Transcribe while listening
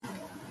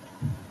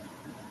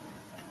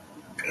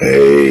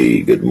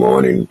Hey, good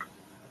morning.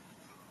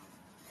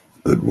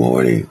 Good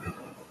morning.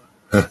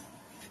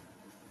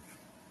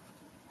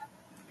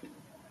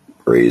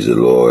 Praise the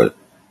Lord.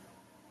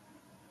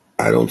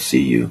 I don't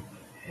see you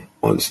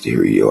on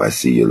stereo. I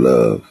see your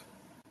love.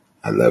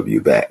 I love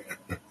you back.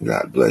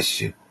 God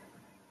bless you.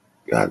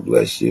 God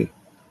bless you.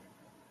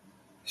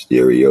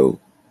 Stereo.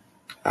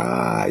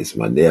 It's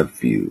my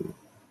nephew,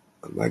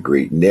 my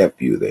great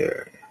nephew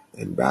there,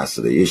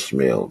 Ambassador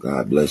Ishmael.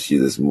 God bless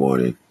you this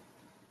morning.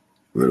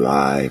 We're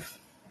live.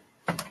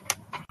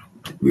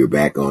 We're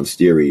back on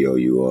stereo,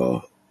 you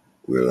all.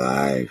 We're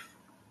live.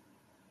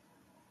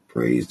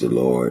 Praise the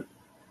Lord.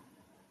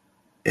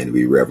 And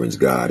we reverence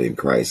God in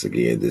Christ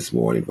again this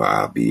morning for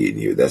our being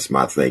here. That's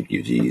my thank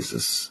you,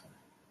 Jesus.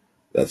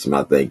 That's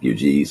my thank you,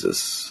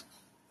 Jesus,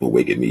 for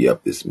waking me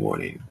up this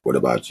morning. What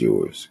about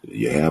yours?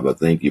 You have a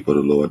thank you for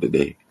the Lord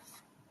today?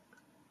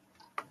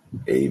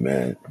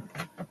 Amen.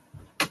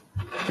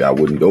 I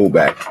wouldn't go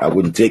back. I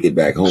wouldn't take it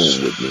back home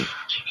with me.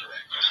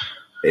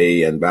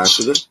 Hey,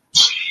 Ambassador.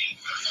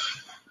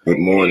 Good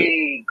morning.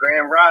 Hey,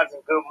 Grand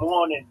Rising. Good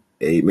morning.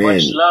 Amen.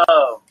 Much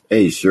love.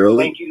 Hey,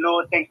 Shirley. Thank you,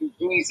 Lord. Thank you,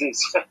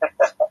 Jesus.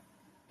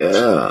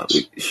 Yeah,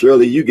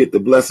 Shirley, you get the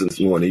blessing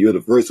this morning. You're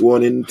the first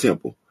one in the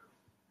temple.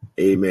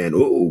 Amen.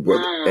 Oh,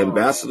 brother,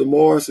 Ambassador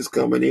Morris is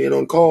coming in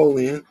on call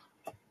in.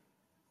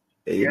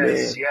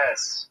 Amen.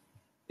 Yes.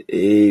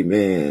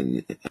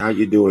 Amen. How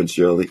you doing,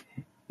 Shirley?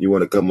 You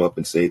want to come up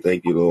and say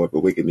thank you, Lord, for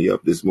waking me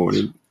up this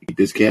morning? Get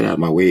this cat out of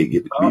my way. Be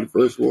the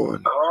first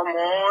one. Come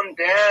on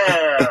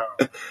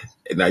down.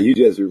 And now you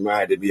just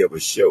reminded me of a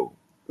show.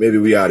 Maybe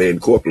we ought to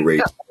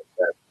incorporate.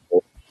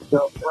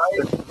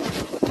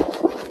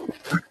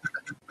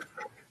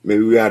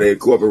 Maybe we ought to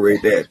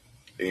incorporate that.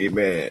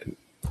 Amen.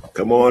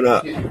 Come on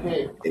up.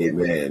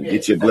 Amen.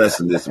 Get your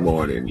blessing this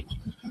morning.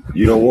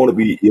 You don't want to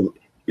be.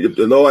 If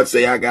the Lord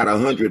say I got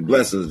 100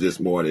 blessings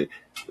this morning,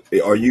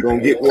 are you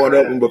gonna get one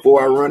of them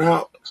before I run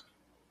out?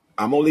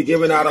 I'm only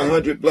giving out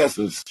 100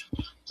 blessings.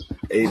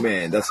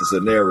 Amen. That's a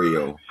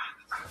scenario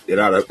that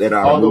ought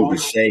to move the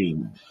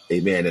shame.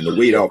 Amen. And the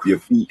weight off your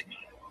feet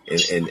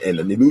and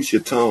loose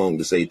your tongue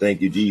to say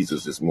thank you,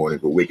 Jesus, this morning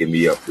for waking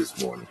me up this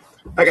morning.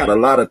 I got a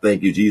lot of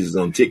thank you, Jesus,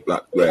 on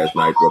TikTok last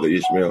night, Brother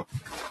Ishmael.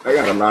 I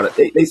got a lot of,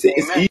 they say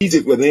it's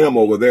easy for them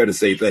over there to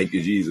say thank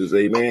you, Jesus.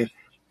 Amen.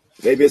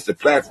 Maybe it's the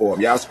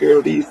platform. Y'all scared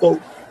of these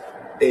folks?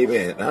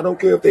 Amen. I don't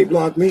care if they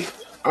block me.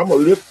 I'm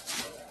going to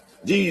lift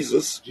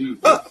Jesus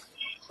up.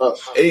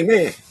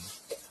 Amen.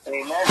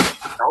 Amen.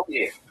 Oh,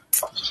 yeah.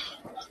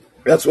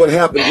 That's what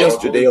happened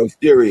yesterday on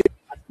stereo.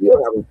 I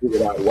still haven't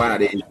figured out why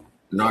they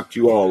knocked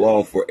you all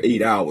off for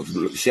 8 hours.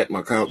 Shut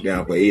my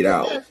countdown for 8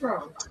 hours.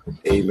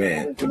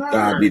 Amen. To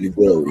God be the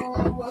glory.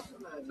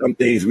 Some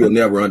things we'll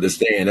never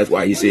understand. That's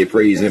why he said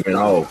praise him in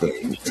all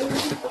things.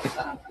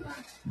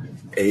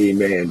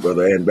 Amen,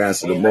 Brother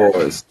Ambassador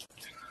Morris.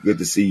 Good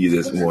to see you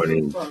this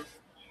morning.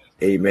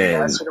 Amen.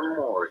 Ambassador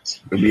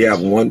Morris. We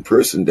have one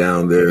person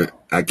down there.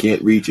 I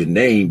can't read your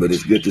name, but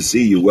it's good to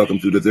see you. Welcome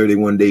to the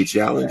 31-day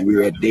challenge.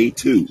 We're at day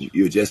 2.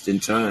 You're just in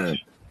time.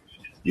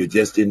 You're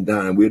just in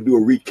time. We'll do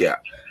a recap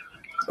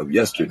of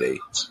yesterday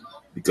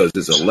because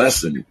there's a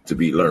lesson to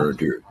be learned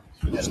here,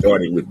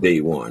 starting with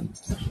day 1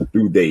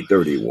 through day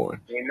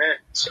 31. Amen.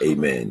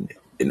 Amen.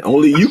 And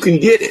only you can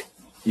get it.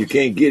 You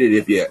can't get it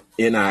if you're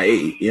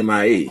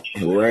MIA,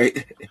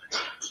 right?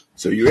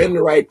 So you're in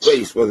the right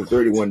place for the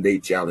 31-day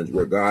challenge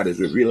where God is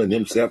revealing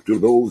himself to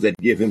those that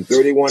give him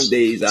 31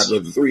 days out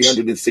of the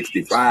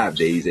 365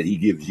 days that he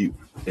gives you.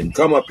 And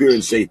come up here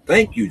and say,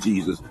 thank you,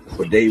 Jesus,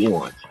 for day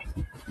 1.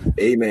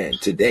 Amen.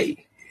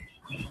 Today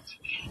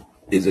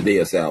is a day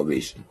of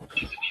salvation.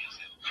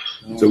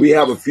 So we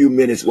have a few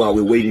minutes while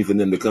we're waiting for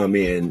them to come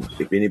in.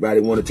 If anybody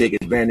want to take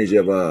advantage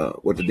of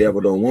what the devil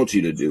don't want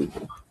you to do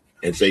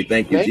and say,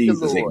 thank you,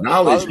 Jesus.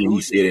 Acknowledge me,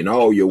 he said, in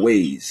all your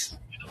ways,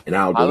 and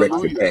I'll direct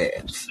your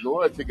paths.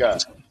 Glory to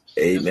God.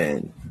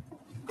 Amen.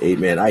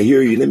 Amen. I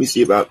hear you. Let me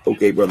see about,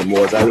 okay, Brother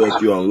Morris, I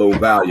heard you on low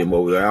volume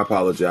over there. I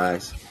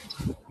apologize.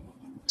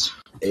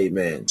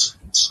 Amen.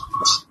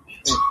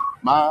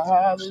 My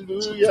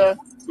hallelujah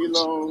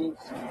belongs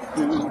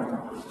to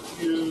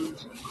you.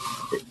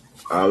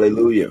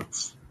 Hallelujah.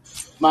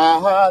 My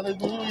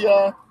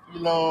hallelujah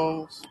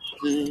belongs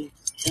to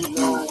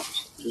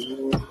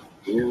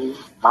you.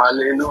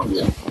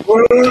 Hallelujah.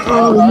 My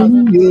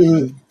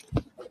hallelujah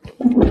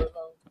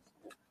belongs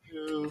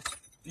to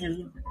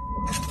you.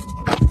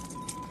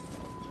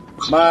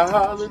 My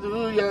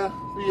hallelujah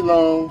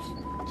belongs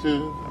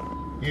to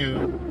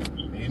you.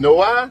 You know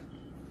why?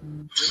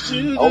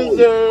 You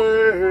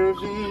deserve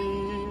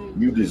it.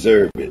 You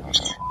deserve it.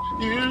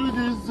 You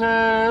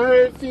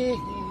deserve it.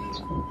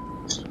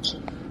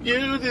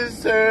 You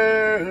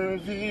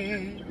deserve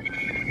it.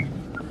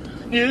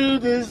 You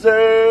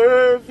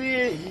deserve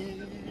it.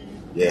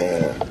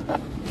 Yeah.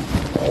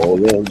 All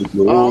of the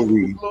All the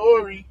glory.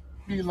 glory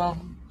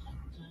belongs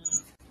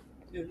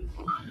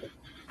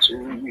To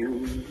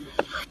you.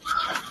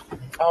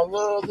 all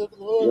of the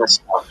glory Yes,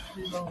 Lord.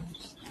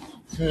 belongs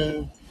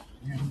to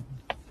you.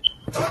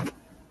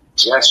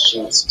 Yes,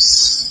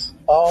 Jesus.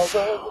 All of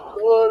the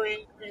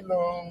glory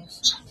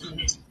belongs to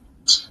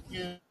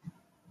you.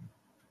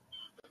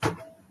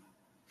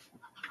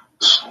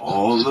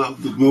 All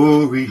of the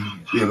glory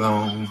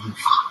belongs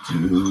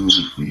to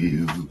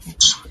you.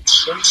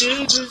 And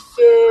you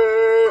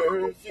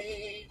deserve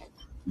it.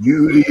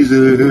 You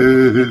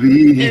deserve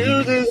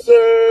You it.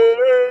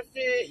 deserve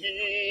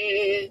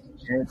it.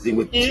 Dancing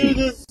with You teeth.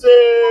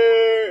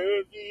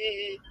 deserve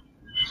it.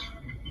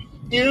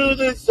 You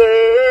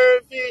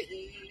deserve it.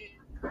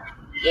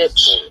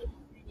 Yes, Lord.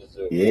 You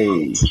deserve it.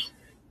 Yay.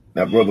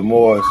 Now, Brother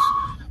Morris,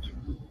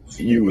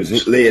 you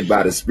was led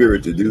by the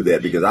Spirit to do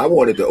that because I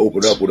wanted to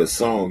open up with a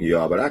song,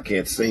 y'all, but I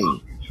can't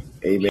sing.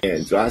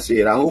 Amen. So I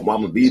said, I hope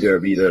Mama be there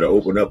to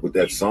open up with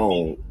that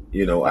song.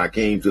 You know, I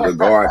came to the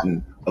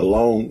garden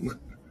alone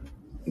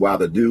while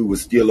the dew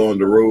was still on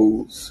the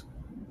rose.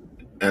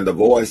 And the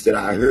voice that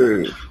I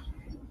heard,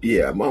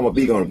 yeah, Mama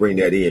B gonna bring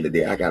that in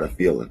today. I got a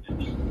feeling.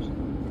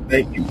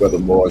 Thank you, Brother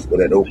Morris, for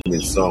that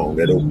opening song,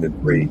 that opening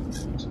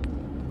praise.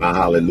 My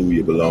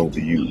hallelujah belong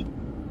to you.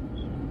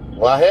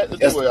 Well, I had to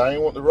Yes. do it. I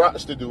didn't want the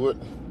rocks to do it.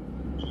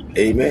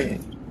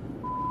 Amen.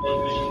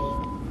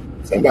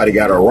 Somebody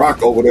got a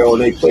rock over there on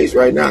their place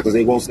right now because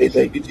they won't say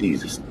thank you,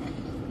 Jesus.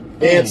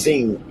 And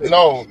sing.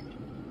 No,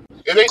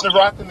 it ain't the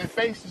rock in their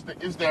face.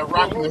 It's that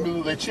rock in the middle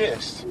of their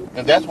chest.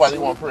 And that's why they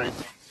want praise.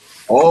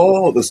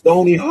 Oh, the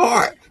stony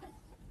heart.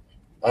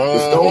 The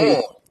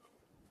stony.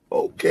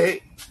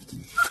 Okay.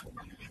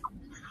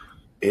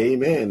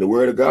 Amen. The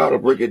word of God will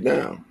break it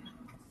down.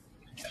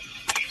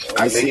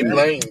 I Make see. it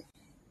plain.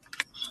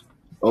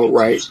 All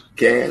right.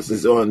 Cass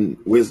is on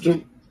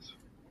wisdom.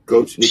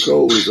 Coach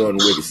Nicole is on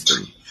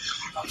wisdom.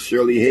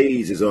 Shirley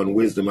Hayes is on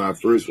wisdom, our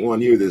first one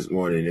here this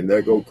morning. And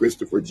there go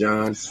Christopher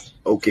John.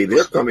 Okay,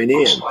 they're coming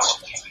in.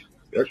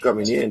 They're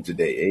coming in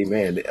today.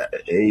 Amen.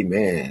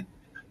 Amen.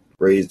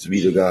 Praise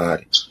be to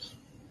God.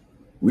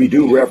 We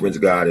do reference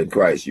God in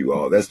Christ, you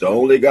all. That's the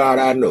only God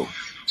I know.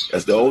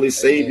 That's the only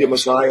Savior,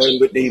 Messiah, and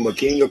Redeemer,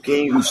 King of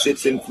Kings, who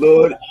sits in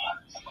flood.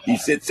 He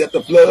sits at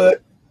the flood,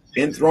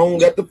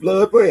 enthroned at the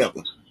flood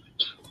forever.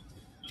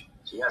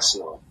 Yes,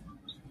 Lord.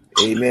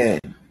 Amen.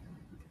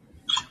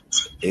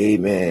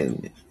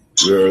 Amen.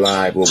 We're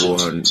live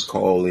over on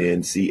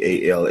callin.com.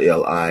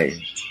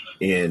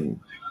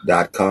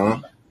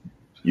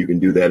 You can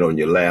do that on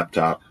your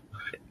laptop,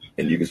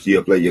 and you can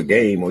still play your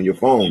game on your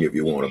phone if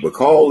you want to. But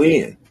call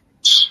in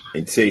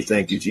and say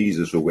thank you,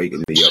 Jesus, for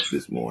waking me up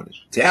this morning.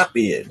 Tap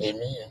in.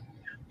 Amen.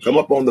 Come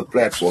up on the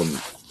platform.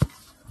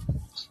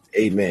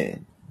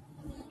 Amen.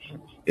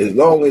 As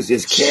long as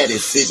this cat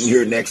is sitting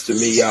here next to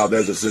me, y'all,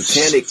 there's a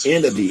satanic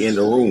entity in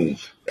the room.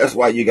 That's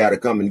why you got to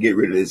come and get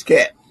rid of this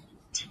cat.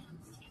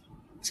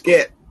 This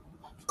cat,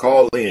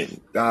 call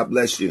in. God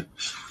bless you.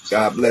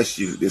 God bless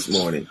you this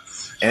morning.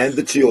 And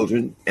the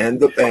children and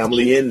the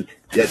family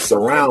that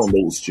surround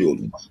those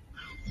children.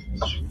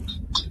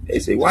 They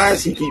say, why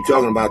does he keep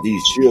talking about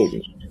these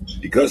children?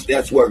 Because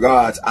that's where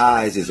God's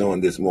eyes is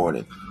on this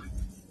morning.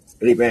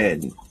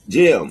 Amen.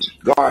 Jim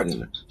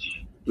Garden,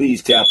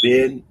 please tap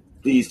in.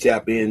 Please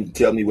tap in.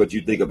 Tell me what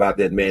you think about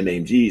that man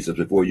named Jesus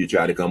before you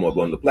try to come up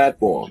on the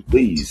platform.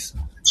 Please.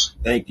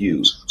 Thank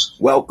you.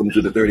 Welcome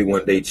to the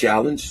 31-day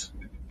challenge.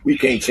 We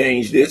can't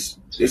change this.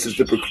 This is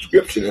the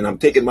prescription, and I'm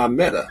taking my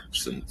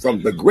medicine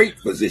from the great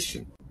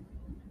physician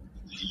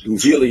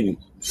who's healing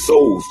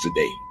souls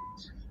today.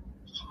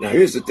 Now,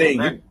 here's the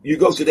thing. You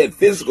go to that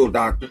physical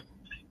doctor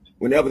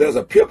whenever there's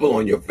a pimple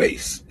on your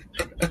face,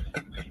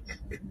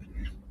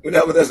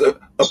 whenever there's a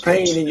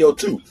pain in your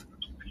tooth.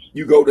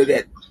 You go to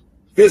that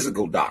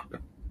physical doctor,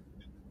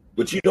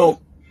 but you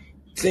don't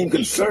seem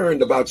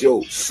concerned about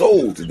your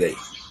soul today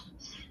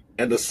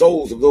and the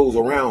souls of those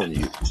around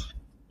you.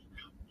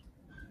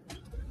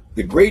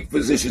 The great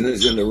physician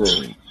is in the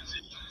room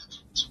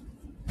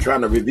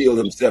trying to reveal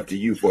himself to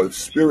you for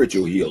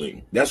spiritual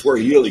healing. That's where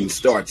healing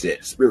starts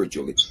at,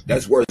 spiritually.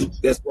 That's where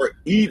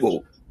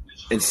evil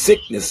and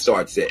sickness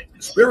starts at,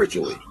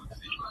 spiritually.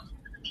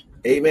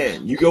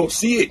 Amen. You don't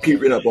see it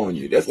creeping up on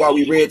you. That's why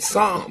we read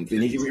Psalms,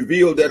 and he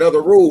revealed that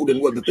other road, and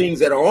what the things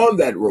that are on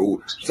that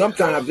road,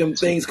 sometimes them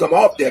things come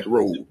off that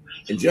road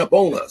and jump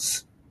on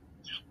us.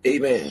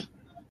 Amen.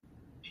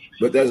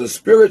 But there's a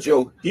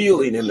spiritual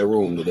healing in the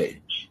room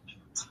today.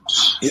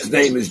 His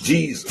name is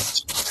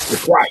Jesus, the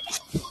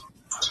Christ,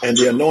 and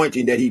the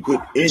anointing that he put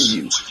in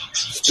you.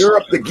 Stir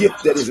up the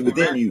gift that is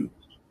within you,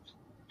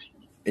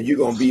 and you're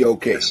going to be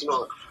okay.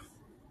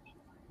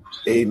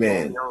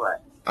 Amen.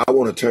 I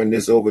want to turn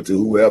this over to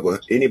whoever.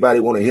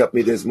 Anybody want to help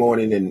me this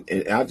morning?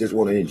 And I just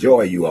want to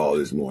enjoy you all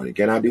this morning.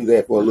 Can I do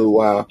that for a little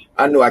while?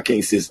 I know I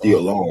can't sit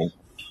still long,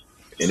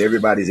 and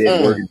everybody's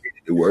at work and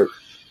ready to work.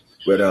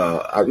 But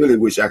I really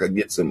wish I could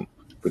get some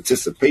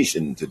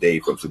participation today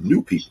from some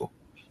new people.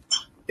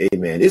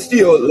 Amen. It's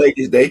still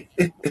Ladies' Day.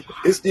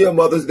 It's still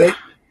Mother's Day.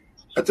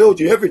 I told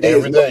you every day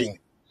is Mother's Day.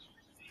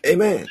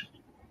 Amen.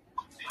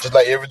 Just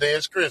like every day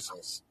is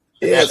Christmas.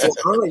 Yeah, so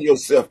honor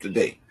yourself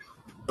today.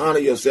 Honor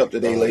yourself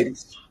today,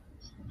 ladies.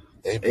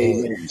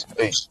 Amen.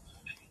 Hey.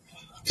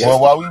 Well,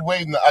 while we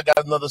waiting, I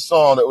got another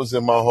song that was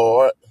in my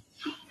heart.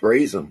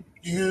 Praise him.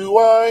 You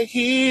are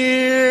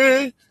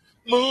here.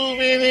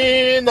 moving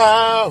in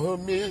our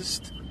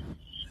midst.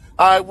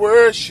 I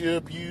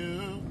worship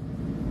you.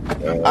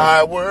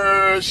 I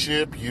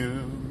worship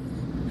you.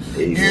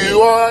 Amen.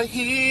 You are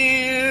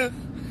here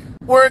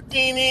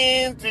working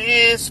in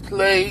this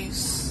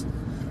place.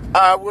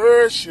 I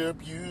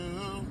worship you.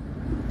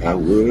 I I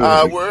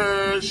worship.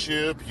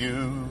 worship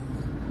you.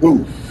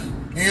 Who?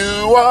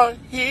 You are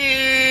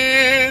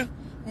here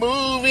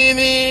moving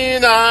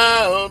in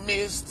our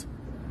midst.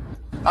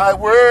 I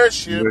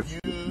worship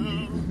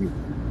you.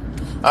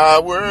 I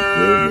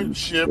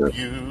worship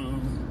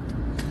you.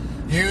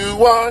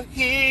 You are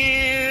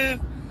here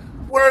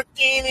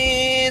working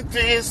in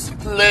this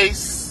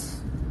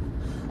place.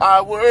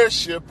 I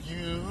worship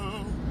you.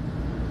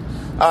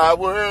 I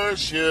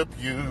worship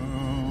you.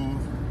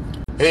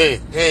 Hey,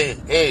 hey,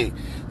 hey.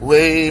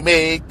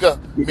 Waymaker,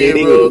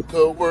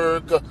 miracle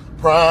worker,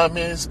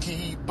 promise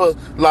keeper,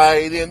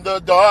 light in the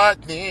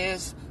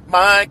darkness.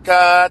 My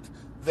God,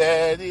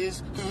 that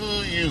is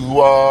who you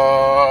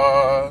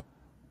are.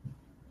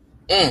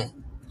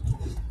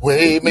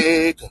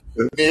 Waymaker,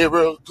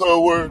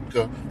 miracle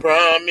worker,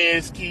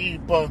 promise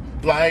keeper,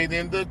 light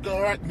in the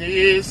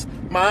darkness.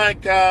 My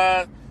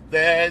God,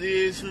 that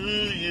is who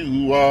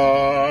you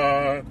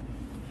are.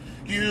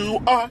 You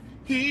are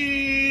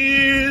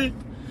here,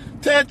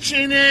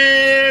 touching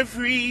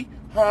every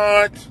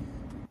heart.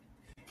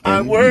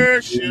 I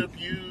worship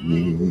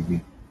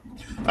you.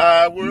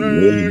 I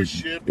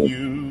worship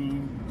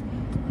you.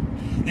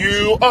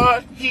 You are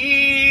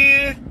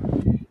here,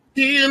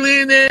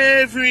 healing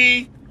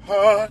every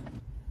heart.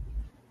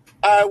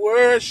 I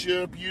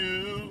worship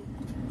you.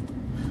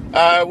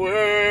 I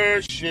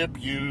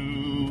worship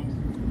you.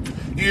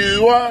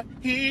 You are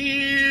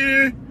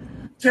here,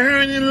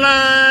 turning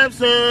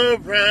lives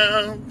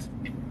around.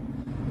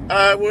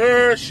 I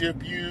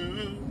worship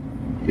you.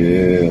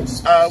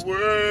 Yes. I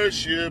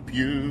worship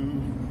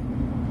you.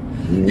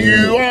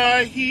 You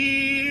are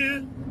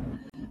here,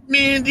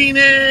 mending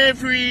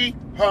every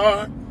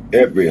heart.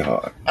 Every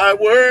heart. I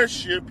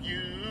worship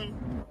you.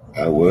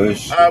 I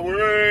worship. I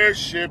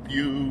worship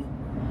you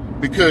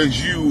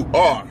because you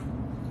are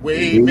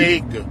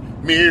Waymaker,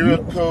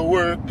 miracle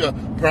worker,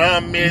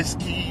 promise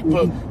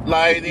keeper,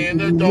 light in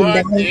the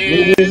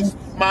darkness.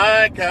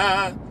 My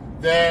God,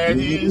 that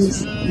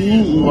is who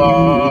you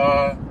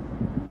are.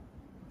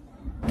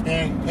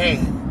 Hey, hey.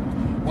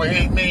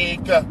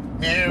 Waymaker,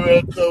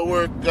 miracle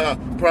worker,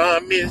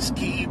 promise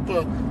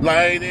keeper,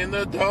 light in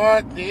the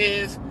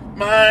darkness.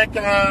 My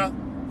God,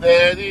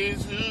 that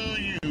is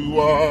who you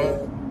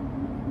are.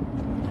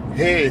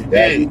 Hey,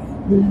 hey.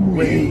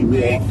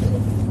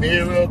 Waymaker,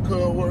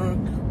 miracle worker,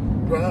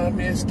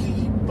 promise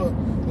keeper,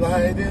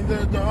 light in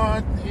the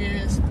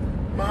darkness.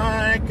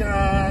 My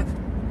God,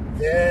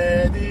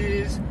 that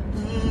is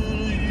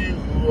who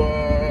you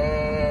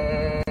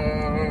are.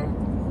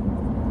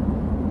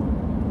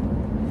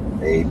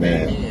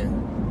 Amen. Amen.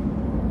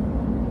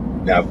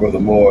 Now, Brother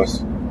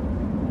Morris,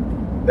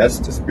 that's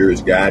the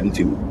Spirit's guiding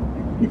too.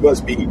 You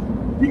must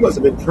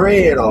have been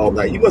praying all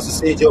night. You must have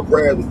said your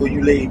prayers before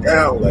you laid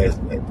down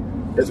last night.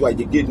 That's why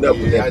you're getting up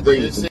with that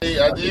praise.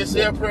 I did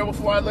say a prayer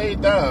before I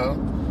laid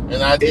down,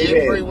 and I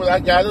did pray when I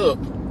got up.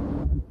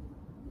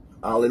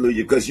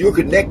 Hallelujah, because you're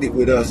connected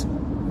with us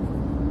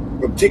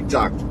from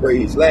TikTok's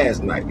praise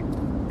last night.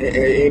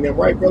 Ain't that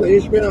right, Brother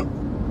Ishmael?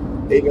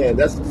 Amen.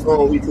 That's the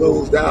song we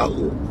closed out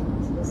with.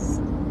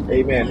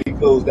 Amen. We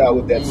closed out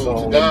with that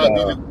song.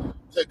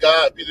 To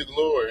God be the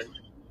glory.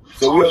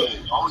 So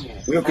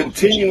we're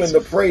continuing the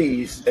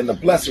praise and the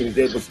blessings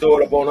that were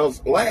stored upon us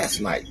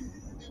last night.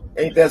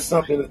 Ain't that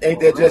something?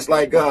 Ain't that just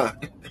like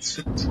God?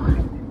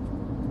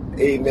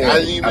 Amen. I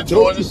didn't even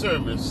join the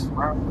service.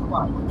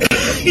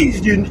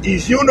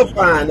 He's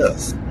unifying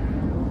us.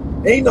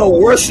 Ain't no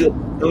worship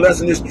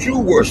unless it's true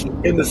worship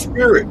in the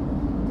Spirit.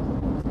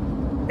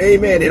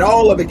 Amen. And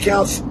all of it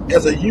counts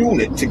as a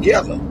unit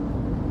together.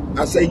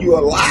 I say you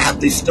are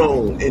lively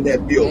stone in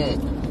that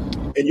building.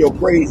 And your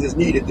praise is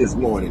needed this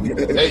morning.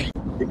 Hey.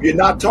 If you're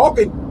not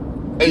talking,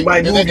 you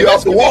might move you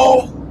off the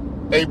wall.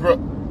 Hey,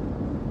 brother,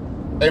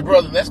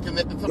 that's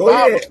connected to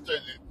Bible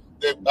study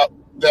that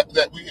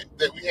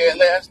we had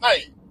last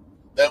night.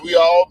 That we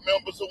all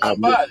members of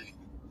one body.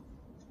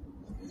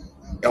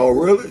 Oh,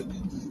 really?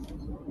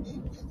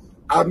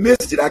 I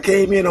missed it. I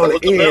came in on the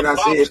end. I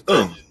said,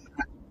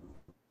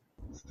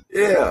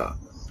 yeah.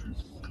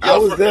 I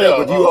was there,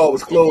 but you all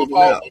was closing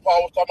out.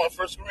 Paul was talking about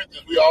 1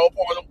 Corinthians. We all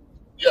part of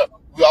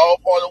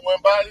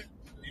one body.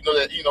 You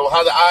know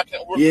how the eye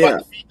can't work without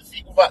the feet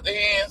without the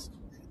hands.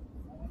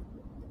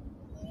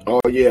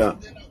 Oh yeah.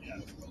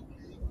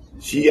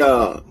 She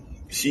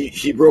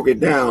broke it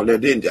down. That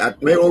didn't.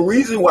 No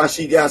reason why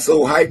she got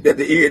so hyped at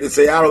the ear to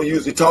say I don't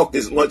usually talk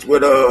this much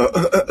with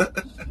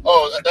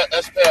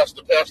that's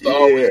Pastor. Pastor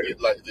always get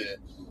like that.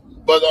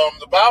 But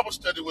the Bible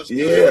study was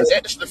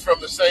actually from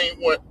the same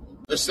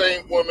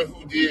woman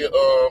who did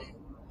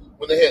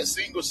when they had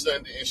single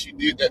Sunday, and she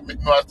did that.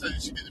 No, I tell you,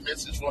 she did the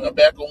message from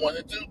Habakkuk 1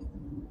 and 2.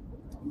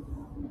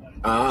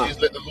 She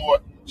just let the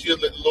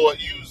Lord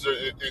use her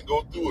and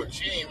go through it.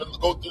 She didn't even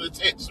go through the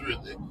text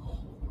really.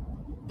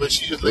 but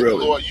she just let the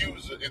Lord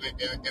use it, and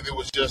it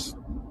was just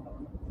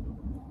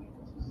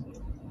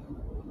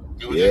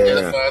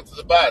edifying to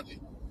the body.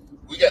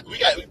 We got to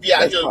be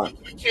out here.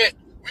 We can't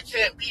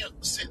be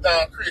sit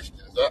down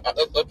Christians.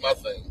 That's my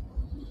thing.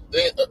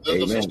 There's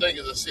no such thing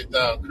as a sit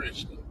down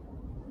Christian.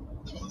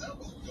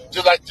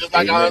 Just like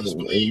I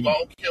honestly believe, I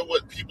don't care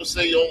what people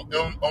say on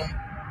the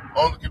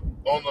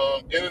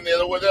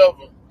internet or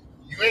whatever.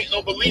 You ain't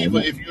no believer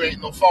if you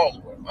ain't no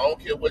follower. I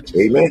don't care what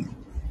you say.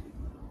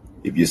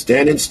 If you're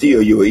standing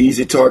still, you're an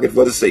easy target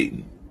for the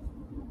Satan.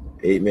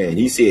 Amen.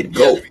 He said,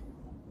 "Go."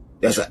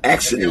 That's an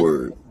action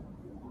word.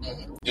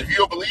 If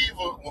you're a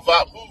believer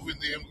without moving,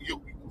 then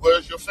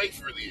where's your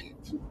faith really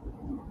at?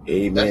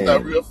 Amen. That's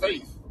not real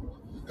faith.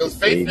 Because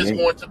faith is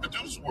going to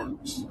produce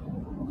works.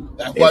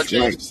 That's why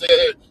James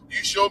said,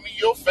 "You show me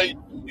your faith.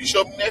 You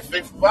show me that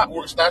faith without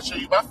works, and I'll show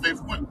you my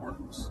faith with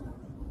works."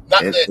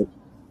 Not that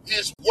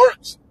his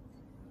works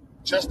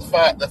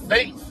justified the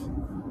faith,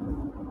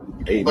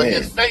 but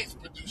his faith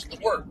produced the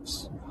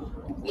works,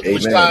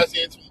 which ties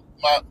into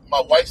my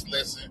wife's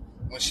lesson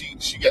when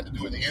she got to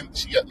do it at the end.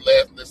 She got the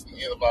last lesson at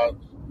the end of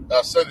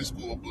our Sunday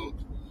school book,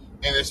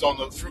 and it's on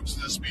the fruits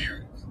of the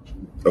Spirit.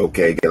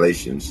 Okay,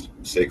 Galatians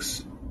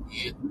 6.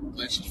 Yeah,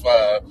 Galatians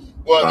 5.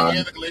 Well, at the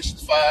end of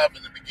Galatians 5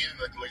 and the beginning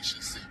of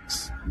Galatians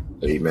 6.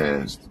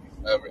 Amen.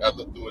 I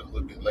looked through it a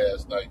little bit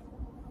last night.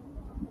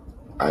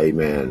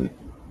 Amen.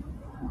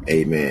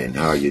 Amen.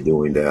 How are you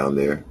doing down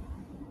there?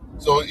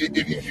 So if you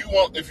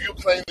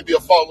claim to be a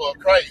follower of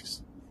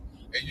Christ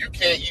and you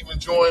can't even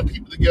join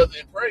people together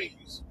in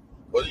praise,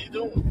 what are you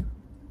doing?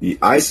 You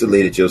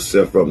isolated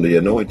yourself from the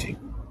anointing.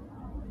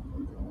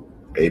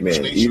 Amen.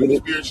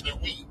 Spiritually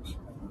weak.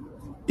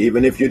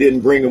 Even if you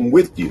didn't bring them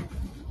with you.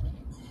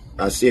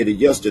 I said it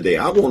yesterday.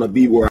 I want to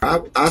be where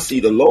I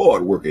see the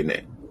Lord working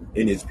at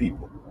in his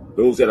people.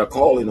 Those that are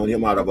calling on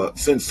him out of a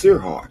sincere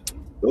heart.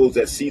 Those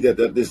that see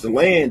that this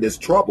land is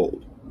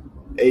troubled.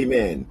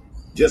 Amen.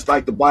 Just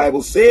like the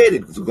Bible said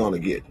it was going to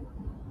get.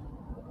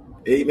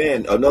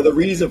 Amen. Another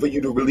reason for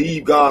you to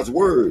believe God's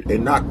word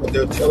and not what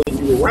they're telling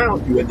you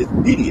around you in this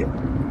media.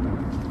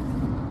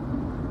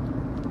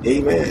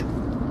 Amen.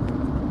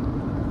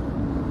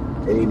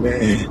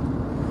 Amen.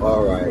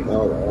 All right. I'm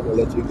going to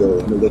let you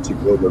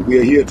go. But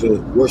we're here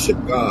to worship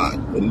God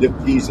and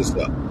lift Jesus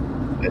up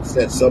and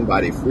set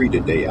somebody free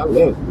today. I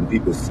love when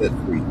people set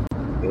free,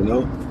 you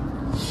know?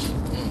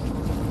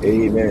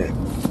 Amen.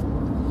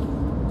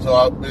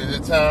 So is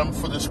it time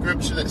for the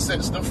scripture that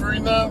sets them free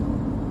now?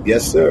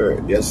 Yes, sir.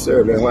 Yes,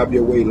 sir. Let have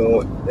your way,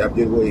 Lord. Have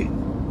your way.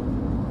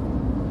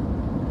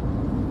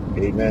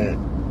 Amen.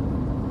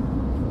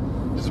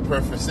 It's a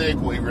perfect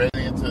segue right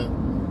into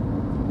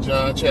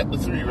John chapter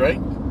 3,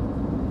 right?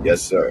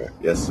 Yes, sir.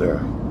 Yes,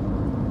 sir.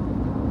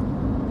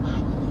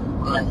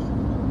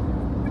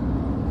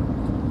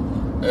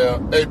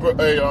 Hey,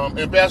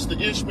 Ambassador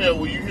Ishmael,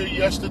 were you here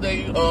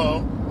yesterday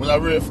when I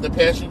read from the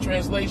Passion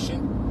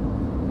Translation?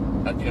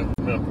 I can't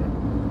remember.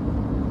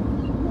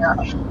 Yeah,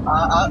 I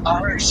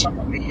heard some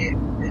of it.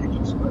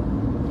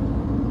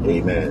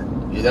 Amen.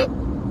 Yeah,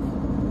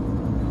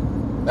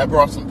 that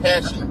brought some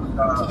passion to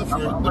the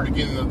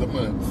beginning of the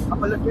month. I'm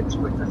going to look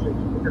into it.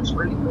 It's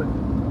really good.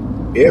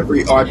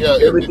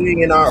 Everything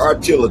in our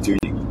artillery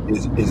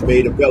is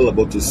made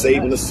available to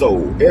saving the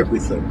soul.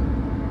 Everything.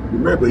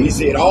 Remember, he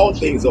said all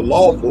things are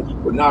lawful,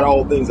 but not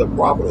all things are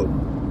profitable.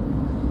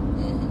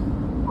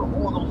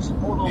 All those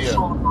souls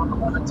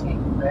on the team,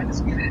 man.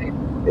 Let's get it in.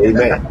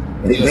 Amen.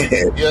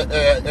 Amen.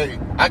 Hey,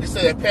 I can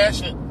say that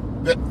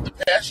the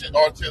passion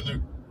artillery,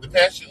 the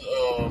passion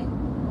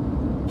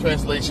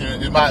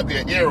translation, it might be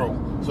an arrow,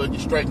 so it can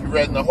strike you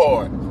right in the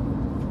heart.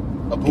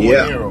 A bow and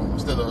arrow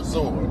instead of a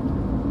sword.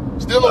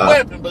 Still a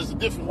weapon, but it's a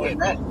different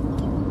weapon.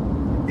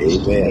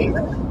 Amen.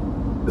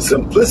 The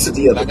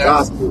simplicity of the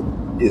gospel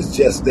is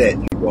just that,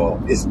 you all.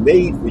 It's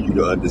made for you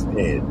to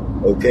understand,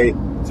 okay?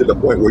 To the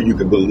point where you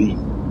can believe.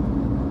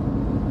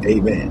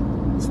 Amen.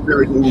 The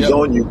Spirit moves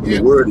on you when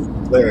the word is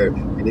declared,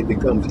 and it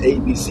becomes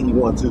ABC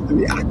 1, 2,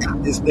 3. I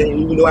got this thing,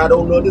 even though I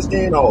don't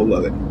understand all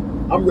of it.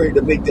 I'm ready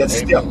to make that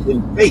step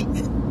in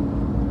faith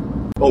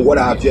on what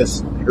I've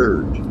just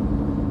heard.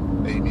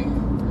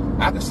 Amen.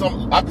 I can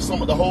sum up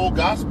the whole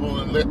gospel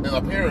in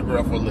a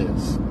paragraph or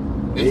less.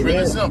 It's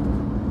really simple.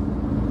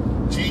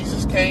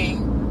 Jesus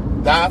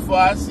came, died for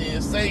our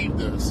sins, saved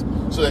us,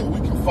 so that we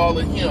can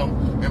follow him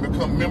and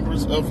become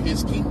members of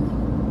his kingdom.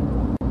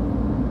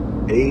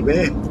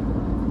 Amen.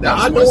 Now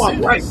I know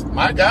I'm right.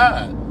 My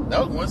God, that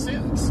was one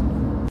sentence.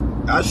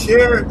 I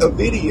shared a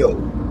video,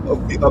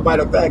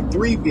 matter of fact,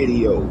 3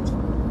 videos,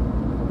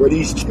 where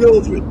these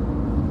children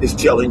is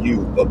telling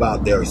you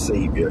about their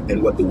Savior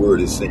and what the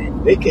word is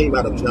saying. They came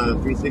out of John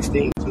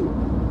 3:16 too.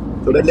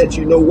 So that lets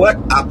you know what?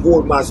 I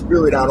poured my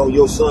spirit out on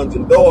your sons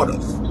and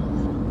daughters.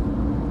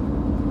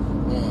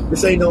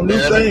 This ain't no new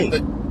thing.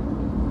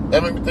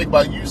 That made me think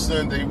about you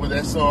Sunday with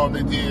that song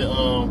they did,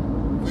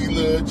 We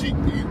Love Jesus.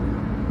 You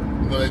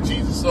know that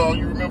Jesus song?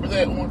 You remember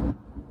that one?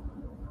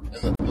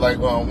 And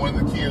one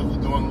of the kids was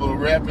doing a little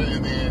rapping,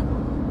 and then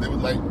they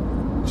was like,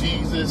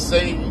 Jesus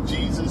saved,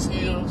 Jesus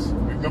heals.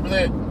 Remember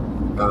that?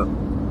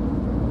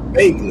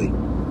 Vaguely.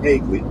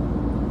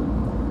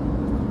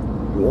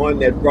 The one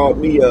that brought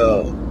me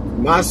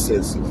my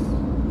senses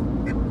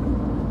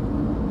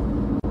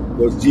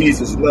was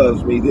Jesus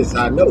loves me, this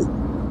I know.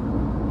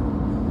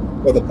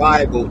 For the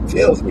Bible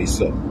tells me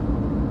so.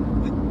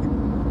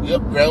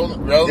 Yep, right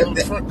on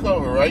the front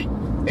cover, right?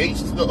 H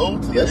to the O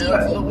to the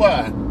L to the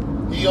Y.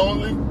 He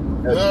only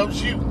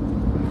loves you.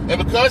 And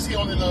because he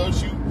only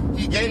loves you,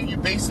 he gave you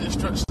basic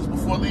instructions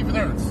before leaving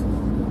Earth.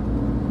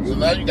 So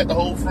now you got the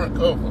whole front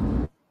cover.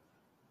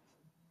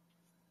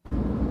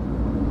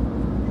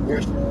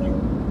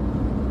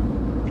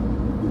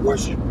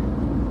 Worship.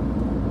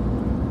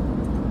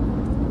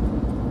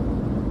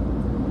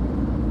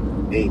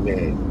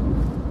 Amen.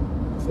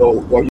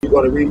 So, are you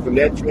going to read from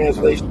that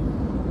translation?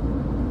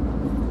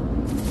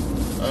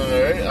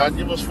 All right, I'll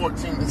give us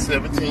 14 to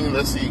 17.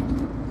 Let's see.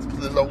 Let's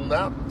put it on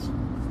out.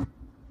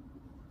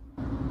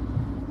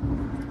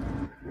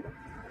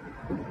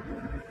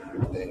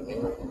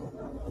 Amen.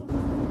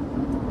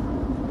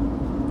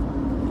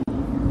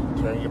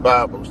 Turn your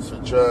Bibles to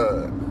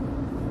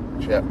John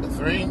chapter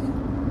 3.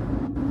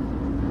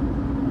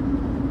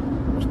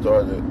 We'll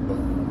start at.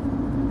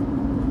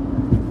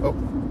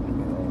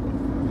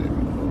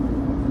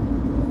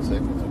 So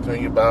turn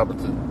your Bible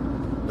to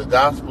the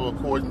Gospel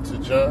according to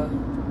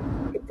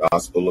John. The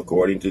Gospel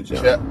according to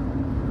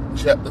John.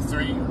 Chapter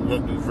 3. We're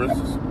going to do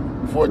verses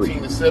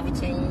 14 to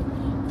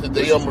 17.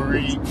 Today I'm going to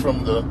read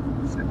from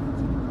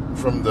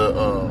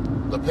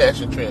the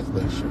Passion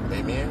Translation.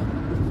 Amen.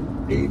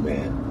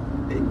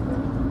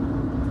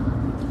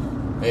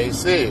 And it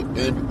says,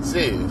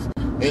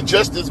 and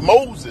just as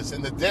Moses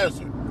in the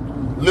desert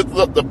lifted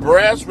up the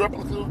brass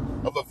replica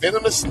of a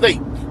venomous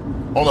snake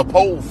on a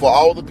pole for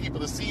all the people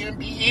to see and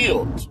be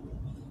healed,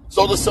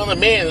 so the Son of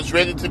Man is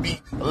ready to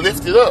be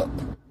lifted up,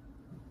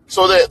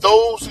 so that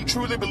those who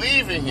truly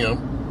believe in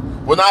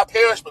him will not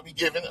perish but be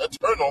given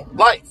eternal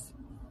life.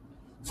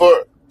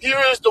 For here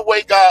is the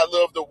way God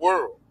loved the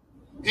world.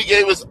 He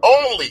gave his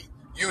only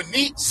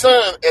unique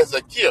Son as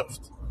a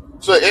gift,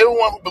 so that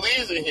everyone who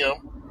believes in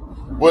him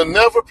will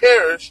never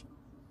perish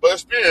but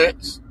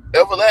experience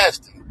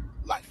everlasting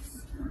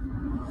life.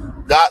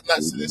 God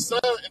not sent his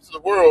Son into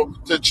the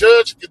world to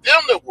judge and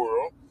condemn the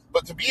world,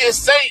 but to be his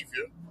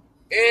Savior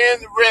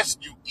and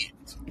rescue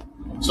it.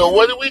 So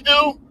what do?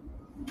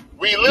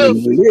 We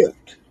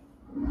lift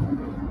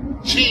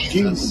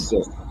Jesus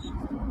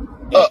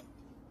up.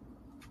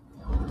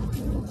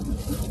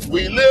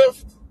 We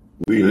lift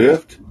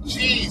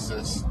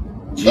Jesus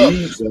up.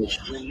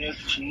 We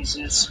lift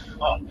Jesus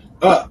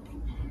up.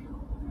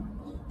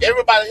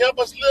 Everybody help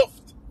us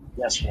lift.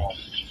 Yes, Lord.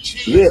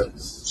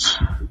 Jesus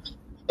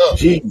up.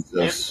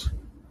 Jesus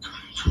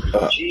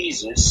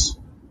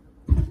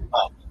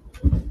up.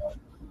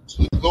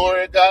 To the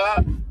glory of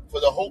God for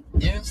the hope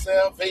in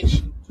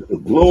salvation. To the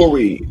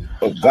glory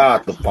of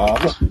God the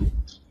Father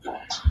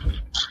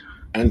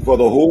and for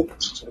the hope in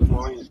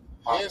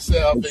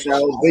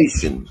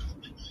salvation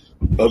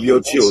of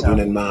your children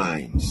and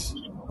minds.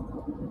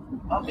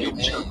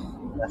 Amen.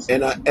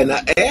 And I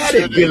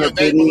added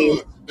benefit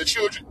in the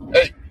children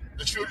in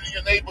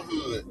your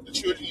neighborhood, the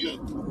children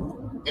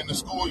in the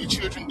school your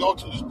children go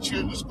to, the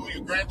children in school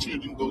your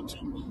grandchildren go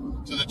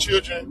to the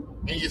children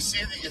in your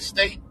city, your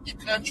state, your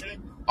country,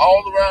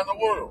 all around the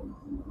world.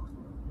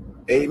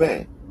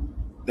 Amen.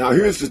 Now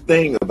here's the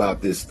thing about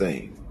this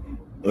thing.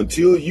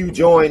 Until you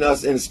join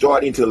us in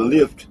starting to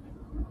lift,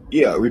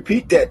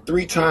 repeat that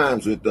 3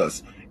 times with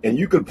us. And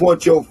you can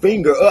point your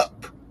finger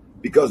up,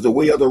 because the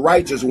way of the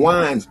righteous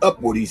winds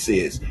upward, he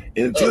says.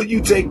 And until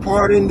you take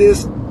part in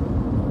this,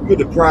 you're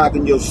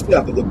depriving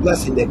yourself of the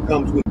blessing that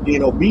comes with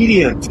being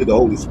obedient to the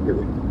Holy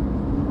Spirit.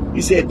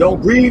 He said,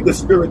 don't grieve the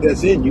Spirit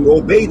that's in you,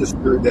 obey the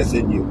Spirit that's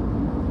in you.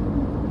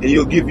 And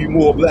he'll give you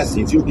more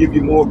blessings. He'll give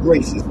you more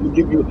graces.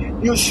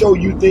 He'll show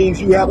you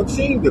things you haven't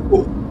seen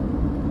before.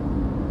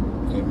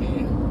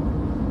 Amen.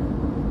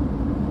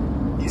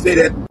 You say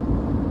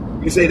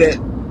that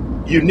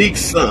unique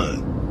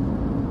son.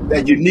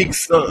 That unique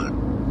son.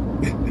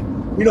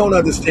 We don't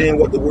understand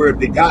what the word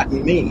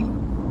begotten means.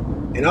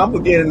 And I'm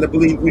beginning to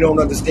believe we don't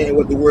understand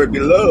what the word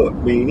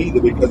beloved means either,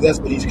 because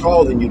that's what he's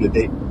calling you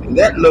today. And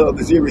that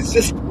love is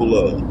irresistible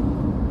love.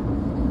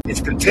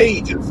 It's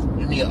contagious.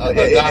 You mean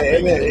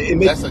agape?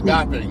 That's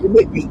agape. It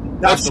makes me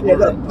not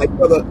shut up like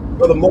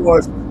Brother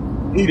Moore's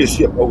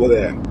leadership over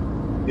there.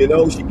 You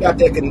know, she got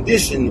that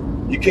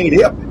condition, you can't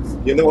help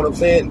it. You know what I'm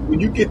saying? When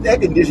you get that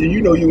condition,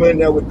 you know you're in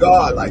there with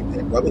God like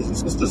that, brothers and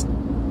sisters.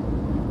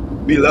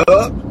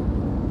 Beloved.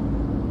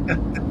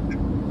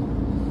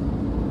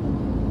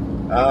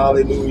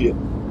 Hallelujah.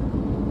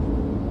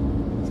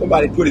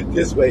 Somebody put it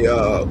this way.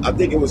 I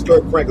think it was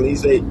Kirk Franklin. He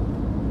said,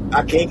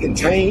 I can't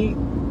contain.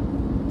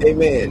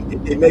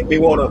 Amen. It make me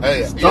want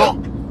to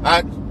stomp.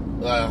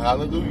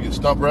 Hallelujah.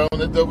 Stomp around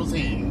the devil's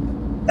head.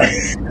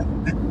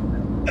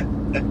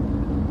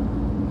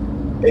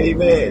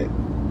 Amen.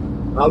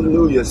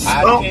 Hallelujah.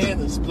 Stomp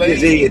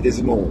his head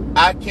this morning.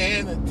 I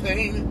can't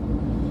attain it.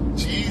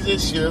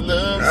 Jesus, your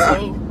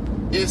love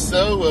is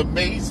so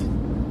amazing.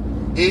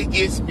 It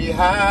gets me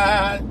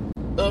high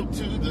up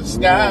to the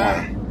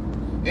sky.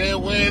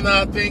 And when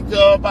I think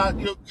about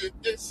your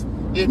goodness,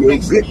 it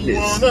makes me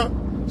wanna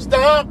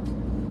stop.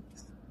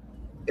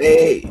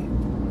 Hey.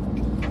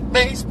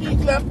 Makes me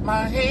clap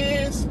my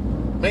hands.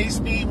 Makes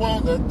me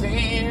wanna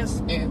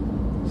dance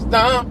and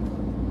stop.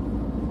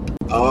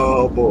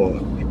 Oh boy.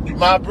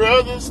 My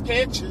brothers,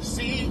 can't you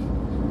see?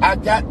 I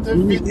got the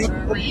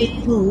victory.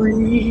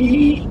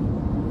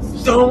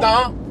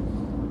 Stop.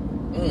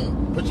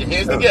 Put your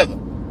hands together.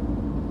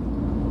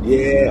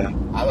 Yeah.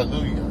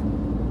 Hallelujah.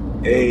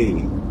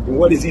 Hey.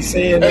 What is he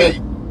saying?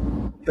 Hey.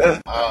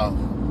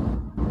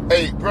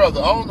 Hey, brother.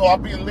 I don't know.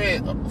 I've been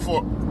led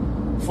for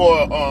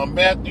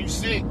Matthew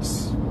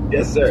 6.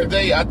 Yes, sir.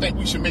 Today, I think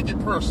we should make it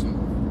personal.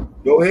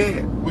 Go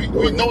ahead. We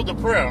know the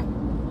prayer.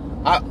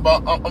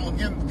 But I'm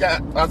getting.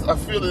 I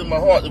feel it in my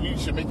heart that we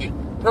should make it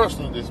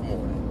personal this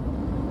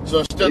morning. So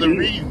instead of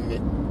reading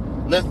it,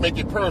 let's make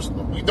it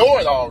personal. We know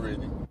it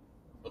already,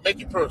 but make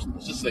it personal.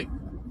 Let's just say.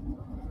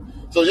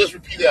 So just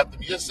repeat after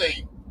me. Just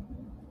say,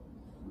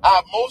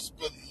 "Our most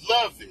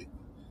beloved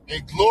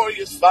and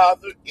glorious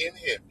Father in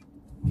heaven."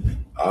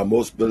 Our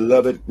most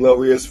beloved,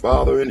 glorious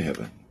Father in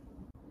heaven.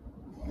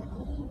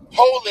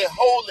 Holy,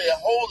 holy,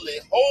 holy,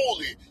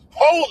 holy,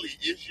 holy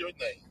is your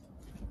name.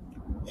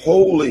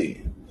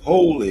 Holy,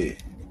 holy,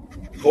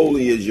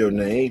 holy is your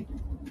name.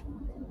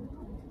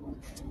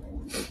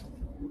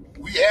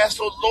 We ask,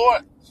 oh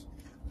Lord,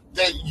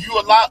 that you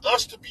allow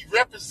us to be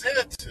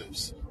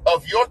representatives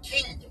of your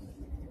kingdom.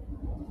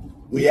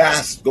 We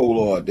ask, oh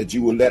Lord, that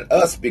you will let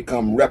us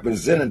become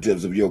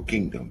representatives of your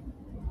kingdom.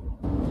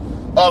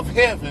 Of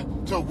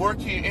heaven to work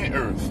here in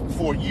earth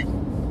for you.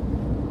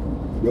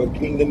 Your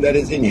kingdom that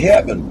is in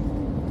heaven,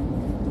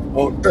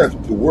 on earth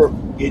to work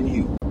in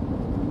you.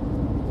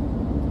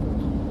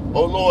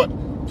 Oh Lord,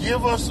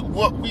 give us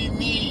what we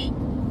need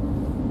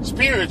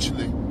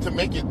spiritually to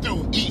make it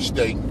through each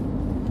day.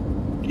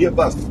 Give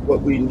us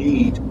what we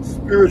need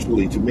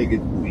spiritually to make it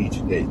through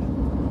each day.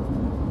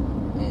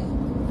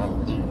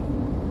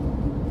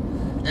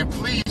 And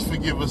please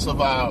forgive us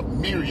of our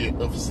myriad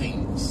of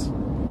sins.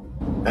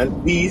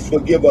 And please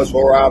forgive us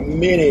for our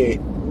many,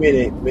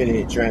 many,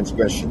 many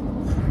transgressions.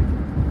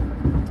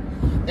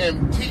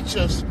 And teach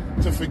us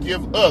to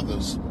forgive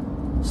others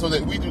so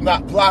that we do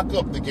not block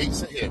up the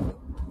gates of heaven.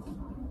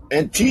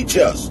 And teach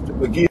us to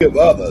forgive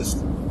others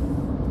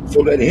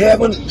so that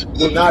heaven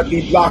will not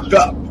be blocked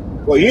up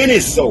for any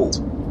soul.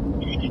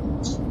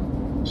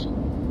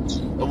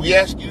 And we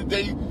ask you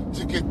today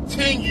to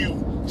continue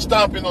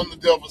stomping on the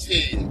devil's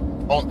head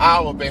on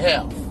our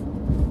behalf.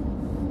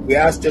 We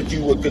ask that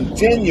you will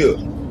continue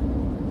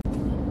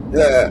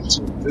to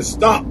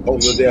stomp on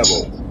the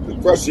devil, to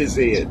crush his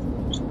head,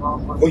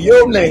 for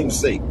your name's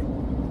sake.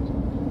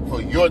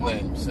 For your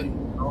name's sake.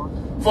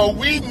 For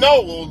we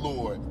know, O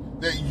Lord,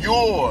 that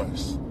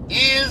yours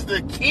is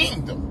the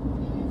kingdom.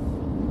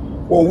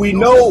 For we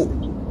know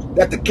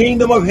that the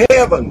kingdom of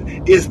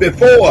heaven is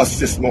before us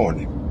this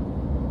morning.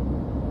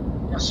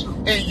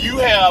 And you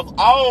have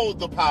all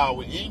the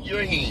power in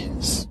your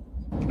hands.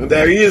 And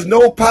there is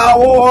no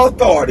power or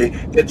authority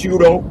that you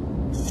don't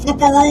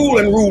super rule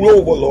and rule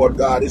over, Lord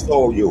God. It's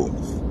all yours.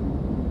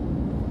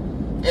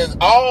 And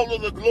all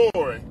of the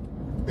glory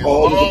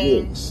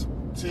belongs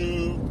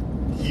to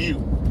you.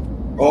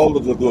 All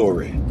of the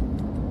glory.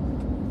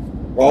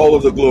 All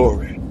of the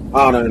glory,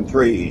 honor, and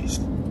praise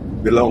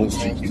belongs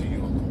to you.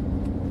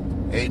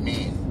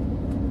 Amen.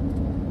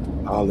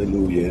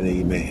 Hallelujah and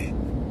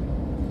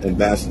amen.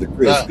 Ambassador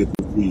Chris, good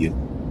to see you.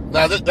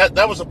 Now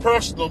that was a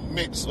personal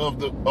mix of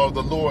the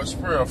Lord's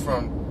Prayer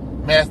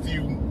from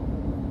Matthew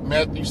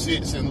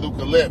 6 and Luke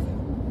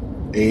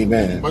 11.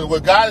 Amen. But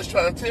what God is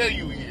trying to tell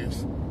you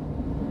is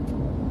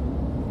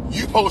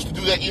you're supposed to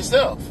do that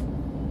yourself.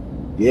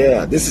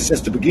 Yeah, this is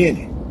just the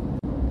beginning.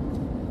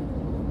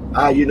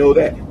 How you know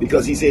that?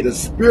 Because he said the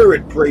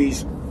Spirit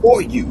prays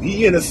for you.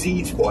 He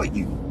intercedes for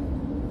you.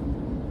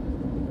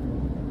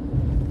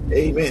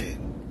 Amen.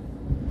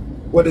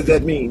 What does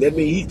that mean? That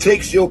means he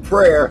takes your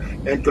prayer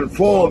and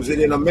conforms it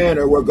in a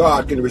manner where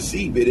God can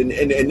receive it, and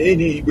then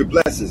he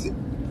blesses it.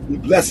 He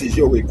blesses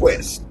your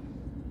request.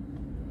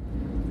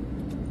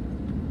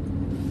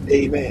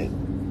 Amen.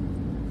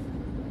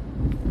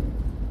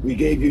 We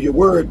gave you your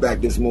word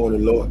back this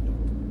morning, Lord,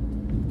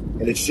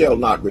 and it shall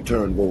not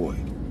return void.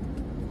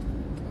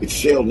 It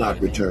shall not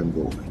return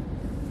void.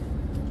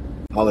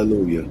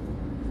 Hallelujah.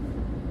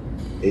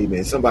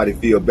 Amen. Somebody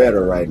feel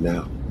better right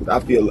now. I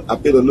feel a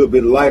little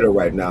bit lighter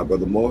right now,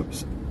 Brother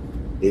Morris.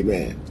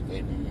 Amen.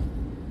 Amen.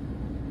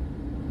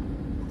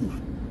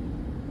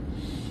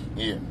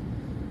 Yeah.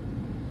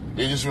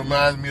 It just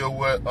reminds me of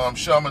what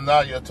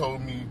Shamanaya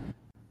told me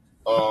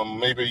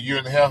maybe a year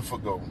and a half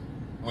ago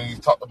when he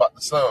talked about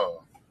the sun.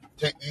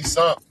 Take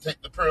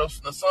the prayers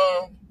from the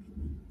sun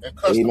and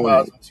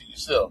customize them to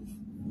yourself.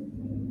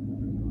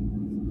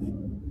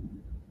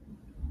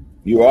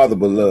 You are the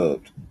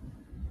beloved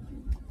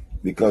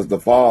because the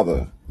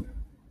Father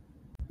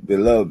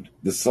beloved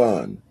the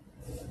Son,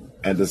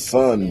 and the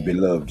Son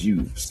beloved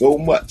you so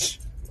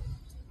much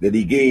that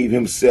he gave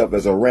himself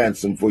as a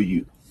ransom for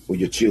you, for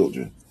your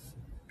children.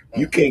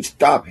 You can't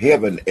stop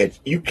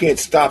you can't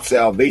stop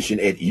salvation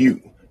at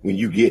you when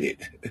you get it.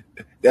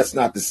 That's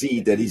not the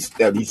seed that he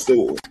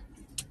sowed.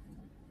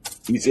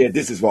 He said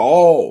this is for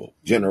all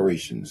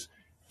generations.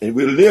 And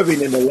we're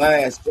living in the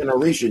last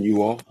generation,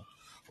 you all.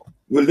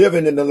 We're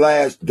living in the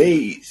last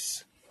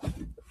days.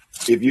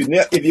 If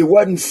you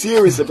wasn't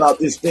serious about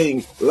this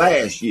thing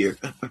last year,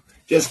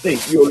 just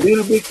think you're a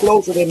little bit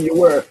closer than you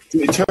were to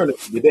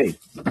eternity today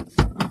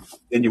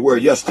than you were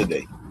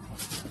yesterday.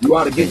 You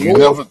ought to get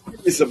more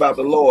serious about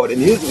the Lord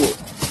and his work.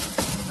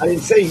 I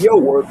didn't say your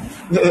work.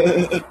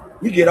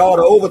 We get all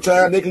the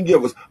overtime they can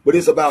give us, but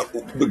it's about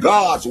the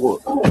God's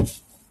work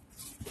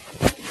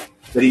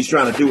that he's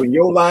trying to do in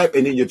your life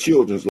and in your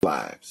children's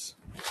lives.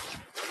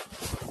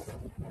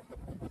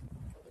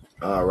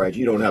 All right,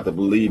 you don't have to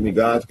believe me.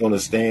 God's going to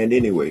stand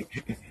anyway.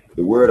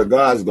 The word of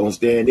God is going to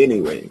stand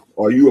anyway.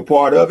 Are you a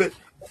part of it?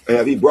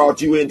 Have he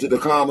brought you into the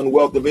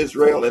commonwealth of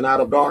Israel and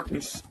out of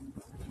darkness?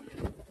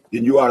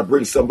 Then you ought to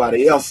bring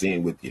somebody else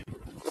in with you.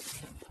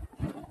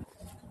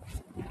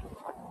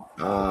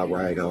 All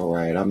right.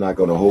 I'm not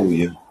going to hold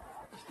you.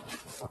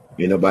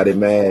 Ain't nobody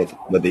mad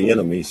but the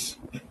enemies.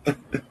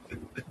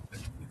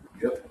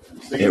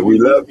 And we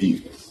love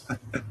you.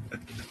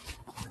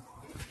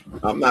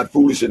 I'm not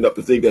foolish enough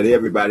to think that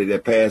everybody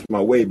that passed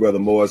my way, Brother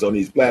Morris, on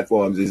these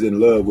platforms is in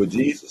love with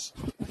Jesus.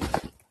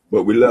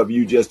 But we love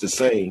you just the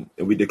same,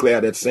 and we declare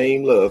that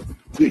same love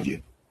to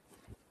you.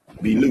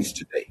 Be loose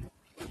today.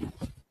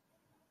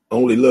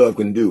 Only love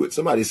can do it.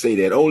 Somebody say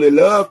that. Only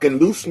love can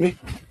loose me.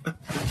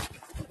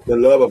 The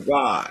love of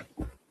God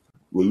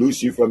will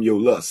loose you from your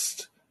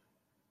lust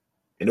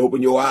and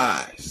open your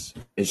eyes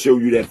and show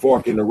you that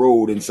fork in the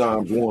road in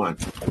Psalms 1.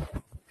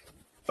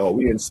 Oh,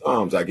 we in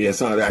Psalms, I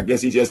guess. I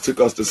guess he just took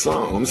us to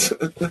Psalms.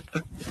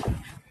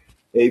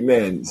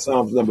 Amen.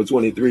 Psalms number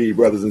 23,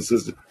 brothers and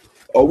sisters.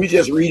 Are we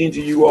just reading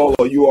to you all,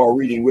 or you are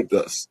reading with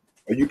us?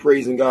 Are you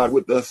praising God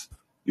with us?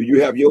 Do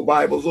you have your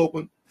Bibles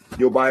open?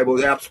 Your Bible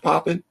apps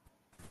popping?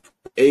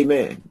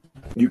 Amen.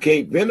 You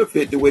can't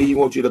benefit the way he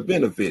wants you to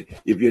benefit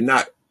if you're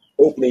not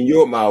opening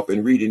your mouth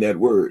and reading that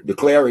word,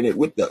 declaring it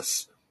with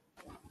us.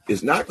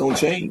 It's not going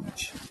to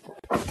change.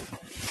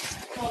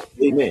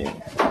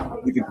 Amen.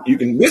 You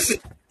can miss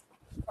it.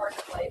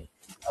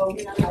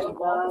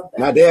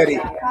 My daddy,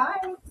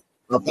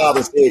 my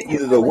father said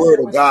either the word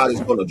of God is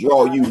going to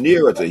draw you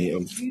nearer to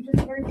him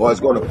or it's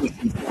going to push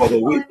you further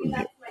away from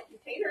him.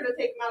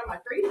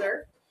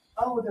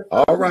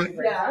 All right.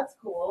 Yeah, that's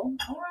cool.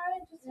 All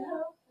right.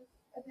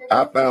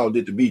 I found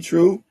it to be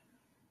true.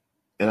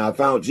 And I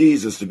found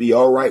Jesus to be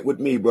all right with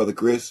me, Brother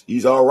Chris.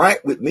 He's all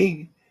right with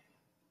me.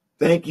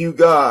 Thank you,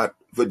 God,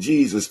 for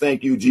Jesus.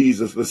 Thank you,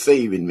 Jesus, for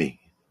saving me.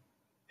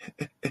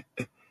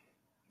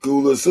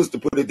 Cool little sister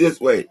put it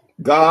this way.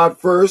 God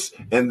first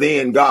and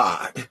then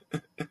God.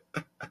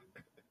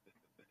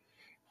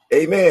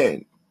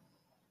 Amen.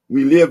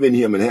 We live in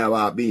him and have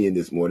our being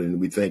this morning. And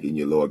we thanking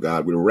you, Lord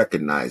God. We're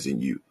recognizing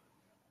you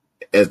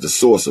as the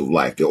source of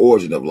life, the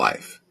origin of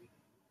life,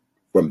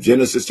 from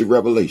Genesis to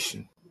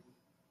Revelation.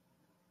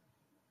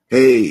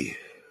 Hey.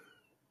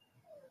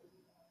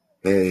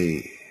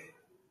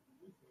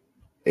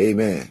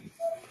 Amen.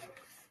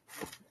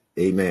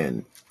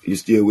 Amen. You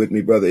still with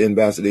me, Brother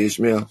Ambassador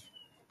Ishmael?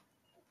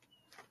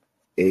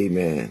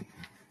 Amen.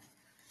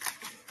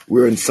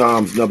 We're in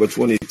Psalms number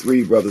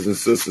 23, brothers and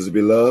sisters,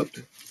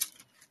 beloved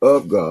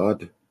of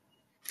God.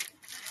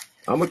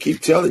 I'm going to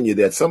keep telling you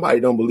that somebody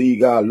don't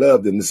believe God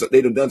loved them.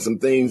 They've done some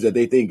things that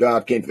they think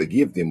God can't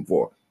forgive them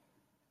for.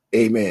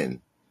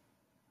 Amen.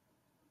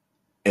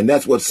 And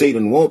that's what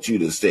Satan wants you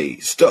to stay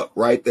stuck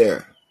right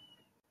there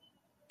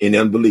in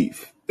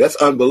unbelief. That's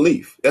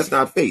unbelief. That's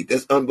not faith.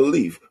 That's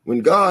unbelief. When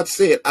God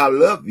said, I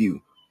love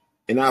you,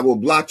 and I will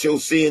blot your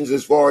sins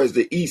as far as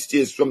the east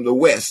is from the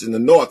west and the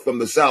north from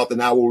the south,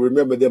 and I will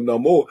remember them no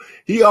more.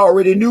 He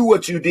already knew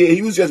what you did.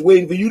 He was just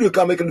waiting for you to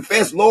come and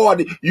confess,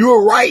 Lord,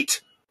 you're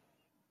right.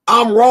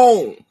 I'm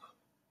wrong.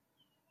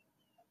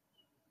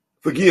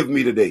 Forgive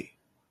me today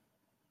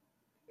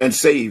and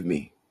save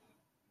me.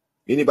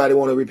 Anybody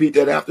want to repeat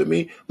that after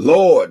me?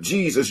 Lord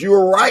Jesus,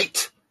 you're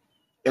right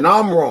and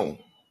I'm wrong.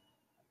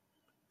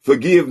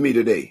 Forgive me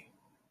today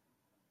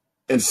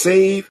and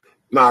save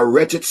my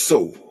wretched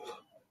soul.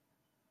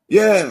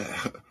 Yeah.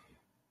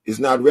 It's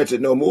not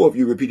wretched no more if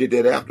you repeated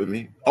that after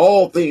me.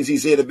 All things he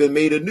said have been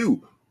made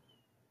anew.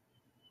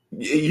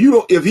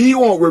 If he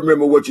won't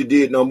remember what you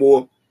did no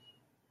more,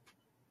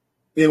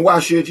 then why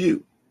should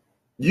you?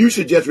 You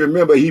should just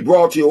remember he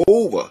brought you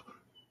over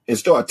and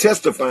start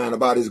testifying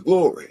about his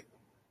glory.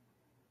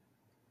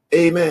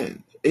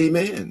 Amen.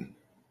 Amen.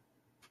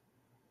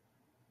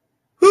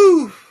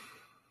 Whew.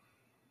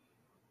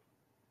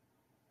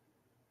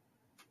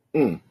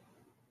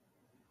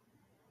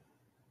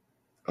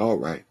 All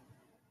right.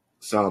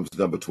 Psalms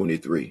number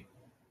 23.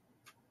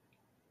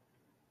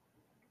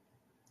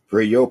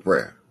 Pray your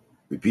prayer.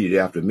 Repeat it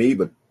after me,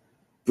 but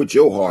put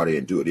your heart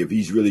into it. If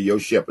he's really your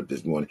shepherd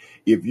this morning,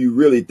 if you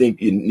really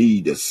think you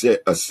need a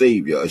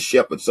savior, a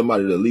shepherd,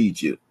 somebody to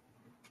lead you,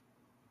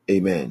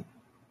 amen.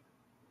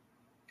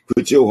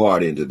 Put your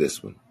heart into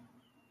this one.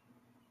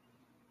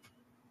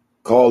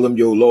 Call him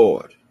your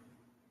Lord,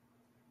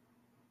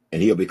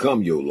 and he'll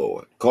become your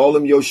Lord. Call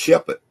him your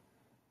shepherd,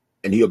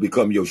 and he'll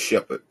become your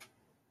shepherd.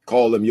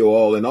 Call him your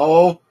all in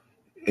all,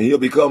 and he'll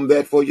become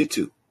that for you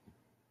too.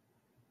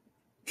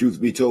 Truth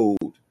be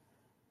told,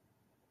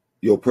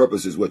 your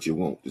purpose is what you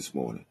want this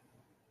morning.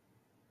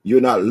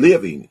 You're not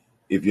living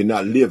if you're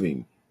not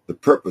living the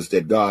purpose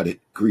that God had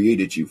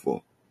created you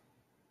for.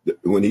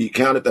 When he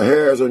counted the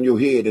hairs on your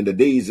head and the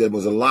days that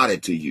was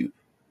allotted to you,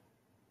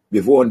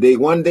 before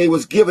one day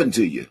was given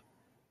to you,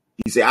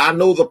 he said, I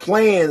know the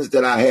plans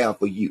that I have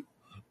for you.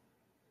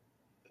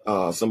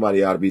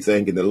 Somebody ought to be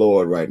thanking the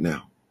Lord right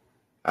now.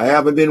 I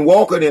haven't been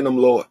walking in them,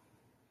 Lord.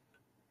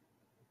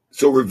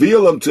 So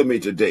reveal them to me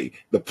today.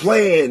 The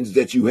plans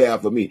that you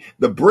have for me,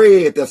 the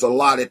bread that's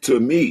allotted to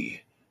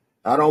me.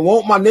 I don't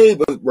want my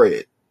neighbor's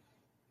bread.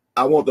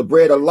 I want the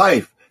bread of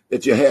life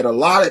that you had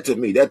allotted to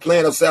me. That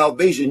plan of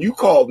salvation, you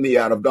called me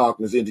out of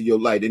darkness into your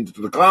light, into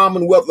the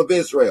commonwealth of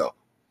Israel.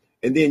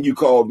 And then you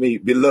called me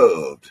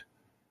beloved.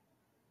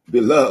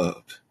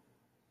 Beloved.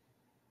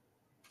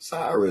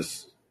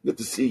 Cyrus, good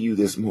to see you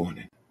this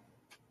morning.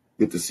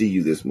 Good to see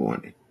you this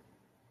morning.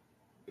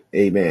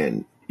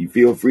 Amen. You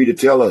feel free to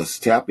tell us.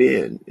 Tap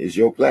in. It's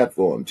your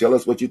platform. Tell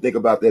us what you think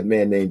about that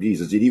man named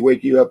Jesus. Did he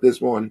wake you up this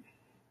morning?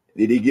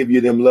 Did he give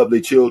you them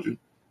lovely children,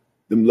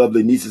 them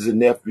lovely nieces and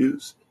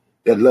nephews,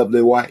 that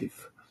lovely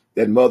wife,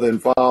 that mother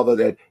and father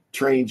that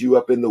trained you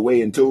up in the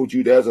way and told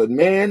you there's a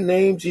man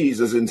named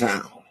Jesus in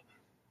town?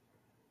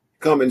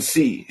 Come and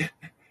see.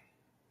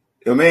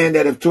 A man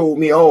that have told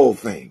me all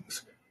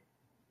things.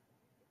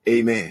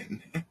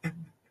 Amen.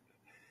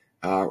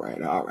 All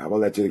right. I'm gonna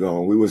let you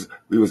go on.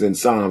 We was in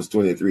Psalms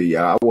 23.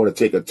 I want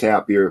to take a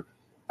tap here.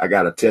 I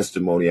got a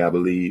testimony, I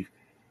believe.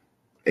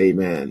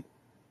 Amen.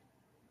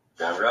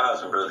 Grand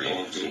Rising, Brother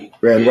NG.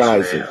 Grand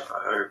Rising. Man.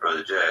 I heard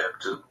Brother Jab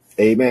too.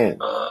 Amen.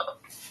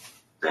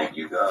 Thank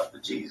you, God, for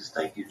Jesus.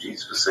 Thank you,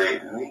 Jesus, for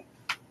saving me.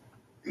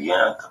 The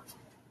anthem.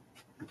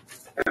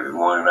 Every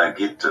morning I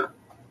get to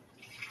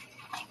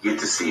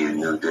see a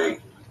new day,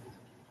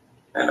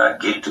 and I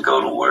get to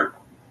go to work.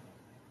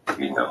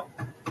 You know,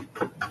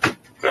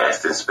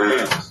 casting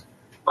spells.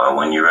 But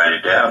when you write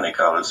it down, they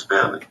call it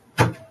spelling.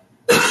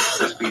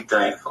 Let's be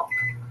thankful.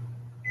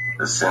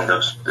 Let's spend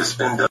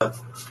up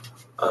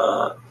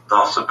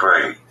thoughts of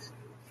praise.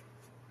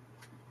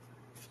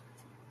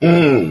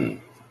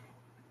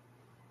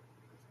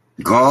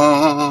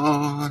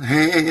 God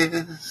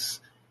has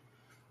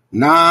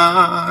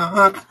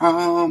not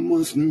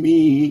promised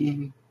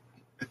me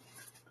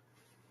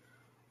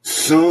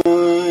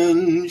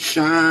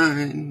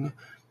sunshine.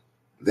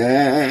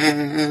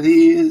 That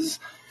is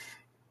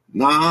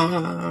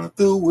not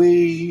the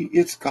way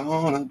it's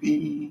gonna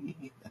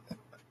be.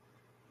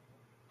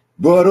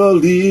 But a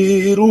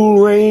little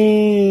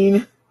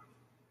rain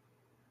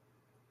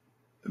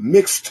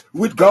mixed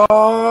with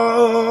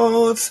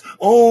God's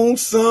own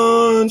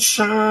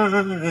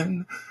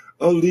sunshine,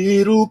 a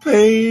little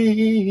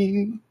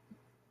pain.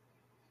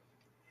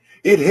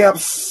 It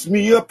helps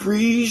me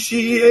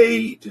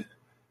appreciate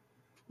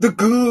the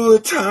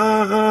good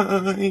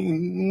times.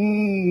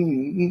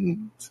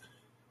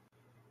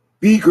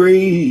 Be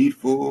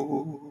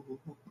grateful.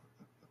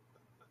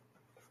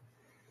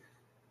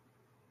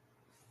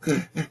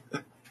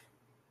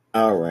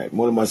 All right.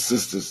 One of my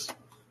sisters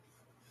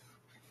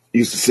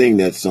used to sing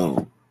that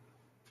song.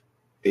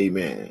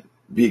 Amen.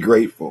 Be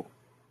grateful.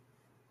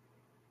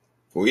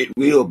 For it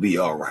will be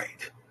all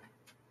right.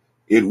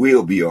 It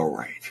will be all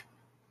right.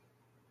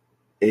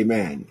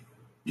 Amen.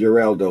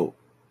 Geraldo,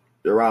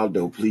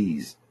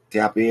 please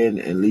tap in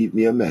and leave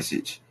me a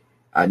message.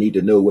 I need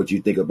to know what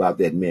you think about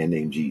that man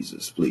named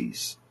Jesus,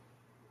 please.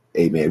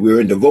 Amen.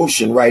 We're in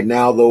devotion right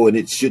now, though, and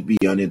it should be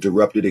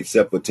uninterrupted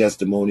except for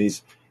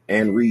testimonies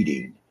and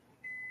reading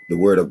the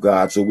Word of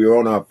God. So we're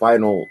on our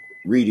final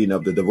reading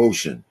of the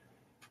devotion.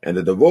 And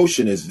the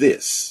devotion is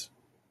this.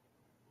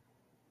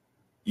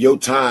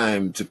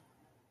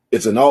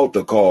 It's an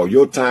altar call.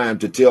 Your time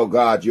to tell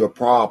God your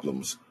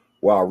problems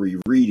while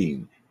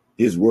rereading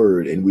his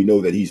word, and we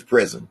know that he's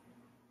present.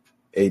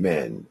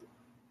 Amen.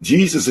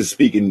 Jesus is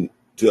speaking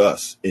to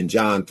us in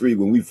John 3.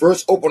 When we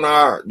first open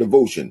our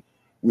devotion,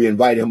 we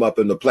invite him up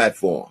on the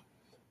platform.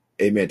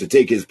 Amen. To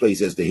take his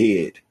place as the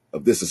head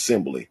of this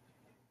assembly.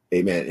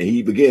 Amen. And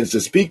he begins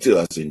to speak to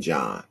us in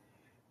John.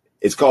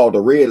 It's called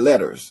the red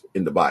letters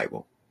in the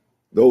Bible.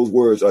 Those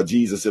words are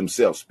Jesus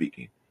himself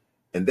speaking.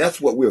 And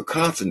that's what we're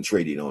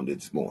concentrating on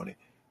this morning.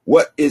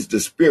 What is the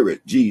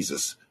Spirit,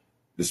 Jesus,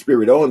 the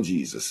Spirit on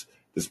Jesus,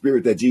 the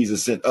Spirit that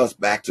Jesus sent us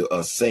back to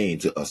us, saying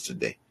to us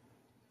today?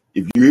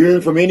 If you're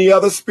hearing from any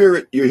other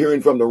spirit, you're hearing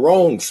from the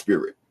wrong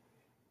spirit.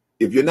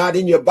 If you're not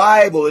in your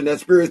Bible and that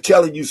Spirit's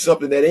telling you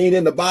something that ain't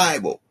in the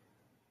Bible,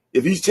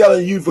 if he's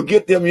telling you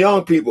forget them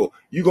young people,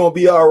 you're going to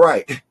be all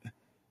right.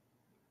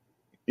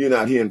 You're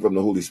not hearing from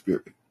the Holy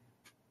Spirit.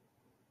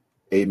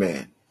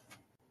 Amen.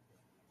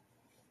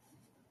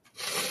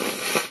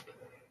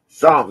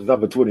 Psalms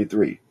number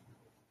 23.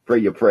 Pray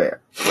your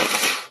prayer.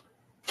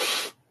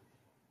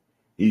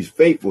 He's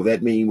faithful.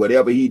 That means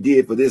whatever he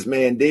did for this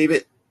man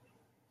David,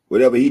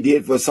 whatever he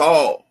did for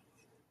Saul,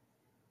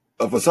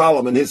 for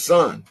Solomon, his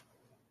son.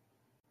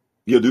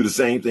 He'll do the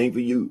same thing for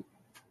you.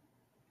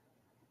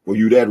 For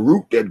you, that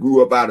root that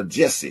grew up out of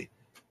Jesse.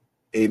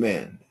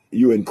 Amen.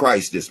 You in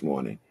Christ this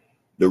morning.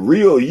 The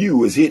real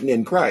you is hidden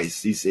in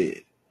Christ, he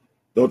said.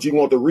 Don't you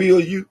want the real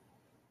you?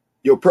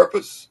 Your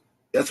purpose?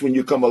 That's when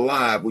you come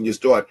alive, when you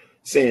start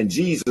saying,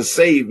 Jesus,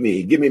 save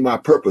me. Give me my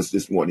purpose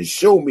this morning.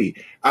 Show me.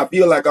 I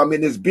feel like I'm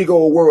in this big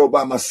old world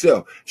by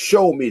myself.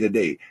 Show me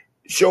today.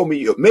 Show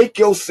me. Make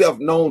yourself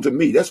known to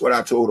me. That's what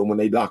I told them when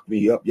they locked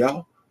me up,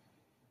 y'all.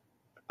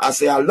 I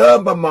say, I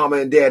love my mama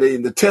and daddy,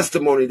 and the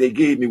testimony they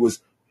gave me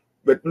was,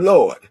 but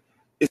Lord,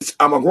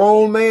 I'm a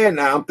grown man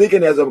now. I'm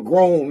thinking as a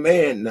grown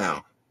man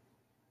now.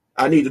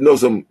 I need to know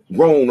some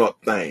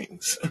grown-up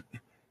things.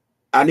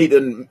 I need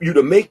you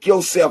to make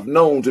yourself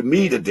known to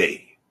me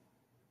today.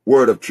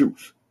 Word of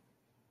truth.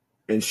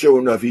 And sure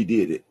enough, he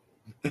did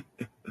it.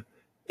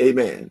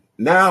 Amen.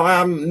 Now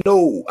I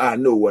know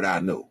what I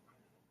know.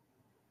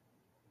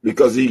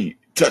 Because he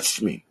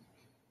touched me.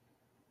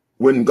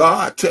 When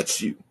God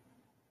touched you,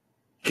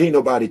 can't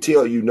nobody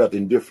tell you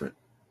nothing different.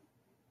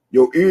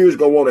 Your ears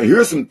going to want to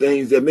hear some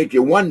things that make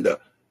you wonder.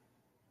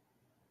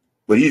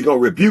 But he's going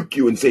to rebuke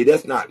you and say,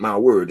 that's not my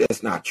word.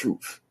 That's not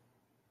truth.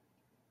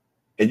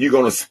 And you're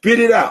going to spit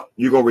it out.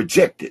 You're going to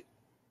reject it.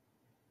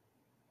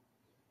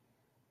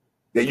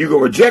 That you're going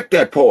to reject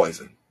that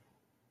poison.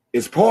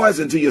 It's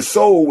poison to your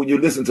soul when you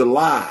listen to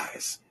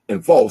lies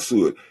and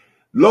falsehood.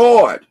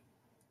 Lord,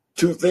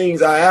 2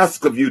 things I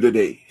ask of you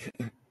today.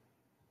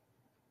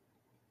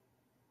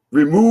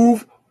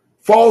 Remove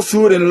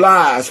falsehood and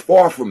lies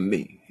far from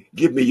me.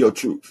 Give me your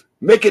truth.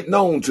 Make it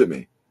known to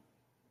me.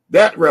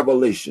 That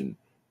revelation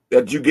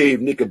that you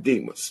gave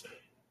Nicodemus.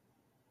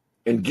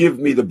 And give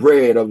me the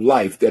bread of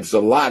life that's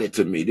allotted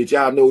to me. Did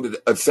y'all know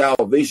that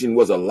salvation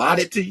was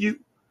allotted to you?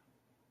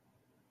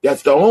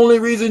 That's the only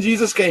reason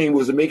Jesus came,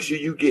 was to make sure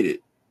you get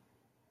it.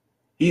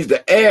 He's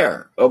the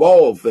heir of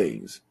all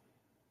things.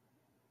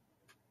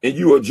 And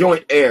you are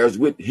joint heirs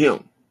with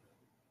him.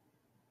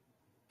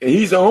 And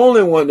he's the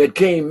only one that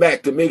came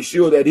back to make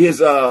sure that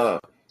his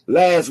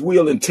last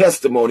will and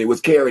testimony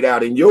was carried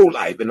out in your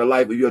life and the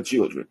life of your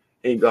children.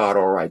 Ain't God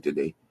all right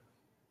today?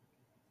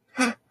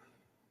 Huh?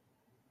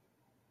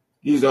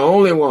 He's the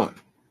only one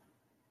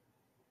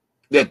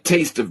that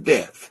tasted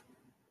death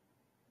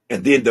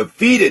and then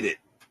defeated it,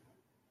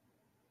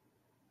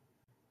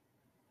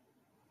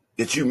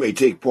 that you may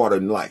take part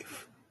in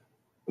life.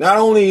 Not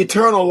only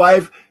eternal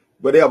life,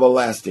 but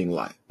everlasting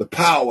life. The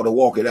power to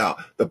walk it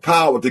out. The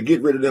power to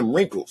get rid of them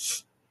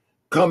wrinkles.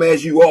 Come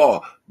as you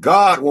are.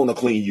 God want to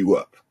clean you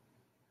up.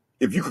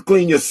 If you could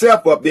clean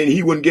yourself up, then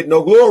he wouldn't get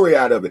no glory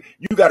out of it.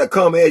 You got to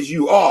come as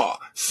you are.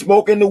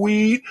 Smoking the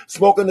weed,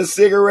 smoking the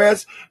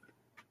cigarettes,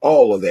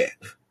 all of that.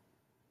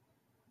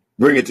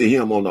 Bring it to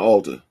him on the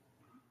altar.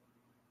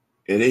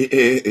 And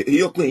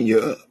he'll clean you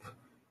up.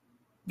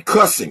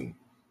 Cussing,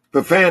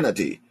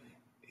 profanity.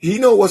 He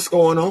know what's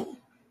going on.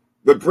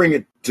 But bring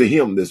it to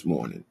him this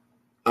morning.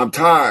 I'm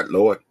tired,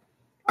 Lord.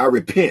 I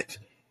repent.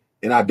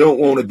 And I don't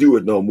want to do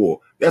it no more.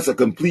 That's a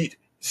complete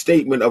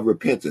statement of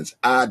repentance.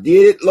 I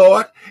did it,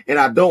 Lord, and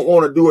I don't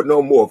want to do it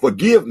no more.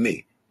 Forgive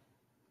me.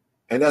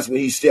 And that's when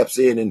he steps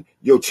in and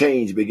your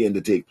change begin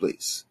to take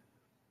place.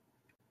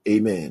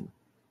 Amen.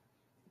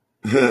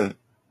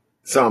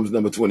 Psalms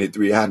number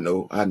 23. I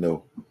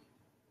know.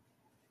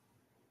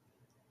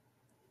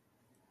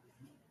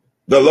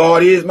 The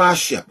Lord is my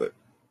shepherd.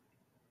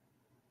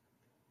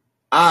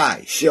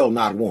 I shall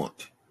not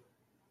want.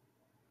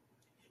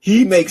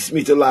 He makes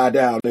me to lie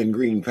down in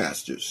green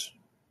pastures.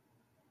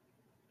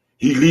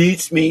 He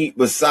leads me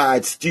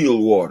beside still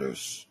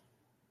waters.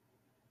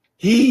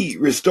 He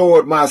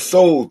restored my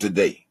soul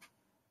today.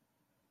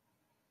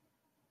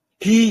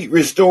 He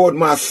restored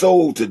my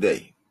soul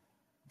today.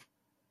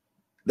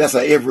 That's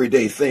an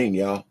everyday thing,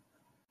 y'all,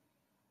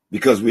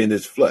 because we're in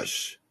this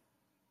flesh.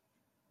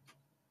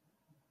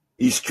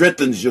 He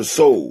strengthens your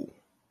soul.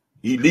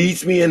 He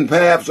leads me in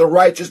paths of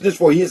righteousness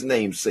for his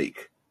name's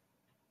sake.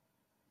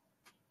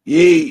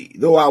 Yea,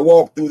 though I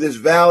walk through this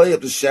valley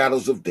of the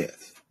shadows of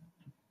death,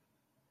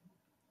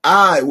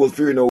 I will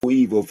fear no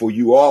evil, for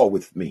you are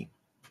with me.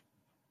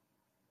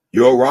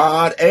 Your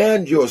rod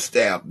and your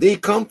staff, they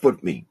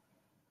comfort me.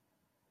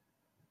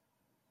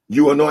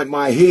 You anoint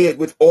my head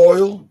with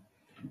oil,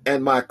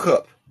 and my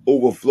cup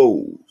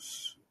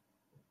overflows.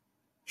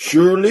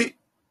 Surely,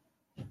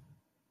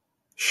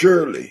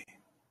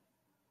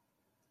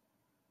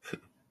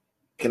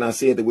 can I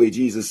say it the way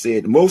Jesus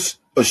said? Most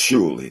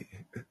assuredly,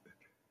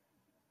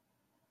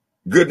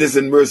 goodness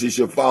and mercy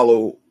shall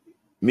follow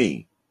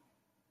me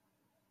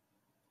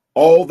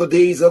all the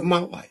days of my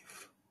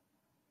life,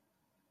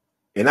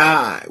 and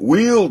I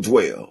will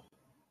dwell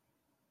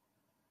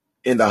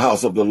in the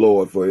house of the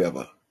Lord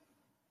forever.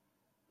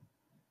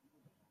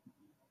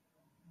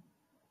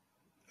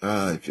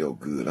 I feel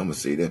good. I'm going to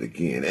say that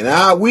again. And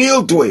I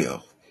will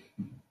dwell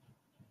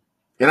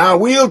in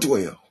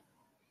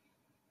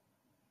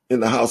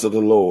the house of the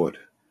Lord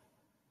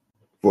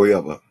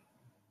forever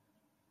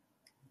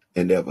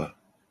and ever.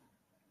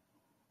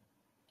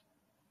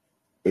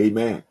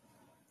 Amen.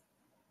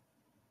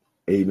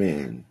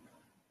 Amen.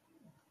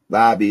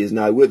 Bobby is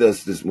not with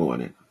us this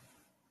morning.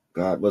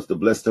 God must have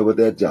blessed her with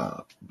that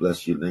job.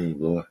 Bless your name,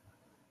 Lord.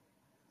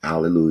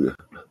 Hallelujah.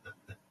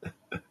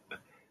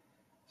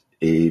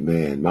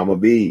 Amen. Mama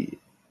B,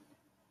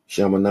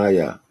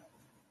 Shamanaya,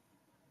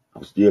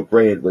 I'm still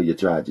praying for you,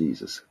 try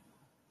Jesus.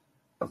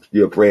 I'm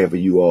still praying for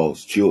you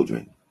all's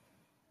children.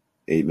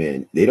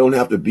 Amen. They don't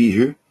have to be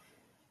here.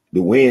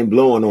 The wind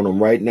blowing on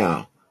them right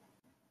now.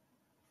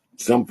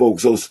 Some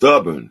folks so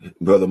stubborn,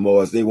 Brother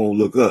Morris, they won't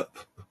look up.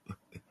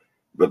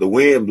 But the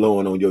wind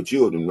blowing on your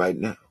children right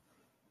now.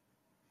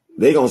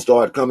 They're going to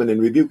start coming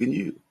and rebuking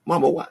you.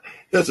 Mama, why?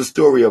 There's a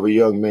story of a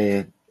young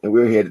man, and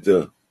we're headed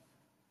to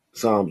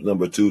Psalms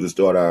number 2 to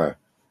start our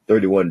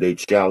 31-day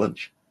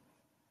challenge.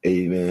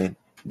 Amen.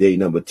 Day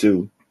number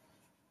 2.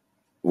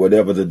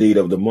 Whatever the date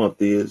of the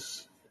month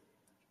is,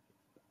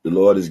 the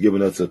Lord has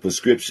given us a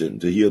prescription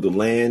to heal the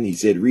land. He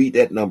said, read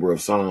that number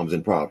of Psalms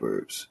and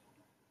Proverbs.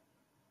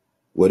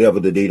 Whatever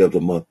the date of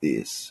the month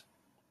is.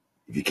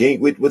 If you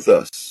can't get with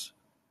us,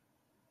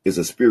 it's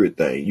a spirit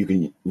thing. You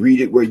can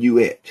read it where you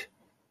at.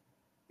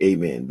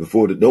 Amen.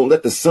 Don't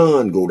let the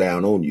sun go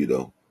down on you,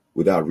 though,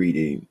 without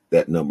reading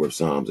that number of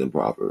Psalms and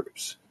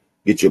Proverbs.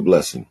 Get your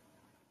blessing.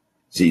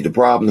 See, the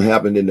problem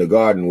happened in the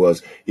garden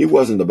was it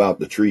wasn't about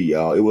the tree,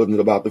 y'all. It wasn't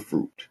about the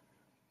fruit.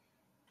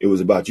 It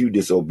was about you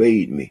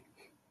disobeyed me.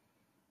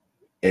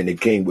 And it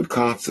came with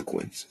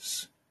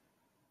consequences.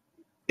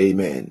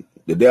 Amen.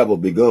 The devil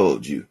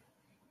beguiled you.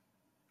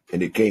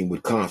 And it came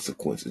with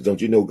consequences.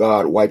 Don't you know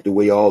God wiped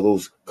away all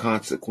those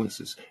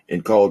consequences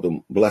and called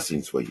them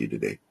blessings for you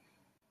today?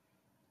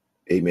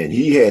 Amen.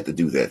 He had to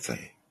do that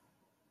thing.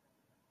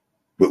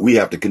 But we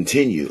have to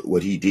continue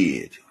what he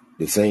did.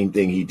 The same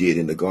thing he did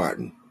in the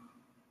garden.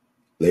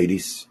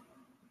 Ladies,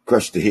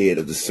 crush the head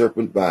of the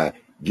serpent by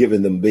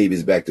giving them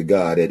babies back to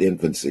God at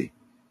infancy.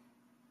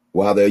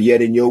 While they're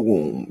yet in your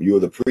womb, you're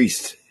the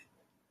priest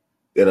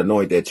that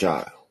anoint that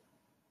child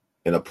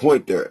and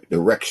appoint their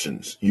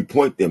directions. You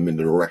point them in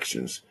the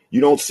directions.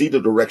 You don't see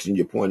the direction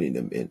you're pointing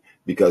them in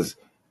because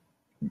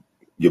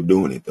you're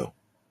doing it, though.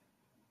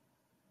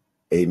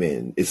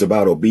 Amen. It's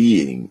about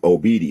being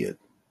obedient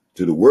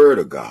to the word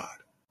of God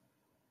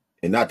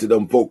and not to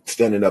them folks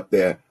standing up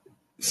there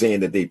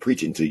saying that they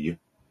preaching to you.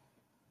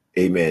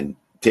 Amen.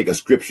 Take a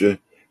scripture.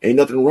 Ain't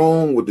nothing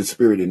wrong with the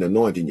spirit and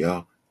anointing,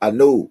 y'all. I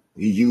know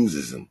he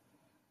uses them.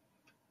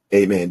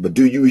 Amen. But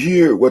do you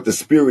hear what the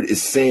spirit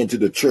is saying to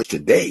the church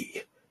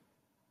today?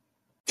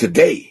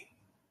 Today,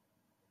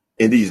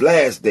 in these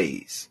last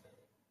days,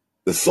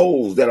 the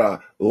souls that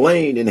are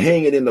laying and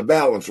hanging in the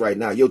balance right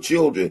now, your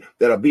children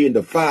that are being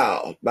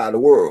defiled by the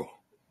world.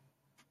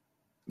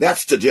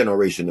 That's the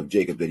generation of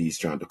Jacob that he's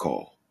trying to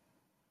call.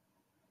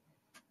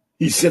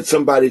 He sent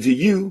somebody to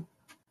you.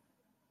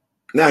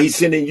 Now he's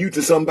sending you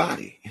to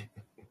somebody.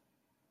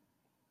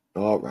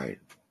 All right.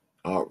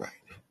 All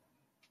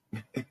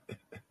right.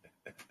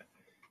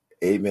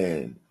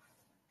 Amen.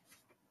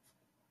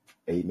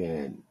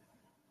 Amen.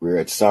 We're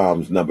at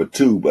Psalms number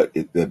 2, but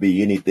if there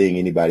be anything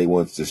anybody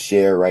wants to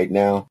share right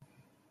now,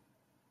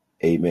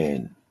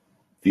 amen.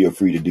 Feel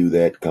free to do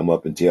that. Come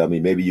up and tell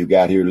me. Maybe you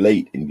got here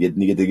late and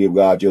need to give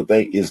God your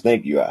thank you.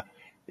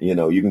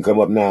 You can come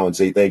up now and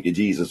say thank you,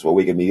 Jesus, for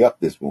waking me up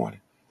this morning.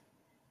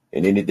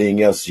 And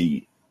anything else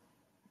he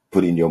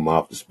put in your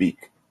mouth to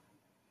speak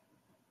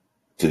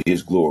to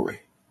his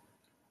glory.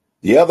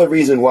 The other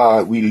reason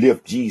why we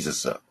lift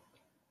Jesus up.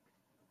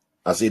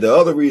 I say the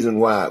other reason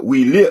why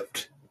we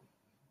lift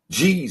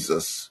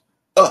Jesus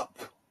up,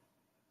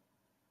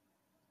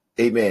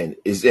 amen,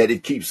 is that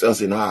it keeps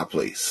us in our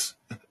place.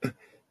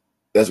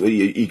 That's what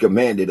he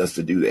commanded us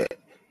to do that.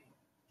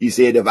 He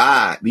said, if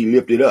I be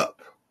lifted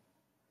up,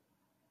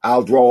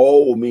 I'll draw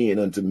all men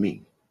unto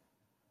me.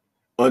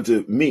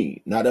 Unto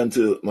me, not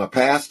unto my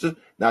pastor,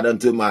 not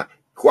unto my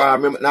choir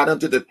member, not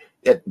unto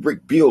that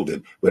brick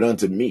building, but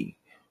unto me.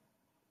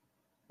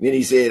 Then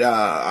he said,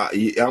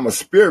 I'm a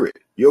spirit.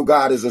 Your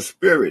God is a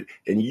spirit.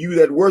 And you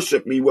that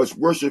worship me must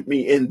worship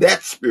me in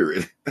that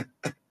spirit.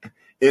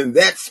 In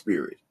that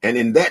spirit and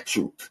in that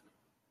truth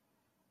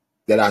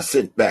that I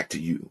sent back to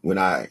you when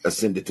I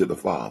ascended to the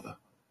Father.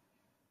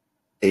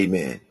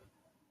 Amen.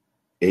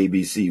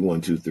 ABC 1,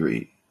 2,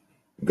 3.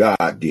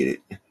 God did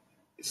it.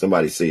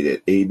 Somebody say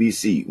that.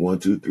 ABC 1,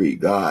 2, 3.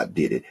 God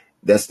did it.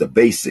 That's the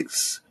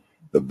basics.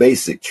 The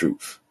basic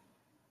truth.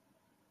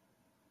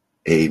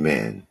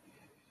 Amen.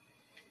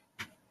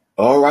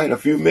 All right, a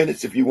few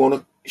minutes if you want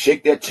to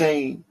shake that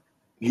chain.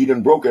 He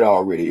done broke it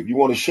already. If you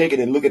want to shake it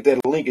and look at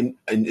that link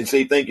and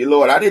say, thank you,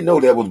 Lord. I didn't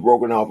know that was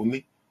broken off of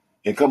me.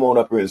 And come on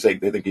up here and say,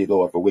 thank you,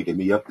 Lord, for waking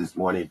me up this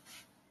morning.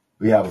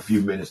 We have a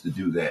few minutes to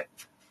do that.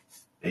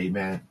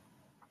 Amen.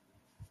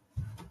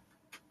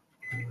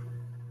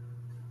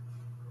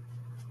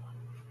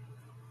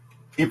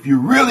 If you're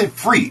really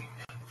free,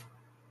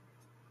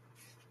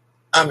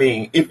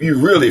 if you're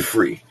really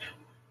free,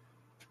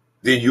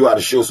 then you ought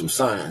to show some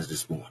signs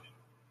this morning.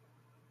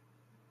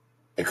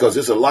 Because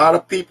there's a lot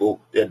of people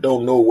that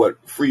don't know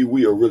what free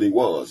will really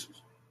was.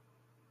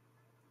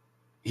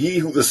 He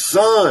who the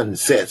Son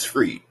sets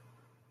free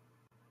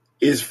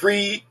is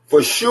free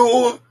for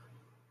sure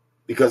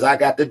because I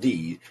got the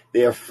deed.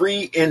 They're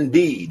free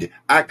indeed.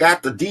 I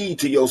got the deed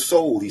to your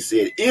soul, he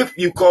said. If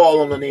you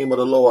call on the name of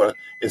the Lord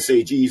and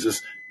say,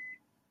 Jesus,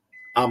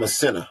 I'm a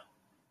sinner.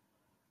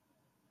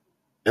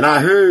 And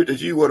I heard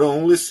that you were the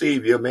only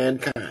Savior of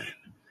mankind.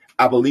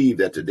 I believe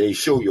that today.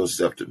 Show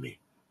yourself to me.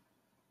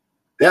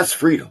 That's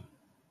freedom.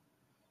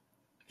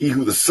 He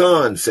who the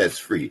Son sets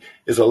free.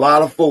 There's a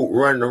lot of folk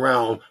running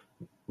around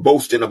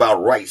boasting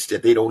about rights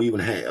that they don't even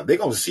have. They're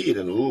going to see it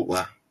in a little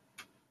while.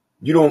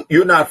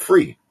 You're not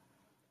free.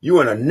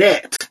 You're in a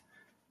net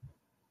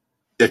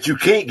that you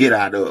can't get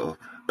out of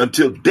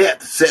until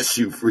death sets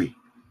you free.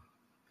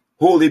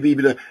 Holy be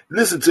the.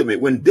 Listen to me.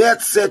 When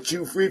death sets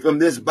you free from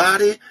this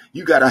body,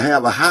 you got to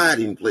have a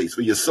hiding place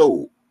for your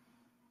soul.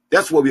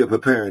 That's what we are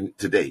preparing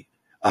today.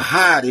 A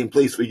hiding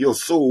place for your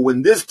soul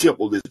when this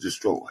temple is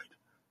destroyed.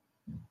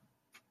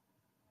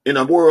 In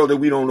a world that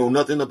we don't know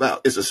nothing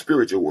about. It's a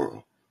spiritual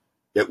world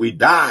that we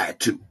died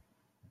to.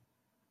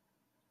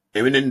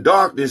 And when in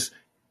darkness,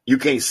 you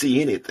can't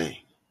see anything.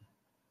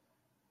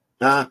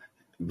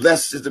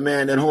 Blessed is the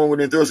man that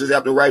hungers and thirsts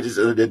after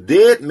righteousness. The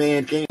dead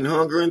man can't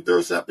hunger and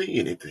thirst after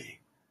anything.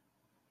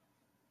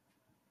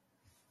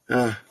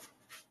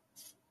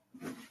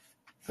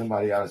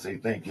 Somebody ought to say,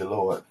 thank you,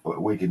 Lord, for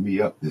waking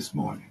me up this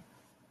morning.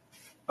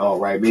 All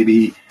right,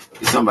 maybe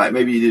you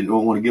didn't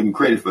want to give him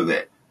credit for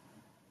that.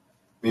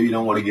 Maybe you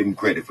don't want to give him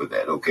credit for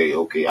that. Okay,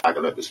 I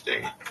can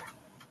understand.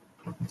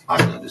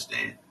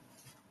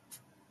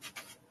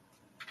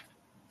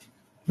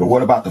 But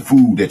what about the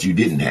food that you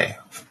didn't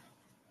have?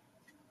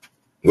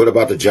 What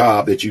about the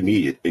job that you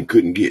needed and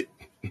couldn't get?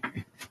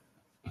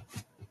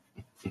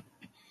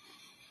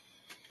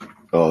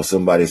 Oh,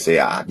 somebody say,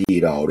 I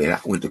did all that. I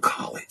went to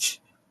college.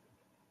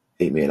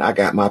 Amen. I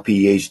got my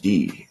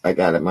PhD. I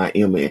got my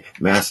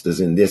master's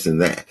in this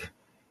and that.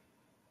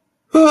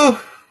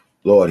 Oh,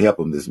 Lord, help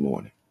them this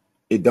morning.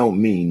 It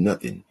don't mean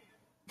nothing.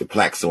 The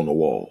plaques on the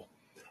wall.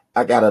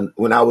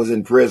 When I was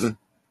in prison,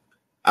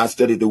 I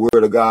studied the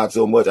word of God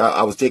so much.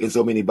 I was taking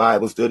so many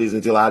Bible studies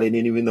until I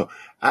didn't even know.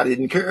 I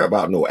didn't care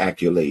about no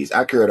accolades.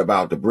 I cared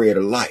about the bread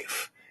of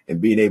life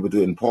and being able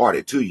to impart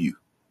it to you.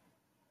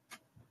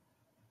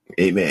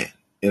 Amen.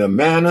 In a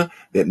manner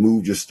that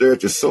moved your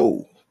stirred your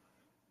soul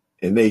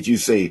and made you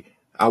say,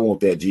 I want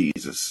that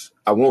Jesus.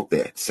 I want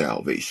that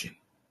salvation.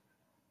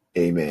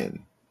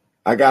 Amen.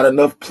 I got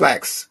enough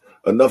plaques,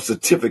 enough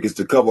certificates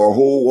to cover a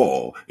whole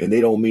wall, and they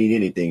don't mean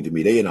anything to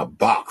me. They in a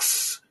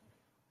box.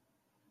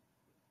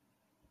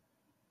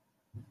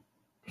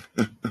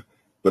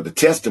 But the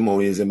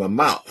testimony is in my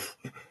mouth.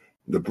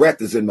 The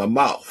breath is in my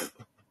mouth.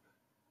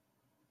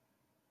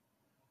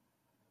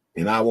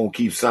 And I won't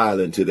keep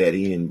silent to that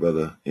end,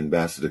 Brother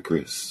Ambassador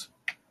Chris.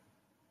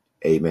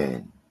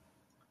 Amen.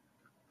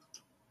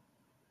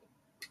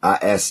 I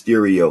asked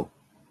Stereo.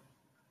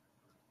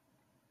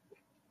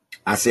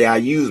 I say I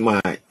use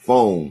my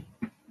phone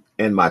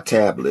and my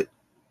tablet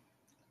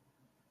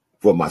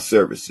for my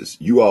services.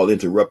 You all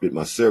interrupted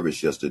my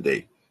service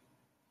yesterday.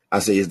 I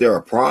say, is there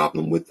a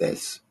problem with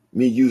this?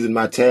 Me using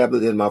my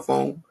tablet and my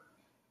phone?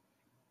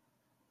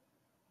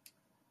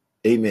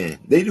 Amen.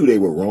 They knew they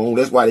were wrong.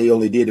 That's why they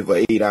only did it for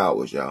 8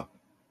 hours, y'all.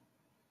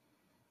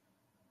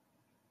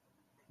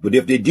 But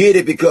if they did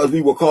it because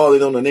we were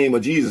calling on the name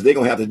of Jesus, they're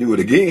going to have to do it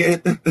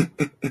again.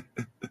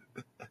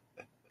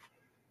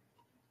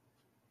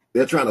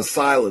 They're trying to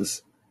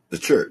silence the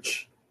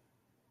church.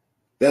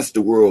 That's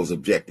the world's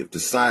objective, to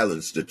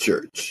silence the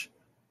church.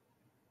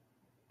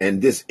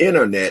 And this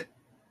internet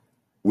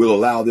will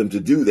allow them to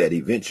do that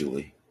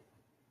eventually.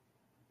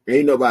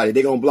 Ain't nobody,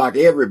 they're going to block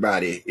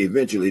everybody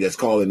eventually that's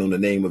calling on the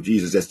name of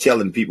Jesus, that's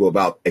telling people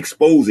about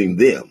exposing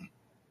them,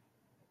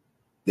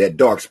 that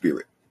dark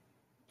spirit.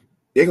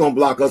 They're going to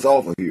block us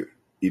off of here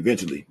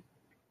eventually.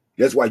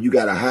 That's why you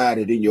got to hide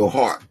it in your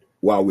heart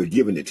while we're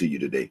giving it to you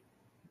today.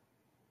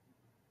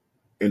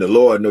 And the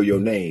Lord know your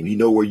name. He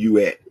know where you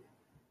at.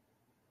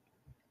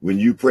 When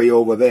you pray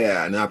over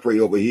there and I pray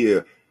over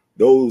here,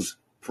 those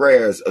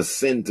prayers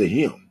ascend to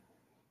him.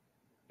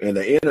 And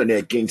the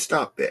internet can't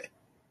stop that.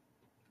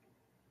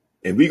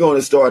 And we're going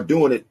to start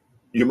doing it.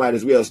 You might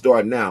as well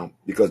start now,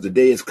 because the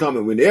day is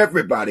coming when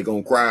everybody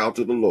going to cry out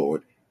to the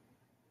Lord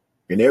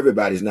and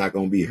everybody's not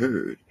going to be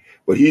heard.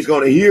 But he's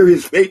going to hear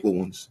his faithful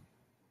ones.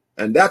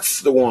 And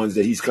that's the ones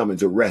that he's coming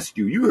to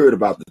rescue. You heard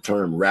about the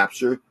term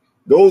rapture.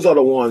 Those are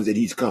the ones that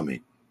he's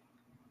coming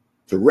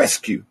to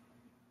rescue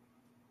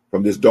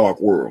from this dark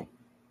world.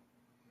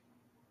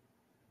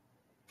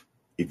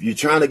 If you're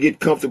trying to get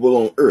comfortable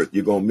on earth,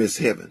 you're going to miss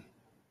heaven.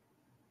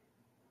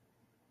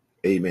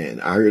 Amen.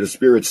 I heard the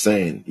Spirit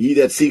saying, he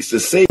that seeks to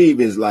save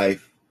his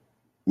life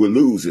will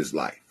lose his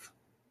life.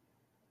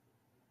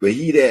 But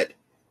he that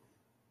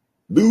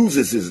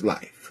loses his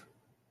life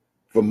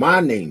for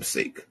my name's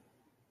sake,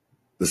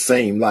 the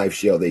same life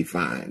shall they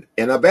find.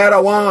 And a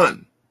better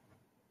one.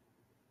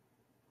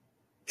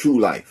 True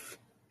life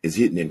is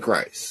hidden in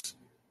Christ.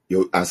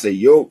 I say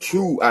your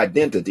true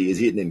identity is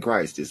hidden in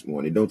Christ this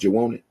morning. Don't you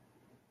want it?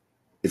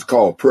 It's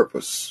called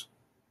purpose.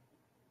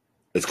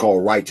 It's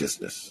called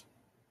righteousness.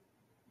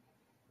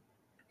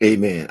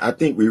 Amen. I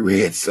think we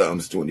read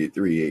Psalms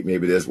 23.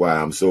 Maybe that's why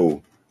I'm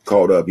so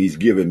caught up. He's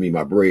giving me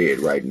my bread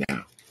right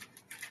now.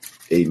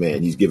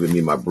 Amen. He's giving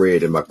me my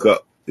bread and my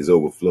cup is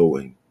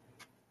overflowing.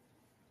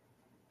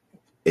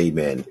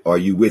 Amen. Are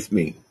you with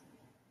me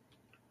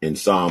in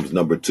Psalms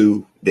number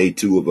 2, day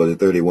 2 of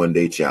the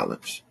 31-day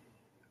challenge?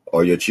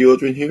 Are your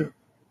children here?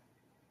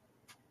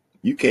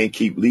 You can't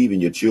keep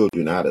leaving your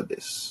children out of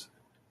this.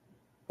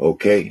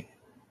 Okay.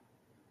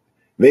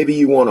 Maybe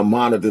you want to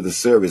monitor the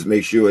service,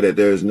 make sure that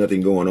there's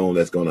nothing going on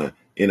that's going to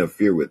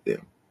interfere with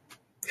them.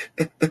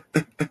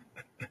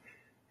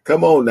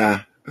 Come on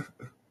now.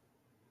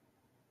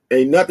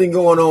 Ain't nothing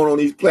going on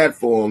these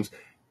platforms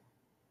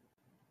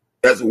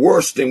that's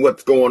worse than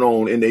what's going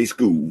on in their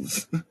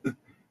schools.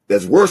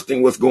 That's worse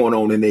than what's going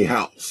on in their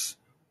house.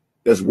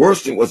 That's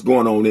worse than what's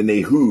going on in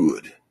their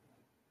hood.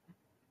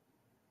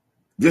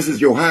 This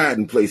is your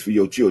hiding place for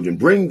your children.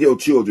 Bring your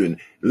children.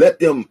 Let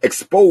them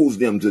expose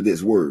them to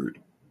this word.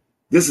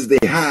 This is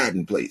their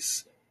hiding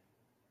place.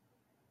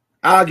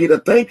 I'll get a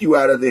thank you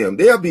out of them.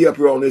 They'll be up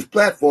here on this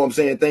platform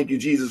saying, thank you,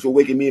 Jesus, for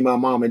waking me and my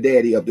mom and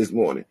daddy up this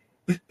morning.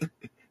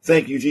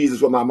 Thank you, Jesus,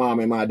 for my mom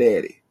and my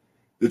daddy.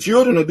 The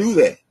children will do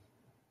that.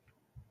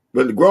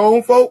 But the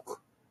grown folk,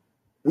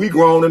 we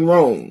grown and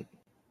wrong.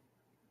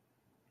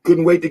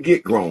 Couldn't wait to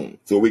get grown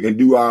so we can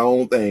do our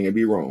own thing and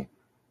be wrong.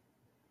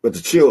 But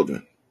the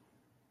children,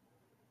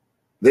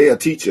 they'll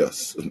teach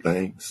us some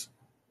things.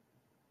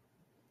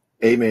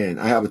 Amen.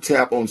 I have a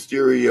tap on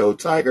stereo.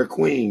 Tiger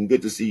Queen,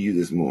 good to see you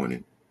this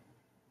morning.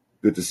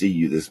 Good to see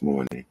you this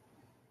morning.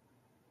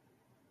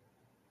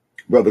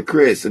 Brother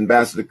Chris,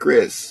 Ambassador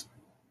Chris.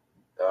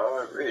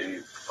 Already,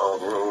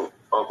 Uncle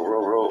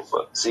Roro,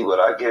 but see what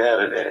I get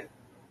out of that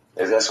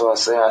is that's why I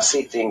say I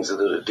see things a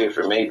little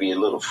different, maybe a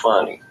little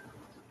funny,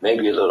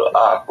 maybe a little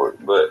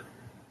awkward, but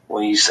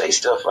when you say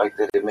stuff like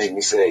that, it makes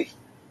me say,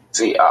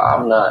 see,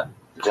 I'm not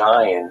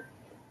dying,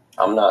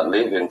 I'm not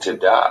living to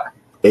die.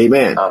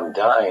 Amen. I'm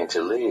dying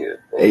to live.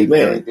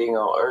 Amen. Everything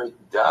on earth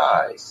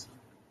dies.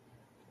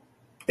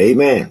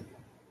 Amen.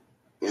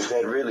 Is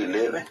that really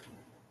living?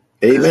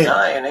 Amen. Because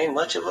dying ain't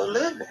much of a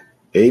living.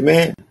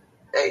 Amen.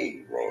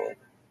 Amen.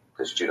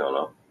 Because you don't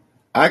know.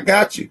 I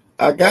got you.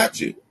 I got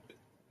you.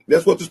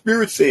 That's what the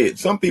Spirit said.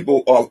 Some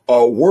people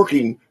are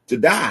working to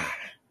die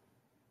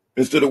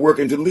instead of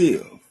working to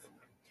live.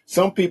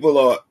 Some people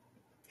are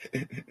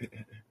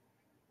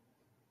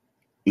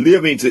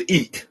living to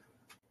eat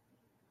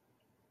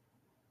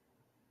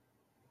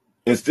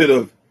instead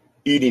of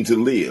eating to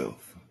live.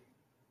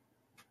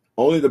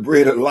 Only the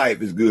bread of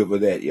life is good for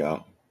that,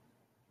 y'all.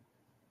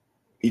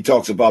 He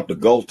talks about the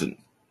glutton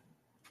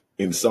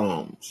in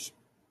Psalms.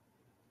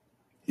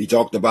 He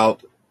talked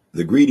about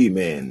the greedy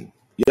man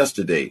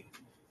yesterday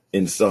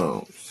in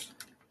Psalms.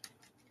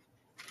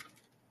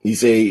 He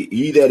say,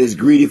 he that is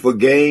greedy for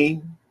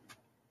gain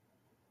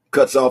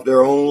cuts off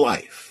their own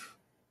life.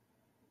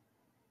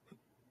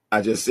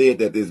 I just said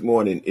that this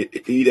morning.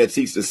 He that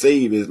seeks to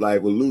save his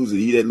life will lose it.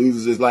 He that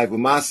loses his life for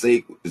my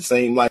sake, the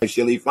same life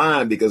shall he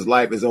find, because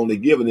life is only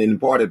given and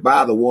imparted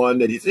by the one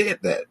that he said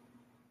that.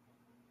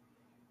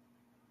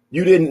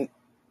 You didn't.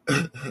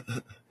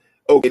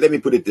 Okay, let me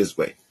put it this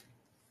way.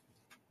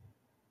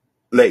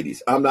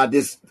 Ladies, I'm not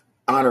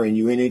dishonoring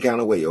you in any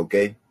kind of way,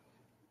 okay?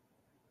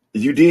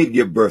 You did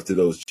give birth to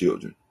those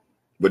children,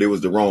 but it was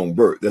the wrong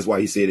birth. That's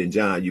why he said in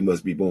John, you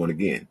must be born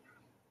again.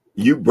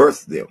 You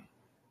birthed them.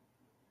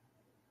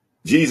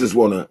 Jesus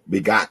wanna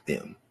begot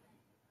them.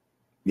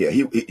 Yeah,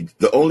 he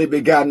the only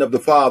begotten of the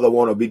Father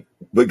wanna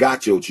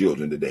begot your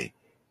children today.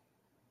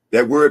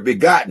 That word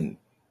begotten,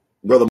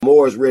 Brother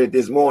Morris read it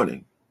this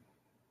morning.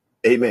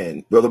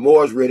 Amen. Brother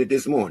Morris read it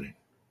this morning.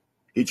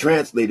 He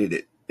translated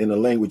it in a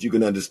language you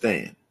can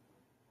understand.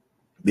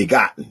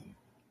 Begotten.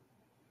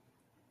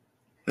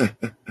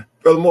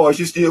 Brother Morris,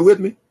 you still with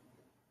me?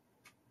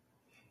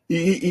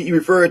 He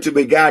referred to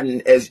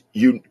begotten as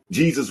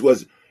Jesus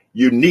was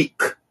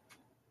uniquely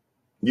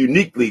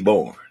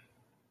born.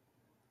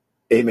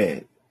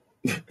 Amen.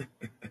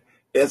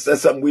 That's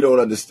something we don't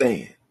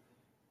understand.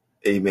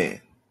 Amen.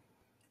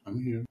 I'm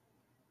here.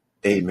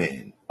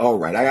 Amen. All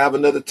right, I have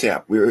another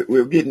tap.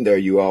 We're getting there,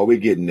 you all. We're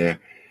getting there.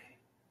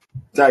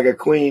 Tiger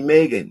Queen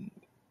Megan.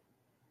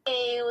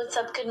 Hey, what's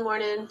up? Good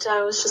morning.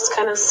 I was just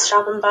kind of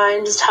stopping by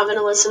and just having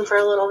to listen for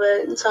a little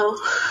bit. And so,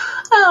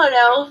 I don't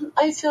know.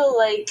 I feel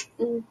like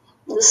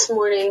this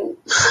morning,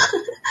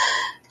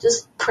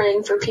 just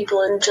praying for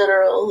people in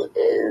general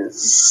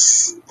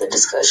is the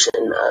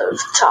discussion of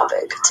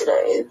topic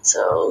today.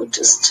 So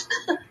just,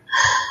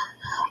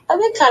 I've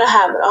been kind of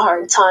having a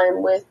hard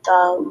time with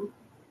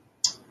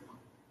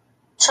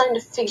trying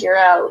to figure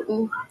out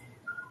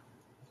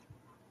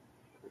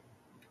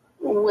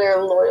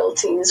where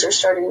loyalties are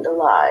starting to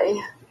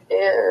lie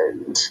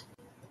and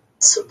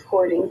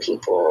supporting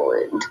people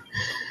and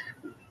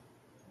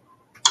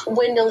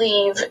when to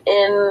leave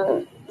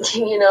and,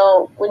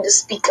 when to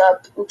speak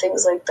up and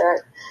things like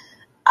that.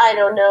 I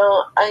don't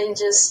know.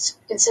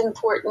 It's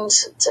important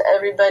to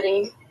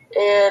everybody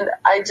And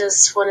I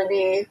just want to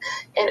be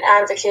an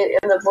advocate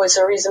and the voice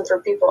of reason for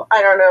people.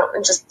 I don't know.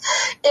 And just,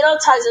 it all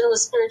ties in with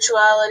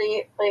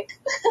spirituality. Like,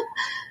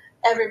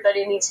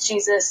 everybody needs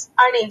Jesus.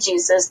 I need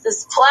Jesus.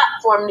 This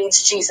platform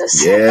needs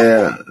Jesus.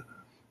 Yeah.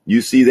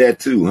 You see that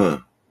too, huh?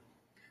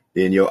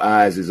 Then your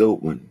eyes is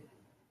open.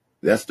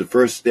 That's the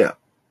first step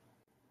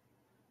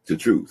to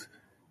truth.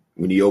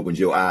 When he opens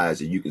your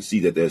eyes and you can see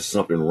that there's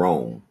something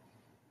wrong.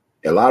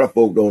 A lot of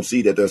folk don't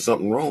see that there's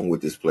something wrong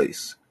with this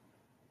place.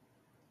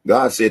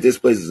 God said this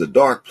place is a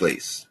dark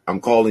place.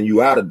 I'm calling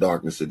you out of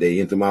darkness today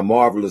into my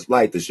marvelous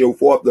light to show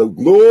forth the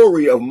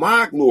glory of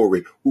my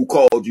glory who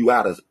called you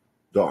out of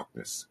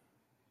darkness.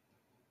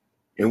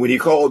 And when he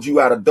called you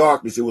out of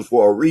darkness, it was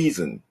for a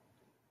reason.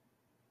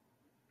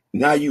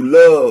 Now you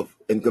love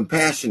and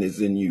compassion is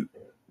in you.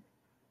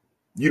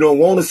 You don't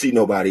want to see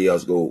nobody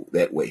else go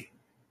that way.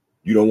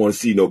 You don't want to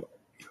see nobody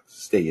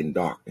stay in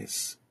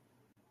darkness.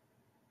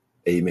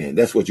 Amen.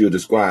 That's what you're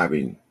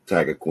describing,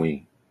 Tiger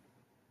Queen.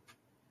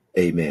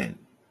 Amen.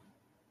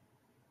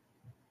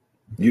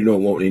 You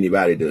don't want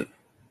anybody to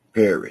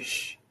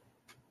perish.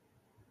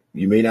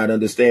 You may not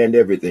understand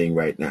everything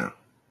right now.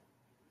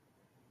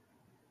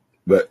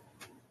 But,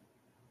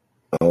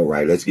 all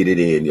right, let's get it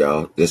in,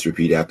 y'all. Just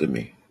repeat after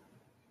me.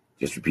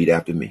 Just repeat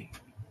after me.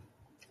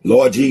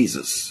 Lord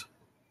Jesus,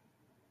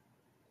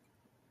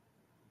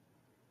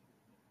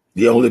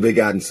 the only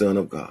begotten Son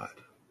of God.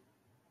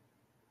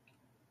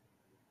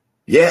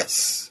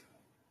 Yes,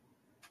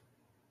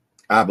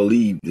 I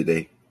believe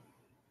today.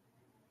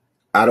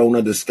 I don't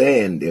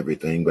understand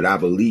everything, but I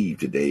believe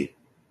today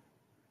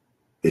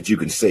that you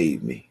can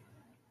save me.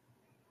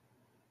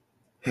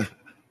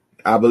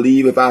 I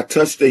believe if I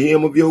touch the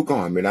hem of your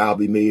garment, I'll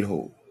be made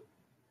whole.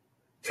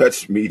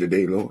 Touch me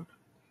today, Lord.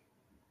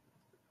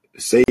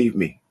 Save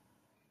me.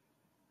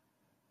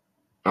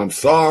 I'm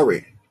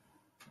sorry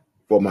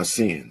for my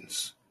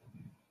sins.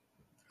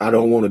 I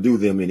don't want to do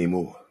them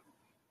anymore.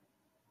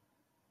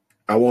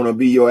 I want to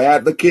be your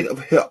advocate of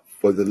help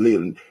for the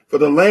land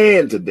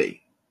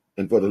today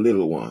and for the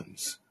little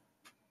ones.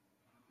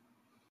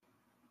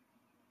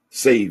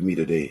 Save me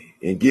today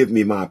and give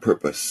me my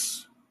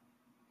purpose.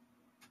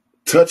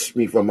 Touch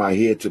me from my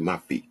head to my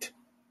feet.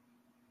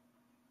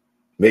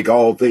 Make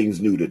all things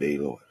new today,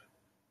 Lord.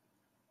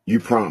 You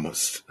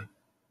promised,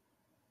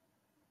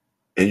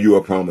 and you're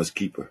a promise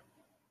keeper.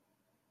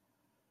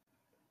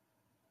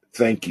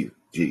 Thank you,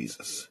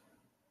 Jesus.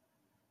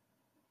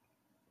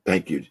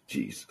 Thank you,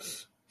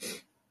 Jesus.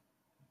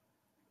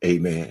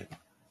 Amen.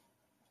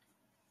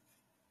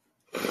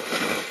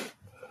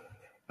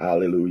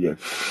 Hallelujah.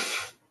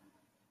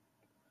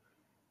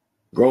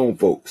 Grown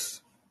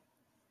folks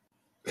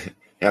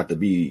have to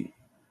be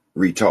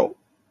retaught.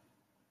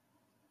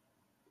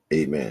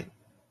 Amen.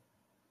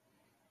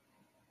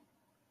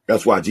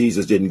 That's why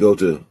Jesus didn't go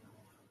to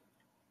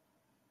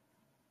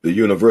the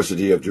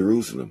University of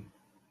Jerusalem.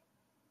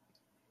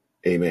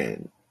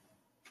 Amen.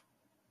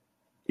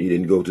 He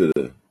didn't go to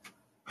the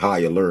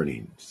higher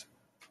learnings.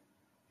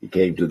 He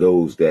came to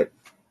those that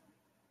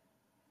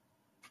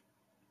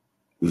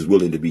was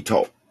willing to be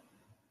taught,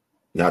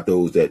 not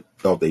those that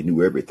thought they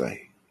knew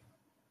everything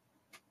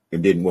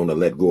and didn't want to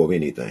let go of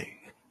anything.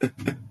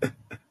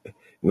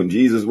 When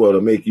Jesus want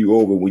to make you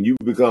over, when you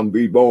become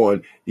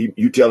reborn,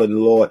 you telling the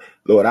Lord,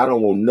 Lord, I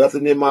don't want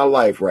nothing in my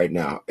life right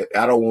now.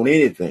 I don't want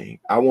anything.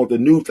 I want the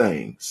new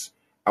things.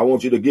 I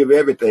want you to give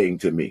everything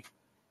to me.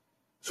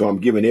 So I'm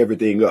giving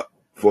everything up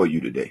for you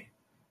today.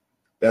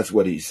 That's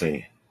what he's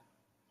saying.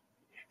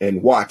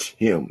 And watch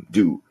him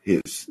do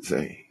his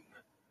thing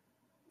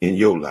in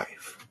your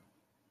life.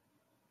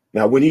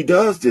 Now, when he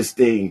does this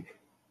thing,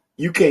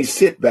 you can't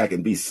sit back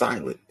and be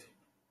silent.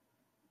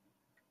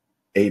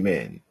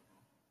 Amen.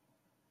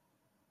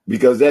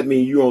 Because that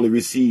means you only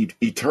received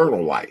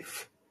eternal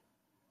life.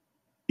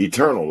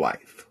 Eternal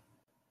life.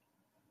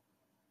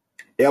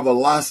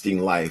 Everlasting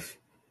life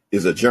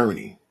is a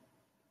journey.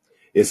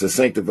 It's a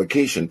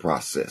sanctification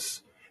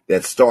process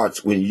that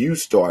starts when you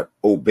start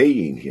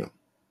obeying him.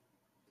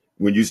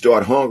 When you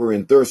start hungering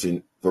and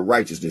thirsting for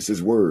righteousness,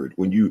 his word.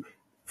 When you,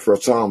 for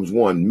Psalms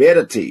 1,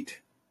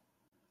 meditate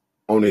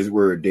on his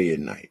word day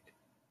and night.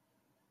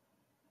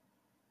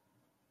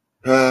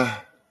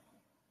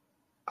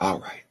 All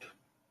right.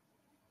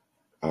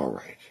 All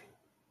right.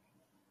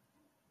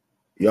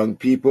 Young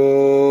people,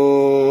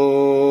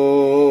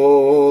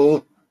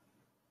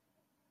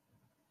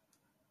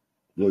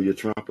 blow your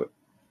trumpet.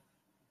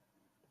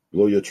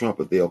 Blow your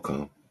trumpet, they'll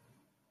come.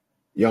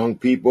 Young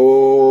people,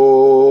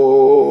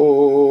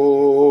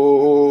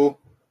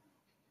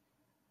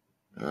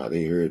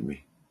 they heard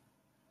me.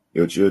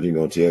 Your children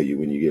gonna tell you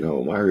when you get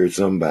home. I heard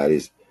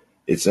somebody's,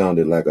 it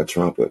sounded like a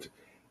trumpet,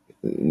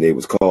 and they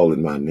was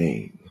calling my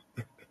name.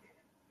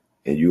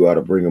 And you ought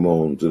to bring them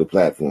on to the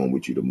platform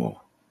with you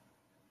tomorrow.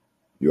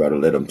 You ought to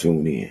let them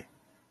tune in.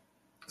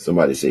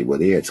 Somebody say, well,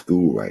 they're at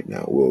school right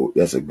now. Well,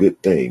 that's a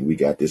good thing. We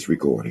got this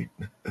recording.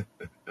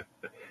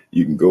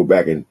 You can go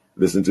back and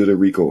listen to the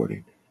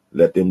recording.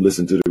 Let them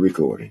listen to the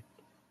recording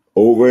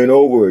over and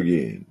over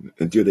again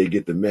until they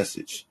get the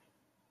message.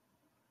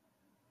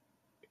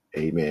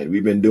 Amen.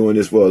 We've been doing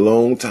this for a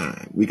long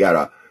time. We got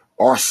an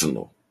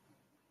arsenal,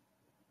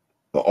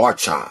 an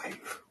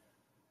archive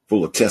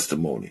full of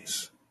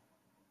testimonies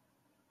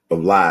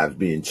of lives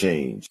being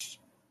changed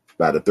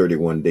by the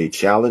 31-day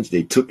challenge.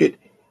 They took it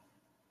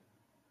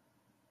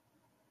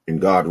and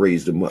God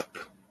raised them up.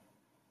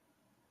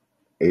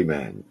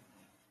 Amen.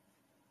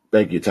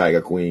 Thank you,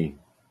 Tiger Queen.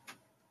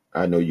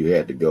 I know you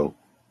had to go.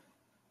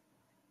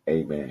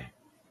 Amen.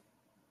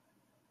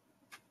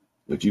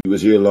 But you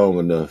was here long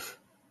enough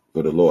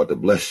for the Lord to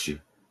bless you.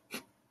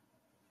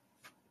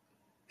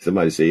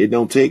 Somebody say, it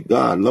don't take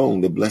God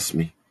long to bless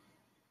me.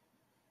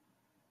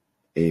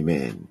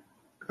 Amen.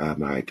 All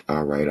right.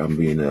 I'm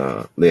being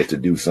led to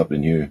do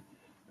something here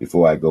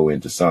before I go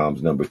into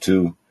Psalms number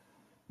 2.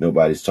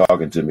 Nobody's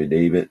talking to me,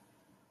 David.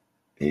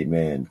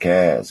 Amen.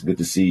 Cass, good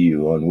to see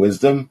you on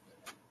Wisdom.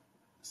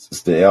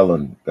 Sister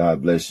Ellen,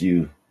 God bless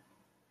you.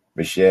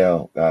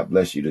 Michelle, God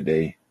bless you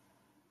today.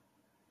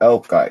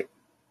 Elike.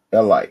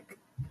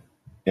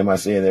 Am I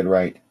saying that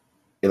right?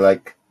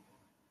 Elike.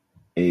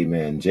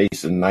 Amen.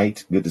 Jason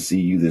Knight, good to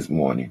see you this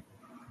morning.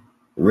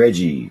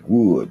 Reggie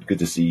Wood, good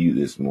to see you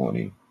this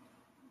morning.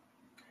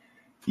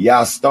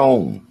 Ya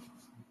Stone,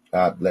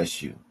 God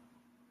bless you.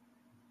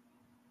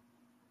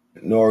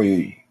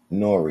 Nori,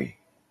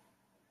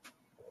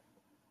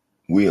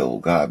 Will,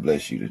 God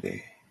bless you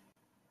today.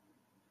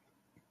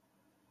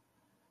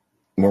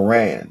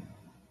 Moran,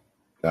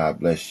 God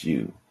bless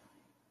you.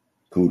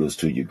 Kudos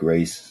to you,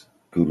 Grace.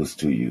 Kudos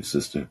to you,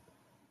 sister.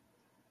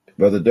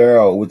 Brother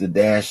Darrell with the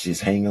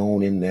dashes, hang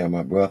on in there,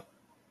 my brother.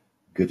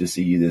 Good to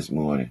see you this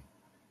morning.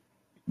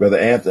 Brother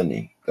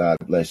Anthony, God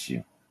bless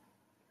you.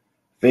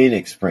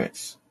 Phoenix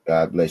Prince,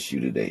 God bless you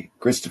today.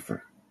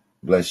 Christopher,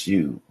 bless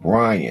you.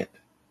 Bryant,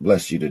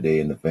 bless you today,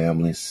 and the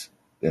families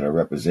that are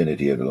represented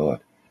here, the Lord.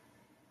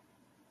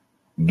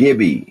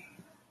 Gib,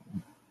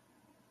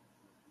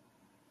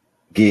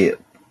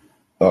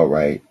 all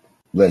right,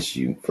 bless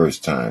you,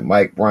 first time.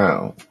 Mike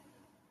Brown,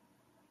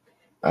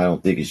 I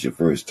don't think it's your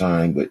first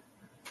time, but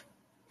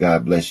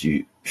God bless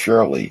you.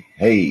 Shirley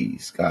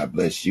Hayes, God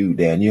bless you.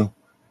 Daniel,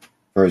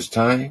 first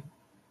time.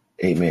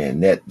 Amen.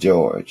 Nate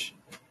George,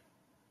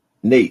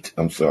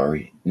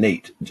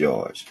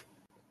 George.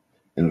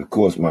 And of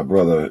course, my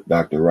brother,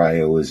 Dr.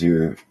 Rio, is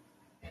here.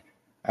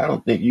 I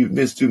don't think you've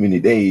missed too many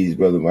days,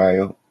 Brother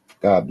Rio.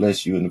 God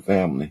bless you and the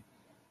family.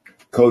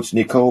 Coach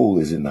Nicole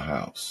is in the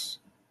house.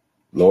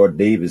 Lord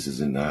Davis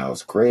is in the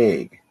house.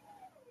 Craig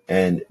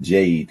and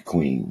Jade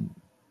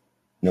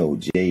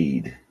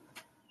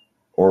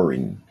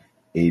Orin.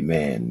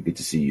 Amen. Good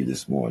to see you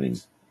this morning.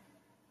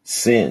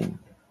 Sin,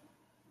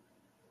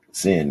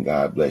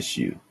 God bless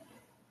you.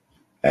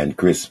 And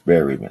Chris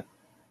Berryman.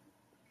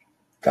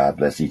 God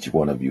bless each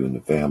one of you and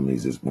the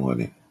families this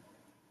morning.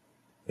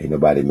 Ain't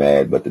nobody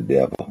mad but the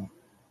devil.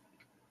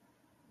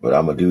 But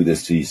I'm going to do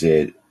this, he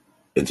said,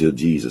 until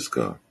Jesus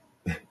comes.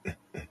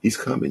 He's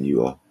coming,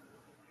 you all.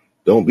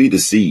 Don't be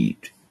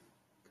deceived.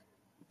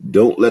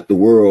 Don't let the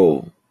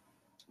world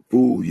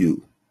fool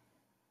you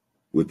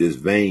with this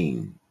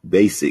vain,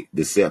 basic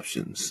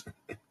deceptions.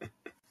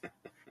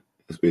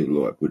 That's where the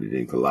Lord put it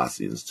in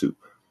Colossians 2.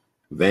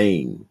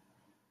 Vain,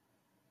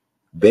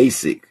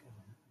 basic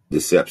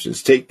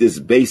deceptions. Take this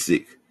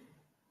basic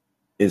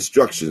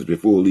instructions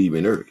before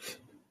leaving earth.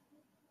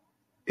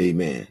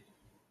 Amen.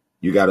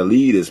 You got to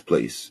leave this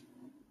place.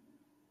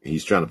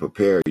 He's trying to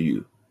prepare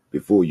you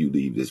before you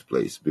leave this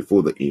place.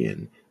 Before the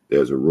end,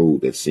 there's a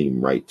road that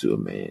seemed right to a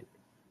man,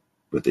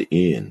 but the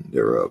end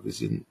thereof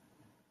is in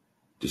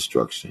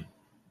destruction.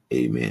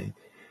 Amen.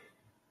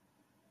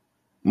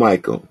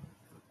 Michael,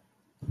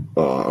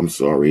 I'm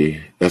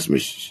sorry. That's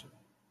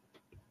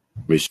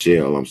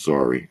Michelle. I'm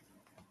sorry.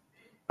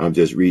 I'm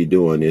just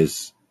redoing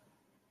this.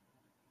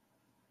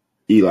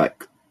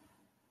 Elike.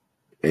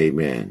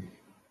 Amen.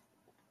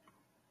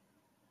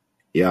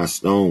 Ya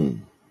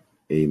Stone.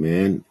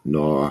 Amen.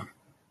 Nor.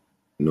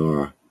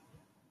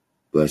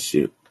 Bless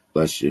you.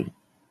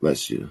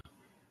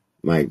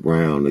 Mike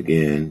Brown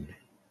again.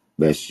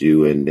 Bless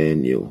you and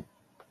Daniel.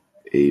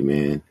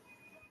 Amen.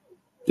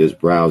 Just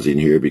browsing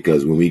here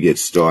because when we get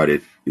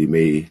started, we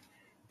may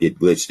get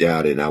glitched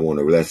out, and I want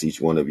to bless each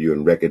one of you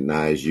and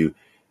recognize you.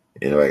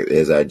 And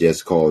as I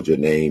just called your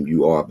name,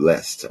 you are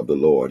blessed of the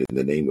Lord in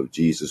the name of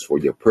Jesus for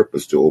your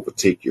purpose to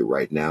overtake you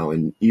right now,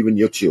 and even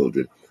your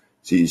children.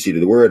 See,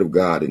 the word of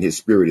God and his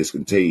spirit is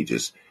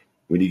contagious.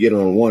 When you get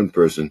on one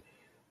person,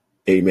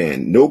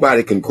 amen,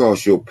 nobody can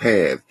cross your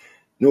path.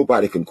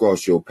 Nobody can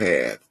cross your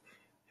path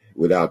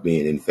without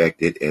being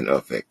infected and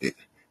affected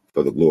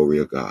for the glory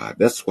of God.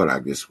 That's what I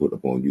just put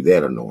upon you,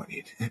 that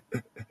anointing.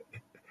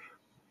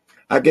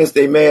 I guess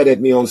they mad at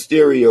me on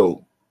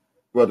stereo,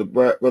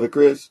 Brother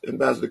Chris,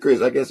 Ambassador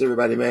Chris. I guess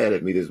everybody mad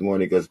at me this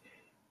morning because,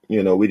 we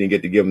didn't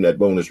get to give them that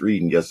bonus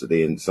reading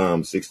yesterday in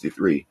Psalm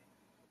 63.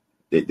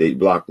 They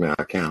blocked my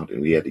account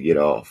and we had to get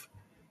off.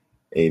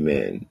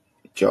 Amen.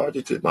 Charge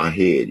it to my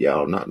head,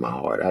 y'all, not my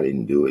heart. I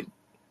didn't do it.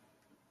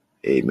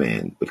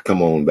 Amen. But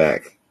come on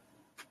back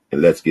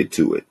and let's get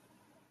to it.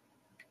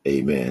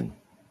 Amen.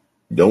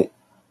 Don't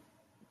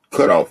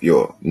cut off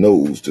your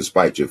nose to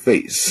spite your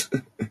face.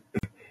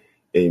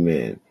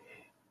 Amen.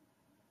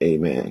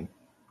 Amen.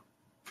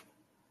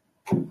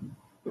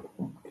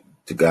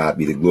 To God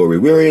be the glory.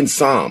 We're in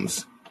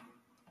Psalms.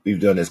 We've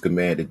done as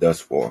commanded thus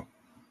far.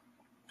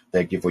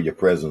 Thank you for your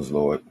presence,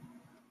 Lord.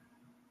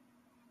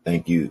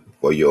 Thank you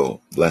for your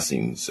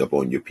blessings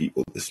upon your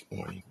people this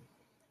morning.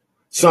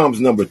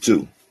 Psalms number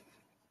 2.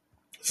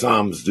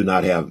 Psalms do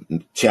not have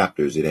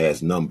chapters. It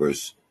has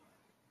numbers.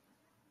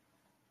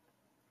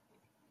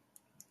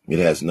 It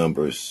has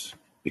numbers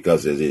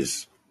because it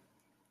is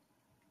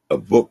a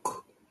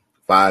book,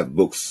 5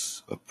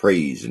 books of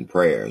praise and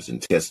prayers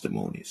and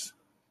testimonies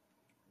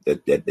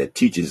that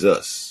teaches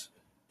us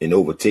and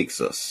overtakes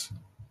us.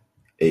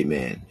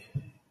 Amen.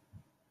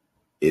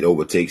 It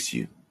overtakes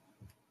you.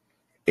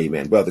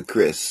 Amen. Brother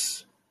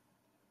Chris.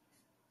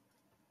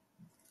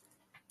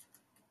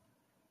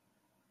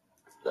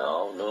 I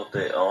don't know if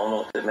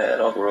they're mad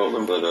off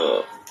rolling,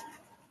 but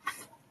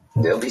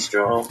they'll be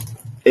strong.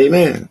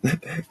 Amen.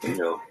 You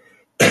know,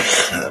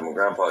 like my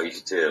grandpa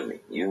used to tell me,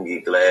 you can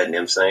get glad in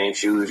them same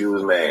shoes you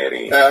was mad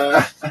in.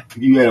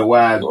 You had a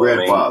wise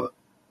grandfather.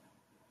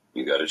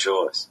 You got a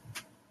choice.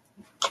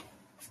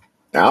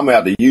 Now, I'm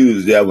going to have to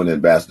use that one,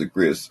 Ambassador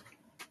Chris.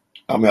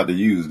 I'm going to have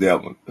to use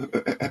that one.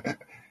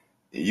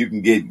 You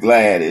can get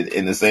glad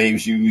in the same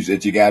shoes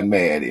that you got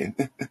mad in.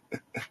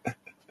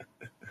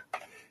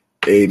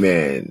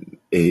 Amen.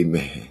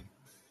 Amen.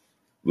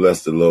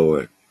 Bless the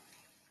Lord.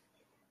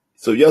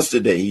 So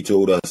yesterday he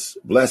told us,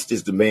 blessed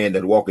is the man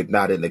that walketh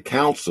not in the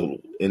counsel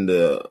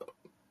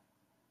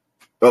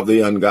of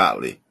the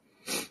ungodly,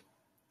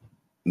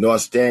 nor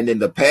stand in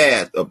the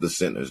path of the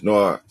sinners,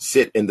 nor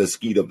sit in the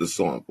seat of the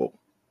scornful.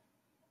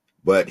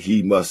 But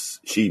she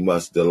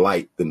must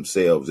delight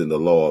themselves in the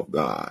law of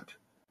God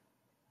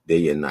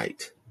day and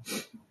night.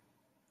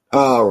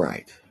 All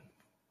right.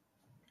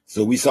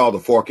 So we saw the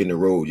fork in the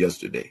road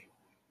yesterday.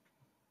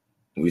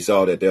 We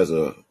saw that there's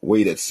a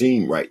way that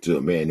seemed right to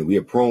a man, and we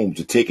are prone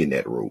to taking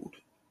that road,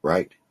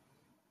 right?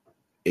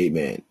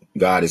 Amen.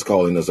 God is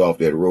calling us off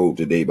that road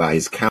today by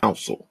his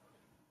counsel,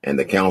 and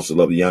the counsel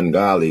of the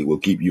ungodly will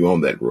keep you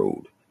on that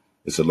road.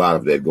 There's a lot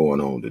of that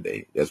going on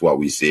today. That's why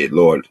we said,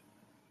 Lord,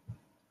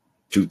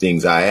 2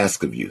 things I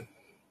ask of you.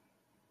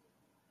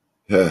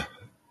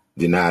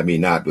 Deny me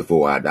not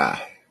before I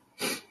die.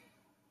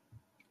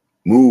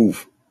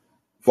 Move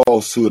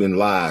falsehood and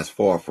lies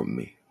far from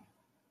me.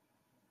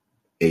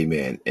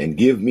 Amen. And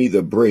give me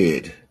the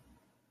bread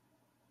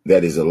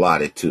that is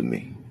allotted to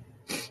me.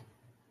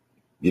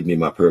 Give me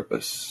my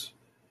purpose.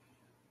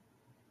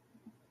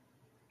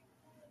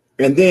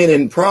 And then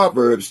in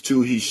Proverbs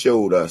 2, he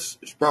showed us,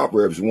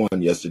 Proverbs 1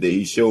 yesterday,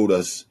 he showed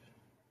us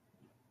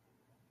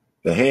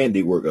the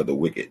handiwork of the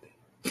wicked,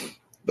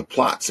 the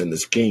plots and the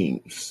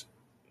schemes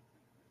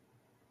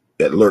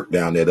that lurk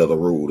down that other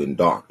road in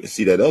darkness.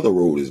 See, that other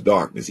road is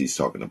darkness he's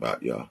talking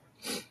about, y'all.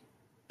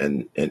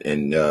 And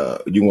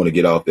you want to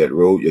get off that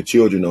road. Your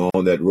children are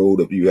on that road.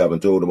 If you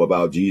haven't told them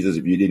about Jesus,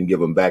 if you didn't give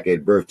them back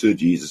at birth to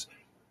Jesus,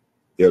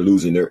 they're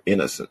losing their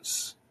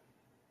innocence.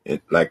 And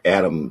like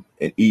Adam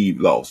and Eve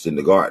lost in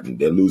the garden,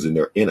 they're losing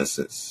their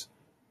innocence.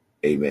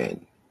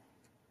 Amen.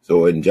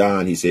 So in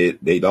John, he said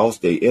they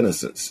lost their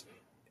innocence,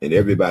 and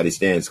everybody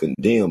stands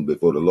condemned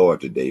before the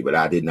Lord today. But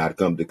I did not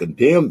come to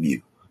condemn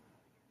you.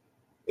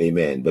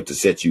 Amen. But to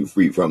set you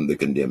free from the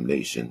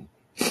condemnation.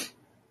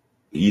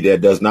 He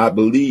that does not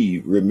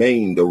believe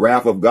remain the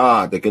wrath of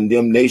God. The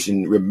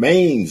condemnation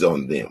remains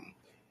on them.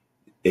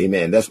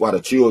 Amen. That's why the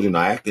children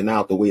are acting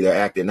out the way they're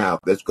acting out.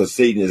 That's because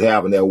Satan is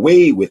having their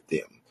way with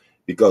them.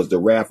 Because the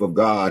wrath of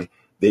God,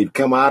 they've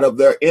come out of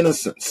their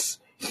innocence.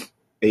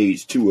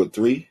 Age 2 or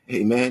 3.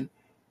 Amen.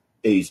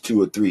 Age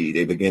 2 or 3.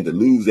 They begin to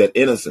lose that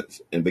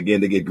innocence and begin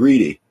to get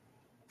greedy.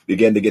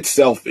 Begin to get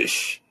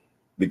selfish.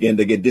 Begin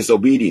to get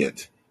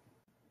disobedient.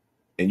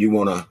 And you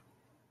want to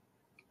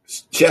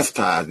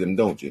chastise them,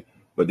 don't you?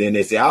 But then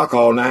they say, I'll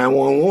call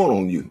 911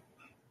 on you.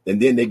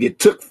 And then they get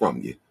took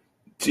from you.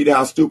 See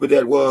how stupid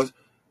that was?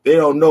 They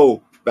don't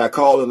know by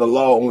calling the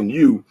law on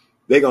you,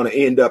 they're going to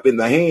end up in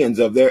the hands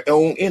of their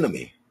own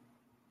enemy.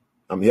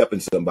 I'm helping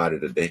somebody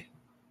today.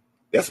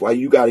 That's why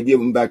you got to give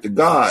them back to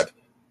God.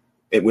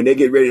 And when they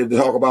get ready to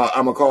talk about,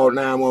 I'm going to call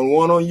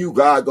 911 on you,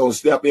 God going to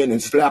step in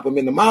and slap them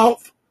in the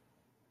mouth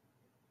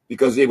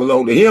because they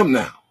belong to him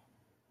now.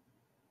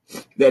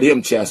 Let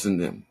him chasten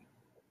them.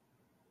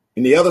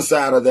 And the other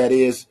side of that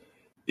is,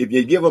 if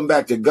you give them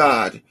back to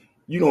God,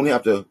 you don't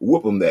have to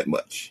whoop them that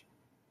much.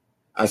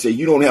 I say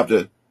you don't have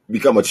to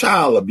become a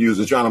child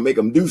abuser trying to make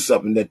them do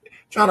something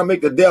trying to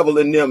make the devil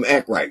in them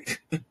act right.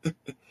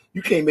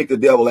 You can't make the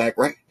devil act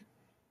right.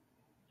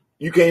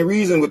 You can't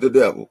reason with the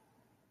devil.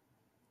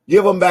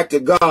 Give them back to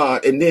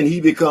God, and then he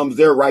becomes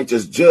their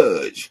righteous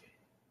judge.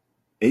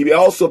 And he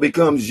also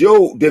becomes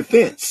your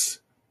defense.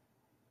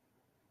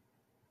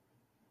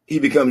 He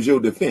becomes your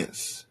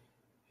defense.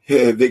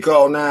 If they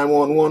call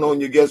 911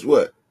 on you, guess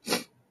what?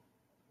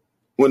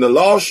 When the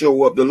law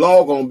show up, the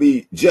law going to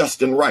be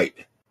just and right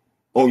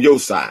on your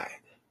side.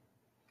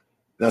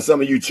 Now,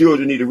 some of you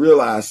children need to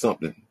realize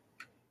something.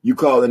 You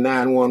call the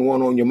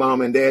 911 on your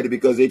mom and daddy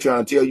because they're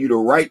trying to tell you the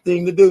right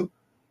thing to do.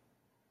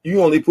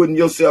 You only putting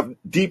yourself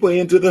deeper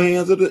into the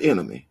hands of the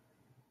enemy.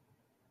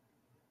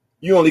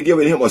 You only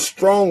giving him a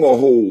stronger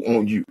hold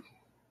on you.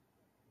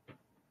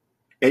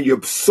 And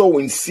you're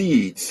sowing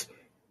seeds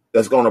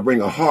that's going to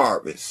bring a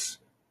harvest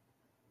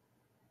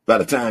by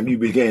the time you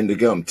begin to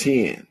become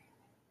 10.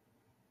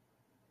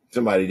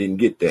 Somebody didn't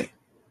get that.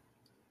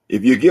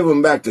 If you give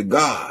them back to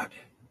God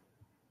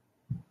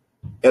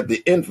at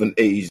the infant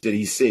age that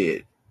he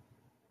said,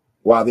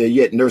 while they're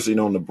yet nursing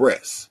on the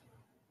breast,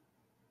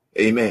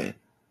 amen.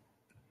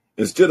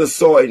 Instead of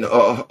sowing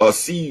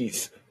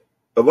seeds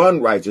of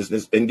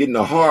unrighteousness and getting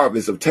a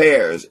harvest of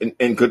tares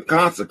and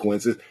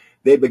consequences,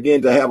 they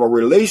begin to have a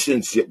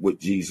relationship with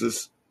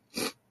Jesus,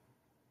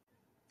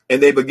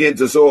 and they begin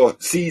to sow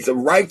seeds of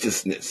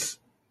righteousness.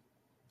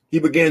 He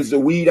begins to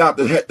weed out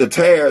the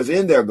tares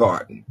in their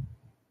garden.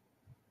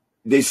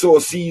 They sow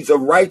seeds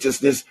of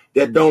righteousness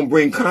that don't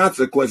bring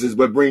consequences,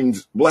 but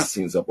brings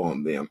blessings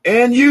upon them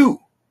and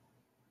you.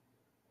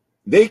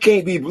 They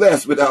can't be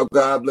blessed without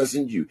God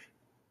blessing you.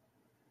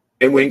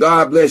 And when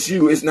God bless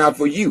you, it's not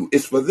for you,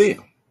 it's for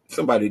them.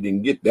 Somebody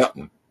didn't get that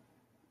one.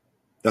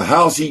 The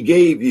house he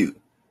gave you.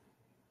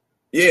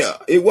 Yeah,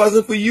 it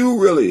wasn't for you,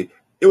 really.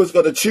 It was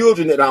for the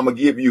children that I'm going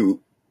to give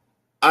you.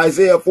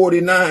 Isaiah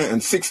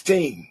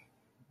 49:16.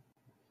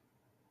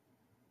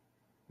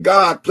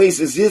 God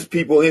places his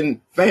people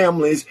in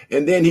families,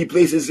 and then he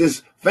places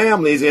his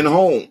families in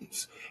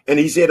homes. And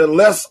he said,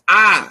 unless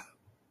I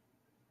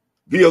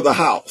build the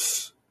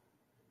house,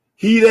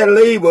 he that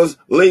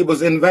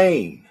labors in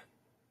vain.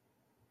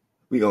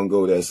 We're going to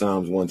go there,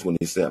 Psalms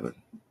 127.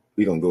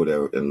 We're going to go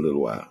there in a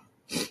little while.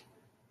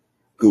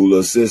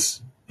 Cool,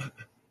 sis.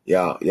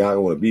 Y'all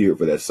want to be here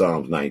for that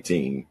Psalms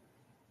 19.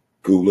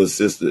 Cool,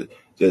 sister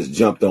just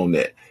jumped on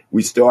that.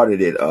 We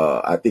started it,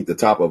 I think the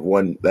top of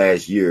one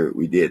last year,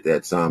 we did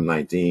that Psalm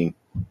 19,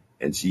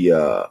 and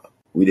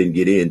we didn't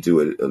get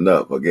into it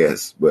enough, I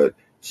guess, but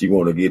she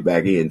want to get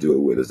back into it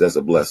with us. That's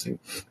a blessing.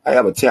 I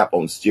have a tap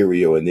on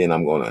stereo, and then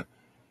I'm going to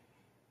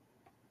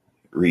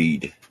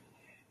read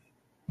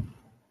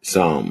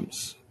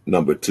Psalms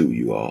number 2,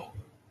 you all.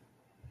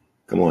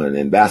 Come on,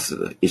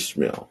 Ambassador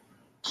Ishmael.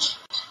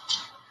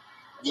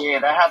 Yeah,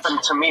 that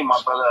happened to me,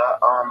 my brother.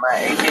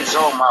 At 8 years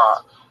old, me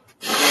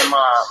and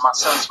my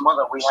son's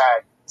mother, we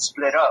had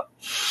split up.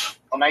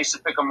 And I used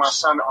to pick up my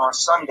son on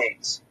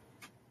Sundays.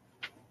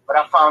 But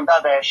I found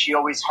out that she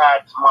always had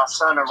my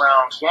son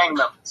around gang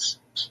members.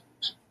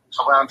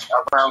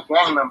 Around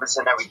gang members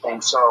and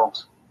everything. So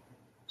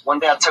one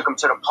day I took him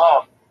to the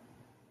park.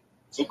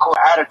 He caught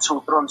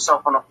attitude, threw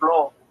himself on the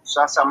floor.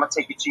 So I said, I'm going to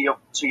take you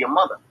to your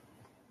mother.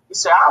 He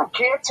said, I don't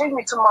care. Take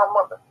me to my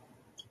mother.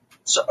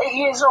 So 8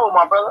 years old,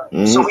 my brother.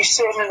 Mm-hmm. So we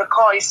sitting in the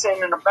car. He's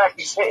sitting in the back.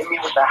 He's hitting me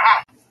with the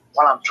hat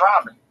while I'm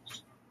driving.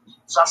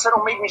 So I said,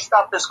 don't make me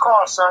stop this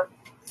car, son.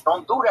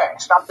 Don't do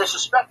that. Stop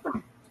disrespecting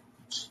me.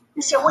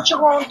 He said, what you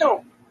going to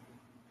do?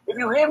 If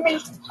you hit me,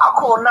 I'll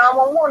call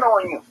 911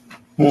 on you.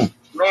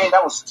 Man,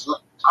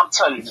 I'm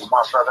telling you,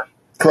 my brother.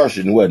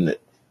 Crushing, wasn't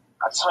it?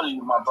 I'm telling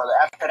you, my brother.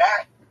 After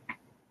that,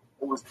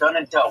 it was done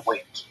and dealt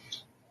with.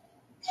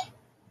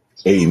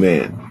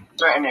 Amen.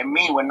 Threatening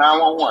me with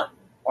 911.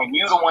 And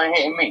you the one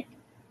hitting me.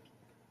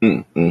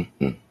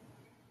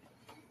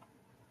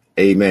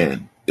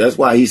 Amen. That's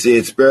why he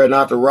said, spare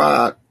not the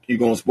rod, you're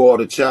going to spoil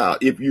the child.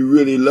 If you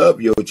really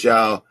love your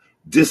child,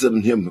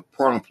 discipline him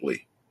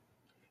promptly.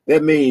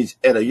 That means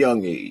at a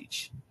young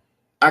age.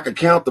 I could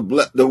count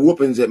the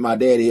whoopings that my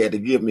daddy had to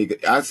give me.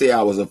 I say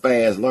I was a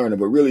fast learner,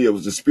 but really it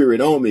was the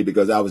spirit on me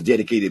because I was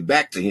dedicated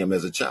back to him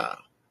as a child.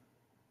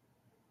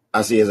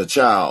 I say as a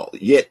child,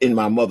 yet in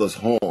my mother's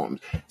arms.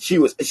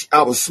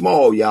 I was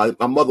small, y'all.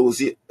 My mother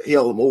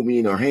held me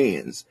in her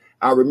hands.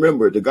 I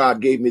remember that God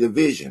gave me the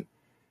vision.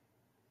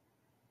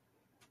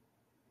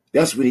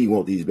 That's what he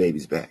wants these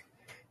babies back.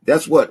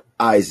 That's what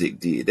Isaac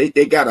did.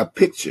 They got a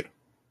picture.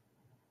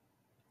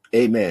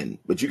 Amen.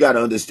 But you got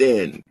to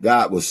understand,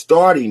 God was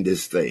starting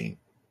this thing.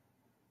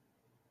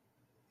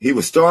 He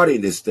was starting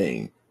this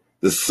thing.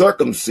 The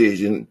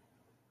circumcision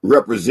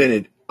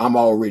represented, I'm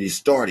already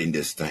starting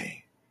this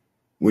thing.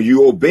 When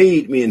you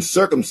obeyed me and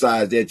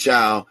circumcised that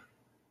child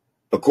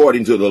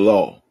according to the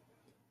law,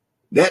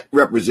 that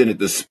represented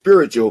the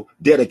spiritual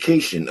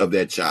dedication of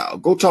that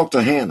child. Go talk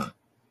to Hannah.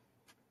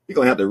 We're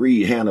going to have to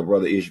read Hannah,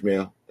 Brother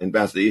Ishmael,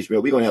 Ambassador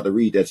Ishmael. We're going to have to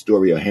read that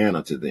story of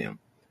Hannah to them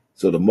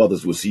so the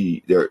mothers will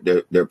see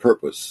their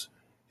purpose.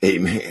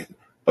 Amen.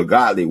 A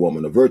godly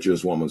woman, a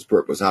virtuous woman's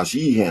purpose, how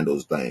she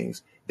handles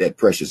things, that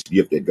precious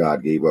gift that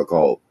God gave her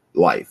called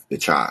life, the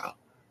child,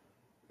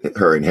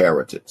 her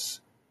inheritance.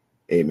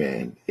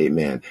 Amen.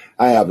 Amen.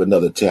 I have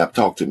another tap.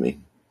 Talk to me.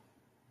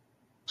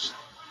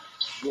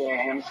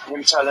 Yeah,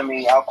 him telling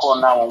me I'll call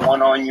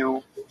 911 on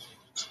you,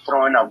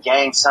 throwing up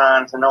gang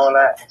signs and all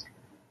that.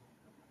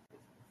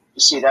 You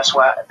see, that's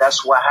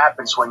what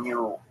happens when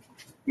you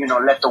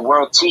let the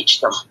world teach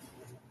them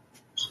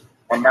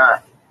and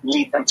not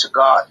lead them to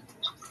God.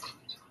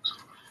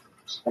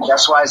 And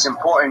that's why it's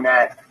important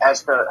that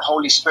as the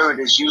Holy Spirit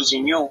is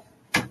using you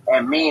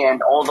and me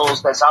and all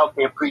those that's out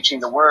there preaching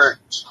the word,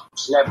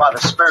 led by the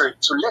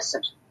Spirit, to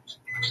listen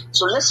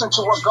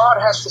to what God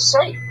has to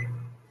say.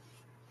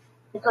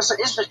 Because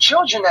it's the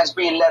children that's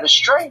being led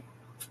astray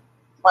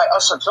by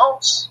us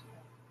adults.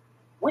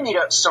 We need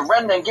to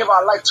surrender and give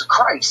our life to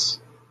Christ.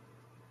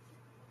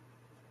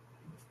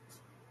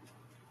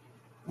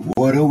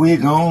 What are we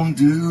gonna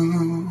do?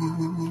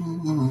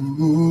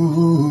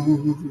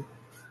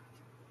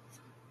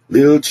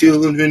 Little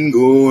children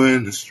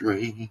going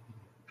astray.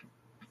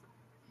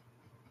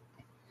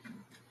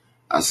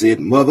 I said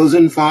mothers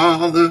and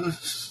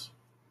fathers,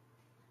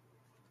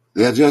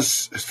 they're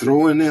just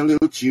throwing their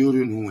little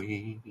children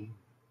away.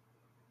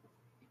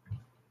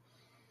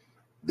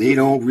 They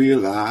don't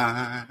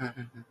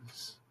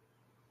realize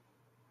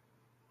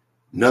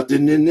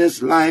nothing in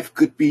this life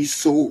could be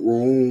so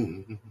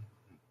wrong.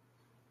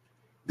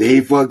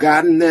 They've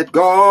forgotten that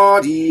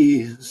God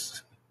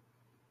is.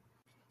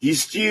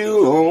 He's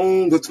still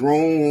on the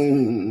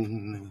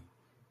throne.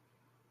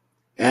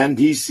 And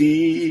he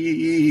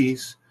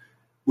sees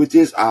with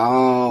his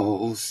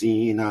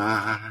all-seeing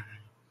eye.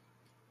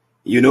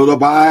 You know the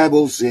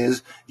Bible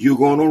says you're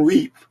going to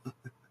reap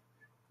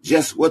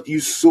just what you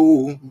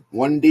sow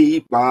one day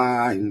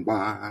by and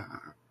by.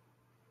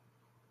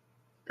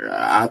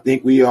 I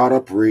think we ought to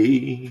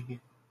pray.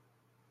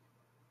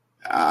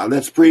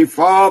 Let's pray,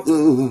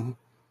 Father.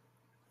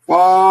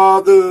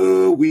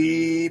 Father,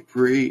 we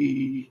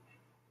pray.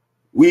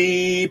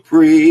 We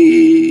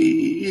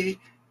pray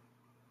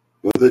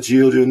for the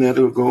children that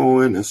are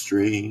going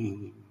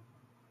astray.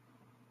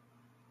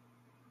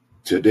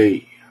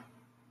 Today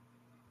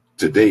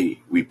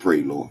we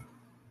pray, Lord.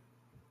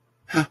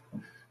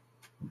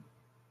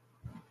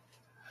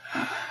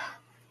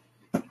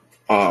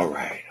 All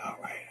right.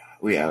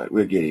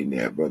 We're getting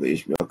there, Brother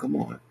Ishmael. Come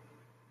on.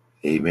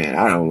 Amen.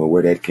 I don't know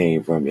where that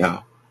came from,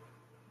 y'all.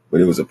 But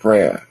it was a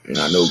prayer, and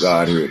I know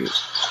God heard it.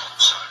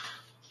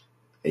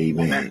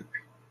 Amen.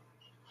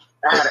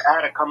 I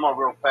had to come up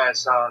real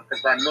fast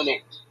because that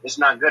minute is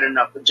not good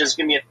enough. But just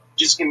give me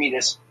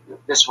this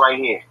right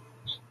here.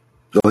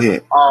 Go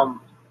ahead.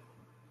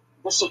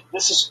 This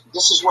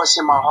is what's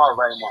in my heart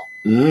right now.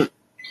 Mm-hmm.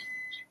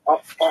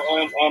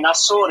 And I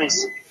saw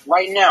this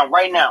right now.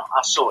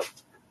 I saw it.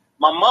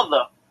 My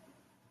mother.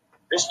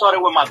 It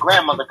started with my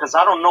grandmother because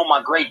I don't know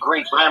my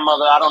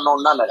great-great-grandmother. I don't know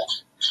none of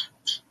that.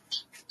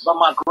 But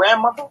my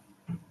grandmother,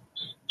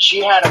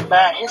 she had a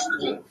bad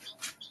history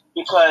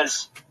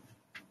because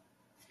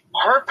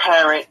her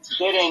parents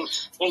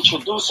didn't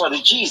introduce her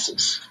to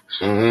Jesus.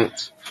 Mm-hmm.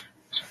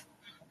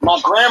 My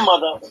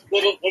grandmother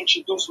didn't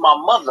introduce my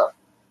mother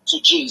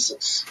to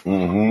Jesus.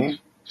 Mm-hmm.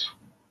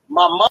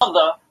 My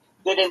mother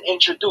didn't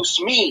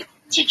introduce me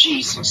to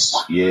Jesus.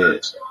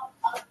 Yes.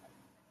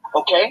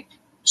 Okay?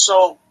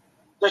 So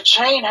the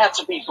chain had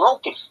to be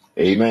broken.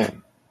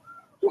 Amen.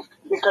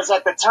 Because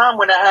at the time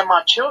when I had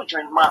my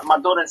children, my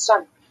daughter and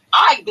son,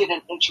 I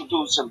didn't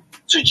introduce them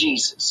to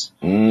Jesus.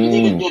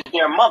 Neither did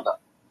their mother.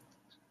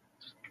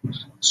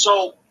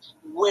 So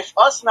with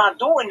us not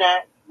doing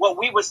that, what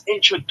we was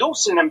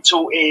introducing them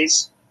to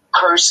is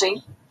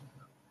cursing,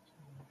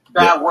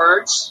 bad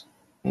words,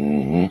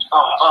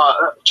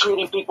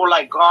 treating people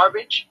like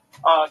garbage,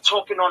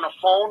 talking on the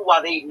phone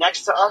while they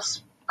next to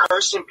us,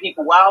 cursing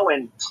people out,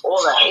 and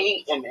all the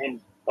hate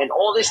and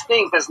all these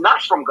things that's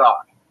not from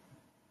God.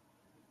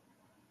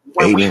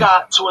 When we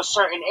got to a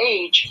certain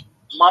age,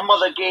 my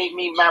mother gave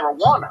me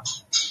marijuana.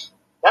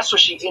 That's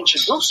what she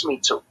introduced me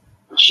to.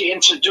 She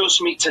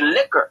introduced me to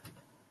liquor.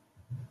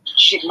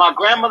 My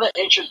grandmother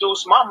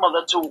introduced my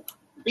mother to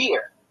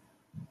beer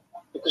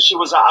because she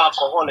was an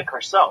alcoholic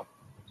herself.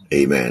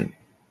 Amen.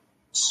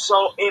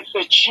 So if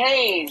the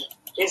chain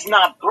is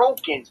not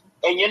broken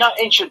and you're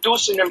not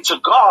introducing them to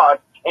God,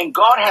 and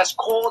God has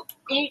called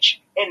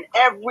each and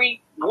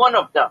every one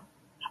of them,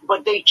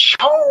 but they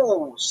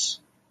chose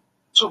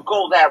to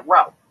go that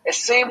route, the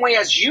same way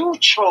as you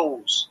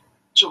chose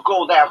to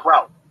go that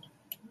route.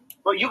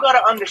 But you got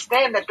to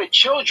understand that the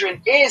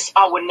children is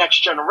our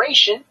next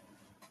generation.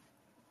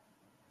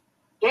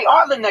 They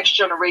are the next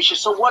generation.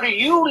 So what are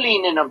you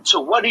leaning them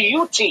to? What are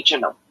you teaching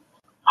them?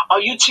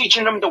 Are you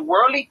teaching them the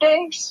worldly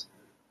things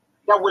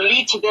that will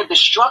lead to their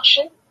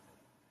destruction?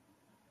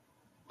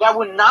 That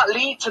will not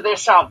lead to their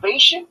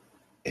salvation?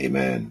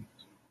 Amen.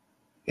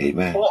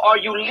 Amen. Or are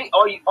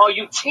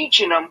you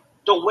teaching them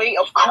the way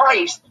of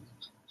Christ,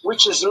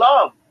 which is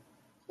love,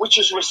 which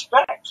is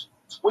respect,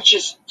 which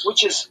is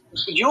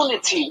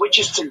unity, which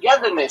is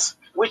togetherness,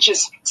 which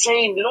is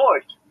saying,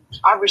 Lord,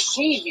 I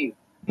receive you.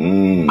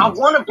 I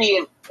want to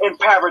be in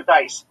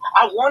paradise.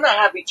 I want to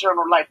have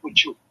eternal life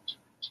with you.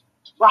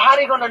 But how are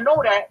they going to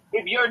know that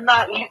if you're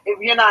not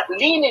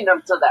leaning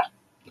them to that?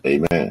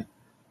 Amen.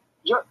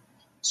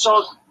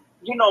 So,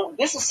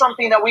 this is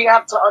something that we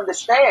have to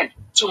understand.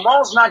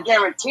 Tomorrow's not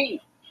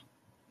guaranteed.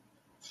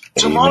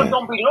 Tomorrow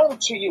don't belong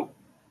to you.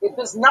 It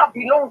does not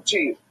belong to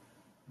you.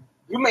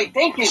 You may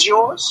think it's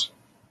yours,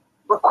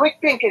 but quit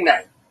thinking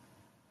that.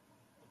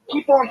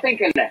 Keep on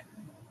thinking that.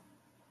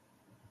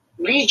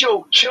 Lead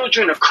your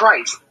children to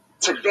Christ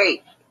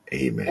today.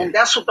 Amen. And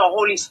that's what the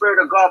Holy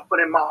Spirit of God put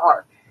in my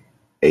heart.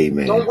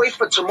 Amen. Don't wait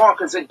for tomorrow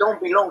because it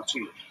don't belong to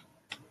you.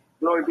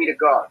 Glory be to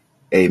God.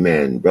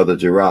 Amen. Brother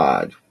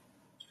Gerard,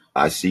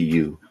 I see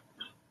you.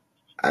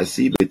 I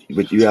see,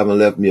 but you haven't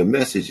left me a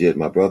message yet,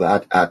 my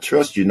brother. I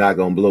trust you're not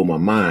going to blow my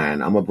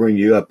mind. I'm going to bring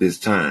you up this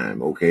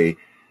time, okay?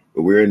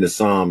 But we're in the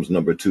Psalms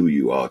number 2,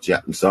 you all.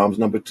 Psalms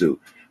number 2.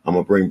 I'm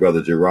going to bring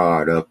Brother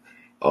Gerard up.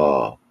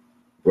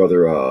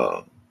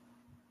 Brother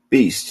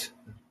Beast,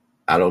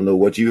 I don't know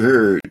what you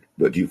heard,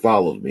 but you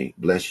followed me.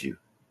 Bless you.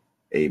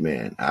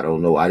 Amen. I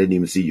don't know. I didn't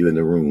even see you in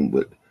the room,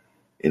 but,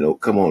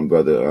 come on,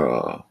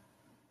 Brother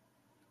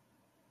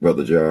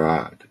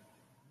Gerard.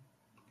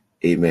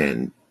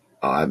 Amen.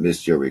 I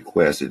missed your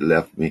request. It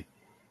left me.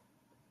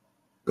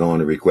 Go on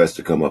the request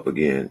to come up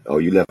again. Oh,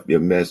 you left me a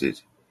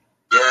message.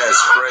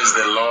 Yes, praise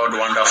the Lord,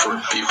 wonderful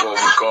people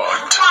of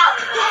God.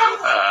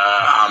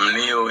 I'm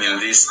new in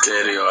this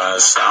stereo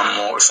as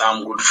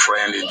some good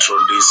friend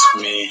introduced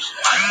me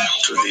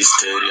to this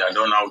stereo. I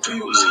don't know how to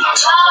use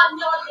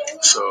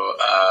it. So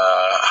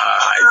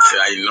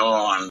I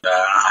know, and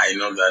I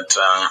know that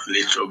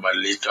little by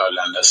little I'll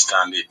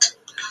understand it.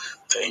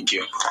 Thank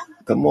you.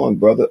 Come on,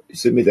 brother.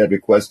 Send me that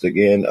request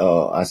again.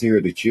 I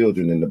hear the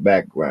children in the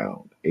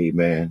background.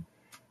 Amen.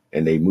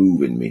 And they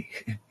moving me.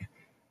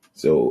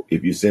 So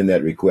if you send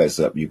that request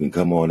up, you can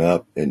come on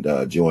up and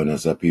join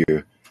us up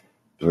here.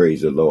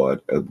 Praise the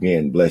Lord.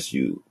 Again, bless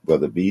you,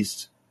 Brother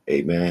Beast.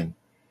 Amen.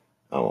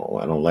 Oh,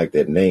 I don't like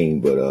that name,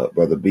 but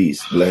Brother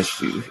Beast, bless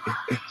you.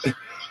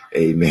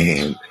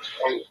 Amen.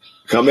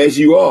 Come as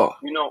you are,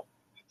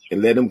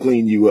 and let him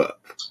clean you up.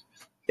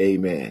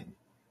 Amen.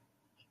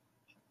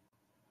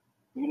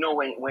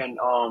 When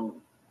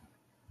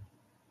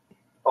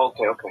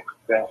okay.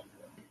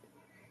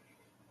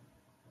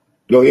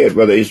 Go ahead,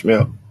 Brother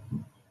Ishmael.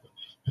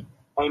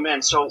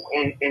 Amen. So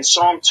in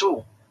Psalm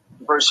 2,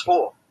 verse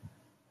 4,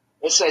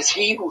 it says,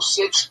 he who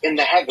sits in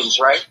the heavens,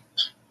 right?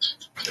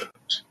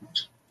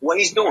 What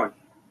he's doing.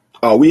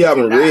 Oh, we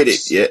haven't read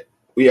it yet.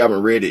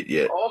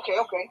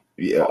 Okay.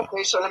 Yeah.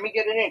 Okay, so let me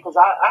get it in because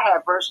I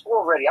had verse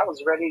 4 ready. I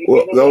was ready to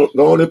Well, get it in.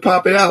 go on and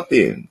pop it out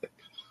then.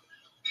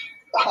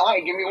 All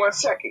right, give me 1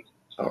 second.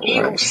 All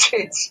he right. who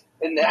sits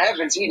in the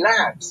heavens, he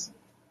laughs.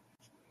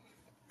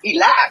 He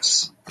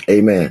laughs.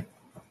 Amen.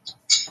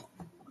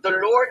 The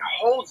Lord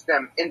holds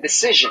them in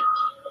decision.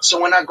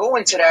 So when I go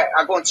into that,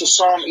 I go into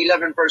Psalm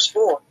 11, verse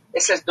 4.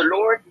 It says, the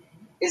Lord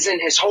is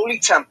in his holy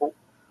temple.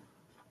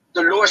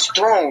 The Lord's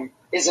throne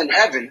is in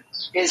heaven.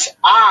 His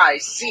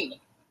eyes see.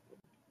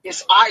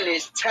 His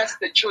eyelids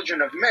test the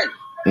children of men.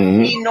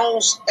 Mm-hmm. He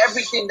knows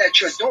everything that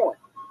you're doing.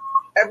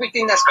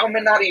 Everything that's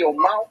coming out of your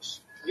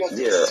mouth.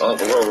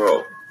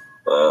 Whoa.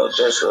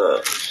 That's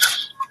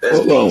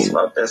Hold on. Beast.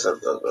 That's a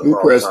Who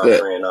pressed long-time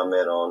that? friend I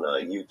met on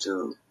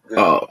YouTube.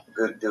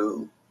 Good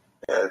dude.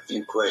 Had a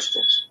few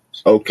questions.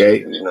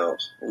 Okay.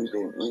 We've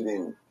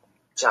been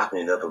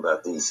chopping it up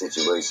about these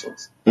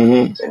situations,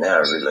 mm-hmm. and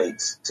how it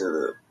relates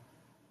to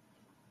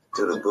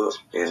the book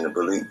and the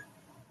belief.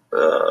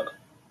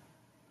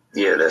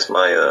 Yeah, that's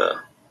my.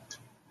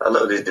 I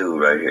love this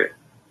dude right here.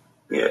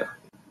 Yeah.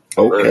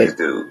 Okay. Love this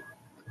dude.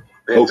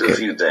 Been through a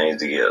few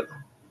things together.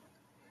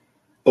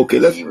 Okay,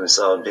 we even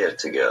saw death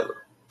together.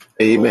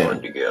 Amen.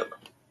 Mourned together.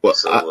 Well,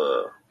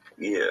 so,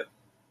 yeah.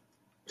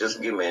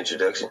 Just give me an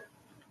introduction.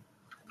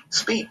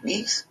 Speak,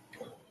 Beast.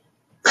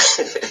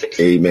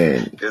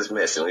 Amen. Just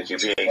messing with you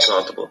if you ain't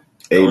comfortable.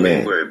 Amen. Don't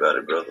even worry about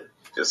it, brother.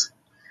 Just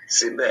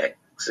sit back.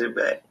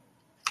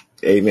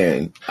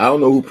 Amen. I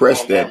don't know who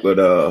pressed that, but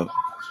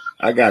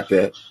I got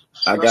that.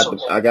 I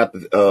got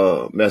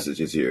the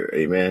messages here.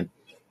 Amen.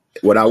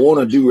 What I want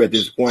to do at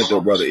this point,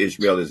 though, Brother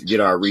Ishmael, is get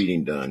our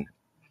reading done.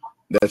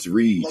 Let's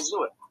read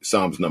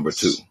Psalms number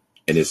 2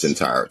 in its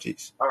entirety.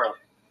 All right.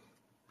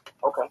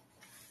 Okay.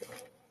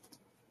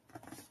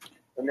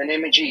 In the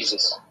name of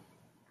Jesus.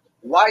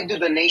 Why do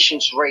the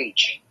nations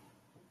rage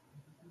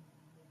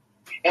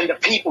and the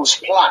peoples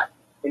plot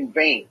in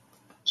vain?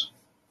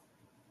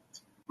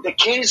 The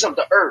kings of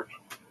the earth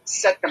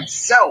set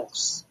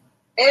themselves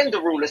and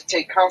the rulers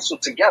take counsel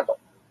together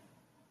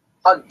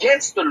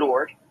against the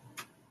Lord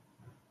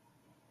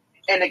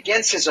and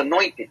against his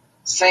anointed,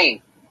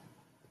 saying,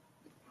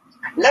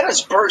 let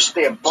us burst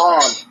their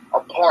bond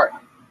apart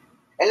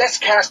and let's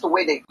cast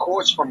away their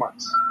cords from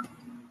us.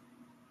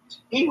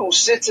 He who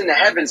sits in the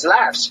heavens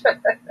laughs.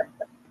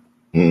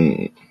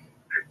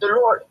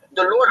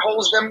 The Lord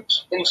holds them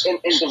in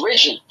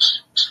derision.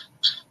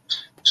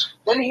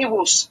 Then he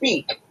will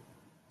speak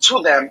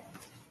to them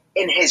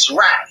in his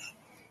wrath.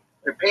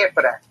 Prepare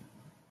for that.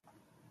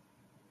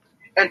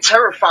 And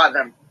terrify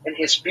them in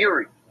his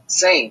fury,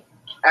 saying,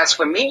 as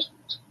for me,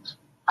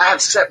 I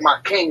have set my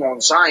king on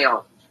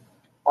Zion,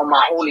 on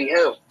my holy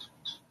hill.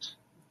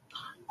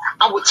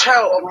 I will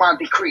tell of my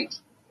decree.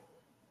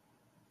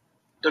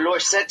 The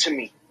Lord said to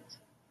me,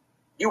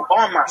 you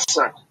are my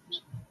son.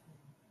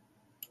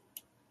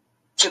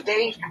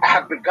 Today I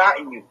have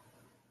begotten you,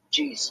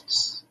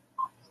 Jesus.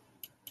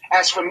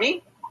 As for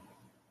me,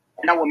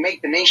 and I will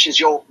make the nations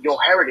your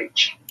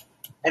heritage,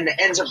 and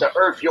the ends of the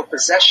earth your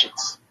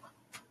possessions.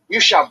 You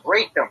shall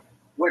break them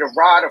with a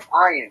rod of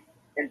iron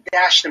and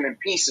dash them in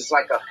pieces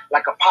like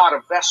a pot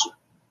of vessel.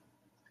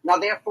 Now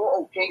therefore,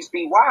 O kings,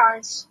 be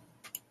wise.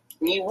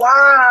 Be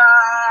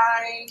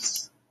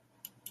wise.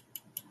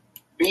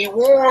 Be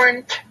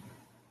warned,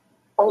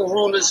 O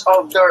rulers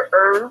of the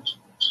earth.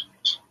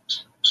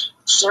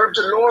 Serve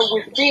the Lord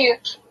with fear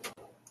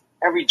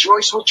and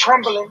rejoice with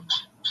trembling.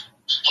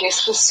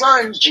 Kiss the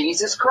Son,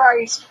 Jesus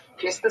Christ.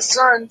 Kiss the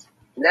Son,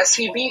 lest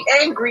he be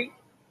angry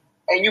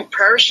and you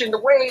perish in the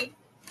way,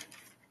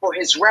 for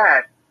his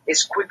wrath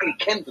is quickly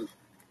kindled.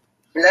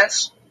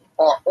 Blessed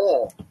are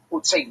all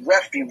who take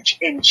refuge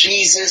in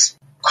Jesus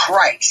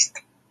Christ.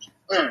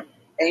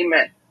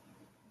 Amen.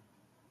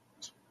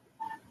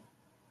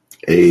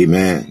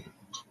 Amen.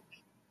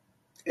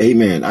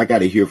 Amen. I got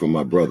to hear from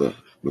my brother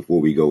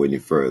before we go any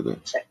further.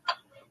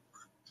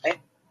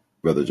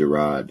 Brother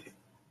Gerard,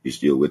 you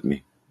still with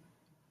me?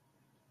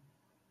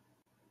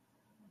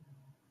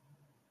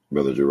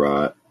 Brother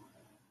Gerard?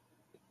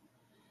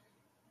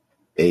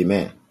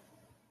 Amen.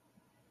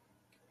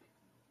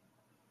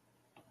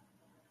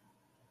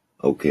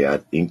 Okay, I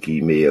think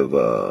he may have,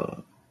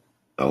 I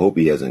hope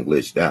he hasn't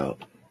glitched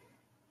out.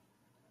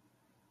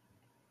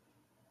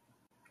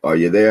 Are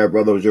you there,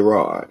 Brother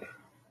Gerard?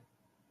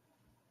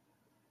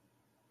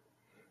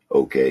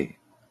 Okay.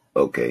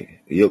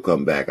 He'll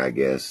come back, I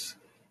guess.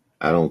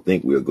 I don't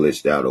think we're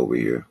glitched out over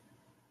here.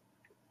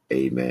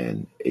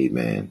 Amen.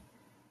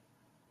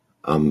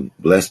 I'm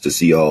blessed to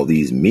see all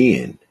these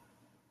men.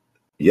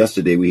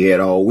 Yesterday we had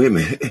all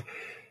women.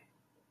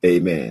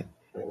 Amen.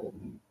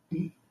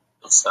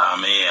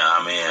 Amen.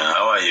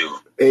 How are you?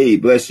 Hey,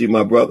 bless you,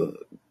 my brother.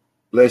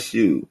 Bless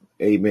you.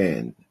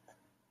 Amen.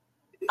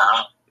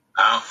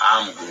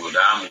 I'm good.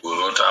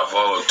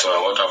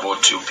 What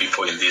about you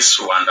people in this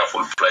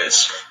wonderful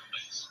place?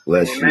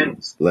 Bless Amen. you.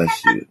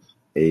 Bless you.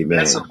 Amen.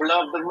 Blessed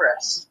above the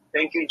rest.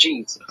 Thank you,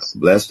 Jesus.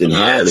 Blessed and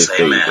highly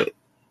favored.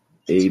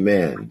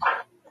 Amen.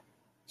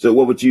 So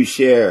what would you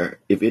share,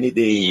 if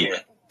anything,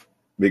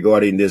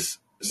 regarding this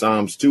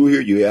Psalms 2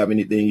 here? You have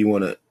anything you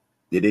want to,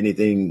 did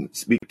anything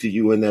speak to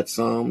you in that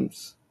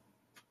Psalms?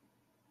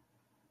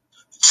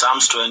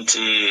 Psalms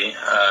 20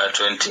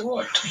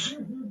 what?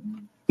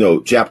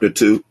 No, chapter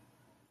 2.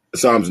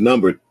 Psalms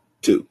number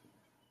 2.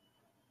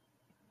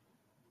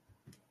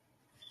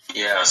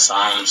 Yeah,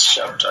 Psalms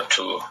chapter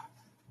 2.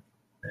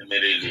 Let me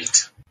read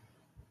it.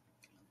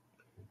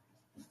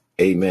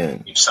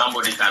 Amen. If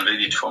somebody can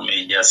read it for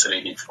me, just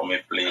read it for me,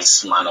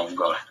 please, man of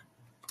God.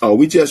 Oh,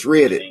 we just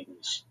read it.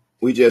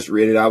 We just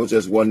read it. I was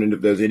just wondering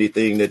if there's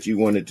anything that you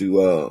wanted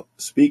to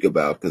speak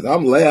about, because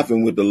I'm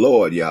laughing with the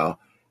Lord, y'all.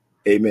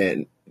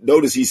 Amen.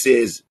 Notice he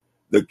says,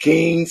 the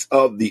kings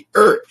of the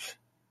earth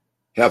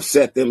have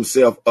set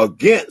themselves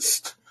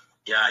against.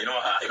 Yeah,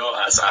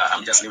 as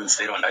I'm just living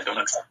state and I don't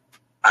understand.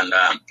 And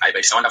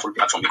it's a wonderful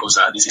platform because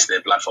this is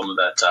the platform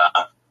that,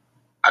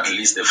 at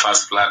least the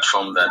first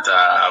platform that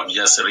I've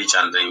just reached,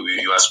 and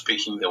you are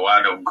speaking the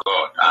word of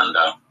God, and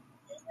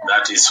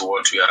that is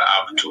what we are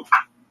up to.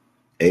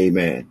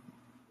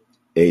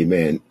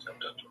 Amen.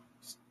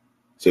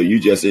 So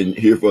you just in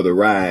here for the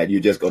ride.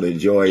 You're just going to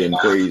enjoy and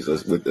praise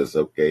us with us,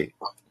 okay?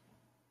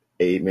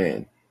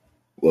 Amen.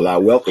 Well, I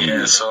welcome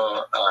you.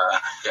 So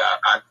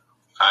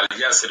I'll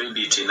just read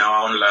it in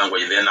our own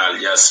language, then I'll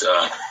just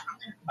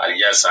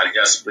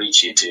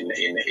preach it in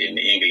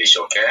English,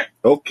 okay?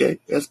 Okay,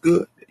 that's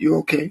good. You're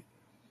okay.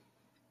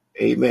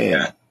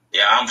 Amen.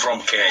 Yeah, I'm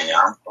from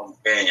Kenya,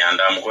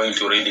 and I'm going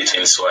to read it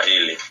in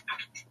Swahili.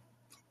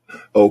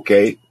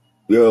 Okay,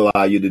 we'll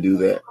allow you to do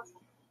that.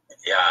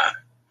 Yeah.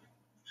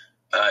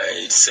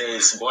 It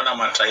says, Bona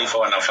mataifa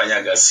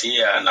wanafanya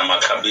ghasia na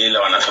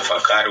makabila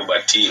wanatafakari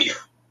ubatili.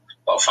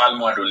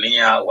 Wafalme wa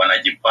dunia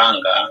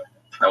wanajipanga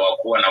na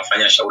wakuu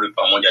wanafanya shauri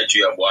pamoja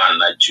juu ya Bwana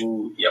na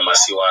juu ya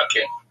masihi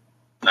wake.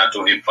 Na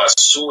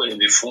tuvipasue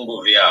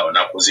vifungu vyao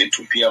na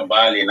kuzitupia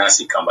mbali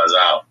nasi kamba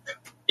zao.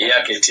 Yeye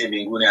aketie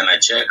mbinguni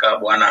anacheka,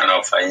 Bwana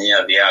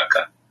anawafanyia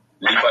dhihaka.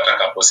 Ndipo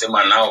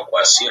atakaposema nao kwa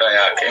hasira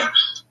yake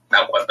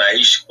na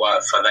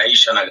kwa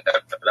fadhaisha na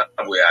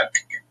ghadhabu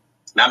yake.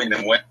 Nami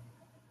nimemweka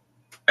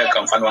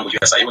mfano wangu juu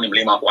ya Sayuni,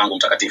 mlima wangu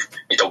mtakatifu.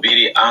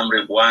 Nitahubiri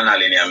amri, Bwana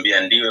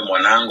aliniambia, ndiwe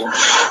mwanangu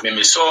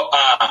mimi. So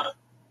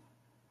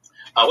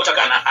what I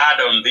can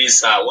add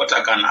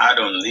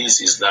on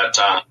this is that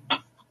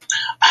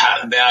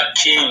there are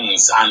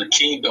kings and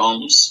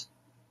kingdoms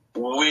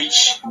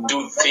which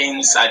do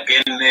things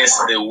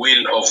against the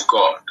will of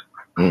God.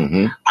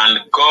 Mm-hmm.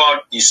 And God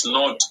is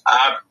not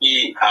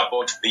happy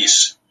about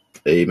this.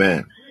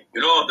 Amen.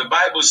 The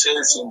Bible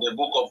says in the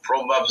book of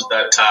Proverbs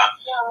that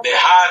the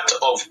heart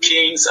of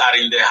kings are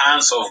in the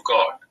hands of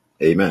God.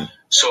 Amen.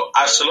 So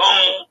as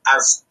long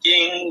as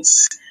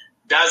kings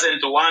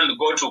doesn't want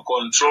God to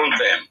control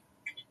them,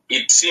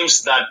 it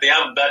seems that they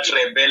have that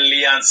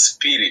rebellion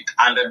spirit.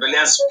 And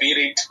rebellion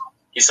spirit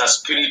is a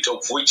spirit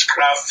of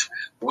witchcraft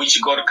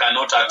which God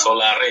cannot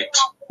tolerate.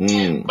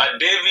 But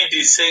David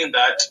is saying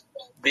that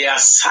the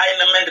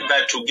assignment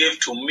that you gave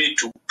to me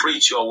to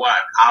preach your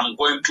word, I'm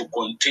going to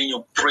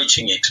continue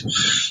preaching it.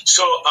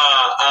 So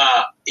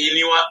in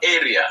your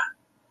area,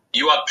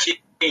 your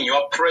king,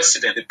 your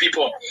president, the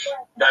people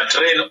that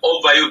reign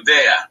over you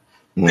there,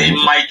 they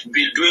might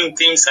be doing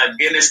things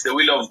against the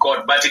will of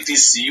God, but it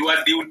is your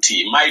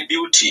duty, my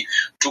duty,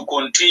 to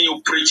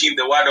continue preaching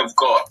the word of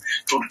God,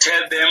 to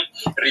tell them,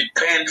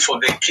 repent, for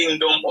the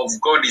kingdom of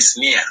God is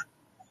near.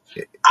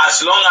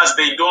 As long as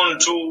they don't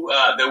do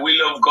the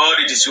will of God,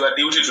 it is your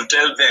duty to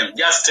tell them.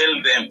 Just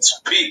tell them,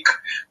 speak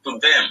to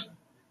them.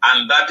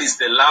 And that is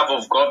the love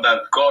of God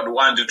that God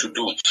wants you to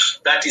do.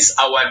 That is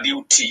our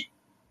duty.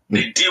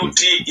 The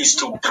duty is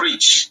to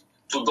preach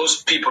to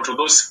those people, to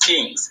those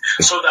kings,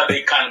 so that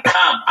they can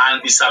come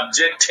and be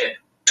subjected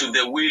to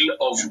the will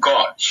of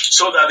God,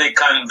 so that they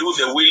can do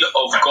the will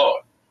of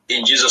God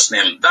in Jesus'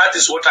 name. That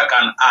is what I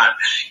can add.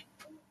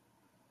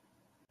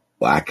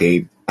 Well,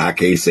 I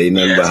can't say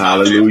nothing but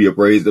hallelujah.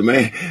 Praise the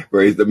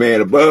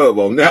man above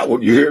on that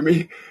one. You hear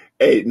me?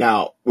 Hey,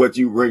 now what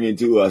you're bringing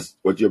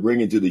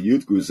to the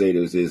Youth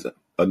Crusaders is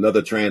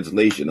another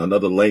translation,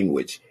 another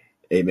language.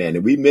 Amen.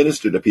 And we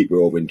minister to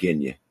people over in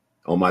Kenya.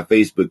 On my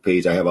Facebook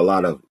page, I have a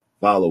lot of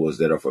followers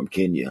that are from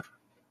Kenya.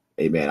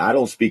 Amen. I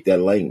don't speak that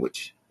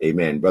language.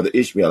 Amen. Brother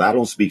Ishmael, I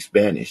don't speak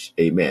Spanish.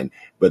 Amen.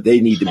 But they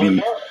need to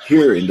be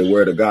hearing the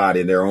word of God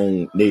in their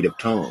own native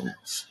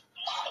tongues.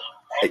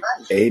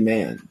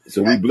 Amen.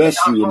 So we bless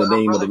you in the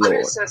name of the Lord.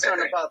 Chris said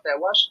something about that.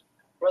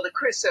 Brother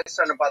Chris said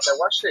something about that.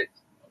 Watch this.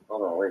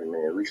 Hold on, wait a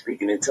minute. We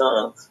speaking in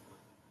tongues.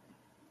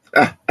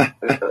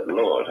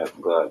 Lord,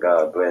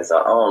 God bless.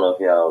 I don't know if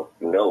y'all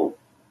know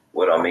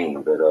what I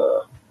mean, but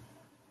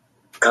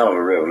kind of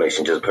a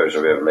revelation, just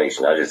personal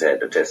revelation. I just had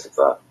to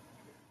testify.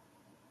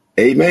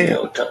 Amen. You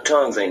know,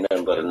 tongues ain't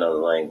nothing but another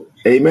language.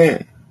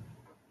 Amen.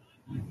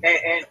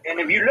 And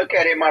if you look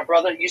at it, my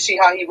brother, you see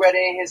how he read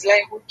it in his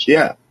language?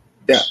 Yeah.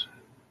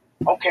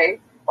 Okay.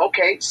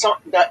 So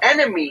the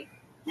enemy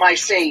might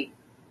say,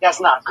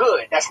 that's not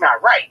good, that's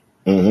not right.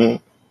 Mm-hmm.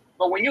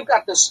 But when you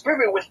got the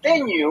spirit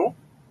within you,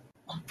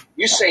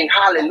 you say,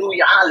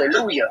 hallelujah,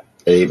 hallelujah.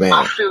 Amen.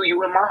 I feel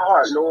you in my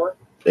heart, Lord.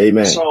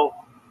 Amen. So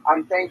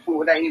I'm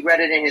thankful that he read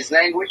it in his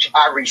language.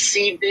 I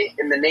received it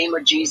in the name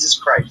of Jesus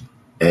Christ.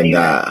 And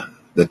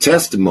the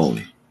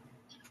testimony,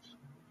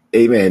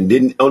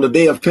 amen, on the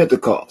day of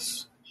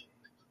Pentecost,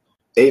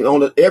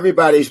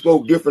 everybody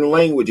spoke different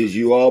languages,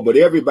 you all, but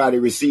everybody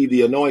received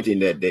the anointing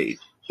that day.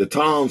 The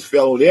tongues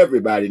fell on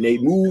everybody, and they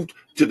moved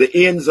to the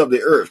ends of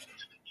the earth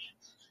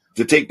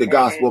to take the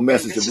gospel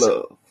message of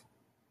love.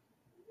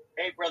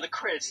 Hey, Brother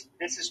Chris,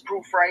 this is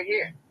proof right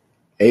here.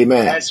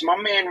 Amen. As my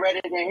man read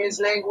it in his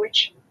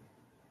language,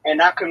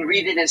 and I can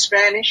read it in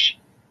Spanish,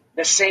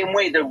 the same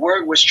way the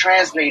word was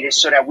translated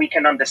so that we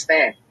can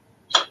understand.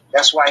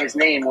 That's why his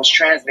name was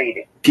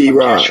translated from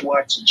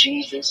Yeshua to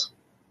Jesus.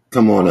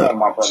 Come on up.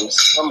 Come on, my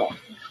brothers. Come on.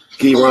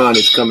 Keyron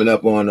is coming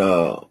up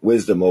on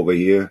wisdom over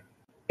here.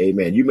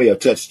 Amen. You may have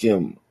touched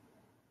him,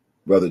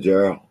 Brother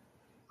Gerald.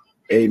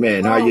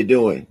 Amen. How you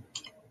doing?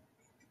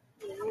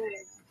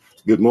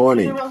 Good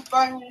morning.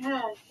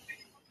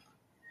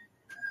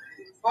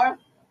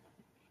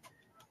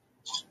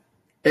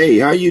 Hey,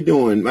 how you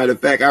doing? Matter of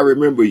fact, I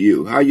remember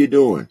you. How you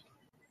doing?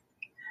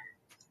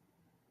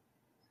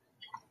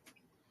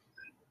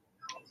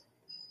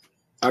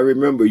 I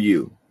remember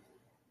you.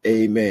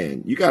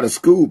 Amen. You got a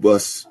school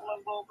bus.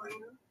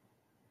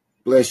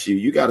 Bless you.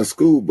 You got a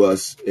school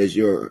bus as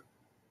your...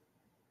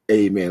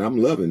 Amen. I'm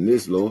loving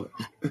this, Lord.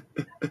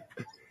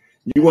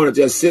 You want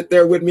to just sit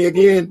there with me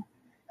again?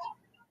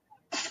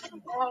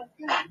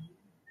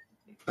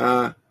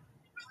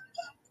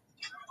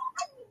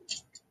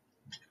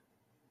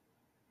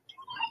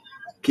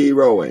 Key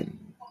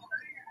Rowan.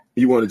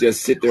 You want to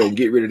just sit there and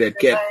get rid of that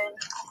cat?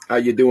 How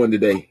you doing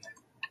today?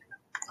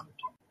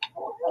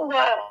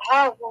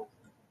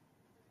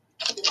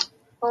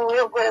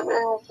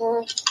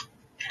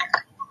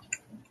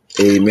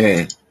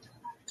 Amen.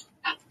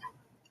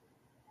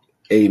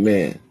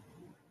 Amen.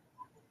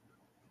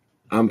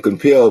 I'm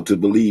compelled to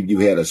believe you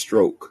had a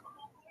stroke.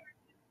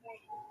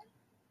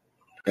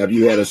 Have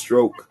you had a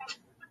stroke?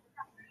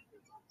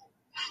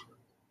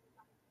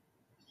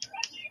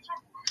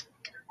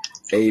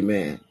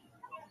 Amen.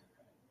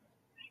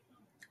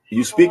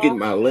 You speaking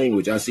my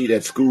language. I see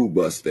that school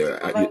bus there.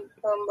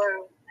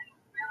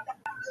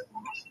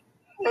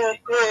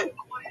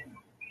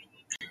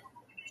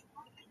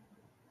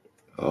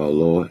 Oh,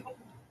 Lord.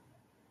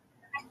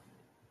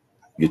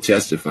 You're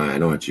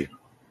testifying, aren't you?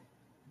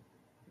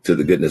 To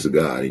the goodness of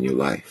God in your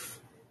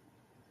life.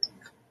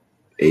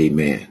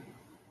 Amen.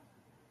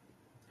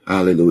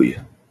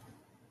 Hallelujah.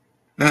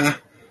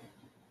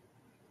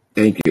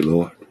 Thank you,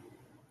 Lord,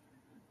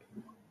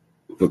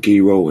 for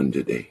Key Rowan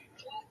today.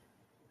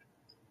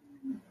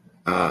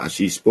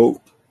 She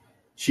spoke.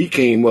 She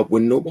came up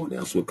when no one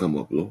else would come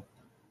up, Lord.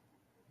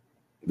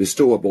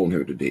 Bestow upon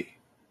her today.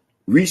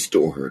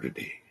 Restore her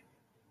today.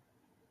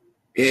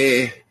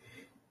 Yeah.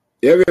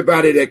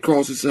 Everybody that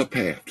crosses her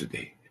path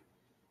today.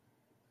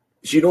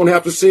 She don't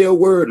have to say a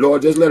word,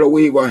 Lord. Just let her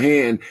wave her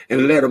hand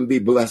and let them be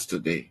blessed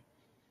today.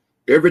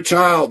 Every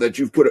child that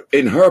you've put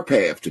in her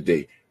path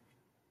today,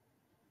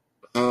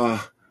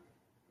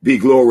 be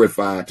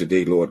glorified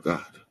today, Lord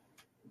God.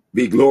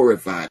 be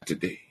glorified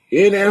today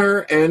in her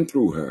and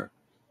through her.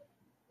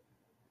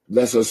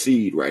 Bless her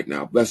seed right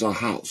now. Bless her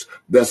house.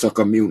 Bless her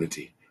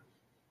community.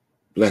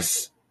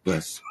 Bless,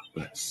 bless,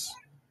 bless.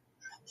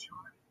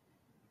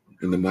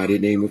 In the mighty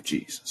name of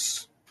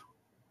Jesus.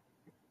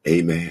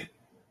 Amen.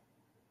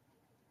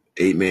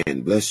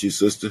 Amen. Bless you,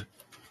 sister.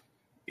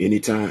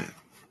 Anytime.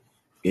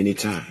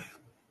 Anytime.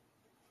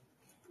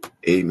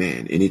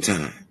 Amen.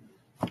 Anytime.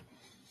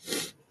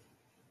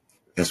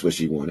 That's what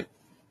she wanted.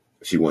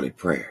 She wanted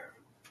prayer.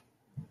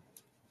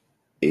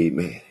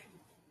 Amen.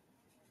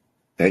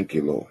 Thank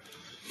you, Lord.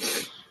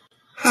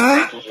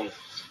 Huh?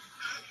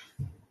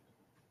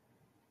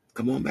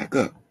 Come on back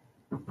up.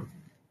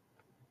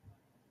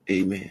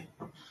 Amen.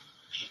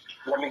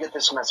 Let me get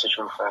this message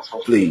real fast.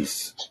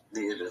 Please.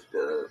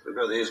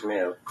 Brother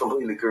Ishmael,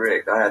 completely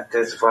correct. I have to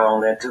testify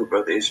on that too,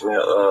 Brother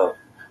Ishmael.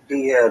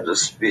 He has a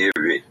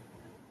spirit.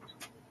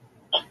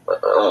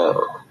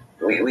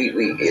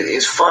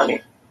 It's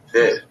funny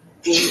that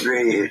he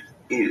read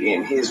it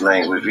in his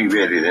language, we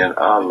read it in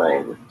our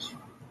language.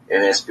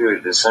 And that spirit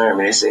of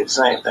discernment, they said the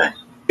same thing.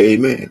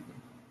 Amen.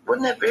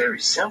 Wasn't that very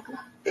simple?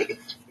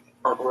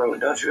 Uncle Robert,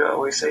 don't you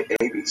always say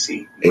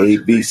ABC?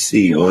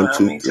 ABC, you know 1, how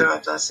 2, many 3.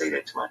 times I say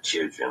that to my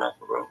children,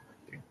 Uncle Robert?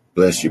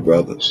 Bless you,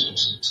 brother.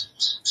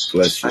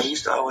 Bless you. I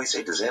used to always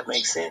say, does that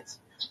make sense?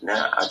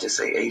 Now I just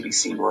say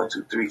ABC 1,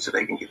 2, 3 so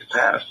they can get the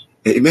pattern.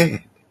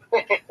 Amen.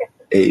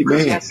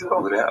 Amen.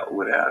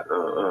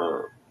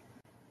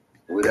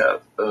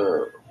 Without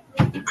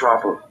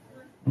proper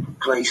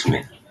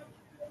placement,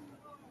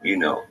 you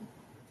know,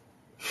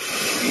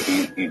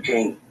 you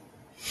can't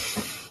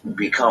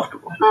be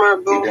comfortable.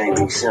 It ain't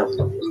be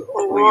simple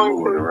when you're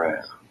moving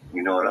around.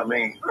 You know what I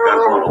mean? Gotta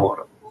go in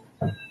order.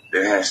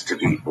 There has to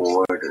be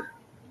order.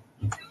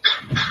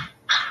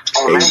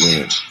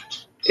 Amen.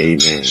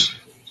 Amen.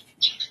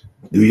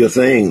 Do your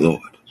thing,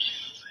 Lord.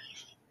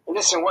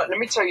 Listen, let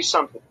me tell you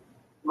something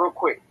real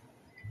quick.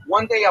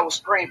 One day I was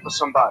praying for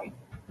somebody.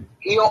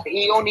 He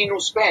only knew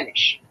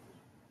Spanish,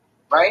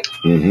 right?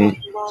 Mm-hmm.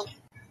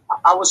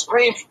 I was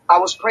praying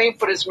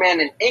for this man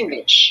in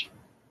English.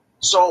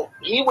 So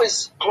he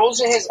was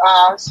closing his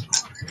eyes.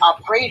 I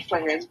prayed for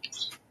him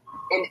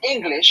in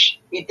English.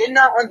 He did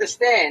not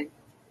understand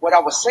what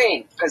I was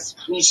saying because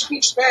he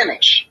speaks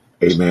Spanish.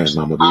 Amen,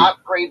 Mama B. I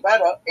pray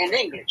better in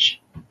English.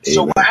 Amen.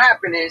 So what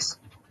happened is,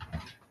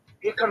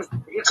 here comes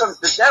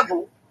the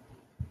devil.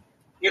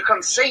 Here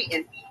comes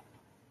Satan.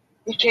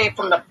 He came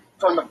from the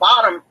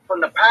bottom,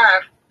 from the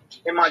path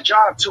in my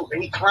job too.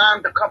 And he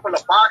climbed a couple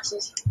of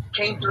boxes,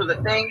 came through the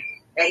thing,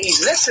 and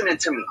he's listening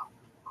to me.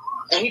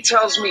 And he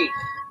tells me,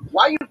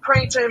 why are you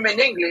praying to him in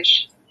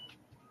English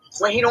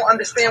when he don't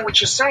understand what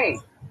you're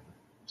saying?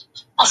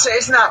 I said,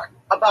 it's not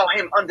about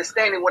him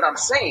understanding what I'm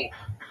saying.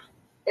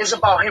 It's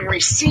about him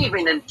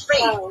receiving in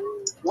faith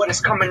what is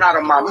coming out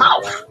of my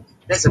mouth.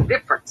 There's a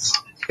difference.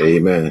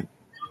 Amen.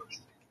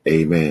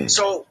 Amen.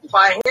 So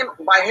by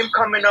him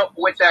coming up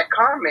with that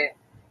comment,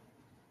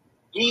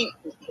 he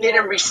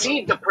didn't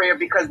receive the prayer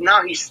because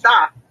now he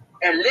stopped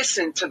and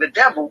listened to the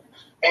devil,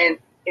 and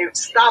it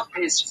stopped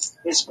his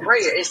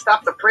prayer. It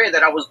stopped the prayer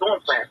that I was doing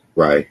for him.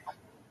 Right.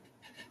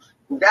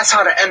 That's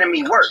how the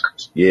enemy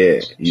works. Yeah,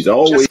 he's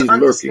always just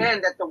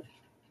understand lurking. That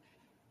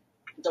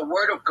the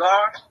word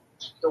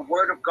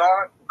of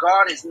God,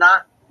 God is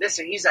not,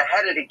 listen, he's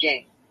ahead of the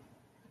game.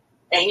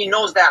 And he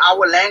knows that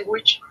our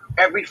language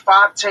every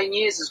 5-10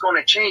 years is going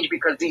to change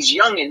because these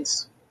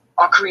youngins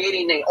are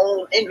creating their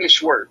own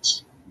English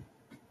words.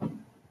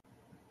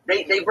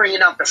 They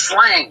bringing out the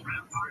slang.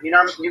 You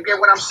know, you get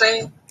what I'm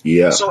saying?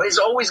 Yeah. So it's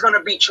always going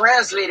to be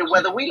translated,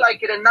 whether we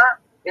like it or not.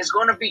 It's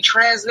going to be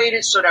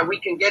translated so that we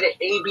can get it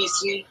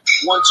ABC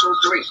 1, 2,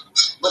 3.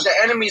 But the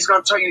enemy is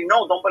going to tell you,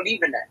 no, don't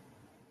believe in that.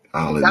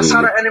 Hallelujah. That's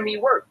how the enemy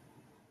works.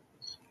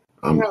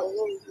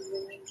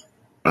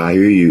 I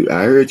hear you.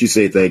 I heard you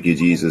say thank you,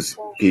 Jesus,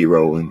 Key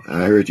Rowland.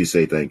 I heard you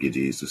say thank you,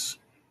 Jesus.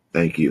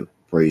 Thank you.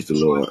 Praise the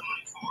Lord.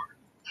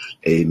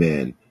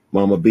 Amen.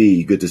 Mama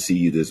B, good to see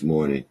you this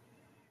morning.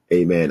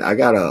 Amen. I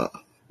got a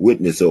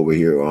witness over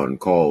here on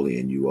call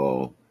in, you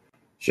all.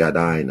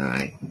 Shaddai and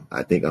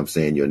I think I'm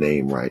saying your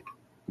name right.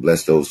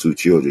 Bless those 2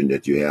 children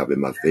that you have in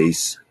my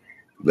face.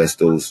 Bless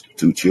those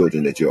 2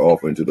 children that you're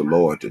offering to the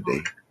Lord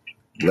today.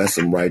 Bless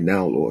them right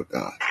now, Lord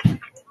God.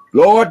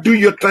 Lord, do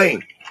your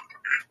thing.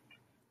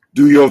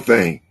 Do your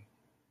thing.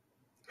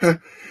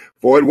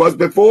 For it was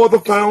before the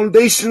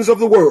foundations of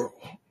the world,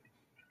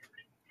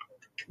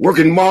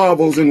 working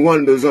marvels and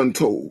wonders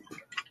untold,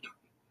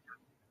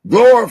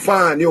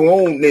 glorifying your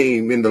own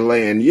name in the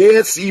land.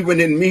 Yes, even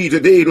in me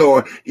today,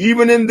 Lord,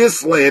 even in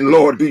this land,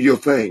 Lord, do your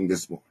thing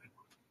this morning.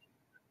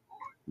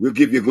 We'll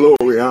give you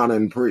glory, honor,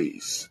 and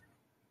praise.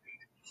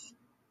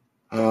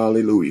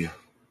 Hallelujah.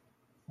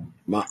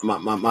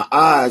 My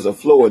eyes are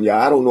flowing, y'all.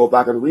 I don't know if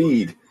I can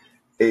read.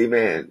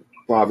 Amen.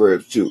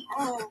 Proverbs 2.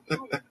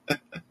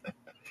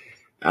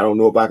 I don't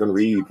know if I can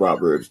read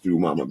Proverbs 2,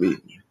 Mama B.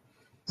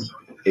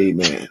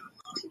 Amen.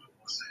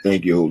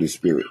 Thank you, Holy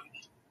Spirit.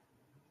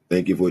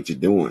 Thank you for what you're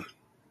doing.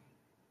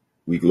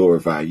 We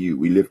glorify you.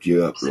 We lift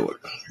you up, Lord,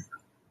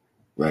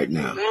 right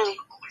now.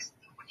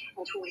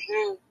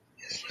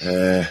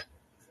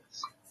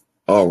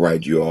 All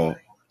right, you all.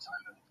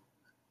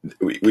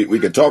 We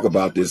can talk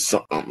about this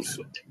Psalms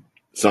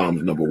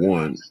number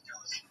 1,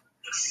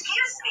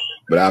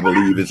 but I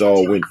believe it's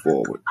all went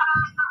forward.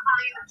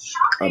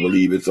 I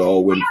believe it's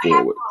all went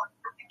forward.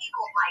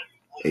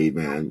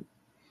 Amen.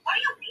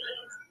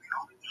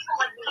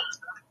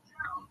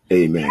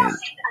 Amen.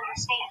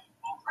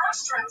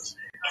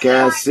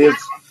 Cassif,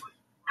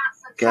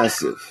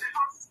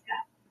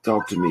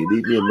 talk to me.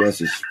 Leave me a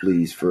message,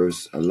 please,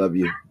 first. I love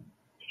you.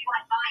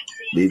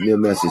 Leave me a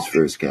message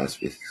first,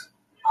 Cassif.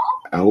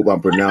 I hope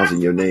I'm pronouncing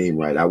your name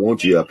right. I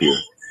want you up here,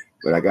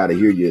 but I got to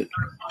hear you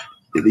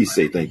at least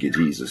say thank you,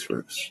 Jesus,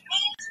 first.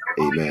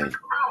 Amen.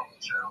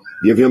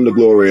 Give him the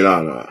glory and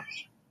honor.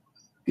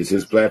 It's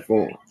his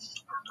platform.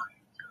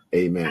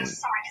 Amen.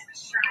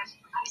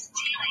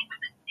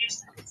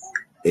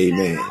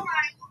 Amen.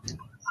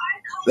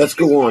 Let's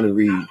go on and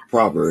read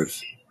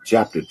Proverbs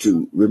chapter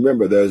 2.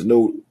 Remember, there's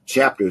no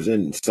chapters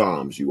in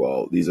Psalms, you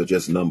all. These are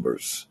just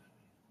numbers.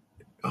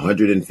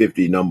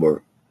 150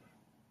 number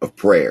of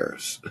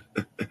prayers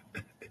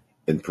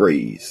and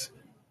praise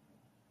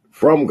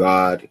from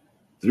God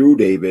through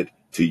David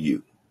to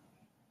you.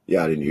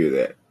 Yeah, I didn't hear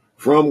that.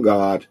 From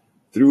God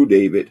through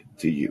David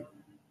to you.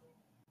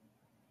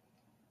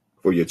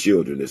 For your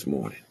children this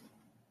morning.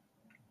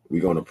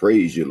 We're going to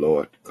praise you,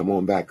 Lord. Come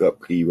on back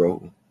up,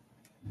 Hero.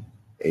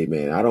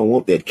 Amen. I don't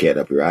want that cat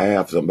up here. I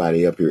have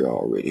somebody up here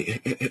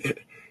already.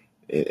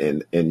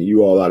 and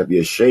you all ought to be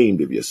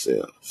ashamed of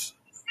yourselves.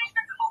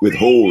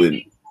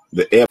 Withholding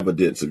the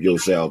evidence of your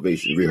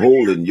salvation.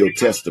 Withholding your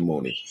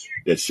testimony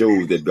that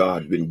shows that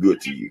God's been good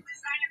to you.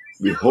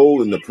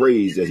 Withholding the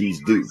praise that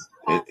he's due.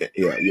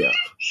 Yeah.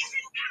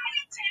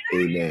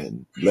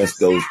 Amen. Bless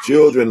those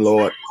children,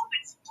 Lord.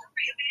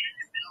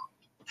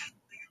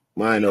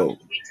 Mino,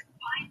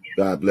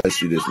 God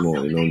bless you this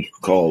morning on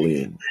call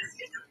in.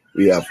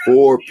 We have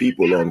 4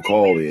 people on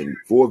call in,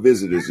 4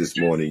 visitors this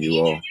morning, you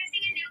all.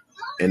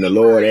 And the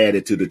Lord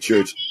added to the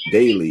church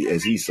daily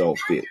as he saw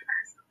fit.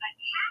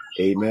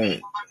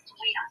 Amen.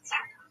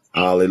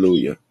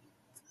 Hallelujah.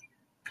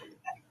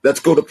 Let's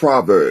go to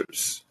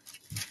Proverbs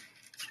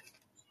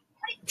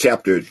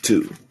chapter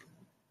 2.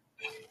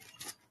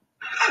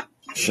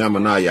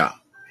 Shamanaya.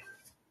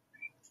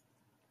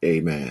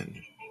 Amen.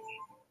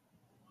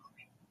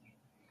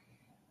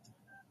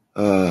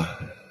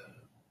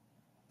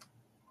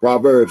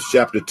 Proverbs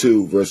chapter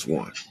 2, verse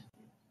 1.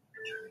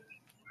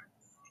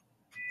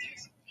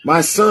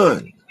 My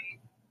son,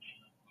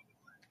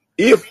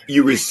 if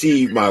you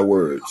receive my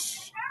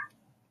words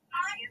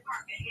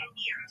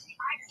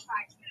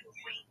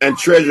and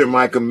treasure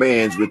my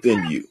commands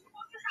within you,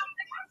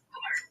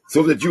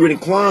 so that you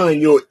incline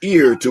your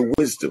ear to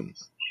wisdom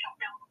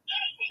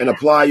and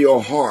apply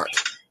your heart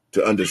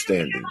to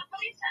understanding.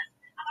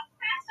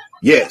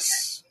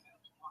 Yes,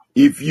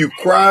 if you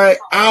cry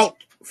out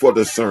for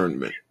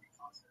discernment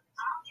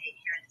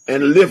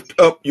and lift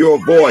up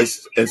your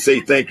voice and say,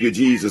 thank you,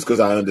 Jesus, because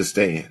I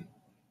understand.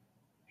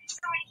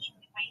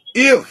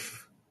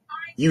 If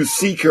you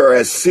seek her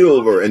as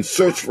silver and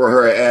search for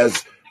her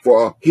as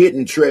for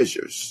hidden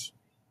treasures,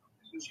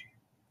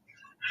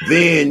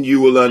 then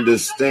you will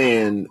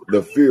understand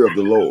the fear of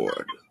the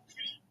Lord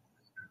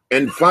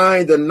and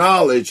find the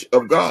knowledge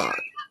of God,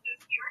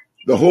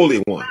 the Holy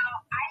One.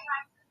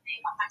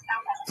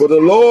 For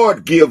the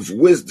Lord gives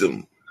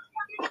wisdom.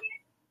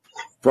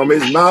 From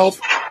his mouth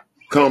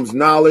comes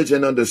knowledge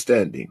and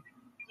understanding.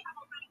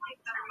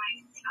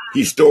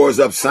 He stores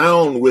up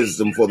sound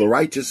wisdom for the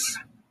righteous,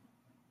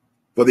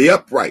 for the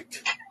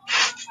upright.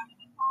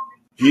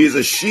 He is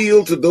a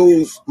shield to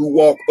those who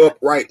walk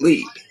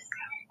uprightly.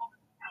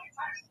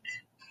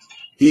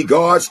 He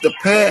guards the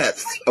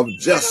paths of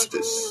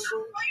justice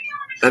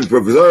and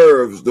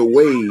preserves the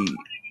way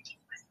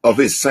of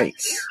his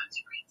saints,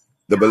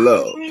 the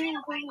beloved.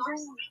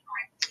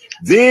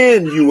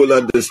 Then you will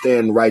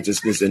understand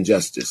righteousness and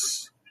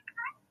justice,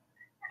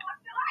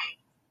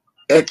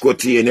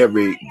 equity in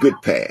every good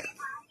path.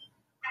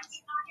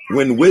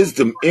 When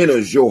wisdom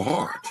enters your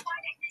heart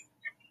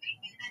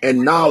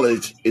and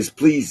knowledge is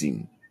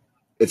pleasing,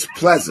 it's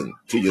pleasant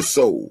to your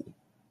soul.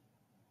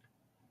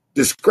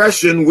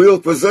 Discretion will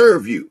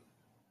preserve you.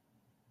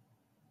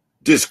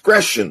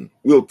 Discretion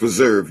will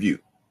preserve you.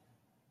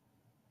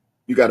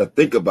 You got to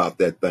think about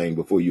that thing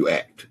before you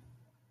act.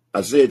 I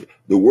said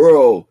the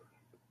world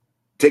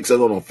takes us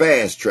on a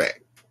fast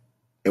track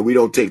and we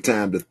don't take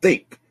time to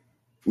think.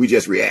 We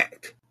just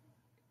react.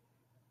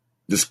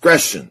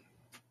 Discretion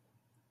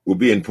will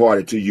be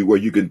imparted to you where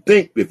you can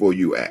think before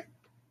you act.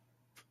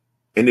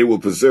 And it will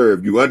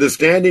preserve you.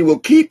 Understanding will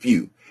keep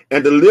you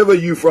and deliver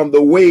you from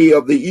the way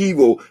of the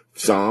evil.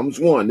 Psalms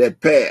 1,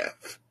 that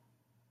path.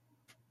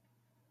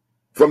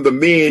 From the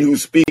men who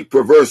speak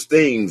perverse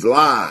things,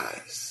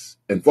 lies,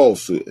 and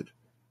falsehood.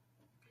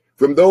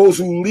 From those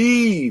who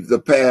leave the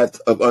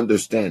path of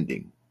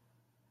understanding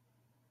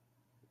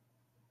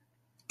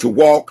to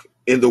walk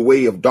in the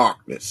way of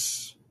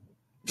darkness.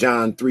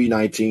 John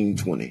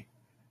 3:19-20.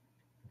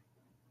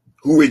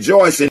 Who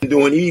rejoice in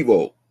doing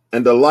evil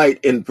and delight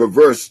in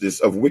perverseness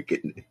of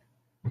wickedness,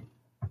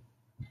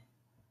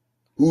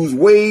 whose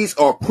ways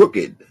are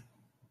crooked,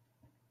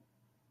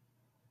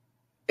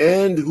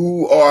 and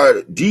who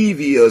are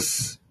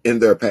devious in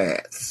their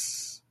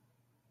paths,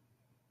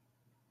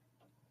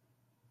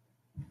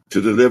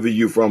 to deliver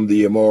you from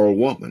the immoral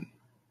woman,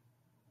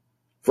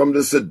 from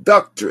the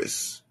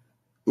seductress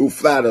who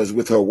flatters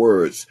with her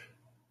words,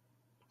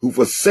 who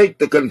forsake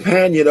the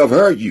companion of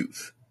her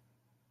youth,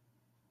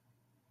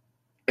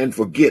 and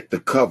forget the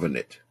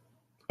covenant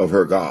of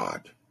her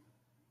God.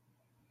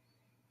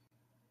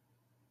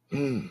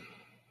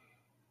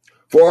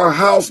 For her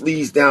house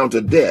leads down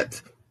to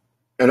death,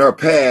 and her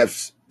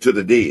paths to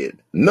the dead.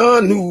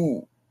 None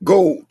who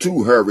go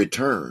to her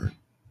return,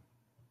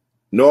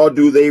 nor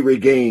do they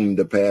regain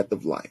the path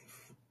of life.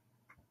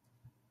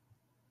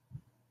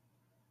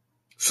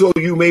 So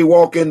you may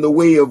walk in the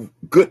way of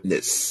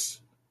goodness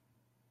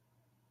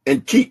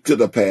and keep to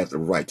the path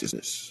of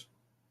righteousness.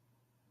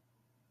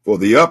 For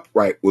the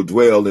upright will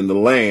dwell in the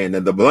land,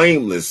 and the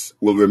blameless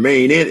will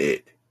remain in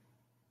it.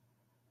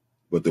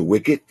 But the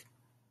wicked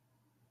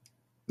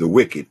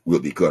will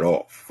be cut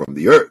off from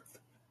the earth,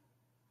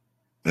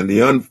 and the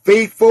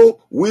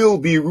unfaithful will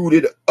be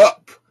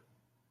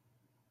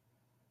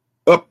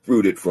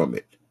uprooted from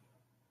it.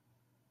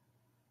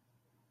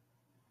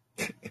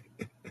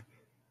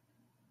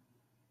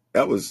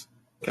 That was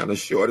kind of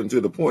short and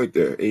to the point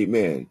there.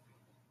 Amen.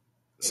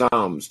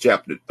 Proverbs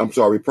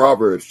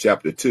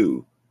chapter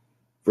 2,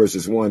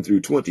 verses 1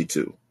 through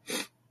 22.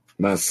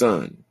 My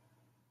son,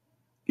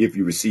 if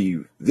you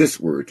receive this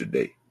word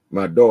today,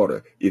 my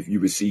daughter, if you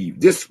receive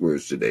this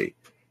word today,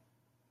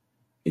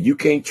 and you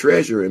can't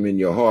treasure him in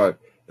your heart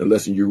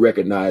unless you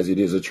recognize it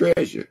is a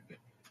treasure.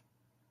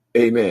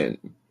 Amen.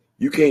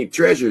 You can't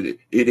treasure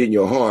it in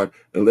your heart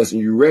unless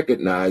you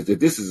recognize that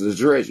this is a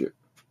treasure.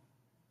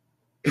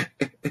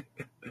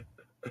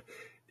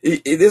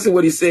 This is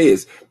what he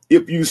says.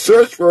 If you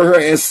search for her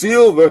as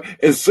silver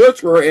and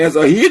search for her as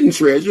a hidden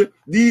treasure,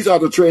 these are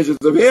the treasures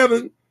of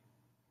heaven.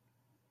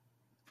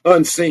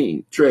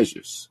 Unseen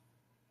treasures.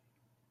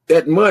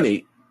 That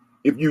money,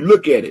 if you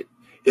look at it,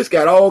 it's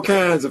got all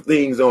kinds of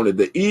things on it.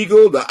 The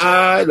eagle, the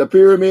eye, the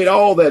pyramid,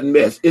 all that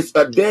mess. It's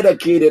a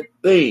dedicated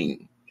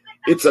thing.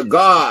 It's a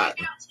god.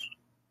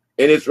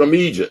 And it's from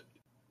Egypt.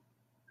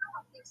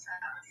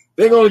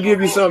 They're going to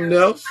give you something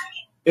else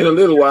in a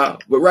little while.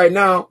 But right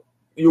now,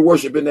 you're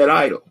worshiping that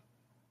idol.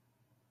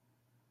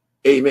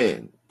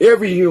 Amen.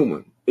 Every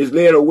human is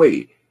led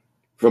away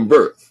from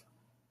birth.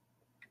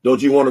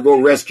 Don't you want to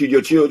go rescue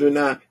your children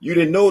now? You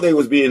didn't know they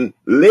was being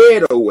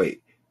led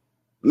away,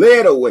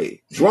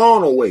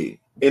 drawn away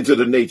into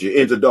the nature,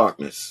 into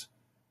darkness.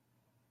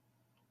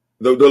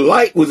 The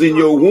light was in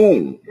your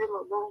womb.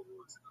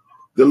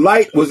 The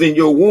light was in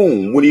your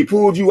womb when he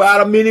pulled you out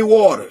of many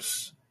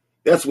waters.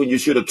 That's when you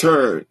should have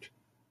turned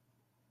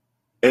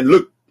and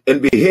looked and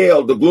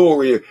beheld the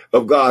glory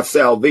of God's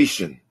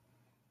salvation.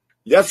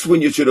 That's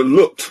when you should have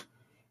looked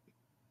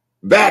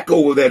back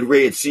over that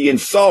Red Sea and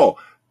saw,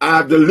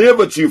 I've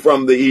delivered you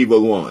from the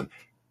evil one.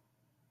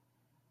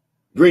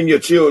 Bring your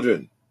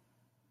children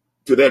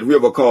to that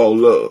river called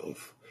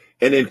love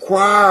and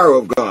inquire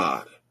of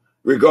God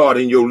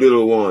regarding your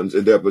little ones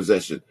and their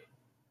possession.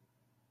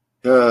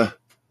 I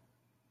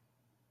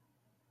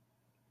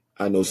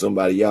know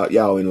somebody,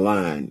 y'all in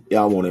line.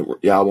 Y'all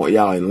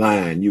in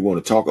line. You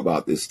want to talk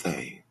about this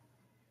thing.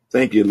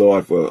 Thank you,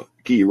 Lord, for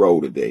Key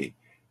Road today.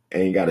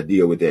 Ain't got to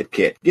deal with that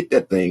cat. Get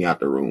that thing out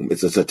the room.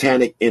 It's a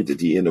satanic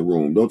entity in the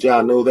room. Don't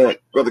y'all know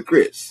that, Brother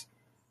Chris?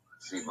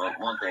 See,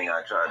 one thing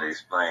I try to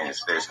explain,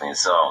 especially in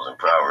Psalms and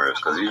Proverbs,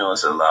 because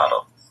it's a lot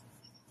of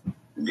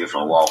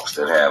different walks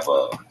that have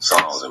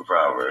Psalms and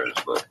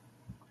Proverbs, but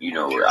you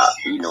know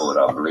what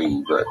I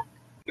believe. But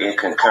in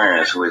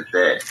concurrence with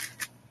that,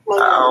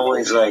 I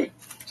always like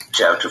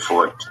chapter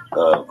 4,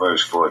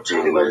 verse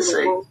 14, where it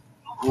say,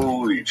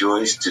 "Who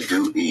rejoice to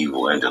do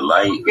evil and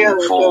delight in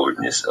the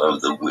forwardness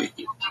of the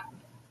wicked,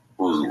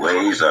 whose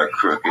ways are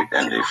crooked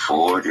and they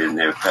forward in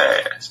their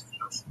paths."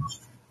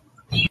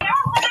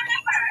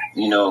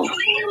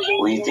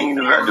 When you're thinking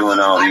about doing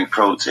all these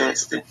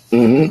protesting,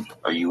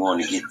 or you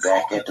want to get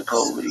back at the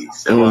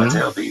police, that's what I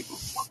tell people.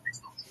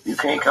 You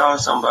can't call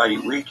somebody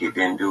wicked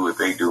and do what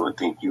they do and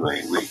think you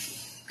ain't wicked.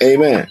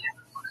 Amen.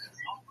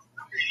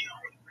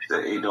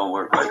 It don't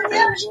work like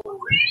that.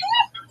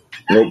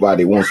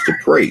 Nobody wants to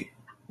pray,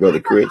 Brother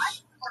Chris.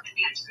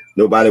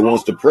 Nobody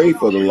wants to pray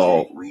for the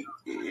law.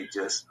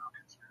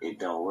 It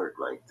don't work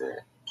like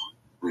that.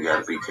 We got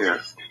to be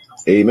careful.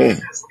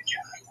 Amen.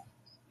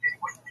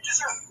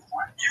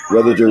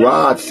 Brother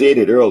Gerard said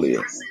it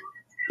earlier.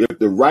 If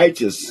the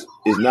righteous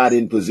is not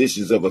in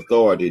positions of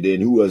authority,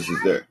 then who else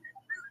is there?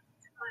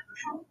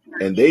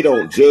 And they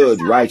don't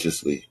judge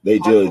righteously. They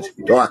judge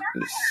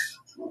darkness.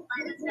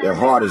 Their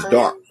heart is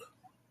dark.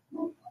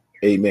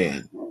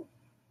 Amen.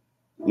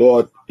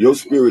 Lord, your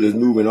spirit is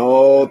moving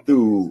all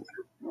through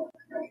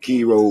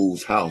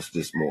Kiro's house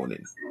this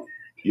morning.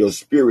 Your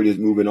spirit is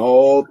moving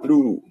all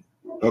through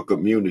her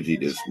community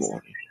this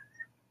morning.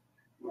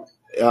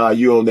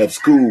 You're on that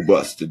school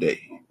bus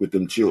today with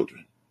them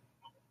children.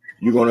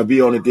 You're going to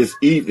be on it this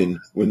evening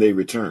when they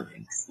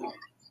return.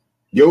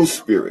 Your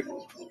spirit.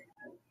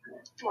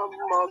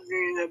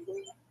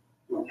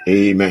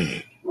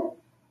 Amen.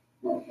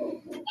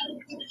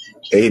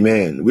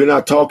 Amen. We're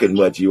not talking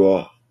much, you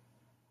all.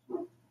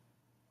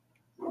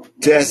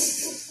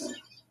 Tess,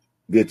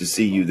 good to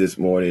see you this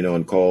morning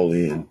on Call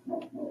In.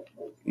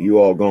 You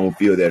all gonna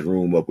fill that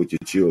room up with your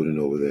children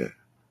over there.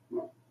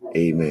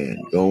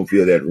 Amen. Go and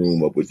fill that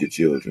room up with your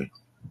children.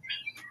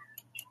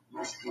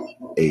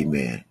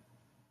 Amen.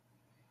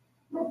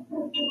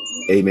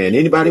 Amen.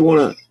 Anybody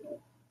want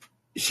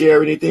to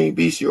share anything?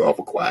 Beast, you're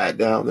awful quiet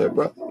down there,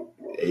 bro.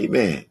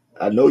 Amen.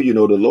 I know you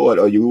know the Lord,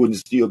 or you wouldn't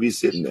still be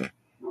sitting there.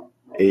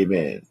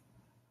 Amen.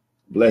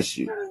 Bless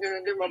you.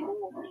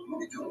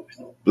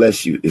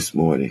 Bless you this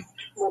morning.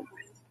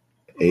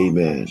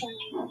 Amen.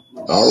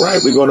 All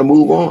right, we're going to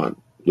move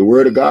on. The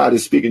word of God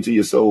is speaking to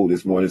your soul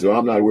this morning, so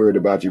I'm not worried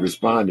about you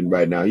responding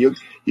right now.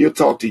 He'll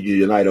talk to you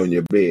tonight on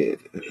your bed.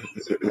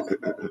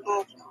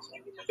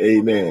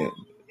 Amen.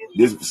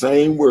 This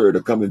same word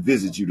will come and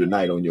visit you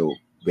tonight on your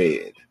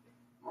bed.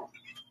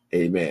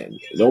 Amen.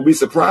 Don't be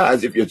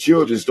surprised if your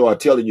children start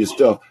telling you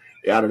stuff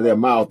out of their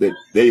mouth that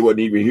they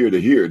wasn't even here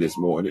to hear this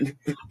morning.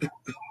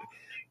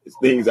 It's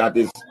things out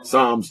this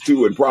Psalms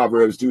 2 and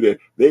Proverbs 2 that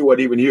they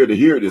wasn't even here to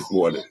hear this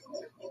morning.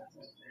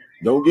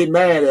 Don't get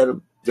mad at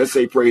them. Just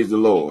say, praise the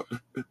Lord.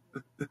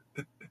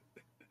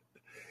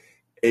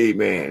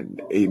 Amen.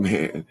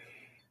 Amen.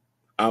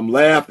 I'm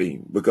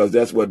laughing because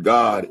that's what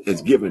God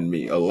has given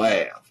me, a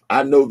laugh.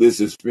 I know this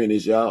is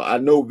finished, y'all. I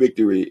know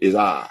victory is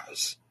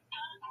ours.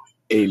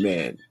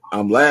 Amen.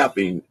 I'm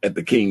laughing at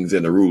the kings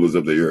and the rulers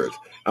of the earth.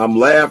 I'm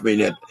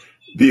laughing at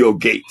Bill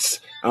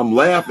Gates. I'm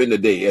laughing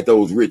today at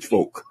those rich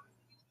folk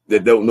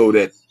that don't know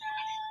that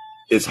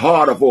it's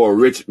harder for a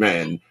rich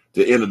man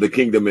to enter the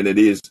kingdom than it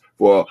is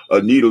for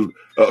a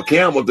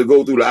camel to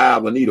go through the eye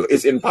of a needle.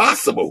 It's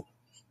impossible.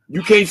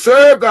 You can't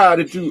serve God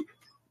if you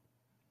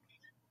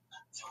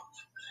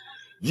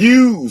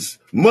use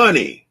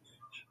money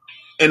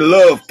and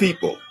love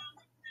people.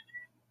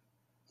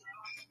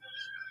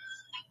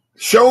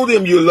 Show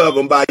them you love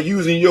them by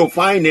using your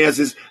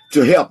finances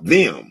to help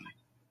them.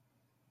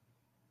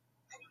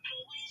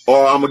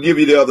 Or I'm going to give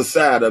you the other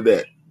side of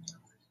that.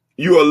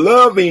 You are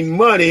loving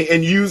money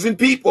and using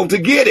people to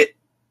get it.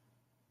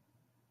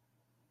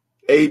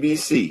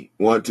 ABC,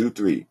 1, 2,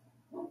 3.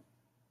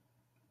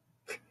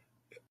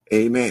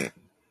 Amen.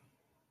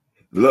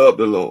 Love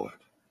the Lord.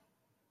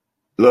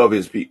 Love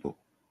his people.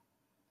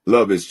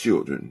 Love his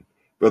children.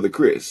 Brother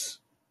Chris.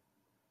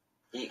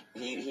 He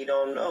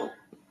don't know.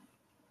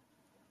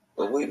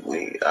 But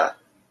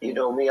you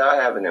know me, I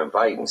have an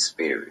inviting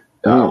spirit.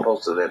 I'm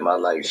supposed to let my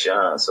light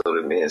shine so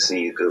that men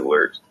see good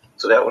works.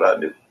 So that's what I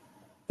do.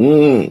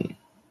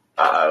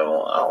 I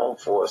don't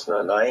force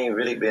nothing. I ain't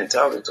really been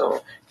talking to him.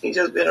 He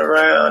just been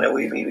around and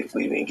we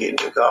been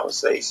getting in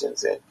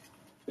conversations, and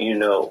you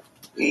know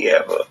he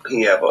have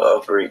a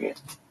upbringing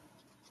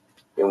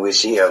in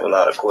which he have a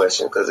lot of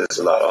questions because there's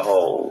a lot of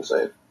holes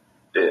and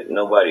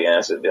nobody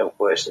answered them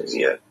questions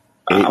yet.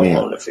 Amen. I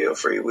want him to feel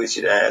free with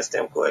you to ask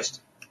them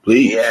questions.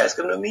 Please. He ask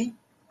them to me.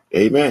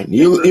 Amen.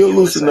 He'll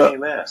loosen up.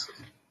 Because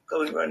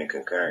we running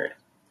concurrent.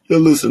 He'll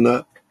loosen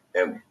up.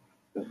 And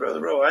Brother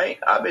Bro,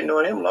 I've been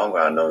knowing him longer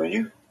than I know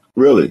you.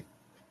 Really?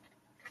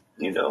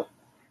 You know?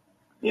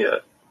 Yeah.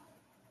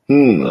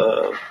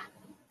 You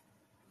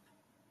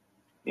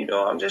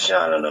know, I'm just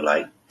shining the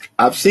light.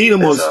 I've seen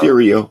him on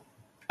stereo.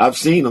 I've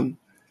seen him.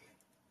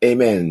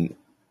 Amen.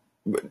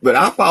 But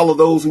I follow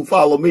those who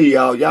follow me,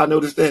 y'all. Y'all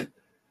notice that?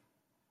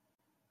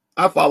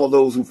 I follow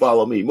those who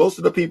follow me. Most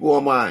of the people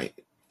on my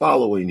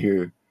following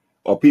here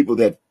are people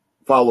that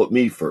followed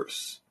me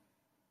first.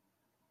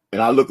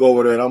 And I look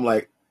over there and I'm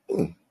like,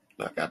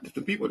 I got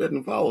some people that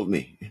didn't follow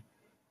me.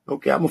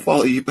 Okay, I'm going to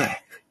follow you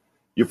back.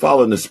 You're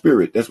following the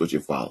spirit. That's what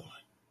you're following.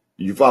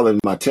 You're following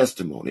my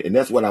testimony. And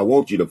that's what I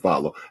want you to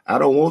follow. I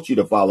don't want you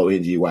to follow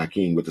N.G.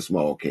 Joaquin with a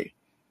small K.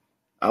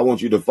 I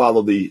want you to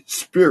follow the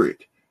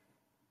spirit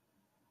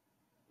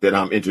that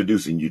I'm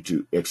introducing you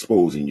to,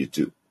 exposing you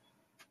to.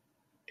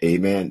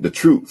 Amen. The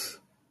truth.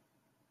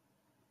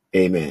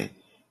 Amen.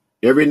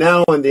 Every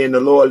now and then the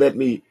Lord let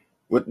me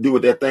do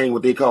with that thing,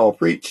 what they call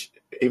preach.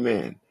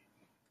 Amen.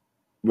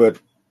 But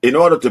in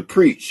order to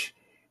preach,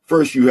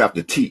 first you have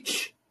to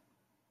teach.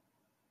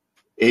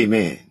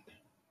 Amen.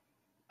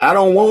 I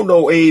don't want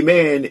no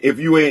amen if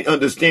you ain't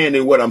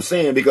understanding what I'm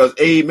saying, because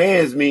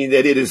amens mean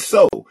that it is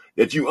so,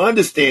 that you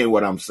understand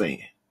what I'm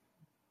saying.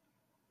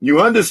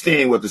 You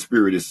understand what the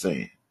Spirit is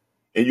saying.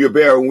 And you're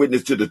bearing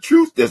witness to the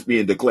truth that's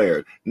being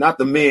declared, not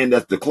the man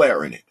that's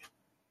declaring it.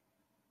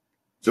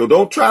 So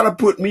don't try to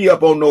put me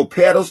up on no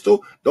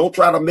pedestal. Don't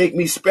try to make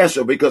me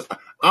special, because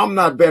I'm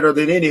not better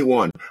than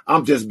anyone.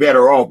 I'm just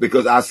better off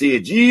because I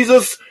said,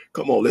 Jesus,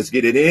 come on, let's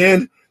get it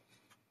in.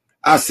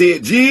 I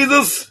said,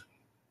 Jesus,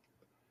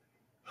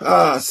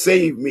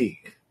 save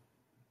me,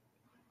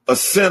 a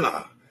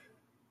sinner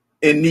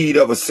in need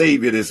of a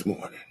savior this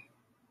morning.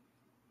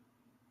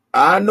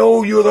 I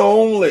know you're the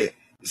only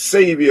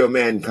savior of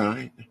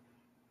mankind.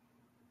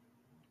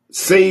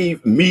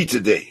 Save me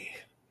today.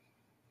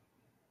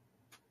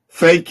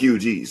 Thank you,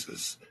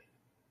 Jesus.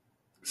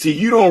 See,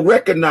 you don't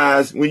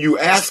recognize when you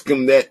ask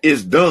him that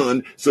it's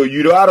done, so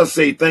you ought to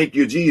say thank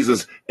you,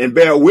 Jesus, and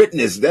bear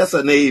witness. That's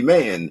an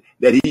amen,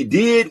 that he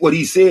did what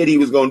he said he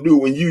was going to do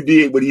when you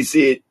did what he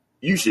said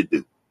you should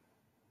do.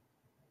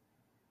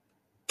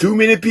 Too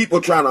many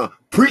people trying to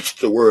preach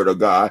the word of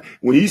God.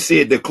 When he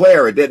said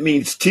declare it, that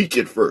means teach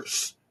it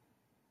first.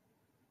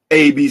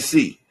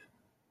 ABC.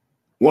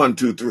 1,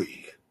 2,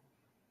 3.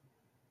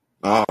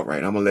 All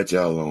right, I'm going to let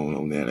y'all alone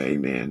on that.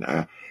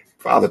 Amen.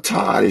 Father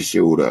Todd has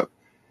showed up.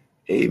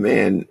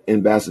 Amen.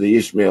 Ambassador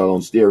Ishmael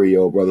on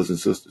stereo, brothers and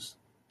sisters.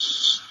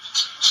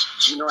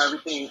 You know,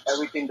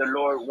 everything the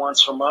Lord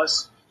wants from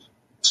us,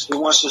 he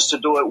wants us to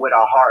do it with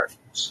our heart.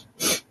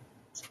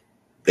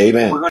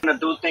 Amen. If we're going to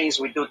do things,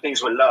 we do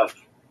things with love.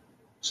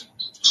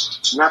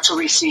 Not to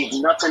receive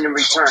nothing in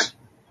return.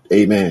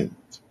 Amen.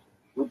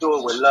 We do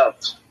it with love.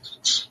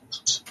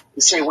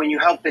 He said, when you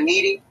help the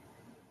needy,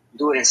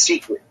 do it in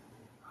secret.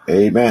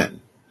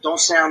 Amen. Don't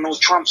sound no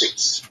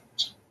trumpets.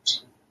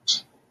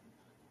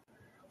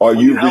 Or when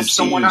you help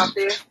someone out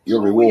there,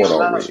 your reward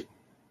your already. love,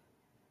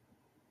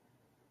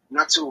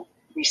 not to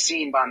be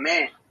seen by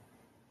man,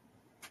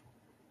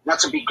 not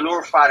to be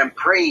glorified and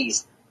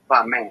praised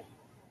by man.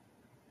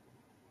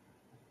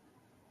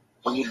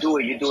 When you do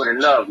it in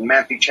love.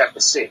 Matthew chapter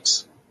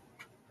 6.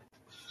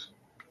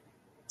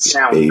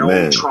 Sound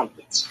no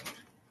trumpets.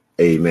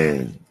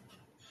 Amen.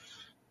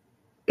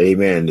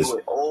 Amen. Do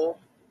it all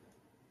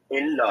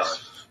in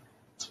love.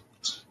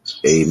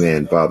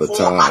 Amen, Father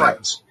Todd.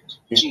 Christ,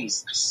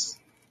 Jesus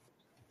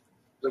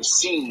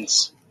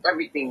receives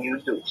everything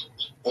you do.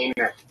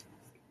 Amen.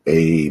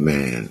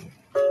 Amen.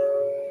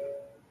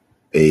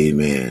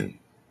 Amen.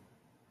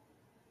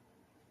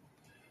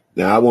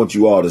 Now I want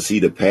you all to see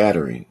the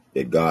pattern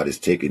that God is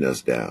taking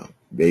us down.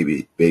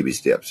 Baby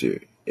steps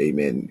here.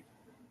 Amen.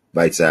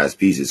 Bite-sized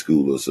pieces,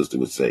 school little sister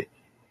would say,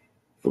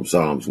 from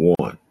Psalms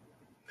 1.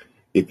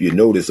 If you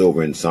notice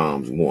over in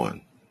Psalms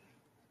 1,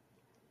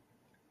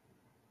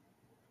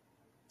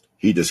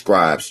 he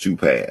describes two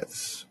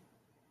paths.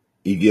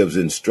 He gives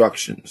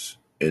instructions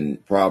in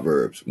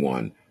Proverbs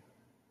 1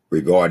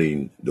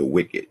 regarding the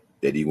wicked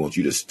that he wants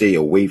you to stay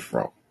away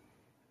from.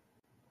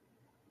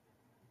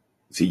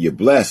 See, you're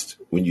blessed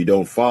when you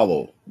don't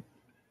follow.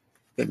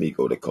 Let me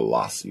go to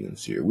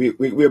Colossians here.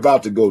 We're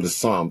about to go to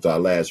Psalms, our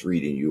last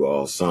reading, you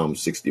all, Psalm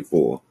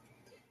 64.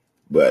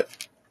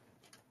 But,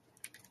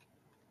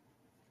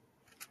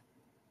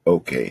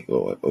 okay,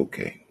 Lord,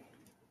 okay.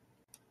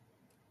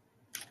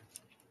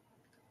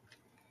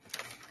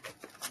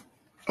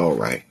 All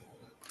right.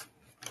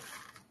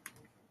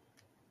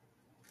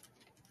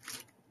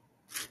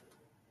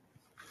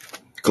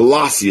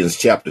 Colossians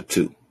chapter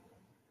 2.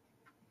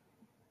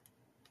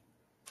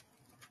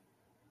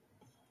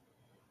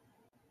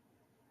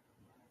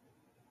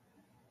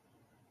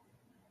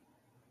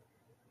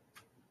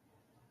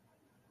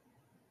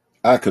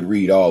 I could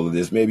read all of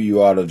this. Maybe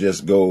you ought to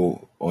just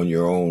go on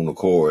your own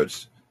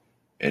accords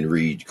and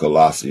read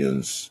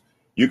Colossians.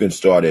 You can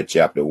start at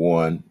chapter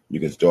 1. You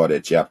can start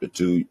at chapter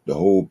 2. The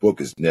whole book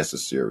is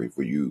necessary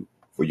for you,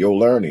 for your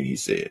learning, he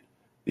said.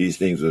 These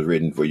things were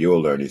written for your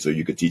learning so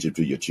you could teach it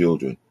to your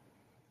children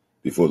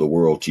before the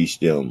world teach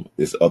them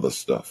this other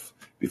stuff,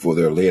 before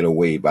they're led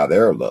away by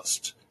their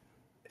lust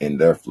and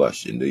their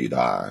flesh, indeed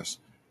ours.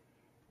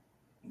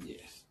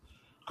 Yes.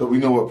 Because we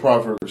know what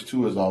Proverbs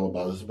 2 is all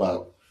about. It's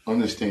about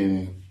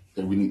understanding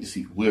that we need to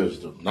seek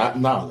wisdom, not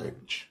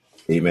knowledge.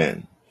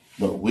 Amen.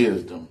 But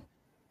wisdom.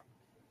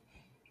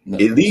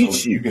 It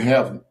leads you. You can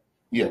have,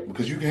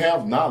 because you can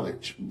have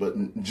knowledge,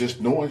 but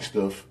just knowing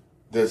stuff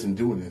doesn't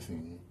do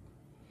anything.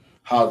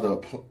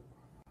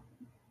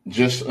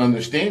 Just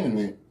understanding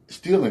it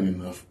still ain't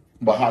enough,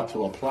 but how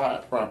to apply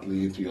it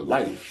properly into your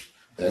life,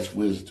 that's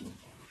wisdom.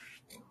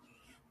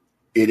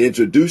 It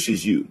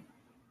introduces you.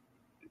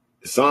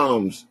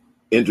 Psalms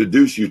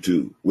introduce you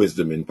to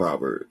wisdom in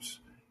Proverbs.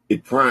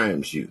 It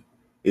primes you.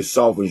 It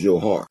softens your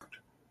heart.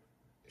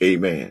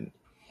 Amen.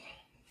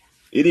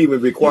 It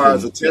even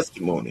requires a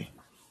testimony.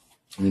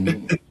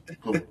 Mm-hmm.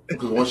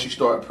 Because once you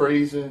start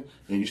praising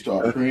and you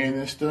start praying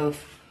and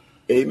stuff,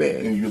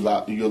 amen. And you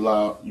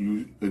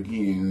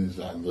again,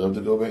 I love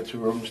to go back to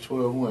Romans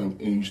 12:1,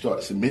 and you start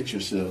to submit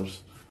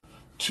yourselves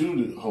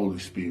to the Holy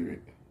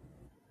Spirit,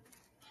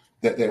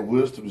 that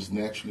wisdom is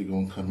naturally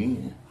going to come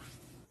in.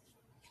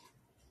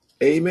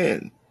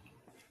 Amen.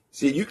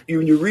 See,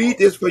 when you read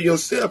this for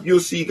yourself, you'll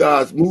see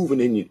God's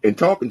moving in you and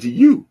talking to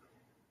you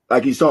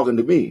like he's talking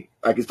to me,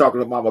 like he's talking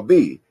to Mama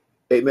B.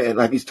 Amen.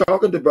 Like he's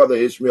talking to Brother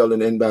Ishmael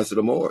and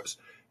Ambassador Morris,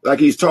 like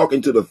he's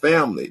talking to the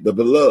family, the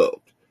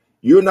beloved.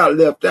 You're not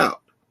left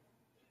out.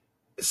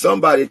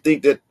 Somebody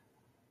think that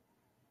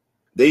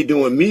they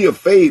doing me a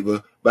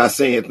favor by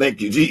saying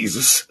thank you,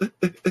 Jesus.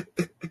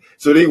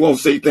 So they won't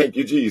say thank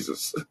you,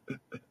 Jesus.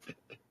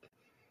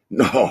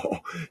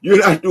 No, you're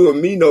not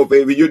doing me no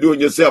favor. You're doing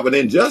yourself an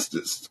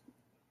injustice.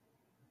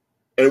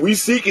 And we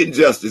seeking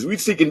justice. We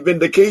seeking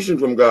vindication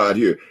from God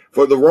here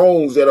for the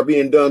wrongs that are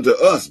being done to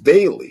us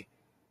daily.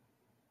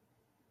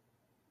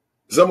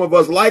 Some of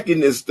us liking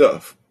this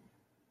stuff.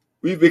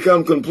 We've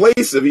become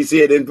complacent, he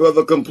said, and for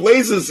the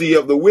complacency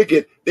of the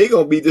wicked, they're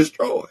going to be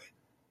destroyed.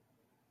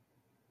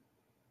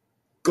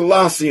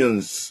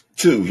 Colossians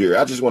 2 here.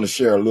 I just want to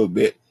share a little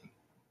bit.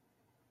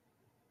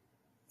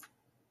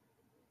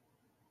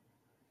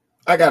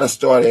 I got to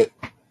start it.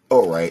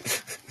 All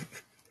right.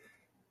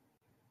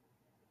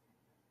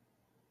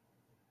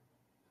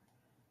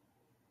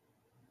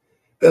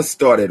 Let's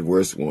start at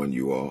verse 1,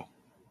 you all.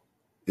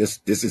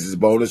 This is his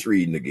bonus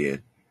reading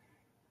again.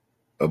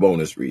 A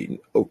bonus reading.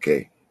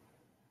 Okay.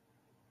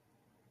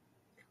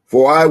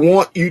 For I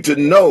want you to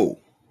know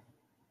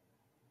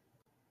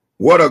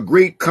what a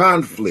great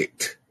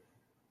conflict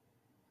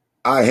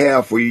I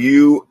have for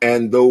you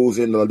and those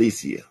in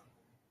Laodicea,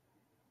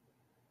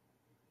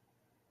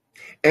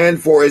 and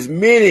for as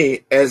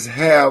many as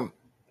have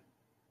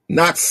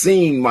not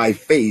seen my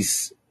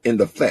face in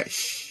the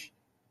flesh.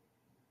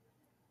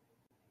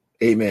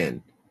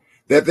 Amen.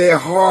 That their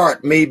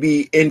heart may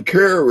be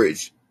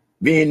encouraged,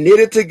 being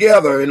knitted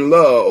together in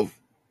love,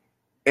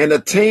 and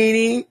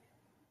attaining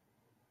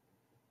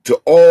to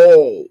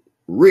all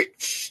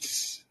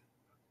riches,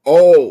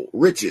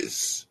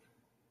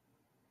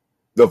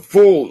 the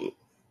full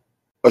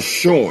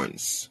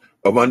assurance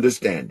of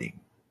understanding,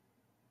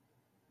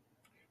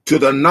 to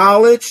the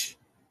knowledge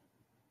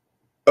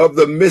of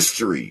the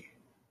mystery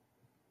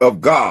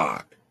of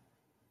God,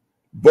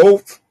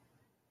 both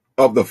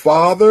of the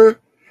Father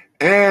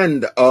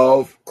and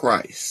of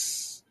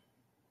Christ.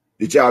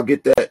 Did y'all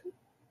get that?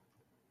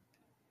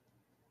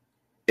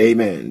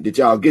 Amen. Did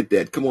y'all get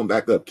that? Come on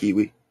back up,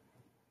 Kiwi.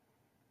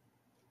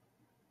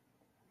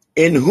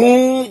 In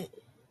whom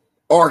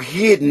are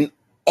hidden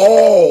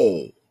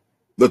all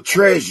the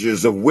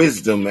treasures of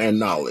wisdom and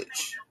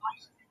knowledge.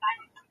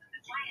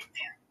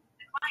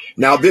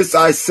 Now this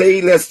I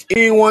say, lest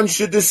anyone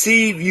should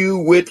deceive you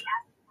with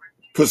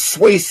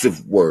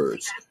persuasive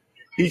words.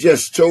 He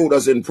just told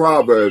us in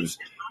Proverbs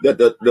that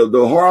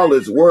the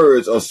harlot's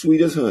words are sweet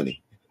as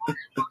honey.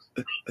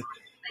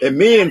 And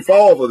men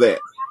fall for that.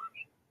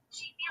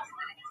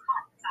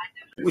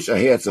 I wish I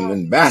had some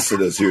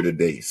ambassadors here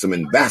today. Some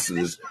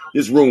ambassadors.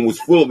 This room was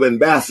full of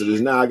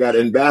ambassadors. Now I got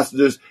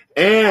ambassadors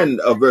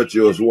and a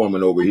virtuous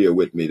woman over here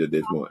with me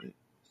this morning.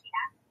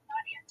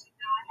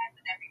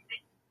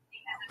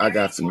 I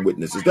got some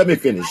witnesses. Let me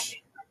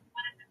finish.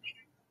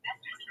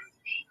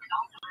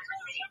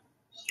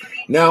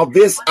 Now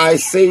this I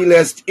say,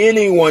 lest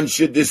anyone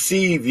should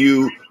deceive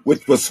you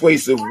with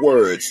persuasive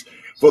words.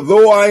 For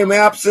though I am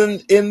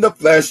absent in the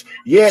flesh,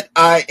 yet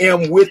I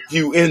am with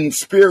you in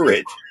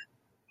spirit,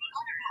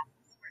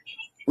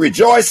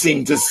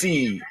 rejoicing to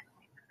see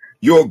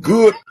your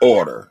good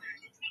order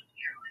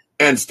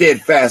and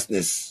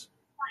steadfastness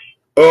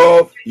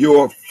of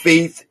your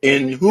faith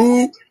in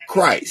who?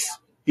 Christ.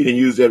 He didn't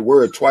use that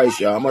word twice,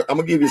 y'all. I'm going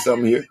to give you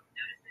something here.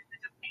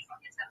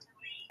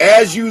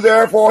 As you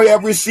therefore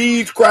have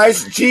received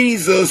Christ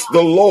Jesus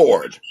the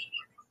Lord,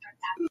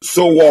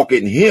 so walk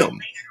in him,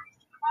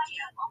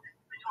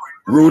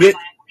 rooted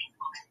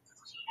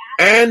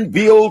and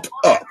built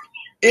up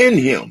in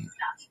him,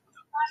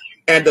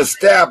 and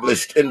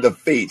established in the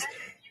faith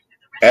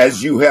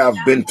as you have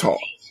been taught,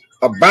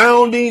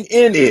 abounding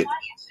in it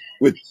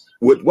with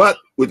what?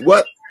 With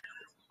what?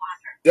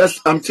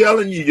 I'm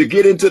telling you, you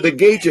get into the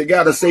gate, you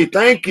got to say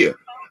thank you.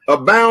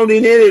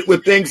 Abounding in it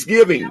with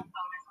thanksgiving.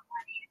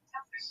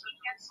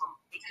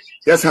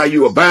 That's how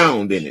you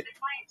abound in it.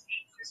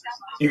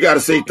 You got to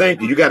say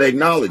thank you. You got to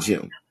acknowledge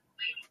him.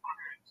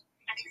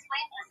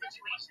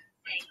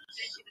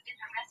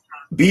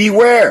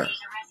 Beware.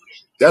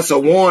 That's a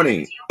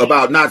warning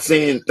about not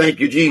saying thank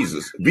you,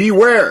 Jesus.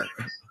 Beware,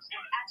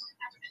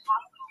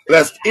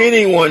 lest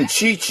anyone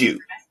cheat you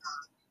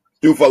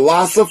through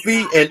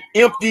philosophy and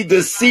empty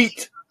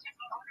deceit,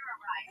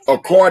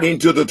 according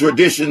to the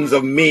traditions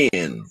of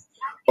men,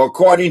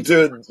 according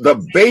to the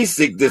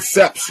basic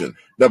deception,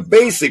 the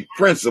basic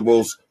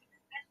principles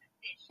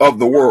of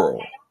the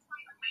world,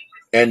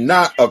 and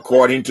not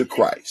according to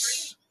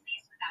Christ.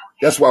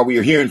 That's why we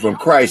are hearing from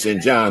Christ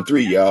in John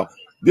 3, y'all.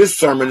 This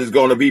sermon is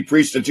going to be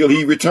preached until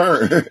he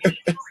returns.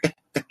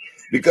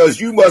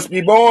 Because you must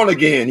be born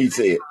again, he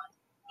said,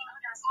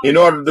 in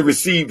order to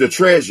receive the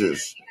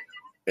treasures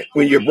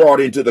when you're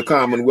brought into the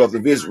Commonwealth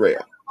of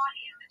Israel.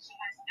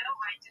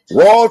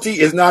 Royalty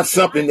is not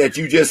something that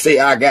you just say,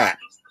 I got.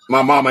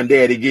 My mom and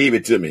daddy gave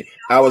it to me.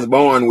 I was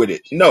born with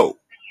it. No.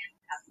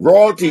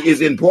 Royalty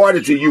is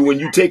imparted to you when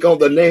you take on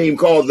the name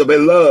called the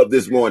Beloved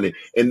this morning.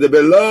 And the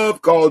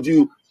Beloved called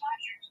you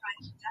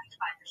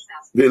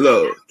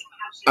beloved.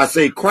 I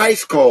say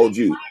Christ called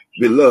you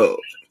beloved.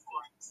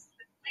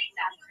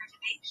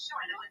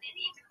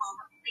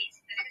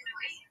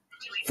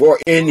 For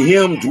in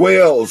him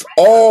dwells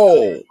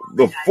all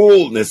the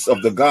fullness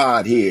of the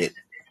Godhead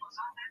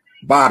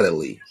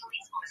bodily.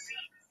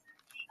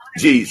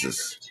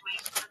 Jesus.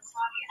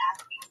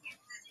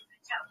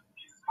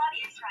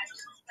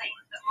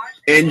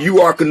 And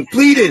you are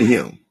complete in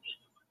him.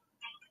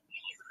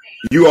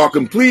 You are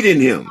complete in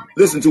him.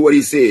 Listen to what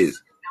he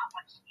says.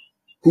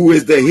 Who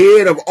is the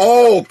head of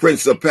all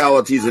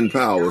principalities and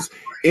powers.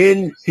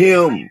 In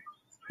him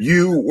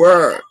you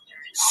were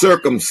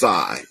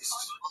circumcised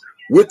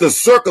with the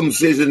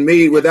circumcision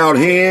made without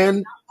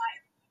hand,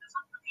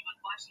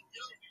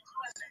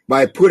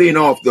 by putting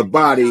off the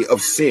body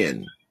of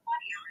sin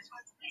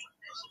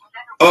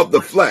of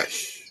the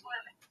flesh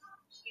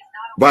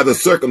by the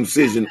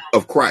circumcision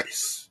of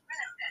Christ,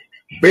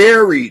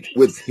 buried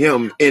with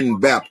him in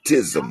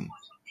baptism,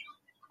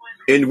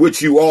 in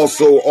which you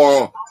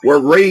also were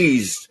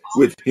raised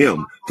with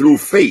him through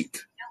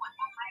faith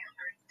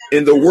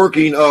in the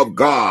working of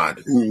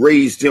God who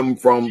raised him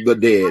from the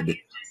dead.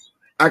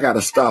 I got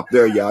to stop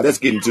there, y'all. That's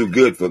getting too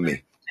good for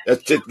me.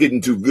 That's just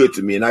getting too good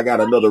to me. And I got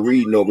another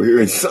reading over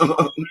here in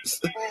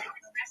Psalms.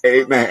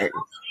 Amen.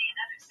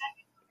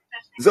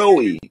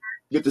 Zoe,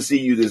 good to see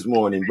you this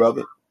morning,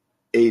 brother.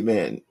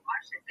 Amen.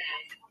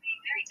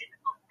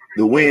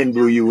 The wind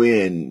blew you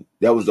in.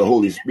 That was the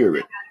Holy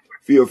Spirit.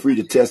 Feel free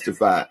to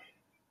testify.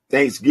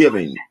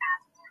 Thanksgiving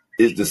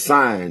is the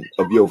sign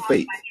of your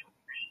faith.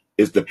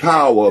 It's the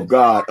power of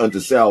God unto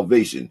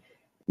salvation.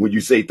 When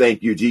you say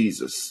thank you,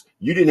 Jesus,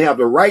 you didn't have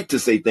the right to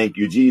say thank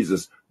you,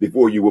 Jesus,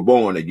 before you were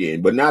born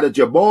again. But now that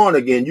you're born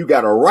again, you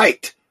got a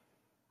right.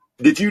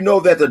 Did you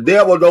know that the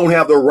devil don't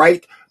have the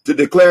right to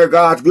declare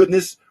God's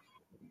goodness?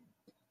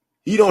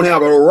 He don't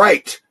have a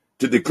right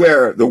to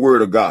declare the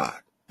word of God.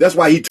 That's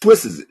why he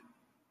twists it.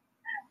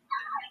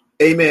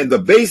 Amen. The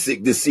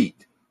basic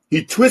deceit.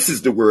 He twists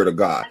the word of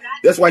God.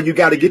 That's why you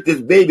got to get this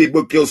baby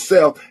book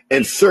yourself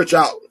and search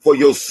out for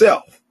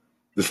yourself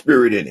the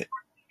spirit in it.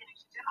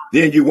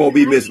 Then you won't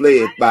be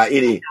misled by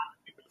any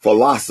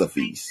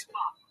philosophies,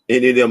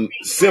 any of them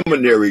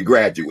seminary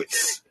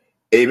graduates,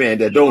 amen,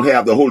 that don't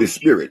have the Holy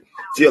Spirit.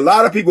 See, a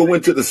lot of people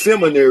went to the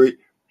seminary.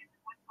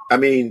 I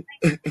mean,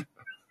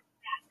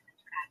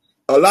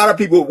 a lot of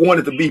people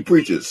wanted to be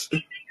preachers.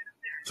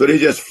 So they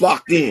just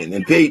flocked in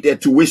and paid their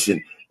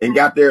tuition and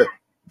got their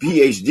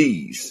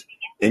PhDs.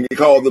 And they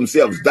call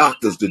themselves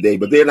doctors today,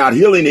 but they're not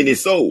healing any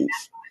souls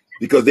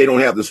because they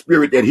don't have the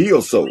spirit that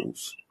heals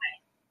souls.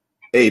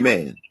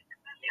 Amen.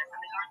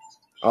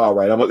 All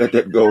right, I'm going to let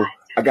that go.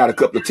 I got a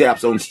couple of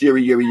taps on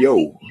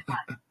stereo.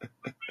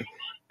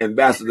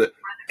 Ambassador,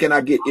 can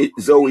I get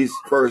Zoe's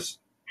first?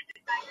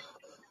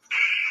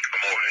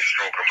 I'm over here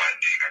stroking my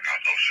dick. I got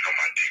lotion on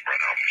my dick right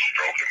now. I'm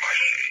stroking my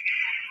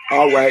shit.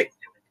 All right.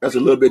 That's a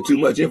little bit too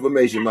much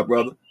information, my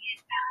brother.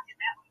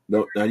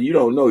 No, now you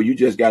don't know. You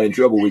just got in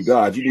trouble with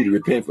God. You need to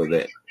repent for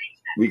that.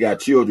 We got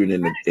children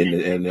in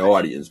the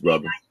audience,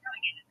 brother.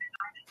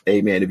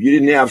 Amen. If you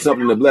didn't have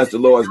something to bless the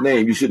Lord's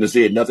name, you shouldn't have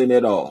said nothing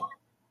at all.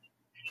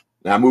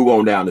 Now move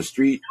on down the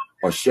street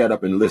or shut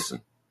up and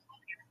listen.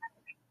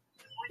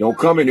 Don't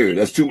come in here.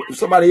 That's too much.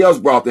 Somebody else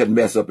brought that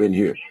mess up in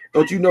here.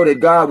 Don't you know that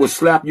God will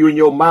slap you in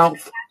your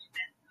mouth?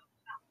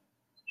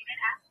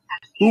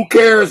 Who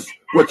cares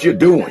what you're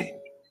doing?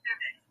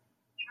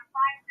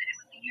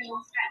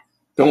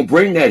 Don't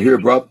bring that here,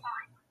 brother.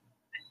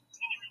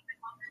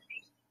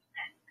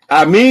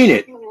 I mean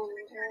it.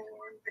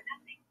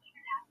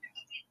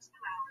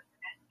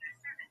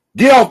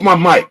 Get off my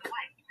mic.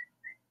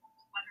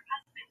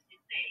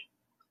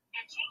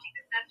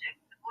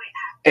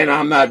 And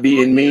I'm not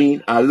being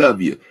mean. I love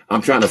you.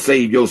 I'm trying to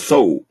save your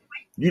soul.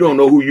 You don't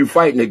know who you're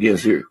fighting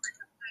against here.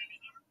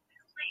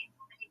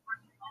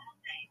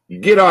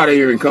 Get out of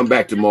here and come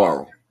back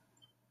tomorrow.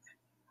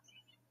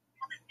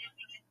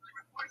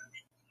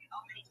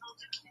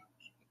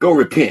 Go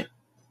repent.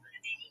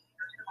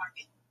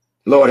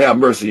 Lord, have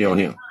mercy on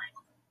him.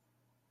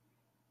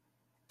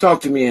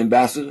 Talk to me,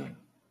 Ambassador.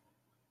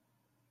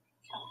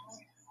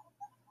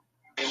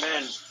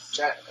 Amen.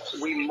 That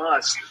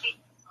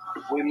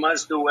we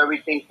must do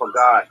everything for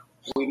God.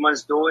 We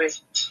must do it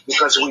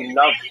because we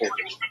love him.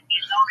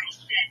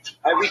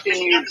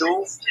 Everything you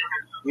do,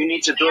 you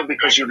need to do it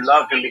because you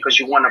love him, because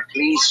you want to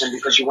please him,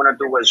 because you want to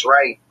do what's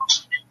right.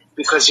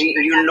 Because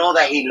you know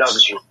that he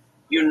loves you.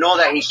 You know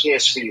that he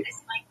cares for you.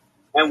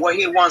 And what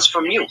he wants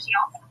from you.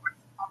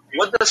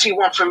 What does he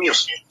want from you?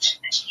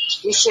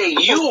 He said,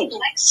 you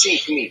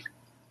seek me.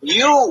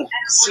 You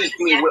seek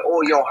me with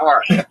all your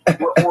heart,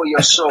 with all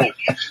your soul,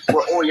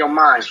 with all your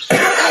mind.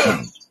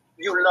 If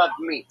you love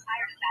me,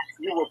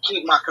 you will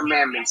keep my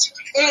commandments.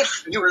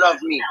 If you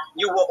love me,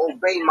 you will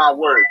obey my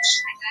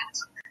words.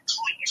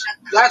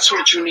 That's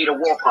what you need to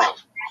walk on.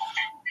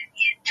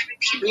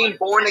 Being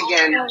born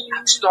again,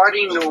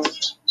 starting new,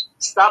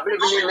 stop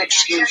living in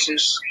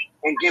excuses,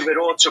 and give it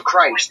all to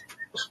Christ.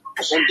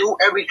 And do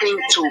everything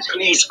to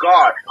please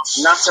God,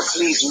 not to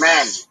please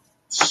man.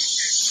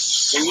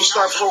 When you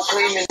start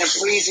proclaiming and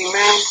pleasing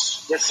man,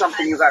 there's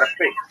something you gotta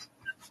fix.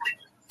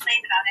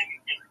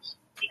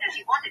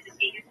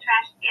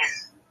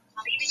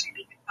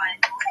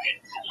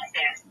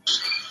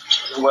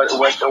 What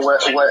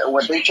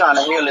they trying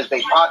to heal is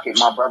their pocket,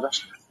 my brother.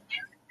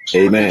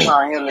 Amen. What they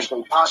trying to heal is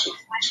their pocket.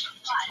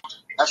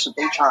 That's what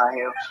they trying to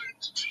heal.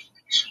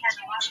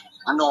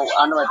 I know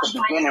at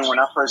the beginning when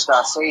I first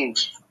got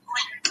saved,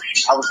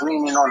 I was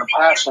leaning on the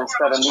pastor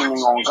instead of leaning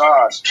on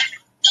God.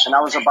 And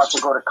I was about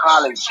to go to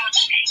college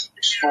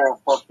for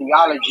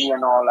theology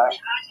and all that.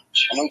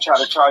 And they tried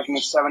to charge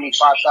me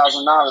 $75,000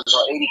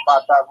 or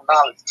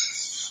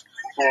 $85,000.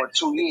 for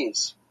 2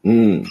 years.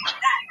 Mm.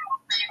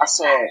 I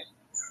said,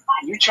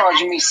 you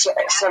charging me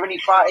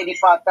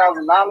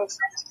 $85,000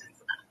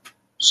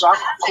 so I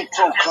could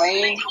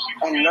proclaim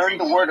and learn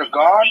the word of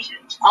God?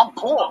 I'm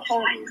poor.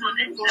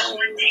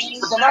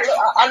 But then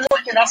I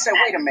looked and I said,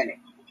 wait a minute.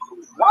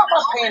 Why am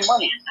I paying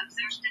money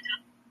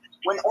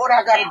when all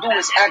I got to do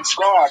is ask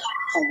God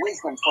for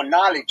wisdom, for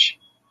knowledge,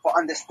 for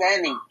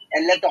understanding,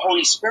 and let the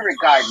Holy Spirit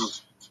guide me?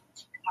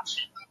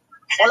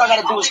 All I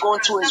got to do is go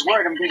into His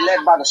Word and be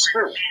led by the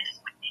Spirit.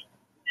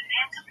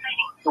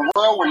 The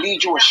world will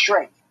lead you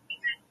astray.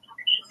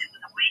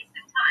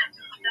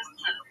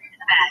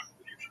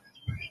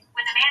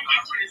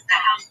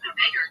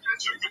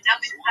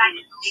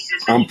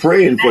 I'm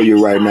praying for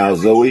you right now,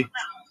 Zoe.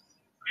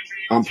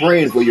 I'm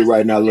praying for you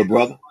right now, little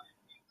brother.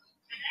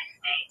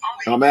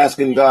 I'm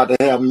asking God to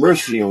have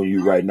mercy on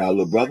you right now,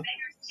 little brother.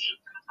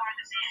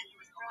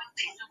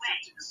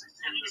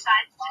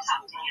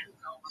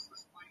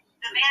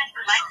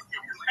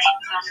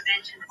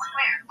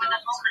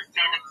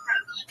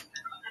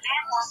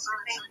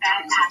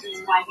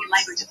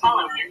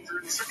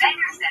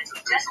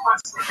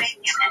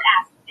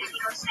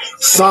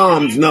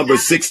 Psalms number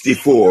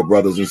 64,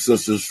 brothers and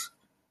sisters.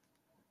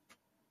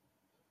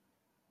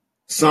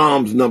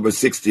 Psalms number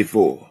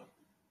 64.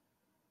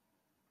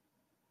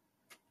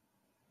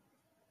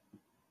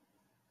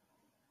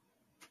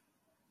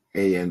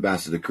 Hey,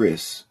 Ambassador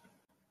Chris.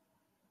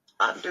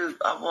 I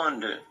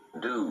wonder,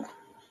 do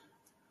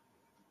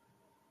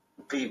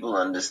people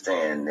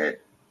understand that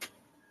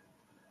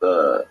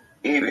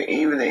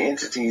even the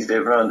entities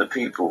that run the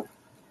people,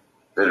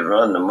 that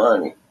run the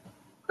money,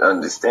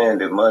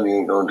 understand that money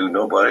ain't gonna do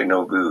nobody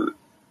no good.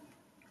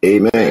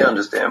 Amen. They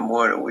understand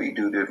more than we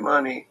do that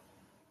money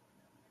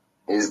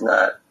is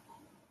not.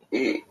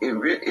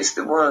 It's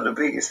one of the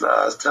biggest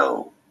lies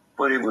told,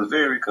 but it was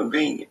very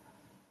convenient.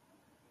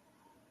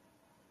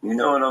 You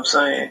know what I'm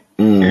saying?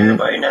 Mm-hmm.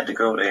 Everybody not to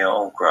grow their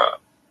own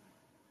crop.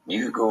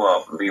 You could go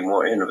off and be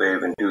more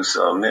innovative and do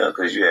something else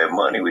because you have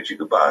money, which you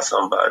could buy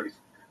somebody's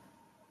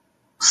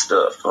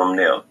stuff from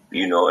them,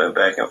 and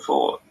back and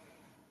forth.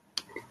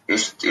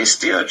 It's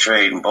still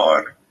trade and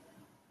barter.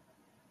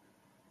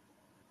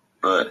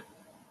 But,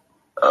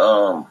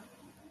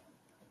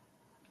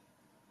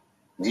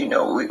 we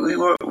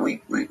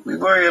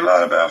worry a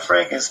lot about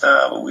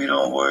Frankenstein, but we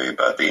don't worry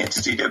about the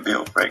entity that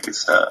built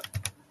Frankenstein.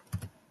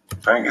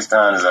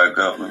 Frankenstein is our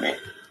government.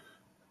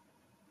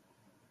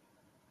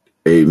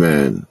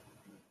 Amen.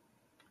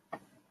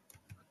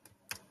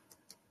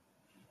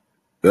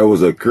 There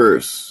was a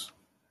curse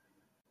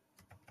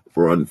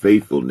for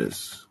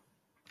unfaithfulness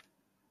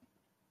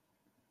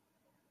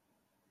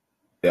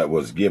that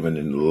was given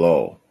in the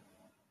law.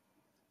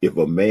 If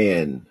a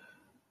man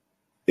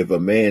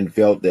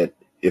felt that,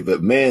 if a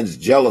man's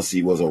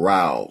jealousy was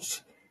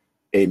aroused,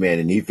 amen,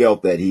 and he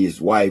felt that his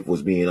wife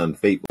was being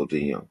unfaithful to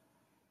him,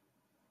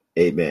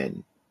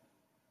 amen,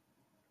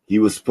 he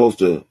was supposed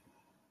to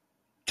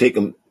take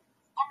her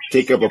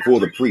before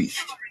the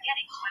priest,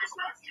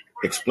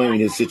 explain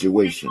his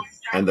situation,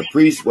 and the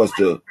priest was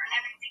to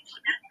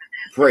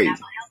pray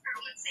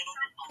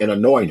and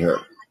anoint her.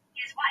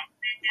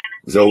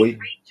 Zoe,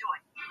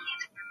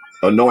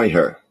 anoint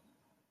her.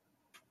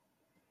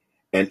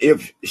 And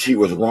if she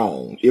was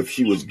wrong, if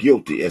she was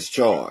guilty as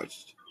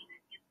charged,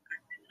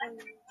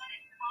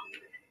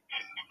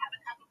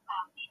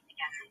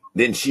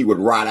 then she would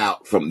rot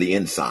out from the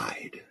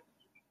inside.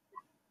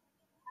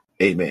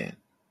 Amen.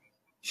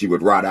 She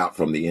would rot out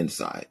from the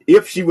inside.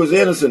 If she was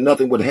innocent,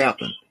 nothing would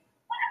happen.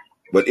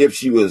 But if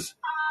she was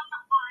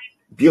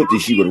guilty,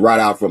 she would rot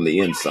out from the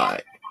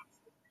inside.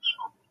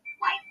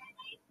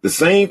 The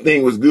same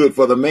thing was good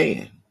for the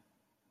man.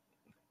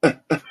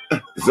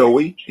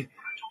 Zoe,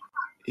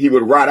 he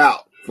would rot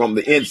out from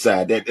the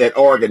inside. That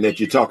organ that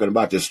you're talking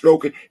about, the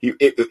stroking,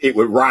 it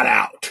would rot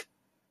out.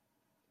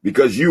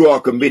 Because you are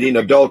committing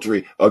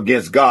adultery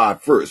against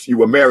God first. You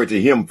were married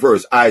to him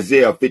first,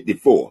 Isaiah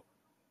 54.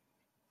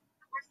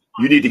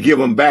 You need to give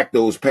him back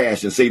those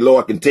passions. Say,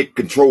 Lord, can take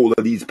control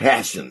of these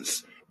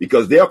passions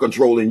because they're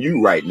controlling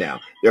you right now.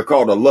 They're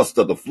called the lust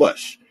of the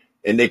flesh,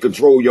 and they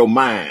control your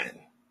mind.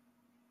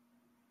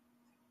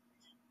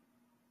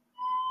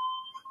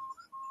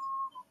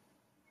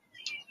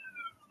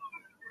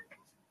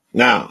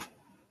 Now,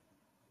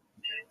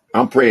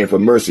 I'm praying for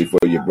mercy for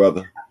you,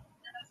 brother.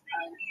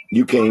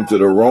 You came to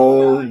the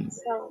wrong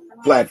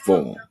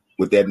platform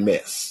with that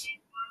mess.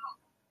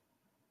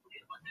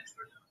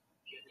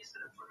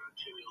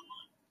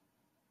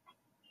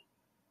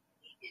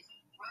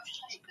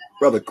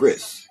 Brother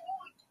Chris.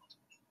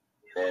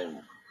 And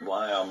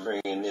why I'm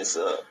bringing this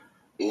up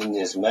in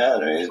this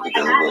manner is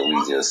because of what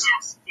we just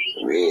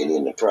read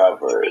in the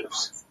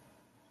Proverbs.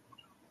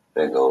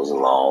 That goes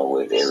along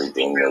with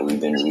everything that we've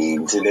been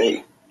reading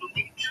today.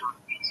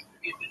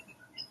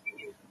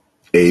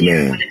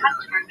 Amen.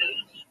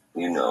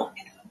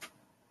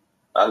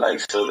 I like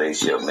so they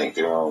shall make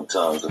their own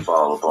tongues to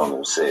fall upon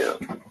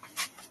themselves.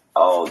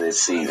 All that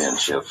see them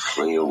shall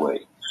flee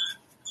away.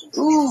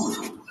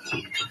 Ooh.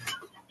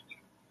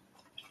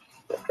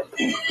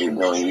 You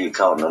know you get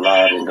caught in a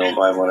lie and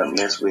nobody want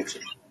to mess with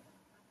you.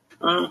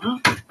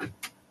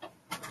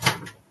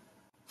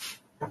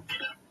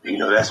 You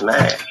know that's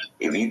mad.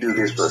 If you do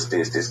this plus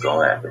this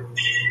gonna happen.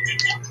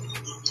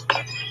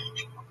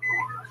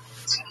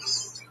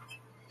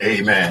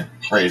 Amen.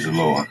 Praise the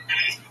Lord.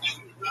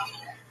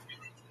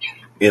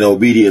 In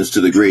obedience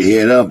to the great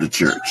head of the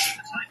church.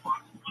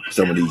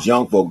 Some of these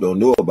young folk don't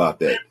know about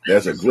that.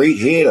 There's a great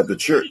head of the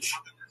church,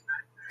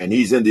 and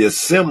he's in the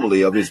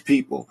assembly of his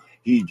people.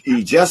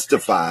 He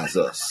justifies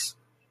us.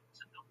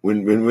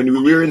 When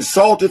we're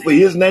insulted for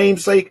his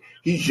name's sake,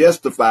 he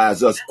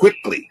justifies us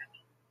quickly.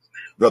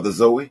 Brother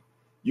Zoe,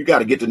 you got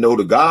to get to know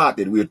the God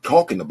that we're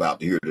talking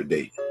about here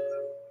today.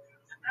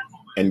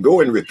 And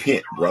go and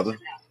repent, brother.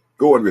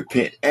 Go and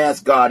repent.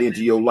 Ask God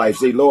into your life.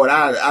 Say, Lord,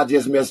 I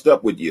just messed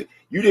up with you.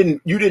 You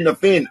didn't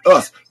offend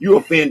us. You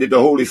offended the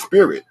Holy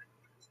Spirit.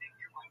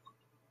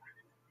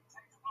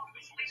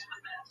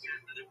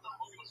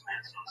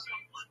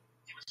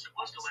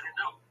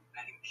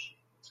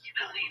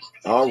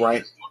 All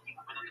right.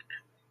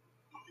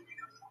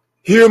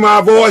 Hear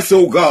my voice,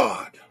 O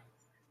God,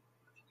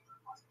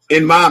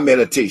 in my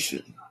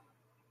meditation.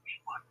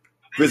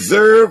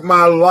 Preserve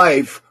my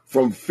life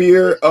from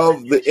fear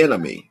of the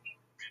enemy.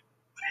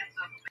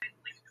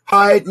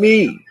 Hide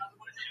me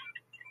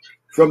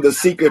from the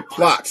secret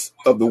plots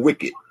of the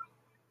wicked,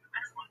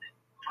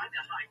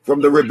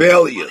 from the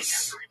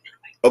rebellious,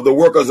 of the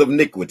workers of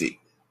iniquity,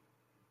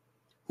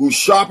 who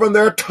sharpen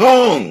their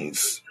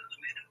tongues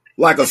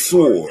like a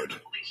sword,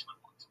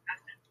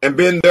 and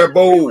bend their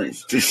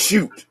bows to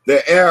shoot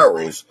their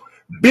arrows,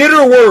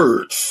 bitter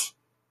words,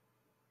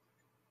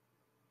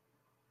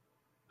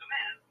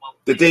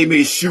 that they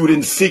may shoot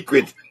in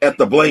secret at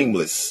the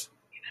blameless.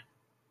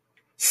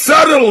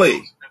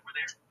 Suddenly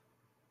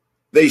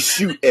they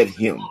shoot at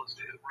him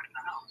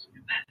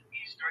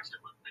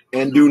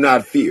and do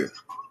not fear.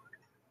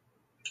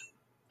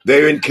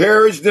 They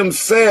encourage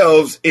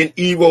themselves in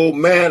evil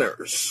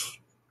manners.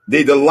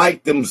 They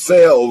delight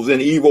themselves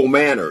in evil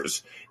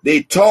manners.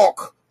 They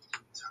talk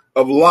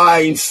of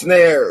lying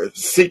snares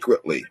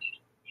secretly.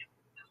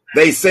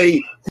 They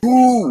say,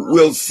 who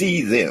will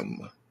see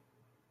them?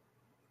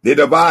 They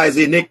devise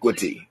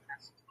iniquity.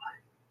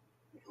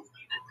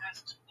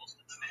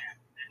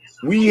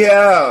 We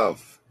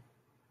have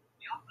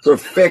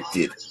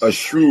perfected a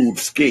shrewd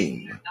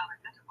scheme.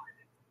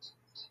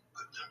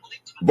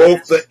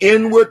 Both the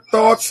inward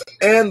thoughts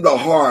and the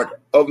heart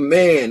of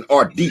man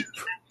are deep,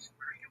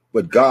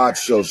 but God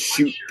shall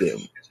shoot them.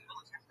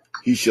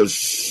 He shall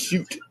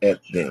shoot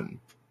at them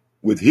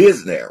with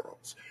his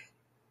arrows.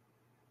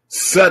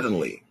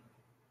 Suddenly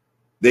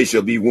they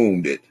shall be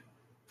wounded.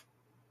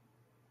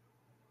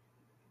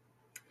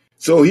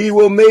 So he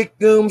will make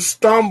them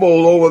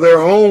stumble over their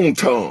own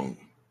tongue.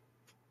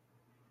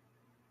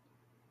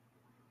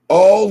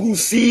 All who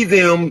see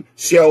them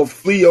shall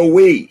flee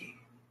away.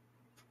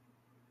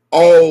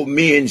 All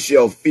men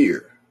shall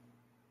fear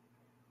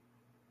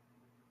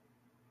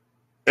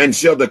and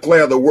shall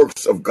declare the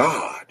works of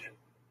God.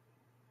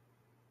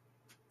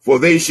 For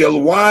they shall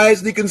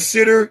wisely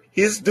consider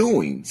his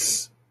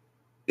doings.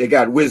 They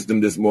got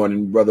wisdom this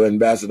morning, Brother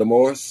Ambassador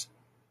Morris.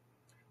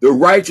 The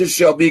righteous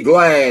shall be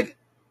glad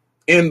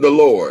in the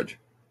Lord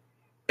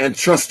and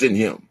trust in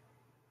him.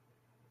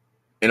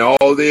 And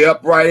all the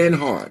upright in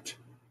heart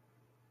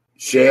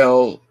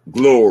shall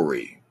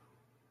glory.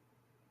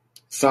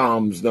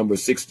 Psalms number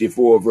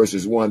 64,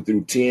 verses 1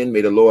 through 10.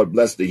 May the Lord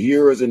bless the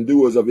hearers and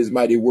doers of his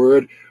mighty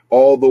word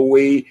all the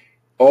way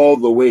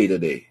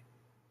today.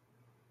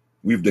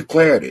 We've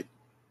declared it.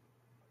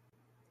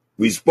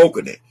 We've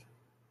spoken it.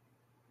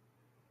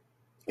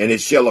 And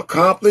it shall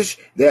accomplish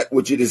that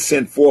which it is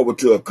sent forward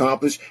to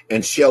accomplish,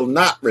 and shall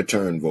not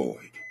return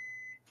void.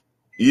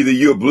 Either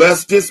you're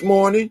blessed this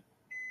morning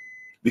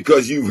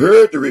because you've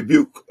heard the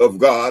rebuke of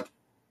God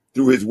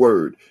through his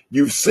word.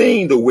 You've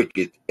seen the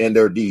wicked and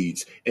their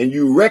deeds, and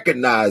you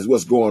recognize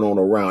what's going on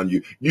around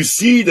you. You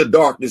see the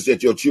darkness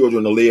that your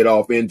children are led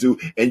off into,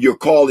 and you're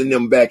calling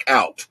them back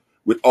out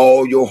with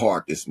all your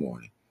heart this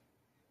morning.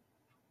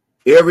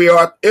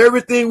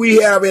 Everything we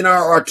have in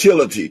our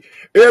artillery,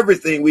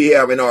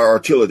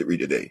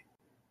 today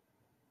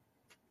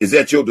is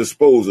at your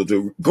disposal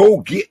to go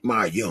get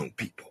my young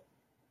people,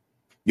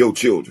 your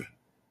children,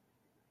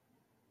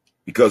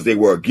 because they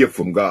were a gift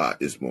from God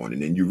this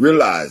morning, and you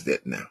realize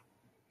that now.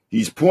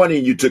 He's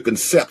pointing you to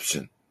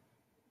conception,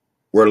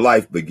 where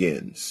life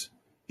begins.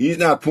 He's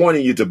not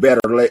pointing you to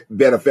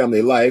better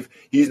family life.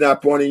 He's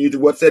not pointing you to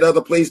what's that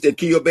other place that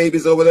kill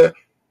babies over there?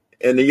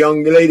 And the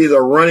young ladies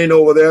are running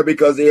over there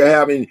because they are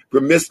having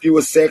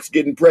promiscuous sex,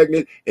 getting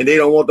pregnant, and they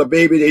don't want the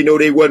baby. They know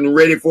they wasn't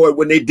ready for it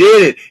when they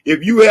did it.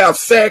 If you have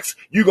sex,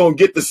 you're going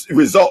to get the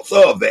results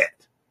of that.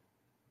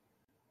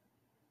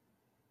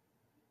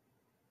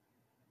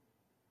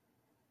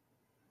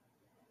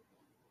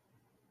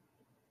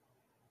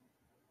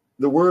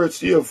 The word's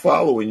still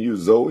following you,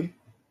 Zoe.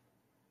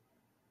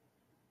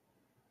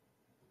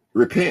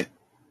 Repent.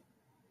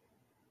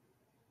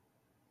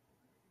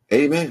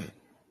 Amen.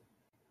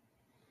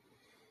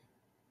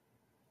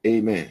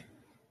 Amen.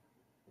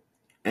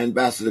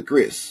 Ambassador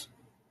Chris.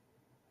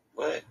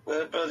 Well,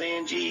 Brother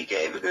NG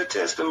gave a good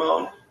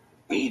testimony.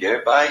 He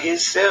there by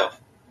himself.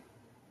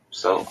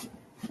 So,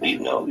 you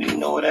know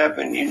what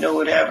happened. You know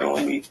what happened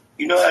when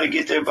you know how to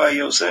get there by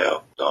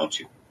yourself, don't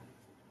you?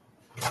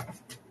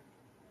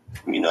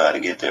 You know how to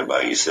get there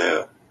by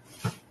yourself.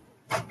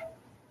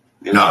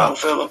 This one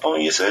fell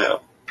upon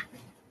yourself.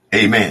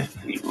 Amen.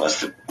 You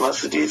must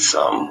have did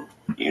something,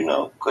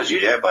 because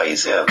you're there by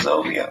yourself.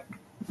 So yeah,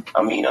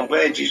 I mean, I'm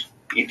glad you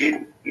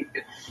didn't.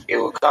 It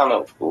was kind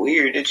of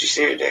weird that you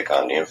shared that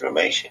kind of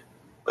information,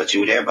 but you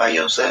were there by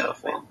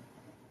yourself, man.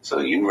 So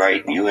you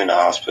in the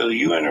hospital,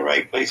 you in the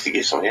right place to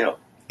get some help.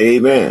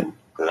 Amen.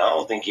 Because I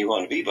don't think you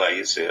want to be by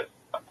yourself.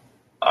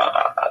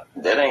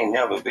 That ain't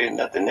never been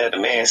nothing that the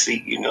man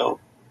see,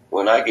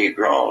 When I get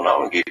grown, I'm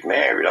going to get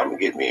married. I'm going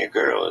to get me a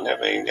girl. And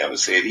that man never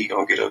said he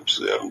going to get up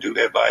and do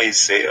that by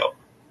himself.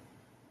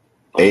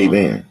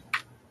 Amen.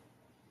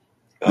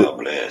 God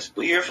bless.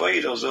 We're here for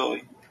you, though,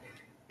 Zoe.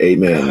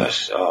 Amen.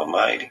 Gosh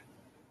almighty.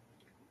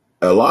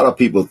 A lot of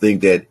people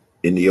think that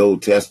in the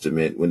Old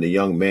Testament, when the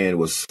young man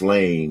was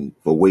slain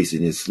for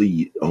wasting his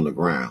seed on the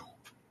ground,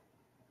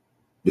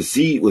 the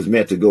seed was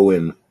meant to go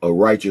in a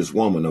righteous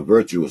woman, a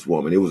virtuous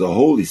woman. It was a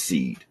holy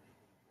seed.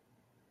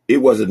 It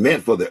wasn't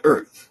meant for the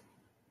earth.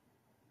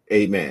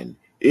 Amen.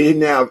 It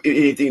didn't have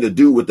anything to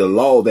do with the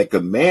law that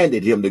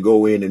commanded him to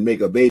go in and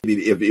make a baby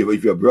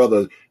if your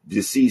brother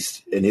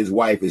deceased and his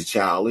wife is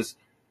childless.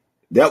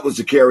 That was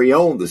to carry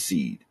on the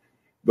seed.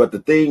 But the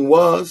thing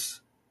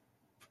was,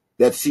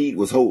 that seed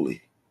was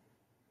holy.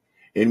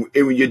 And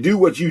when you do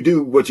what you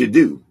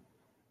do,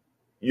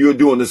 you're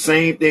doing the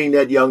same thing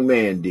that young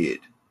man did.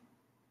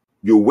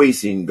 You're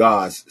wasting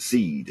God's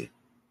seed.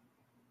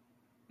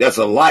 That's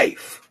a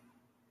life.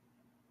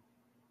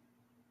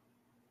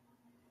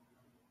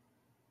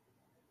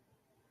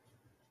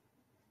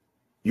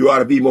 You ought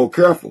to be more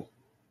careful.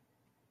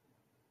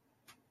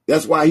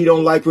 That's why he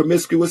don't like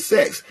promiscuous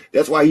sex.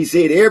 That's why he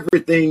said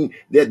everything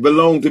that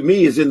belonged to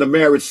me is in the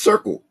marriage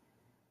circle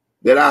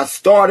that I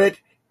started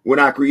when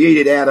I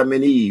created Adam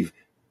and Eve.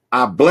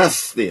 I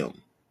blessed them.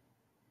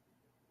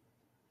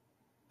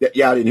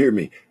 Y'all didn't hear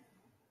me.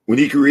 When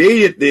he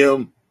created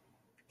them,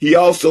 he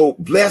also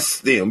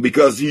blessed them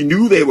because he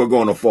knew they were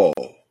going to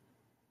fall.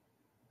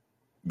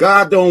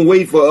 God don't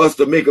wait for us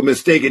to make a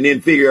mistake and then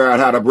figure out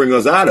how to bring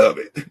us out of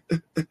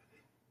it.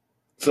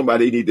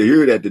 Somebody need to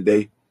hear that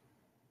today.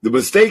 The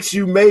mistakes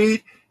you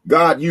made,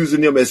 God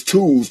using them as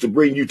tools to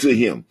bring you to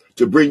him,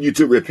 to bring you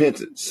to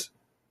repentance.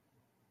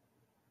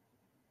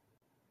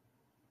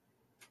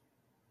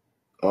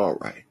 All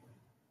right.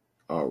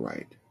 All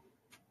right.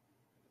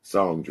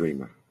 Song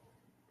Dreamer,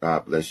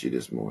 God bless you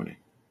this morning.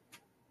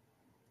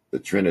 The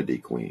Trinity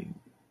Queen.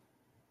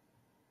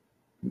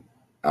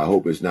 I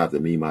hope it's not the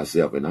me,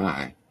 myself, and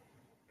I,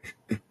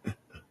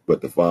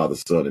 but the Father,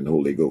 Son, and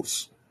Holy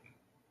Ghost.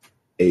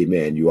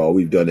 Amen. You all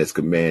we've done as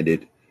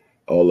commanded.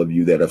 All of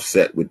you that have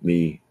sat with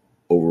me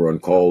over on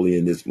call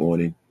in this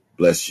morning,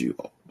 bless you.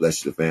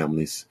 Bless the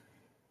families.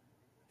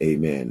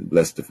 Amen.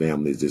 Bless the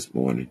families this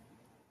morning.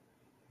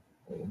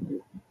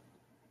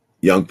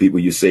 Young people,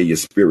 you say you're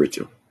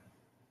spiritual.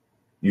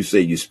 You say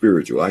you're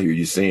spiritual. I hear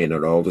you saying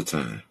it all the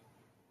time.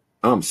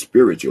 I'm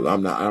spiritual. I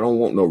don't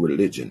want no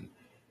religion.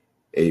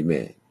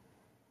 Amen.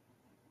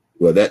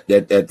 Well,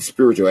 that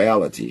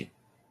spirituality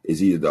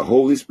is either the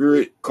Holy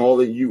Spirit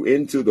calling you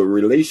into the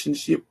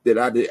relationship that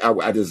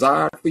I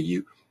desire for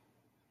you,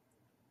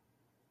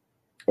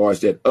 or is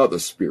that other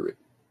spirit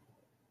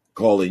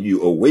calling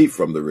you away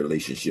from the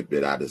relationship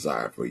that I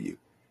desire for you?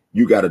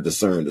 You got to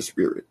discern the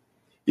spirit.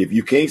 If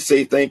you can't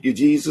say thank you,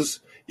 Jesus,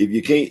 if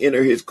you can't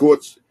enter his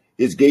courts,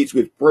 his gates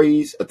with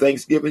praise, a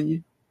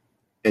thanksgiving,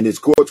 and his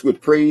courts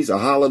with praise, a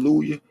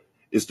hallelujah,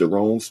 it's the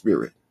wrong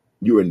spirit.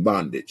 You're in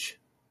bondage.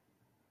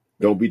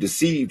 Don't be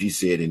deceived, he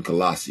said in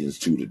Colossians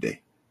 2 today.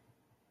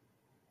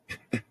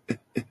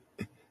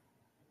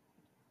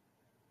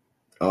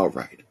 All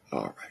right.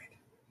 All right.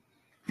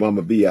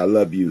 Mama B, I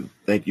love you.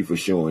 Thank you for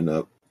showing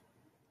up.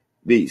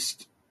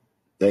 Beast,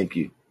 thank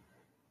you.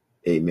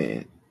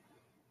 Amen.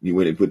 You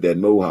went and put that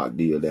Mohawk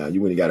deal down.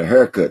 You went and got a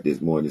haircut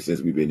this morning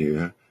since we've been here,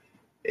 huh?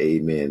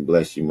 Amen.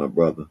 Bless you, my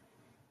brother.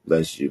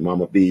 Bless you.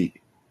 Mama B,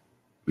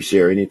 we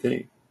share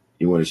anything?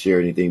 You want to share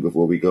anything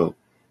before we go?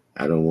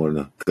 I don't want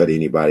to cut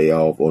anybody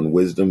off on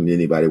wisdom.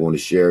 Anybody want to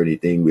share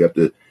anything? We have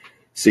to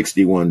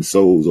 61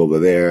 souls over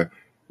there.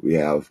 We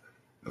have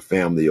a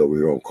family over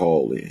here on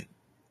call in.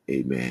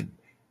 Amen.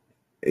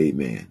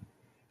 Amen.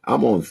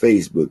 I'm on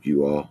Facebook,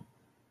 you all.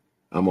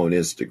 I'm on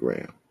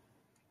Instagram.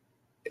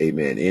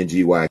 Amen.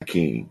 NGY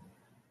King.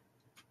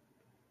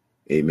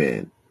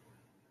 Amen.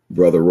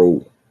 Brother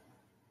Rowe.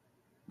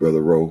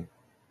 Brother Rowe.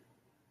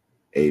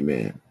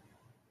 Amen.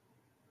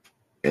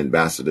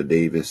 Ambassador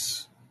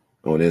Davis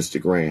on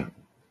Instagram.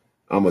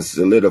 I'm going to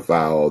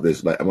solidify all this.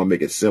 I'm going to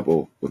make it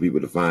simple for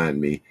people to find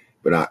me.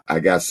 But I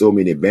got so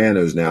many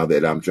banners now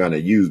that I'm trying to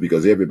use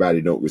because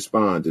everybody don't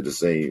respond to the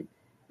same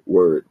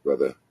word,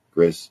 Brother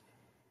Chris.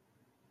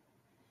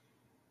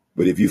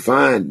 But if you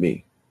find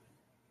me,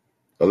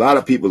 a lot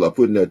of people are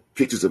putting their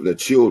pictures of their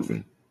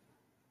children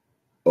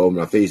on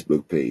my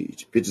Facebook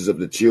page, pictures of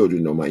the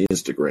children on my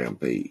Instagram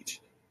page.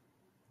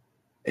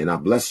 And I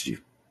bless you.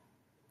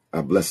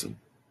 I bless them.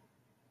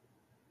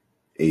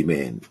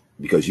 Amen.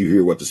 Because you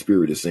hear what the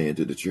Spirit is saying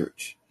to the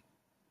church.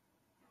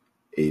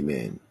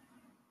 Amen.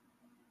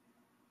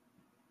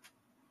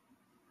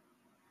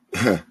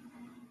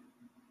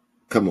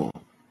 Come on.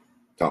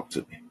 Talk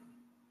to me.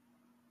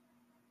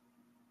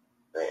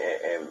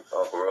 And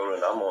Uncle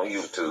Roland, I'm on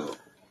YouTube.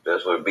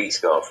 That's where Beats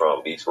come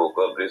from. Beats woke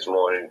up this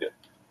morning.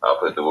 I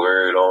put the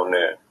word on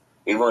there.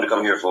 He wanted to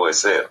come here for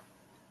himself.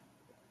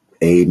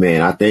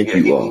 Amen. I thank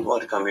you all. He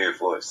wanted to come here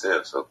for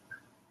himself. So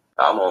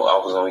I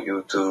was on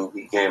YouTube.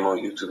 He came on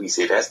YouTube. He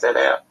said, "That's that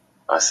app."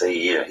 I say,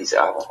 "Yeah." He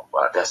said,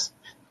 "That's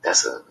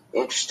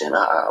interesting.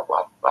 I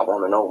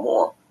want to know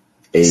more."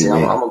 He said,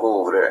 I'm gonna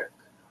go over there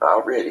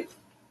already.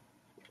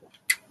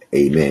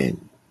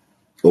 Amen.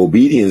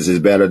 Obedience is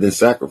better than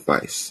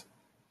sacrifice.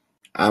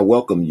 I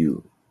welcome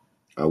you.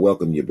 I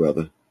welcome you,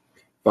 brother.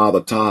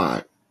 Father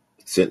Todd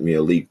sent me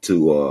a link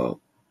to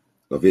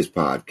of his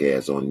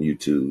podcast on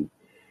YouTube.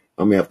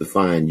 I'm gonna have to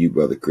find you,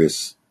 Brother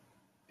Chris.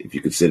 If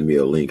you could send me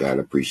a link, I'd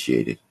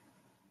appreciate it.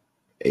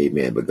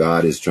 Amen. But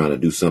God is trying to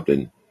do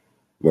something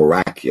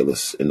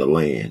miraculous in the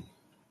land.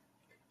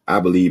 I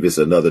believe it's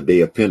another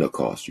day of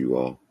Pentecost, you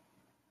all.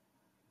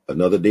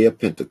 Another day of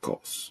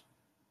Pentecost.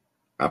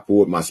 I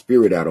poured my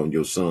spirit out on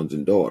your sons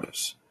and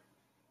daughters.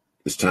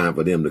 It's time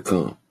for them to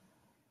come.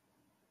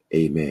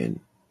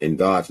 Amen. And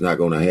God's not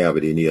going to have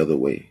it any other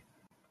way.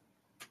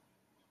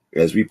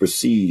 As we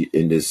proceed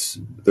in this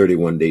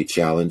 31-day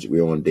challenge,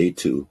 we're on day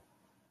 2.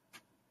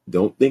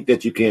 Don't think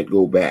that you can't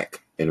go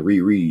back and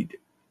reread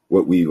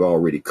what we've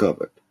already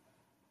covered.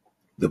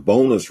 The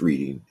bonus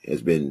reading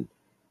has been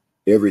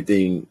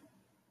everything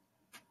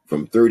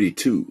from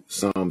 32,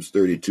 Psalms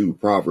 32,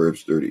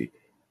 Proverbs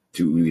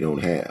 32, we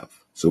don't have.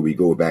 So we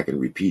go back and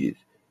repeat it.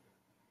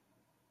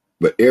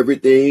 But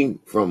everything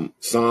from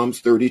Psalms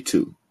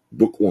 32,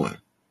 book 1,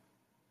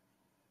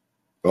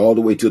 all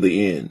the way to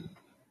the end,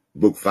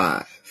 book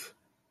 5,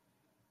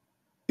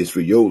 is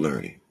for your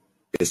learning.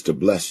 It's to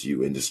bless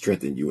you and to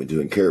strengthen you and to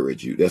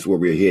encourage you. That's what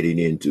we're heading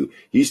into.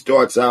 He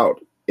starts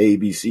out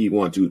ABC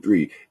 1, 2,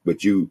 3,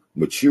 but you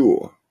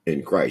mature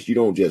in Christ. You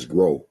don't just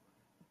grow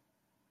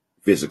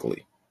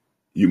physically.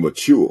 You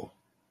mature.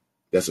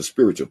 That's a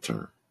spiritual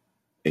term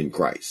in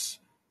Christ.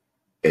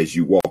 As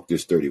you walk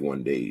this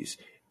 31 days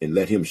and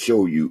let him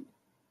show you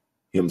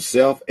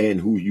himself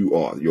and who you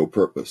are, your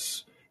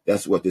purpose.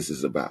 That's what this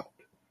is about.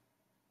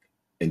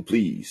 And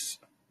please,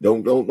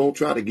 don't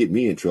try to get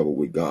me in trouble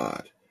with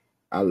God.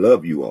 I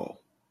love you all,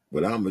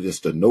 but I'm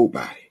just a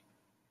nobody.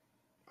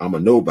 I'm a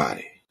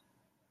nobody.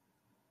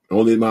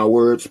 Only my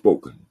word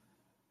spoken,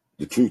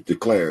 the truth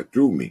declared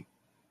through me.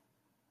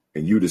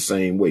 And you the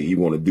same way. He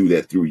want to do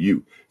that through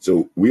you.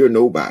 So we are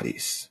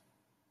nobodies.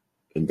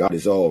 And God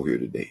is all here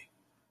today.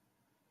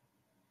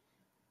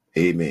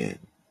 Amen.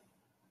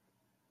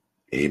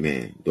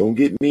 Amen. Don't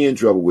get me in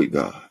trouble with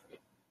God.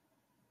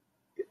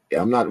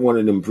 I'm not one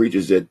of them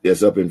preachers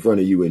that's up in front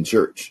of you in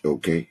church,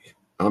 okay?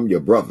 I'm your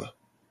brother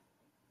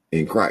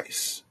in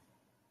Christ.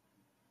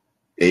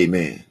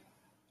 Amen.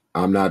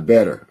 I'm not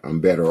better. I'm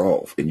better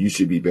off. And you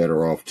should be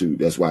better off too.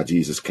 That's why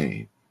Jesus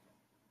came.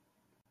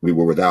 We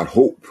were without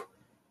hope.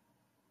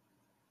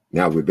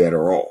 Now we're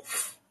better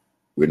off.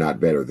 We're not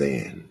better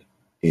than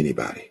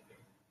anybody.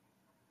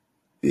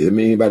 Did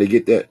anybody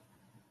get that?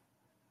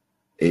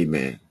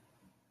 Amen.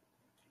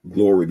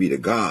 Glory be to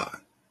God,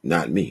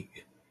 not me.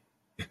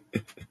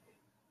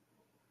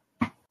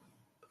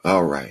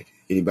 All right.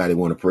 Anybody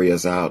want to pray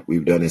us out?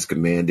 We've done as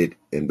commanded.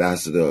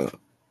 Ambassador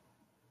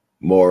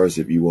Morris,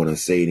 if you want to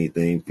say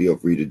anything, feel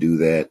free to do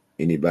that.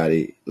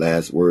 Anybody,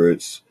 last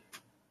words?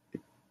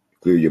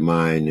 Clear your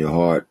mind, your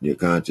heart, your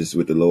conscience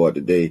with the Lord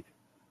today.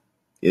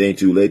 It ain't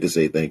too late to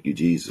say thank you,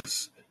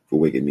 Jesus, for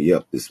waking me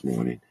up this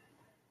morning.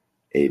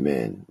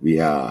 Amen. We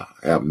have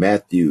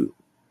Matthew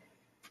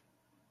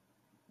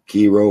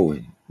Kiro,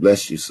 and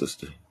bless you,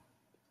 sister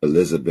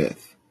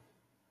Elizabeth,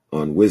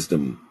 on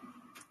Wisdom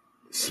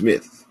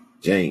Smith,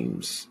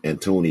 James,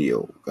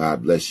 Antonio,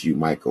 God bless you,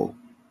 Michael,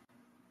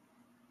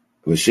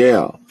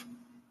 Michelle,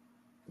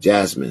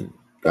 Jasmine,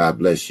 God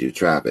bless you,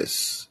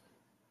 Travis,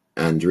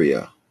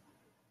 Andrea,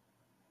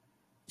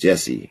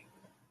 Jesse,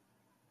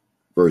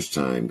 first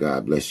time,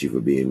 God bless you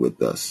for being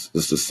with us.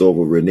 Sister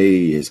Silva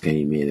Renee has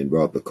came in and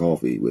brought the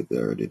coffee with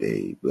her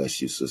today.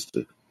 Bless you,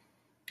 sister.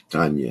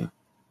 Tanya,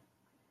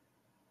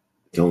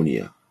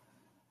 Tonya,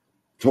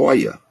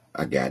 Toya,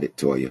 I got it,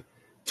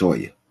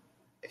 Toya,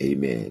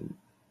 amen.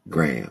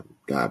 Graham,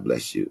 God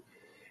bless you.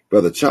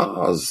 Brother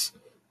Charles,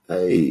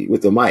 hey,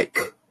 with the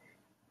mic.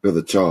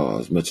 Brother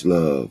Charles, much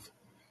love.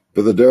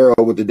 Brother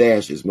Durrell with the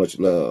dashes, much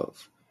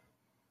love.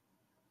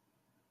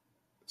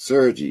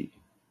 Sergi,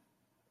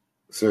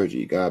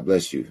 God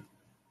bless you.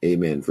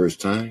 Amen. First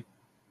time.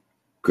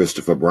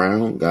 Christopher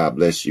Brown, God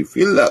bless you.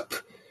 Philip,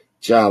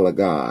 child of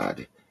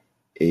God.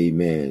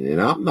 Amen.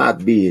 And I'm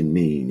not being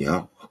mean,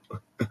 y'all.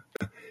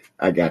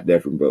 I got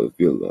that from Brother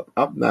Philip.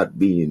 I'm not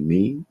being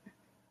mean.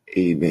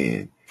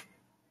 Amen.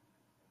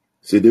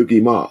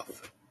 Siddiqui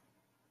Moth,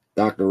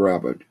 Dr.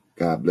 Robert,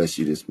 God bless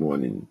you this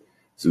morning.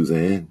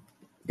 Suzanne,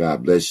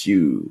 God bless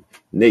you.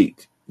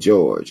 Nate,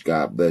 George,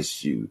 God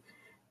bless you.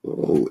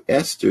 Oh,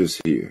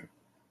 Esther's here.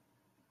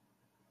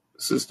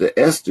 Sister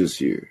Esther's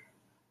here.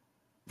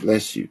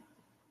 Bless you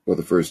for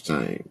the first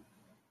time.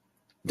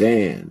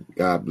 Dan,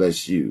 God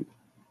bless you.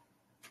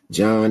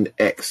 John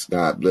X,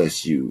 God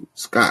bless you.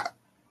 Scott,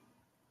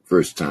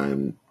 first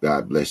time,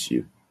 God bless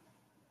you.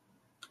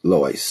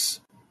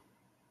 Lois,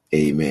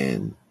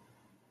 amen.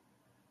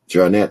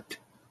 Jarnette,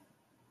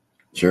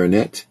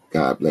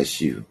 God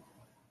bless you.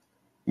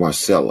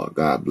 Marcella,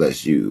 God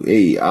bless you.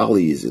 Hey,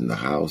 Ollie's in the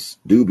house.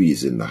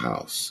 Doobie's in the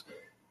house.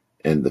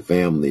 And the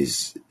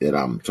families that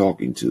I'm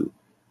talking to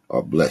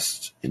are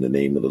blessed in the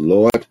name of the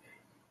Lord.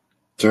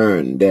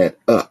 Turn That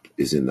Up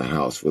is in the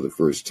house for the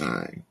first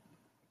time.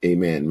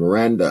 Amen.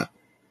 Miranda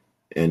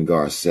and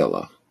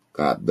Garcella,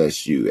 God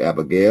bless you.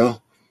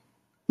 Abigail,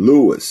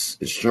 Lewis,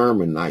 and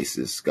Sherman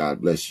Isis,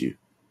 God bless you.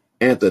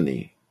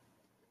 Anthony,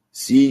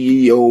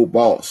 CEO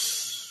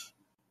Boss,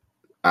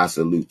 I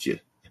salute you.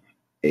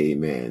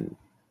 Amen.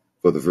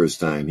 For the first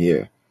time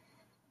here,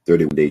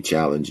 31-day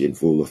challenge in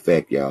full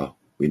effect, y'all.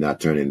 We're not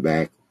turning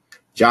back.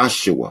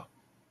 Joshua,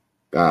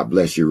 God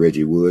bless you.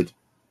 Reggie Wood,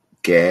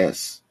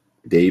 Cass,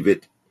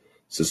 David,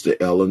 Sister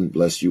Ellen,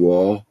 bless you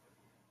all.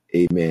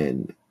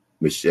 Amen.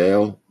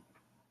 Michelle,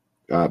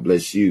 God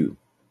bless you.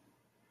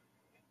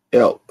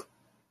 Elk,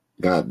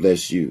 God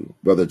bless you.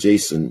 Brother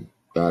Jason,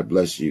 God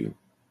bless you.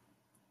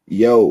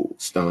 Yo,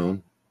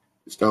 Stone,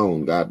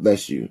 God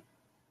bless you.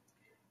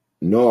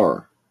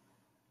 Nor,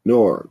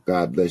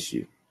 God bless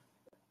you.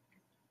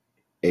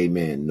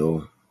 Amen,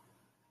 Nor.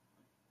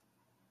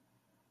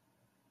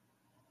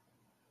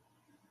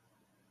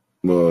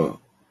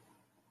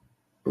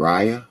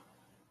 Mariah,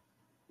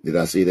 did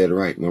I say that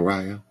right,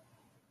 Mariah?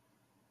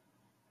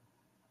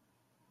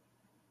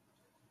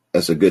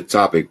 That's a good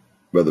topic,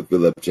 Brother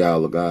Philip,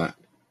 child of God.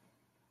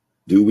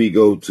 Do we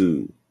go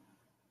to...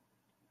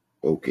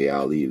 Okay,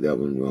 I'll leave that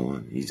one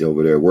on. He's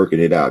over there working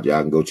it out.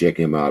 Y'all can go check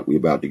him out. We're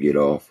about to get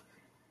off.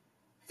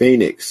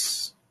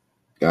 Phoenix,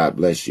 God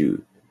bless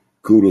you.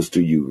 Kudos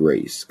to you,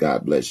 Grace.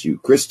 God bless you.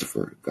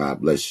 Christopher,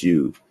 God bless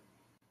you.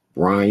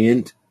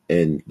 Bryant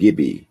and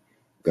Gibby,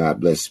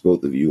 God bless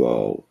both of you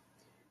all.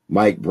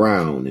 Mike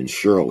Brown and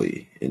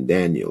Shirley and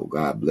Daniel,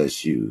 God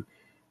bless you.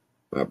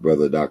 My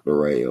brother, Dr.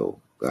 Rayo,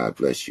 God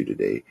bless you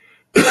today.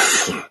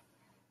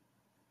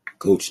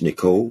 Coach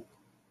Nicole,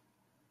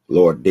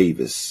 Lord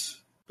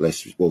Davis,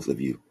 bless you, both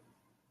of you.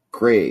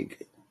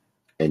 Craig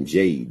and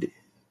Jade,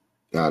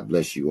 God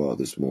bless you all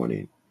this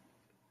morning.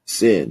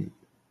 Sin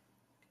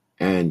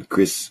and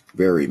Chris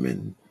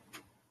Berryman,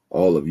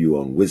 all of you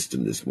on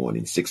wisdom this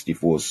morning.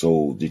 64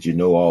 souls. Did you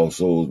know all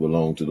souls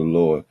belong to the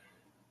Lord?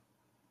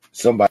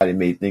 Somebody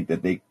may think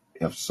that they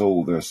have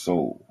sold their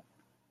soul.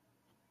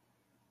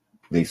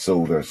 They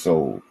sold their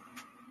soul.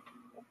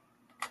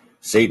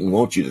 Satan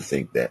wants you to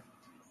think that.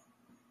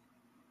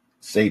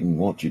 Satan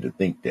wants you to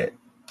think that.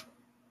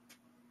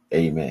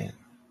 Amen.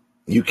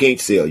 You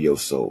can't sell your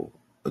soul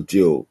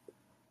until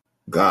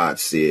God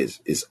says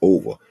it's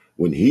over.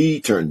 When he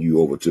turned you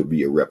over to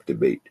be a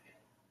reprobate.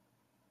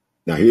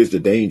 Now here's the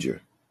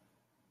danger.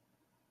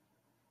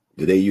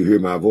 The day you hear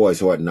my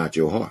voice, harden not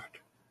your heart.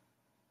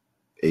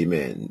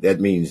 Amen. That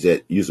means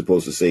that you're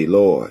supposed to say,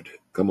 Lord,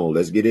 come on,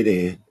 let's get it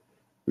in.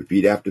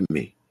 Repeat after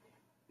me.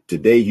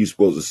 Today you're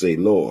supposed to say,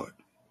 Lord,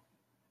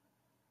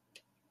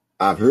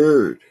 I've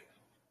heard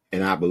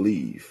and I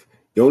believe.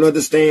 Don't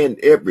understand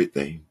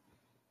everything,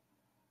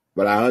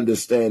 but I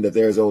understand that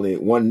there's only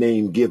one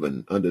name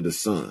given under the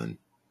sun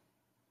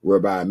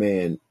whereby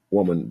man,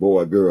 woman,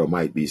 boy, girl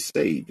might be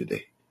saved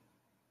today.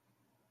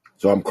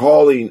 So I'm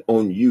calling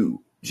on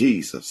you,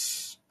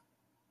 Jesus,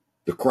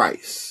 the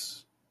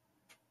Christ,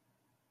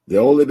 the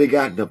only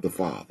begotten of the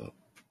Father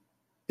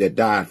that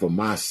died for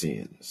my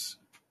sins.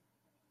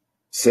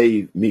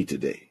 Save me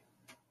today.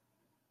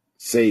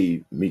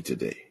 Save me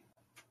today.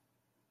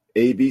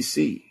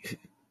 ABC.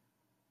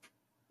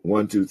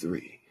 1, 2,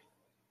 3.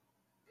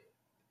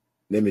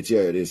 Let me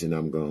tell you this and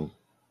I'm gone.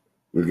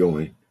 We're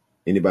going.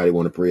 Anybody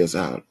want to pray us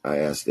out? I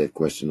asked that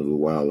question a little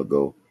while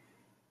ago.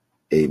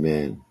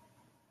 Amen.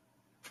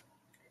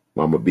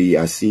 Mama B,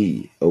 I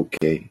see.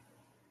 Okay.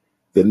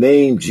 The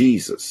name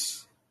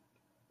Jesus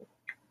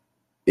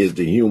is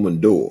the human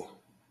door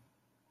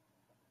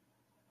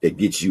that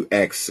gets you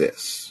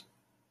access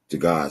to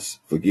God's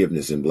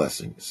forgiveness and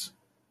blessings.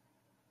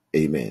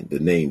 Amen. The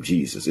name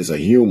Jesus is a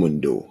human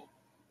door.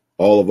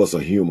 All of us are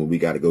human. We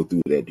got to go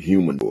through that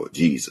human door,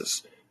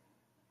 Jesus.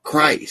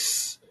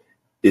 Christ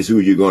is who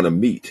you're going to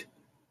meet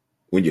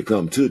when you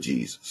come to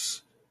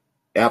Jesus.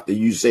 After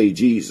you say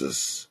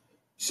Jesus,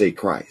 say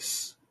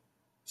Christ.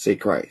 Say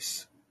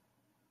Christ.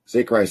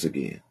 Say Christ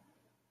again.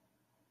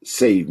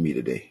 Save me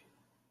today.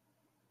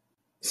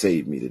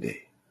 Save me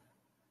today.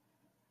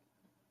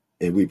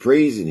 And we're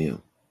praising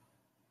him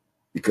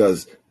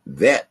because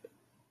that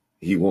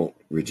he won't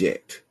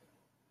reject.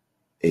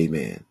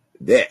 Amen.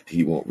 That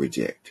he won't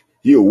reject.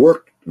 He'll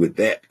work with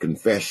that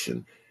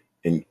confession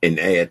and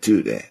add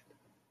to that.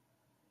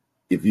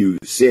 if you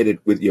said it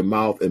with your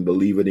mouth and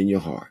believe it in your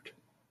heart,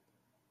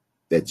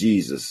 that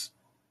Jesus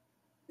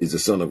is the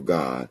Son of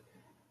God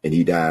and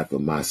he died for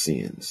my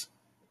sins.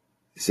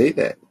 Say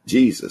that.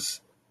 Jesus,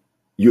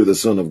 you're the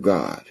Son of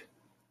God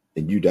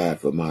and you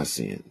died for my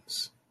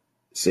sins.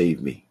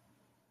 Save me.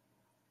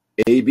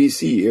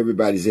 ABC,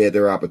 everybody's had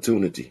their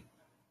opportunity.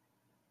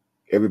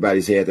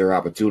 Everybody's had their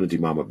opportunity,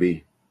 Mama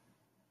B.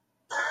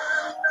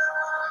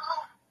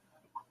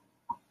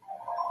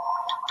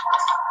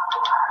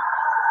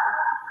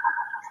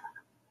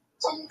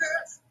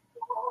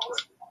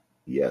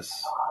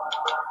 Yes.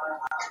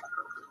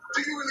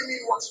 Do you really mean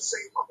what you say?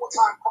 One more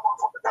time. Come on,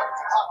 from the back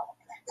to top.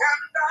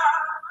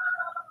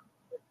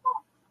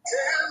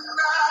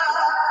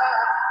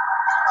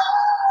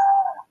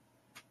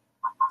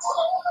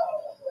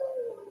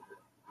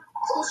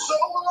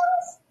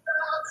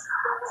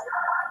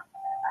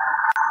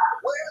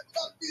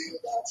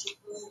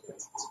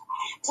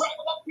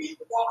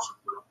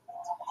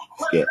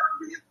 Yeah.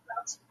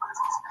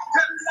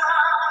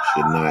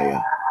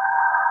 Shania.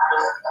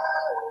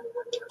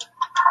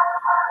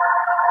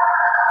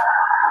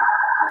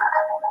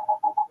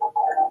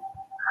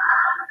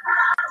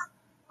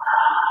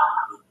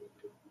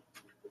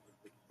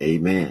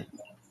 Amen.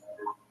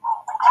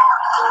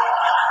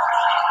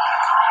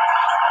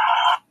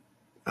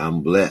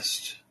 I'm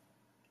blessed.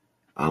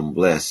 I'm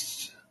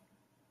blessed.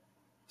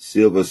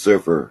 Silver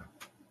Surfer.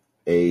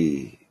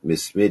 Hey,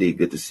 Miss Smitty,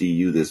 good to see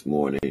you this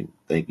morning.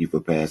 Thank you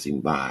for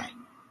passing by.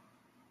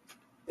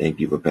 Thank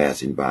you for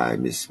passing by,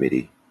 Miss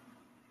Smitty.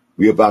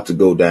 We're about to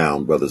go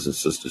down, brothers and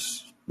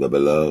sisters, the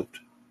beloved.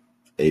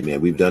 Amen.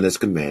 We've done as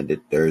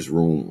commanded. There is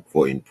room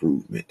for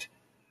improvement.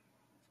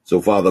 So,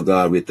 Father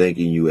God, we're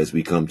thanking you as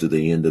we come to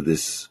the end of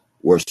this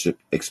worship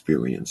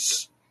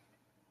experience.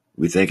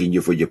 We're thanking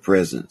you for your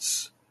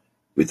presence.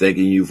 We're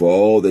thanking you for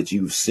all that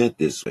you've sent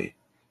this way.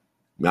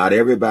 Not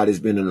everybody's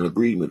been in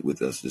agreement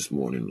with us this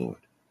morning, Lord.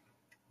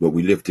 But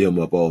we lift him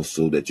up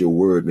also that your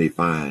word may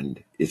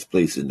find its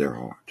place in their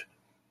heart.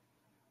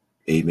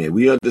 Amen.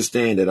 We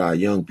understand that our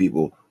young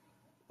people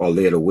are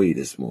led away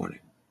this morning,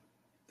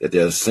 that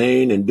they're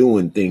saying and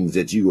doing things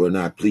that you are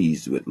not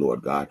pleased with,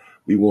 Lord God.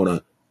 We want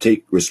to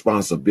take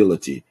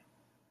responsibility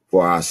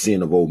for our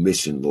sin of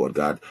omission, Lord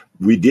God.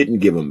 We didn't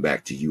give them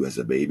back to you as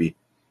a baby,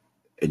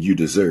 and you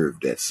deserve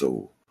that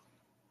soul.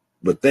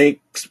 But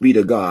thanks be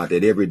to God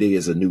that every day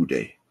is a new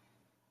day.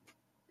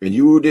 And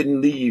you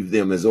didn't leave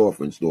them as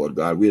orphans, Lord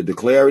God. We are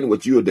declaring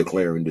what you are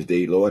declaring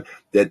today, Lord,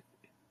 that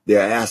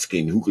they're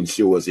asking who can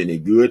show us any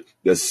good.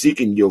 They're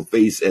seeking your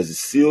face as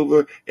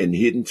silver and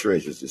hidden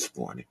treasures this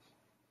morning.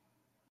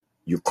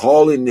 You're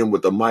calling them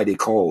with a mighty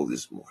call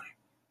this morning.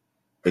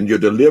 And you're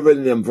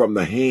delivering them from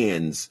the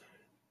hands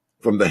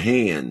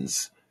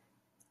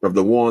of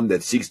the one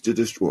that seeks to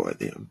destroy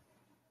them.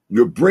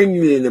 You're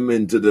bringing them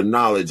into the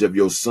knowledge of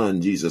your Son,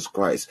 Jesus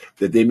Christ,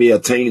 that they may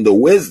attain the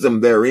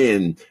wisdom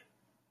therein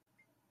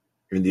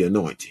and the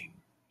anointing.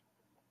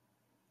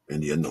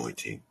 And the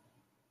anointing.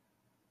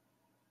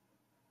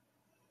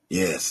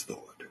 Yes,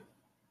 Lord.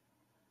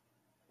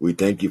 We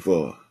thank you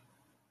for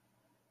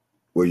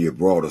where you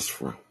brought us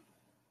from.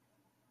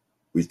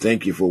 We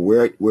thank you for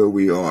where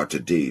we are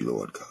today,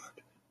 Lord God.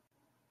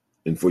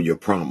 And for your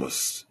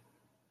promise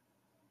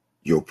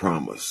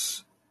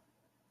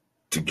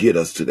to get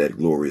us to that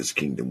glorious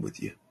kingdom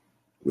with you.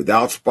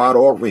 Without spot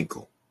or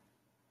wrinkle,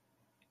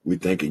 we're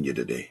thanking you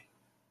today.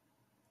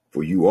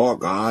 For you are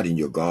God and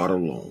you're God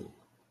alone.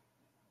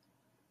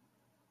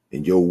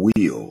 And your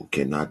will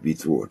cannot be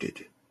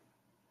thwarted.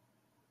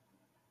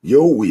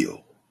 Your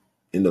will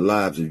in the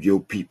lives of your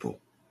people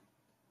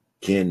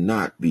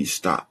cannot be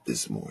stopped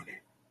this morning.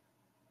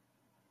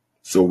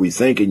 So we're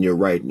thanking you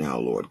right now,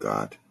 Lord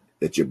God,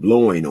 that you're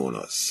blowing on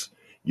us.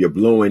 You're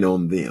blowing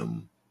on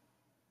them.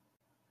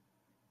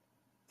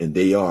 And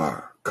they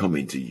are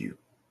coming to you,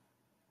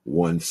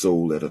 one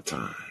soul at a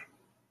time.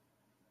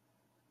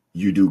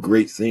 You do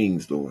great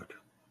things, Lord.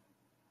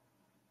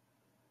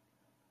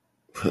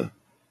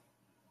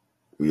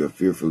 We are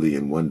fearfully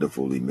and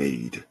wonderfully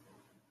made.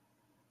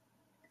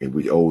 And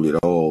we owe it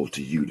all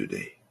to you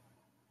today.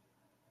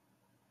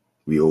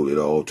 We owe it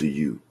all to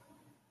you.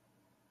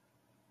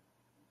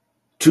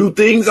 Two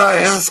things I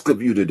ask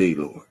of you today,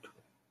 Lord.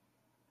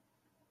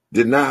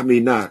 Deny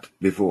me not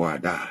before I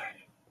die.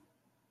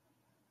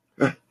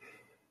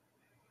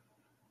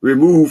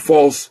 Remove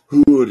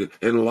falsehood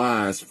and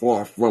lies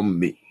far from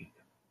me.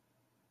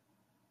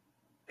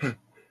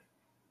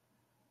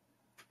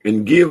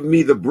 And give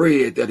me the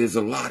bread that is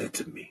allotted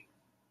to me.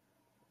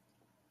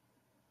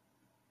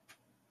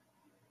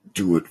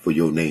 Do it for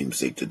your name's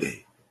sake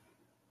today.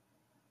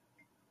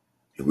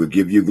 And we'll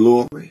give you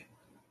glory.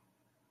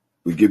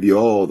 We give you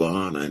all the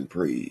honor and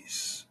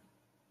praise.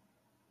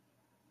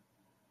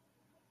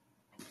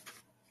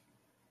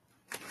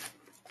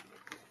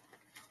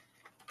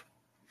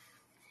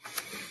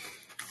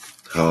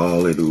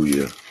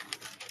 Hallelujah.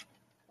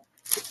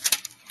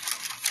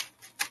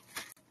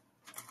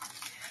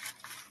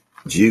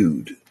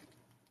 Jude.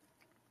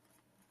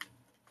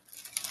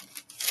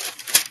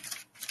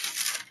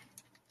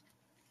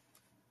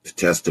 The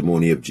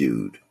testimony of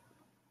Jude,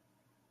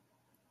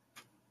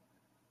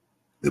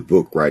 the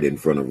book right in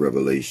front of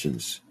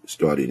Revelations,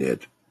 starting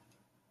at,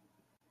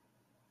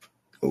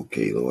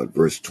 okay, Lord,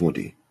 verse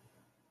 20.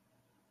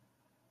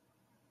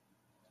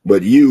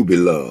 But you,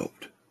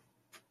 beloved,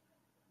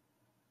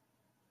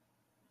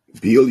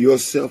 build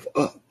yourself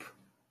up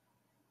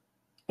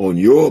on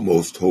your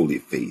most holy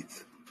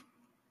faith,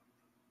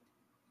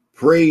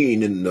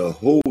 praying in the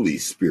Holy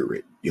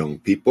Spirit, young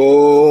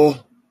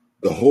people,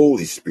 the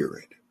Holy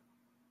Spirit,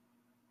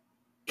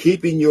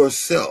 keeping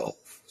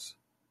yourselves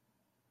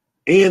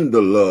in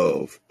the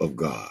love of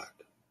God,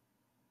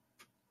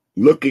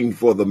 looking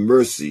for the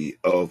mercy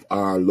of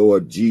our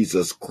Lord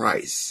Jesus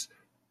Christ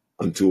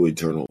unto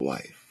eternal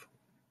life.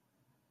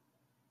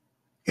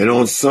 And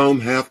on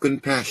some have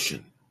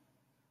compassion.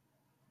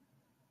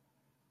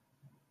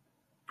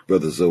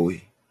 Brother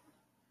Zoe,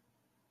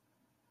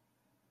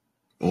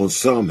 on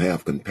some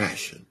have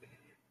compassion,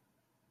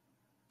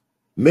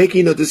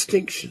 making a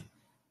distinction.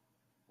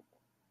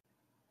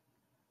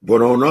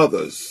 But on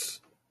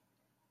others,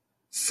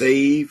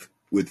 save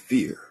with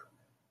fear,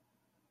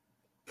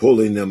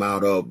 pulling them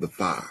out of the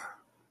fire,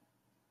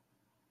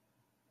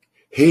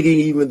 hating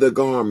even the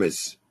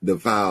garments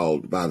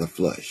defiled by the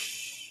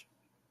flesh.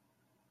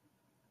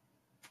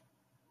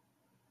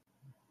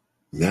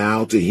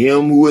 Now to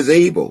him who is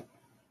able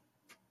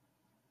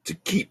to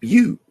keep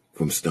you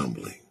from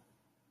stumbling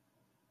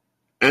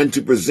and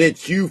to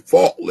present you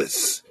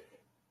faultless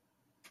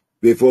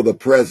before the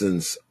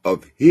presence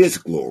of his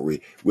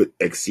glory with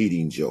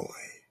exceeding joy.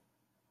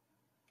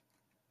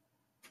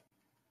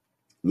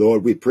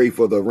 Lord, we pray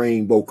for the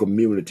rainbow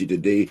community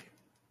today.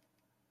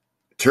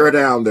 Tear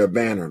down their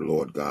banner,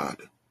 Lord God.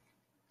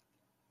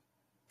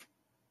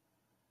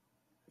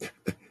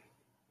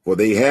 For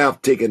they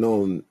have taken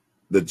on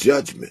the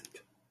judgment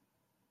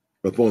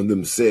upon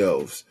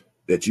themselves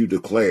that you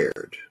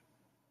declared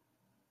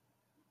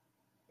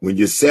when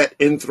you sat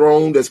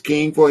enthroned as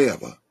king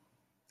forever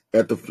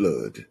at the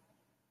flood.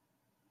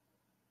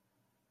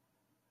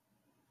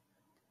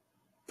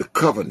 The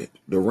covenant,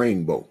 the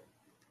rainbow,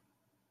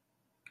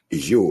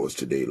 is yours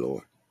today,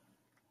 Lord.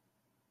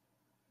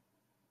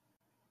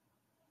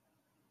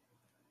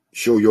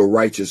 Show your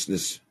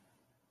righteousness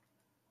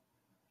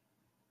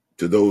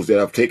to those that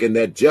have taken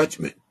that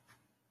judgment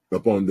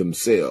upon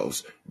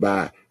themselves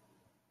by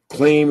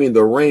claiming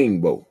the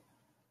rainbow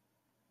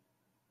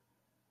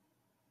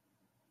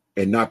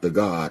and not the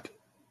God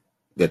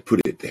that put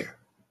it there.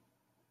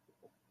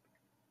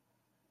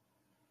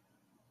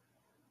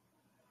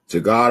 To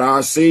God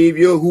our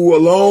Savior, who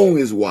alone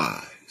is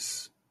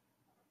wise,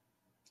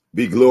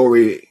 be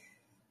glory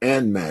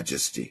and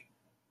majesty,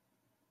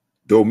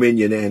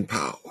 dominion and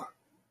power,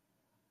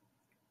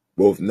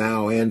 both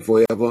now and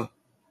forever.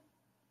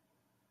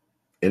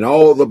 And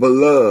all the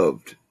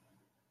beloved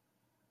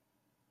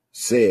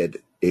said,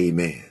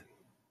 Amen.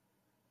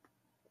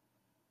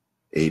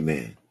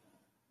 Amen.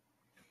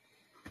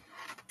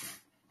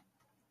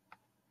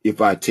 If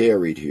I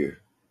tarried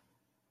here,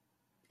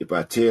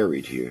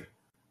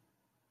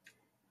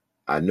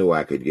 I know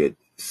I could get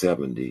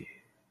 70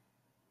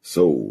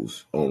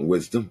 souls on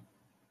wisdom.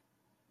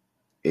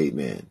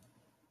 Amen.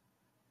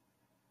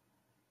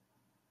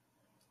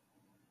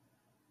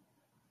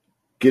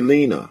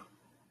 Galena,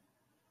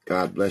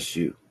 God bless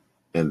you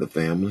and the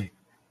family.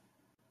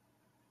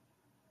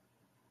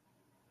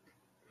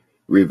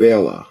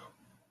 Rivella,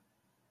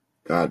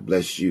 God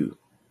bless you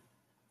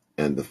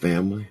and the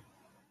family.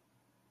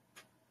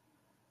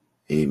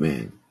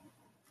 Amen.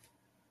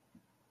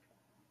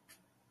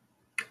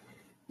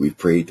 We've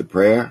prayed the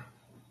prayer.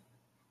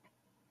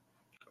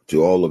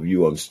 To all of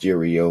you on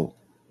stereo,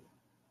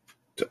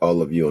 to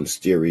all of you on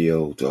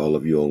stereo, to all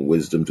of you on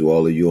wisdom, to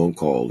all of you on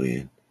call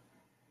in.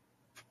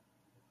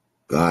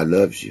 God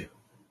loves you.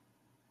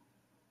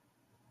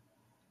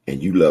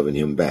 And you loving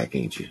him back,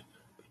 ain't you?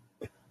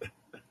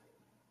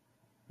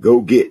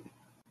 Go get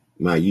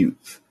my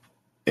youth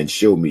and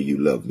show me you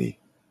love me.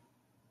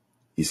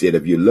 He said,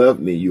 if you love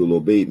me, you'll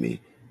obey me.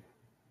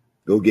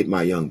 Go get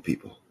my young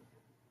people.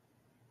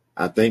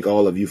 I thank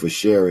all of you for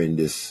sharing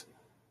this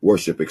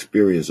worship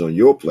experience on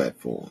your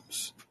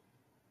platforms,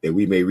 that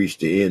we may reach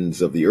the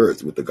ends of the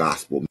earth with the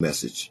gospel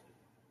message.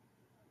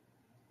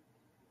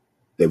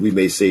 That we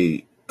may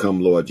say, come,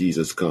 Lord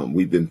Jesus, come.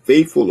 We've been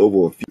faithful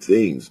over a few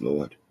things,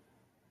 Lord.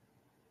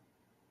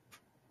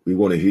 We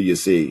want to hear you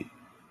say,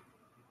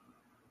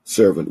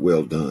 servant,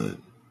 well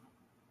done.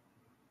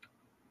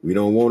 We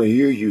don't want to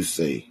hear you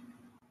say,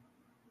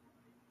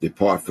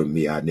 depart from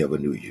me, I never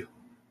knew you.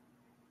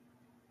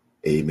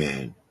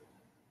 Amen.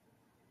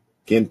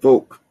 Ken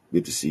Folk,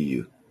 good to see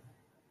you.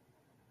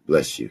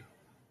 Bless you.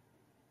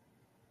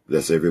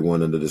 Bless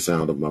everyone under the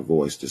sound of my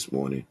voice this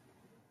morning.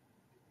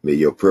 May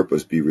your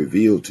purpose be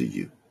revealed to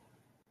you.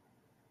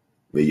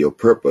 May your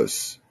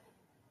purpose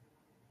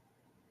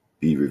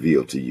be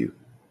revealed to you.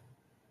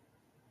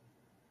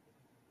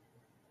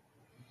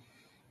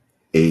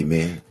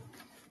 Amen.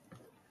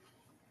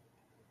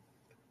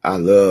 I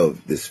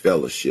love this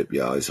fellowship,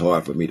 y'all. It's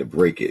hard for me to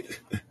break it.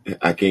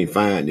 I can't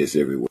find this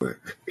everywhere.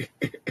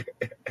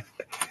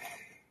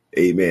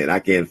 Amen. I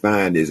can't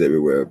find this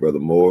everywhere, Brother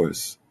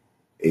Morris.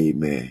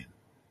 Amen.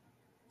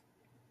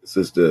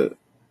 Sister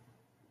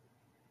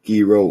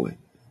Key Rowan,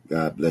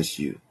 God bless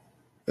you.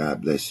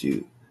 God bless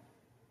you.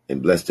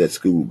 And bless that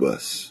school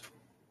bus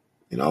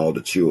and all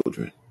the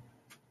children.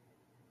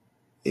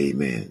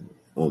 Amen.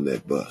 On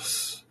that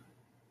bus.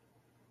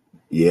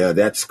 Yeah,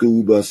 that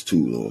school bus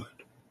too, Lord.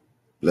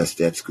 Bless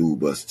that school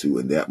bus too,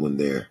 and that one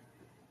there.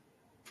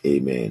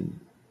 Amen.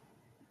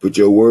 Put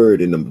your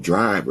word in the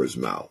driver's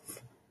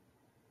mouth.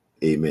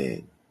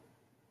 Amen.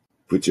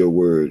 Put your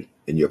word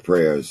and your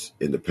prayers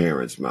in the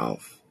parents'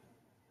 mouth,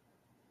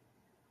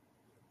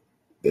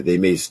 that they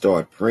may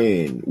start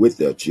praying with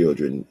their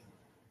children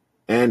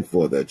and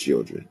for their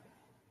children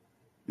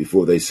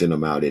before they send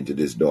them out into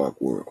this dark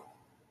world,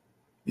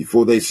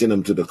 before they send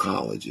them to the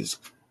colleges.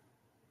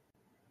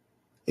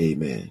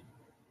 Amen.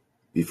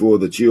 Before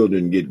the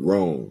children get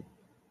grown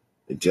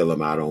and tell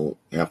them, I don't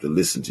have to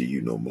listen to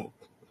you no more.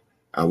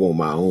 I want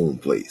my own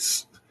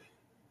place.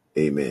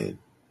 Amen.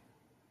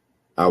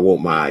 I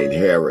want my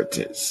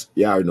inheritance.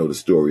 Y'all know the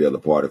story of the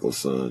prodigal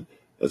son.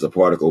 There's a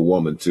prodigal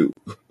woman too.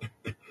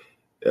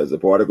 There's a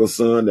prodigal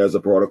son. There's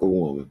a prodigal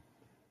woman.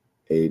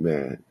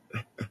 Amen.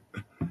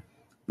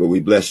 But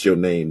we bless your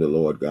name, the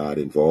Lord God,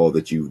 and for all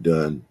that you've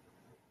done.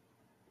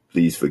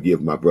 Please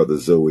forgive my brother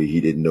Zoe. He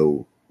didn't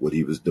know what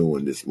he was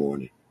doing this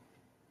morning.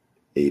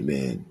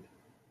 Amen.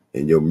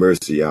 And your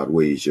mercy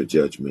outweighs your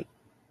judgment.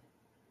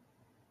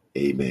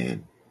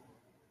 Amen.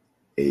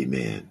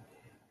 Amen.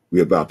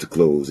 We're about to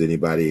close.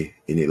 Anybody,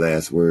 any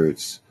last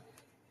words?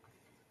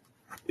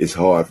 It's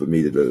hard for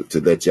me to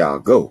let y'all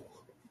go.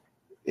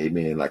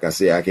 Amen. Like I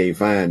say, I can't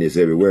find this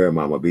everywhere,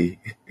 Mama B.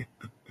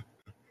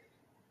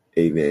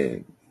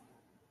 Amen.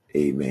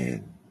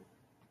 Amen.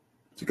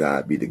 To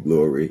God be the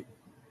glory.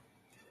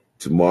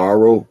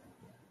 Tomorrow,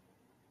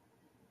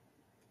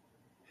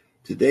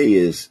 today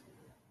is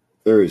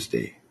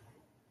Thursday.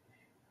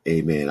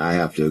 Amen. I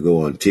have to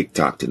go on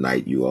TikTok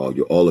tonight, you all.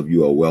 All of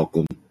you are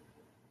welcome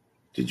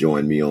to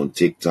join me on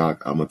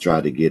TikTok. I'm going to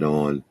try to get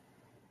on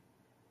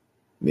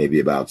maybe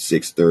about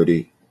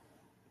 6:30,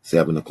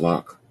 7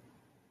 o'clock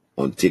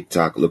on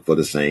TikTok. Look for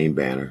the same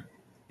banner,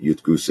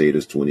 Youth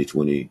Crusaders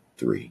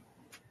 2023.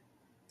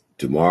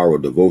 Tomorrow,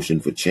 Devotion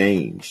for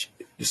Change,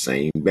 the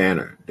same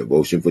banner,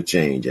 Devotion for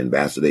Change.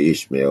 Ambassador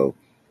Ishmael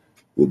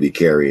will be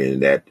carrying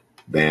that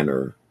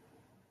banner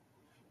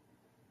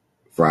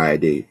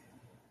Friday,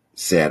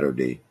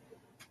 Saturday,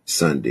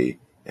 Sunday,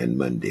 and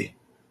Monday.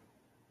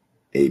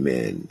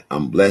 Amen.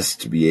 I'm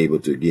blessed to be able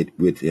to get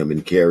with him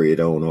and carry it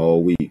on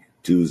all week,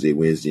 Tuesday,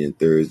 Wednesday, and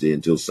Thursday,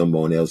 until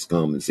someone else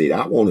comes and say,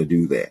 I want to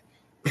do that.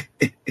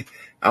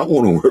 I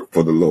want to work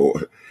for the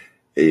Lord.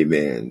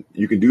 Amen.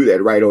 You can do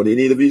that right on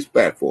any of these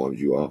platforms,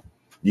 you all.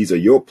 These are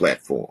your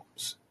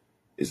platforms.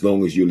 As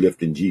long as you're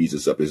lifting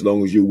Jesus up, as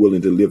long as you're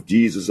willing to lift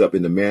Jesus up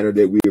in the manner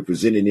that we are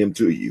presenting him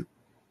to you,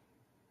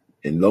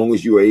 and as long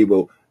as you are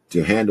able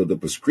to handle the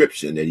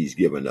prescription that he's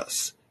given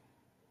us,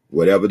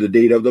 whatever the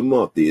date of the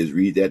month is,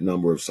 read that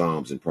number of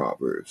Psalms and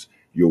Proverbs.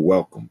 You're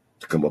welcome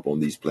to come up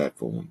on these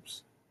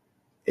platforms.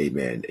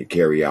 Amen. And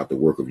carry out the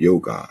work of your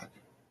God.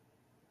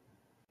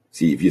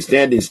 See, if you're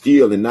standing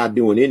still and not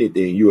doing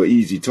anything, you're an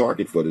easy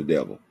target for the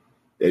devil.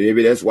 And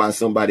maybe that's why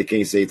somebody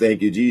can't say,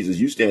 thank you, Jesus.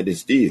 You standing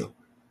still.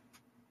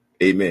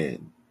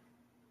 Amen.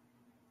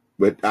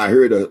 But I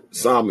heard a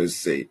psalmist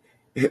say,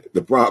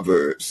 the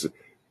Proverbs,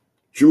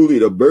 truly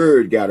the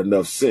bird got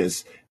enough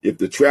sense. If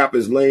the trap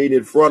is laying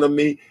in front of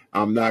me,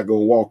 I'm not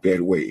going to walk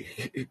that way.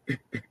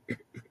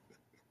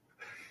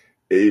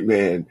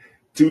 Amen.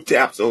 2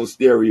 taps on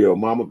stereo.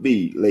 Mama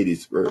B,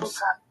 ladies first.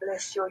 God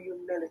bless your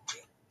humility.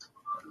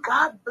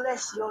 God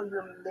bless your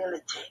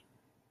humility.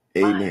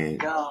 Amen.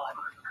 My God,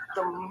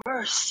 the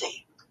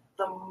mercy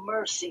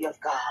of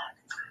God.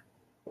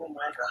 Oh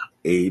my God.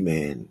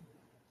 Amen.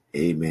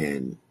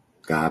 Amen.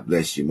 God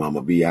bless you,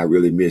 Mama B. I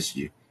really miss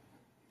you.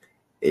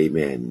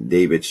 Amen.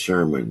 David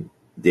Sherman,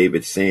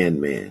 David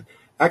Sandman.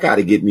 I got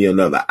to get me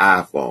another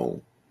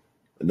iPhone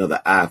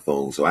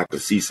so I can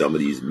see some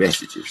of these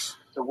messages.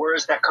 The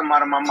words that come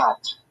out of my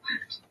mouth.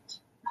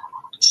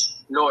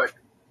 Lord,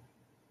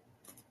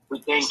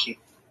 we thank you.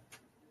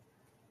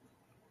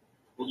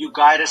 And you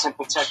guide us and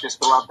protect us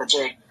throughout the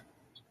day.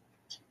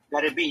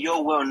 Let it be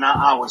your will, not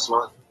ours,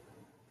 Lord.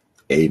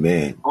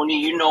 Amen. Only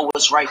you know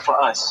what's right for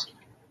us.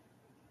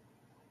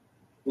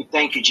 We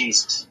thank you,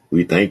 Jesus.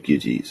 We thank you,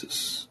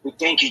 Jesus. We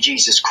thank you,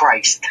 Jesus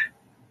Christ.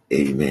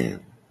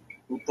 Amen.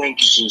 We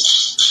thank you,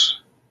 Jesus,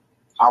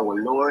 our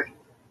Lord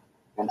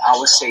and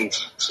our Savior.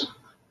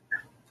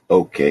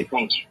 Okay.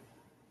 Thank you.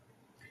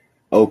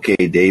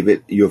 Okay,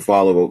 David, you'll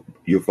follow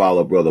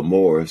Brother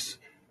Morris.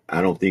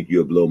 I don't think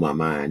you'll blow my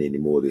mind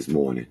anymore this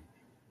morning.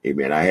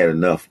 Amen. I had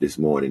enough this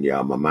morning,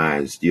 y'all. My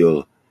mind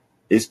still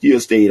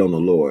stayed on the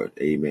Lord.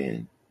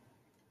 Amen.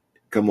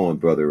 Come on,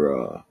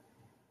 brother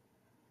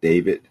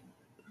David.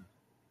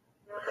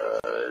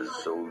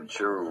 It's so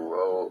true.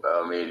 Well,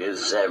 I mean, this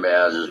is Sammy.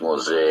 I just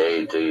want to say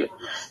hey to you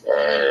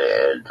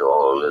and to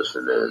all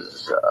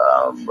listeners.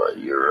 But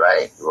you're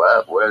right.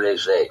 What do they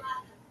say?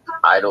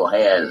 Idle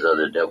hands are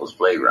the devil's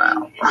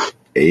playground.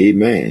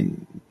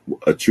 Amen.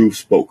 A truth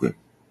spoken.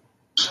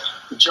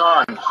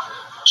 John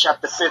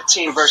chapter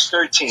 15, verse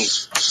 13.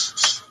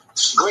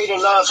 Greater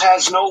love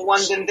has no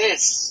one than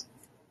this,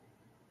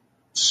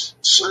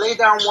 to lay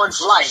down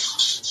one's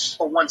life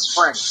for one's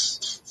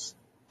friends.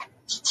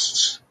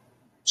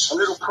 A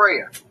little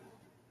prayer.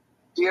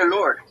 Dear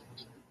Lord,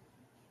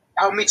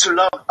 help me to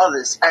love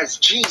others as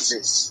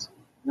Jesus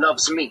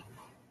loves me.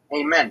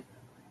 Amen.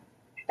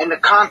 And the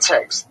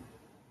context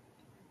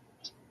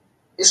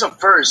is a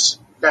verse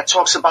that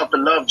talks about the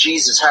love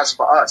Jesus has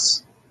for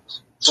us,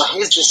 for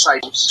his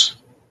disciples,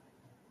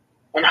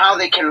 and how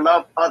they can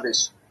love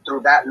others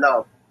through that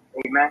love.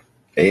 Amen.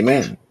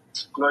 Amen.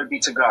 Glory be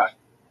to God.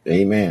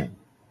 Amen.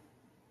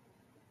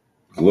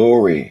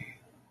 Glory,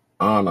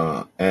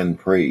 honor, and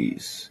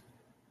praise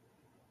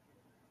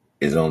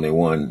is only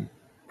one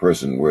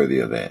person worthy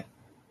of that.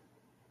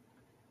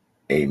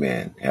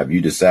 Amen. Have you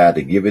decided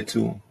to give it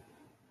to him?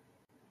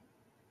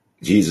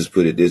 Jesus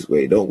put it this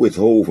way: don't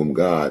withhold from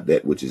God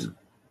that which is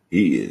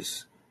he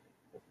is.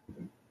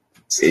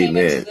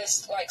 Amen.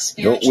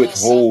 Don't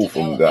withhold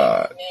from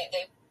God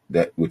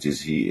that which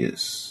is he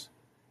is.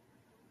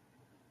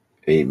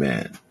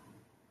 Amen.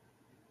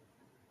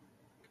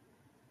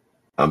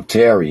 I'm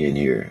tarrying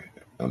here.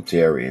 I'm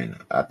tarrying.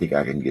 I think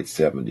I can get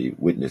 70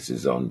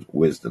 witnesses on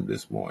wisdom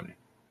this morning.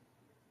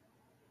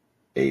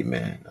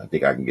 Amen. I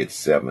think I can get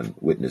 70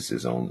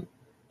 witnesses on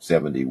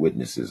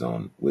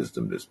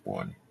wisdom this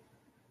morning.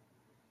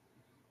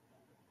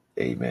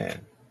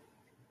 Amen.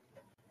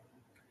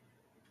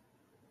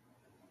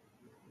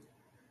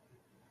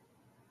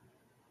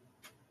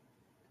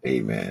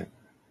 Amen.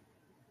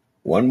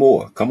 One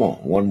more. Come on.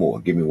 One more.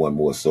 Give me one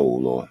more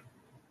soul, Lord.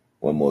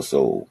 One more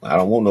soul. I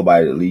don't want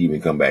nobody to leave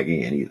and come back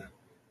in either.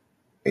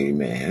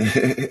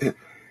 Amen.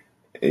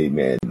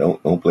 Amen.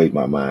 Don't play with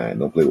my mind.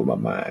 Don't play with my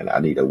mind. I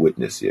need a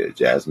witness here,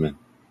 Jasmine.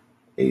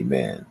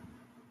 Amen.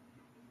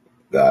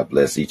 God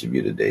bless each of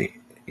you today.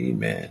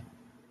 Amen.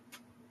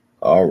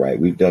 All right.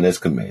 We've done as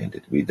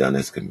commanded. We've done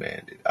as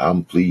commanded.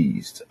 I'm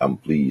pleased. I'm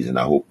pleased. And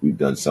I hope we've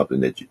done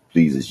something that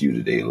pleases you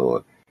today,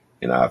 Lord,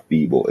 in our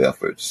feeble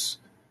efforts.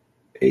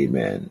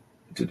 Amen.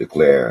 To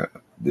declare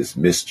this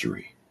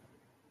mystery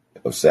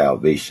of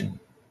salvation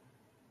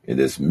in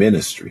this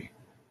ministry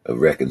of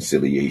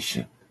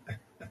reconciliation.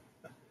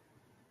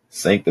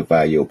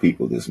 Sanctify your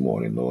people this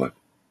morning, Lord.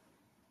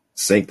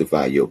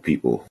 Sanctify your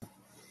people.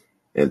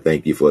 And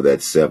thank you for that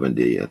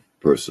 70th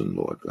person,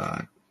 Lord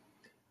God.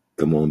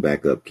 Come on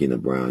back up,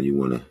 Kena Brown. You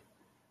want to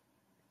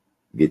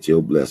get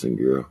your blessing,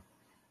 girl.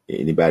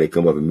 Anybody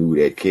come up and move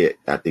that cat,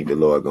 I think the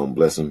Lord going to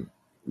bless them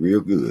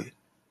real good.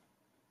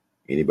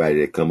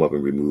 Anybody that come up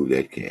and remove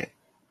that cat.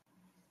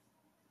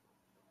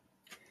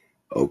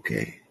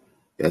 Okay.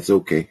 That's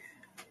okay.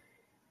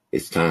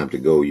 It's time to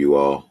go, you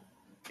all.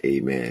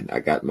 Amen. I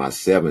got my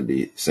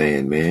 70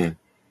 saying, man,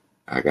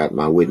 I got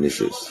my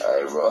witnesses.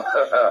 Hey, bro.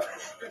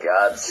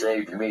 God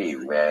saved me,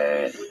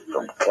 man,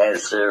 from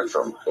cancer,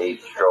 from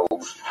 8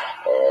 strokes,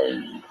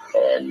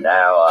 and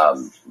now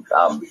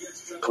I'm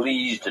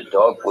pleased to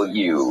talk with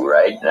you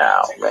right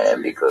now,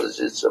 man, because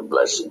it's a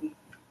blessing.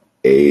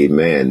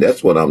 Amen.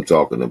 That's what I'm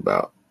talking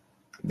about.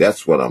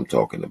 That's what I'm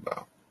talking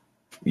about.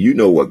 You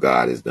know what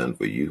God has done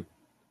for you.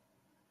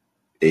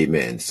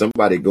 Amen.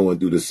 Somebody going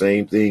through the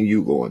same thing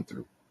you going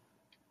through.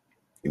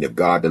 And if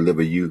God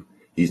deliver you,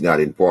 he's not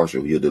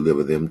impartial. He'll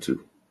deliver them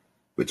too.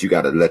 But you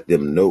got to let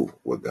them know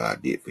what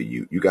God did for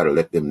you. You got to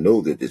let them know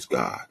that this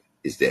God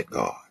is that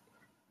God.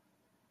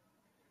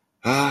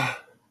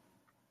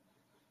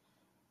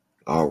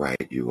 All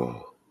right, you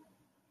all.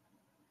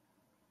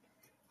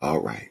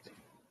 All right.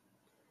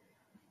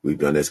 We've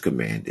done as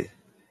commanded.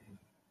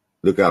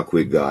 Look how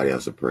quick God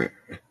answered prayer.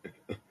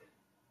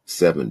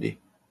 70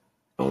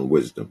 on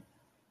wisdom.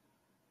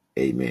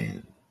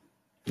 Amen.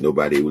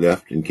 Nobody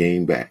left and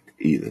came back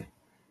either.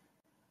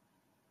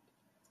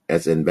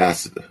 That's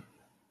ambassador.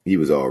 He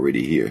was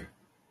already here.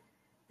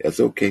 That's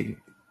okay.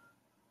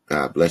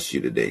 God bless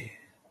you today.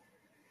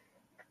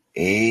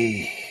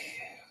 Hey,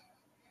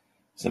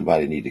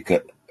 somebody need to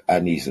cut. I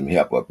need some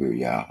help up here,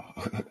 y'all.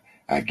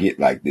 I get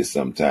like this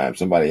sometimes.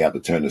 Somebody have to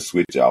turn the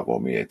switch off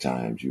on me at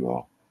times, you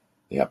all.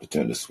 They have to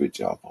turn the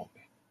switch off on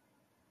me.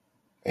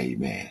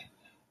 Amen.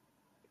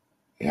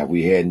 Have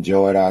we had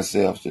enjoyed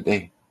ourselves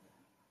today?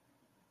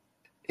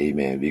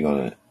 Amen. We're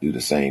going to do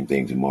the same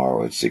thing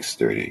tomorrow at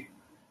 6:30.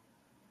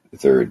 The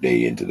third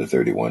day into the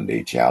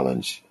 31-day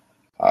challenge.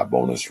 Our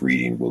bonus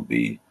reading will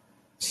be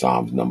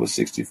Psalms number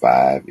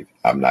 65.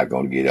 I'm not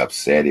going to get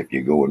upset if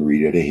you go and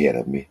read it ahead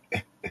of me.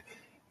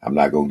 I'm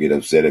not going to get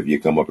upset if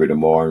you come up here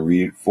tomorrow and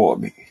read it for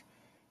me.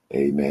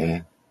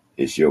 Amen.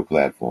 It's your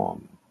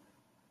platform.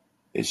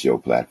 It's your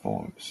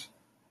platforms.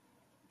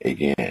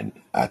 Again,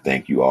 I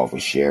thank you all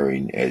for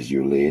sharing as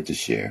you're led to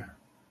share,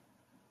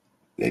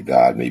 that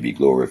God may be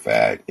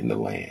glorified in the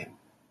land.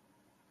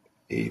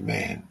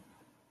 Amen.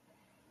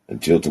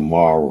 Until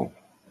tomorrow,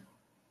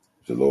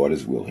 if the Lord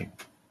is willing.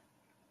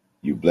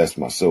 You bless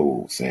my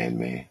soul,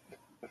 Sandman.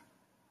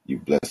 You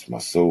bless my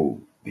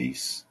soul,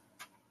 beast.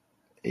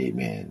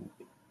 Amen.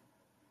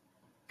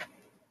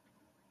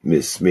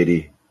 Miss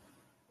Smitty,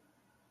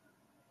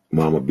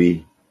 Mama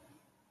B.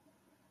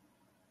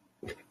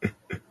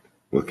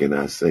 What can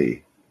I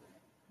say?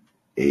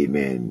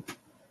 Amen.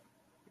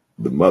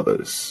 The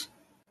mothers,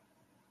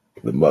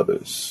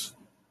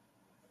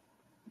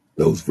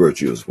 those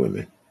virtuous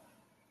women.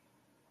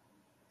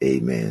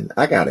 Amen.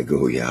 I gotta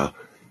go, y'all.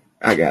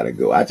 I gotta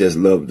go. I just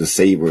love to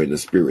savor in the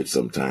spirit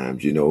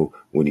sometimes,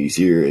 when he's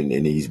here and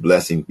he's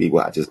blessing people.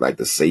 I just like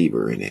to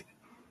savor in it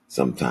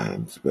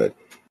sometimes. But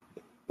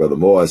Brother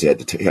Morris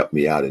had to help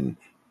me out and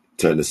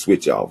turn the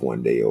switch off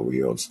one day over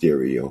here on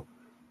stereo.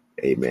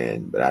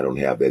 Amen. But I don't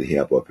have that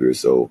help up here,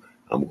 so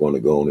I'm going to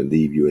go on and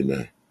leave you in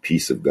the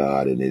peace of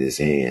God and in his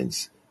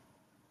hands.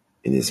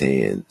 In his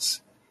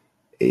hands.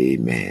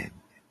 Amen.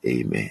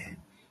 Amen.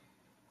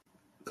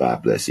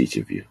 God bless each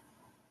of you.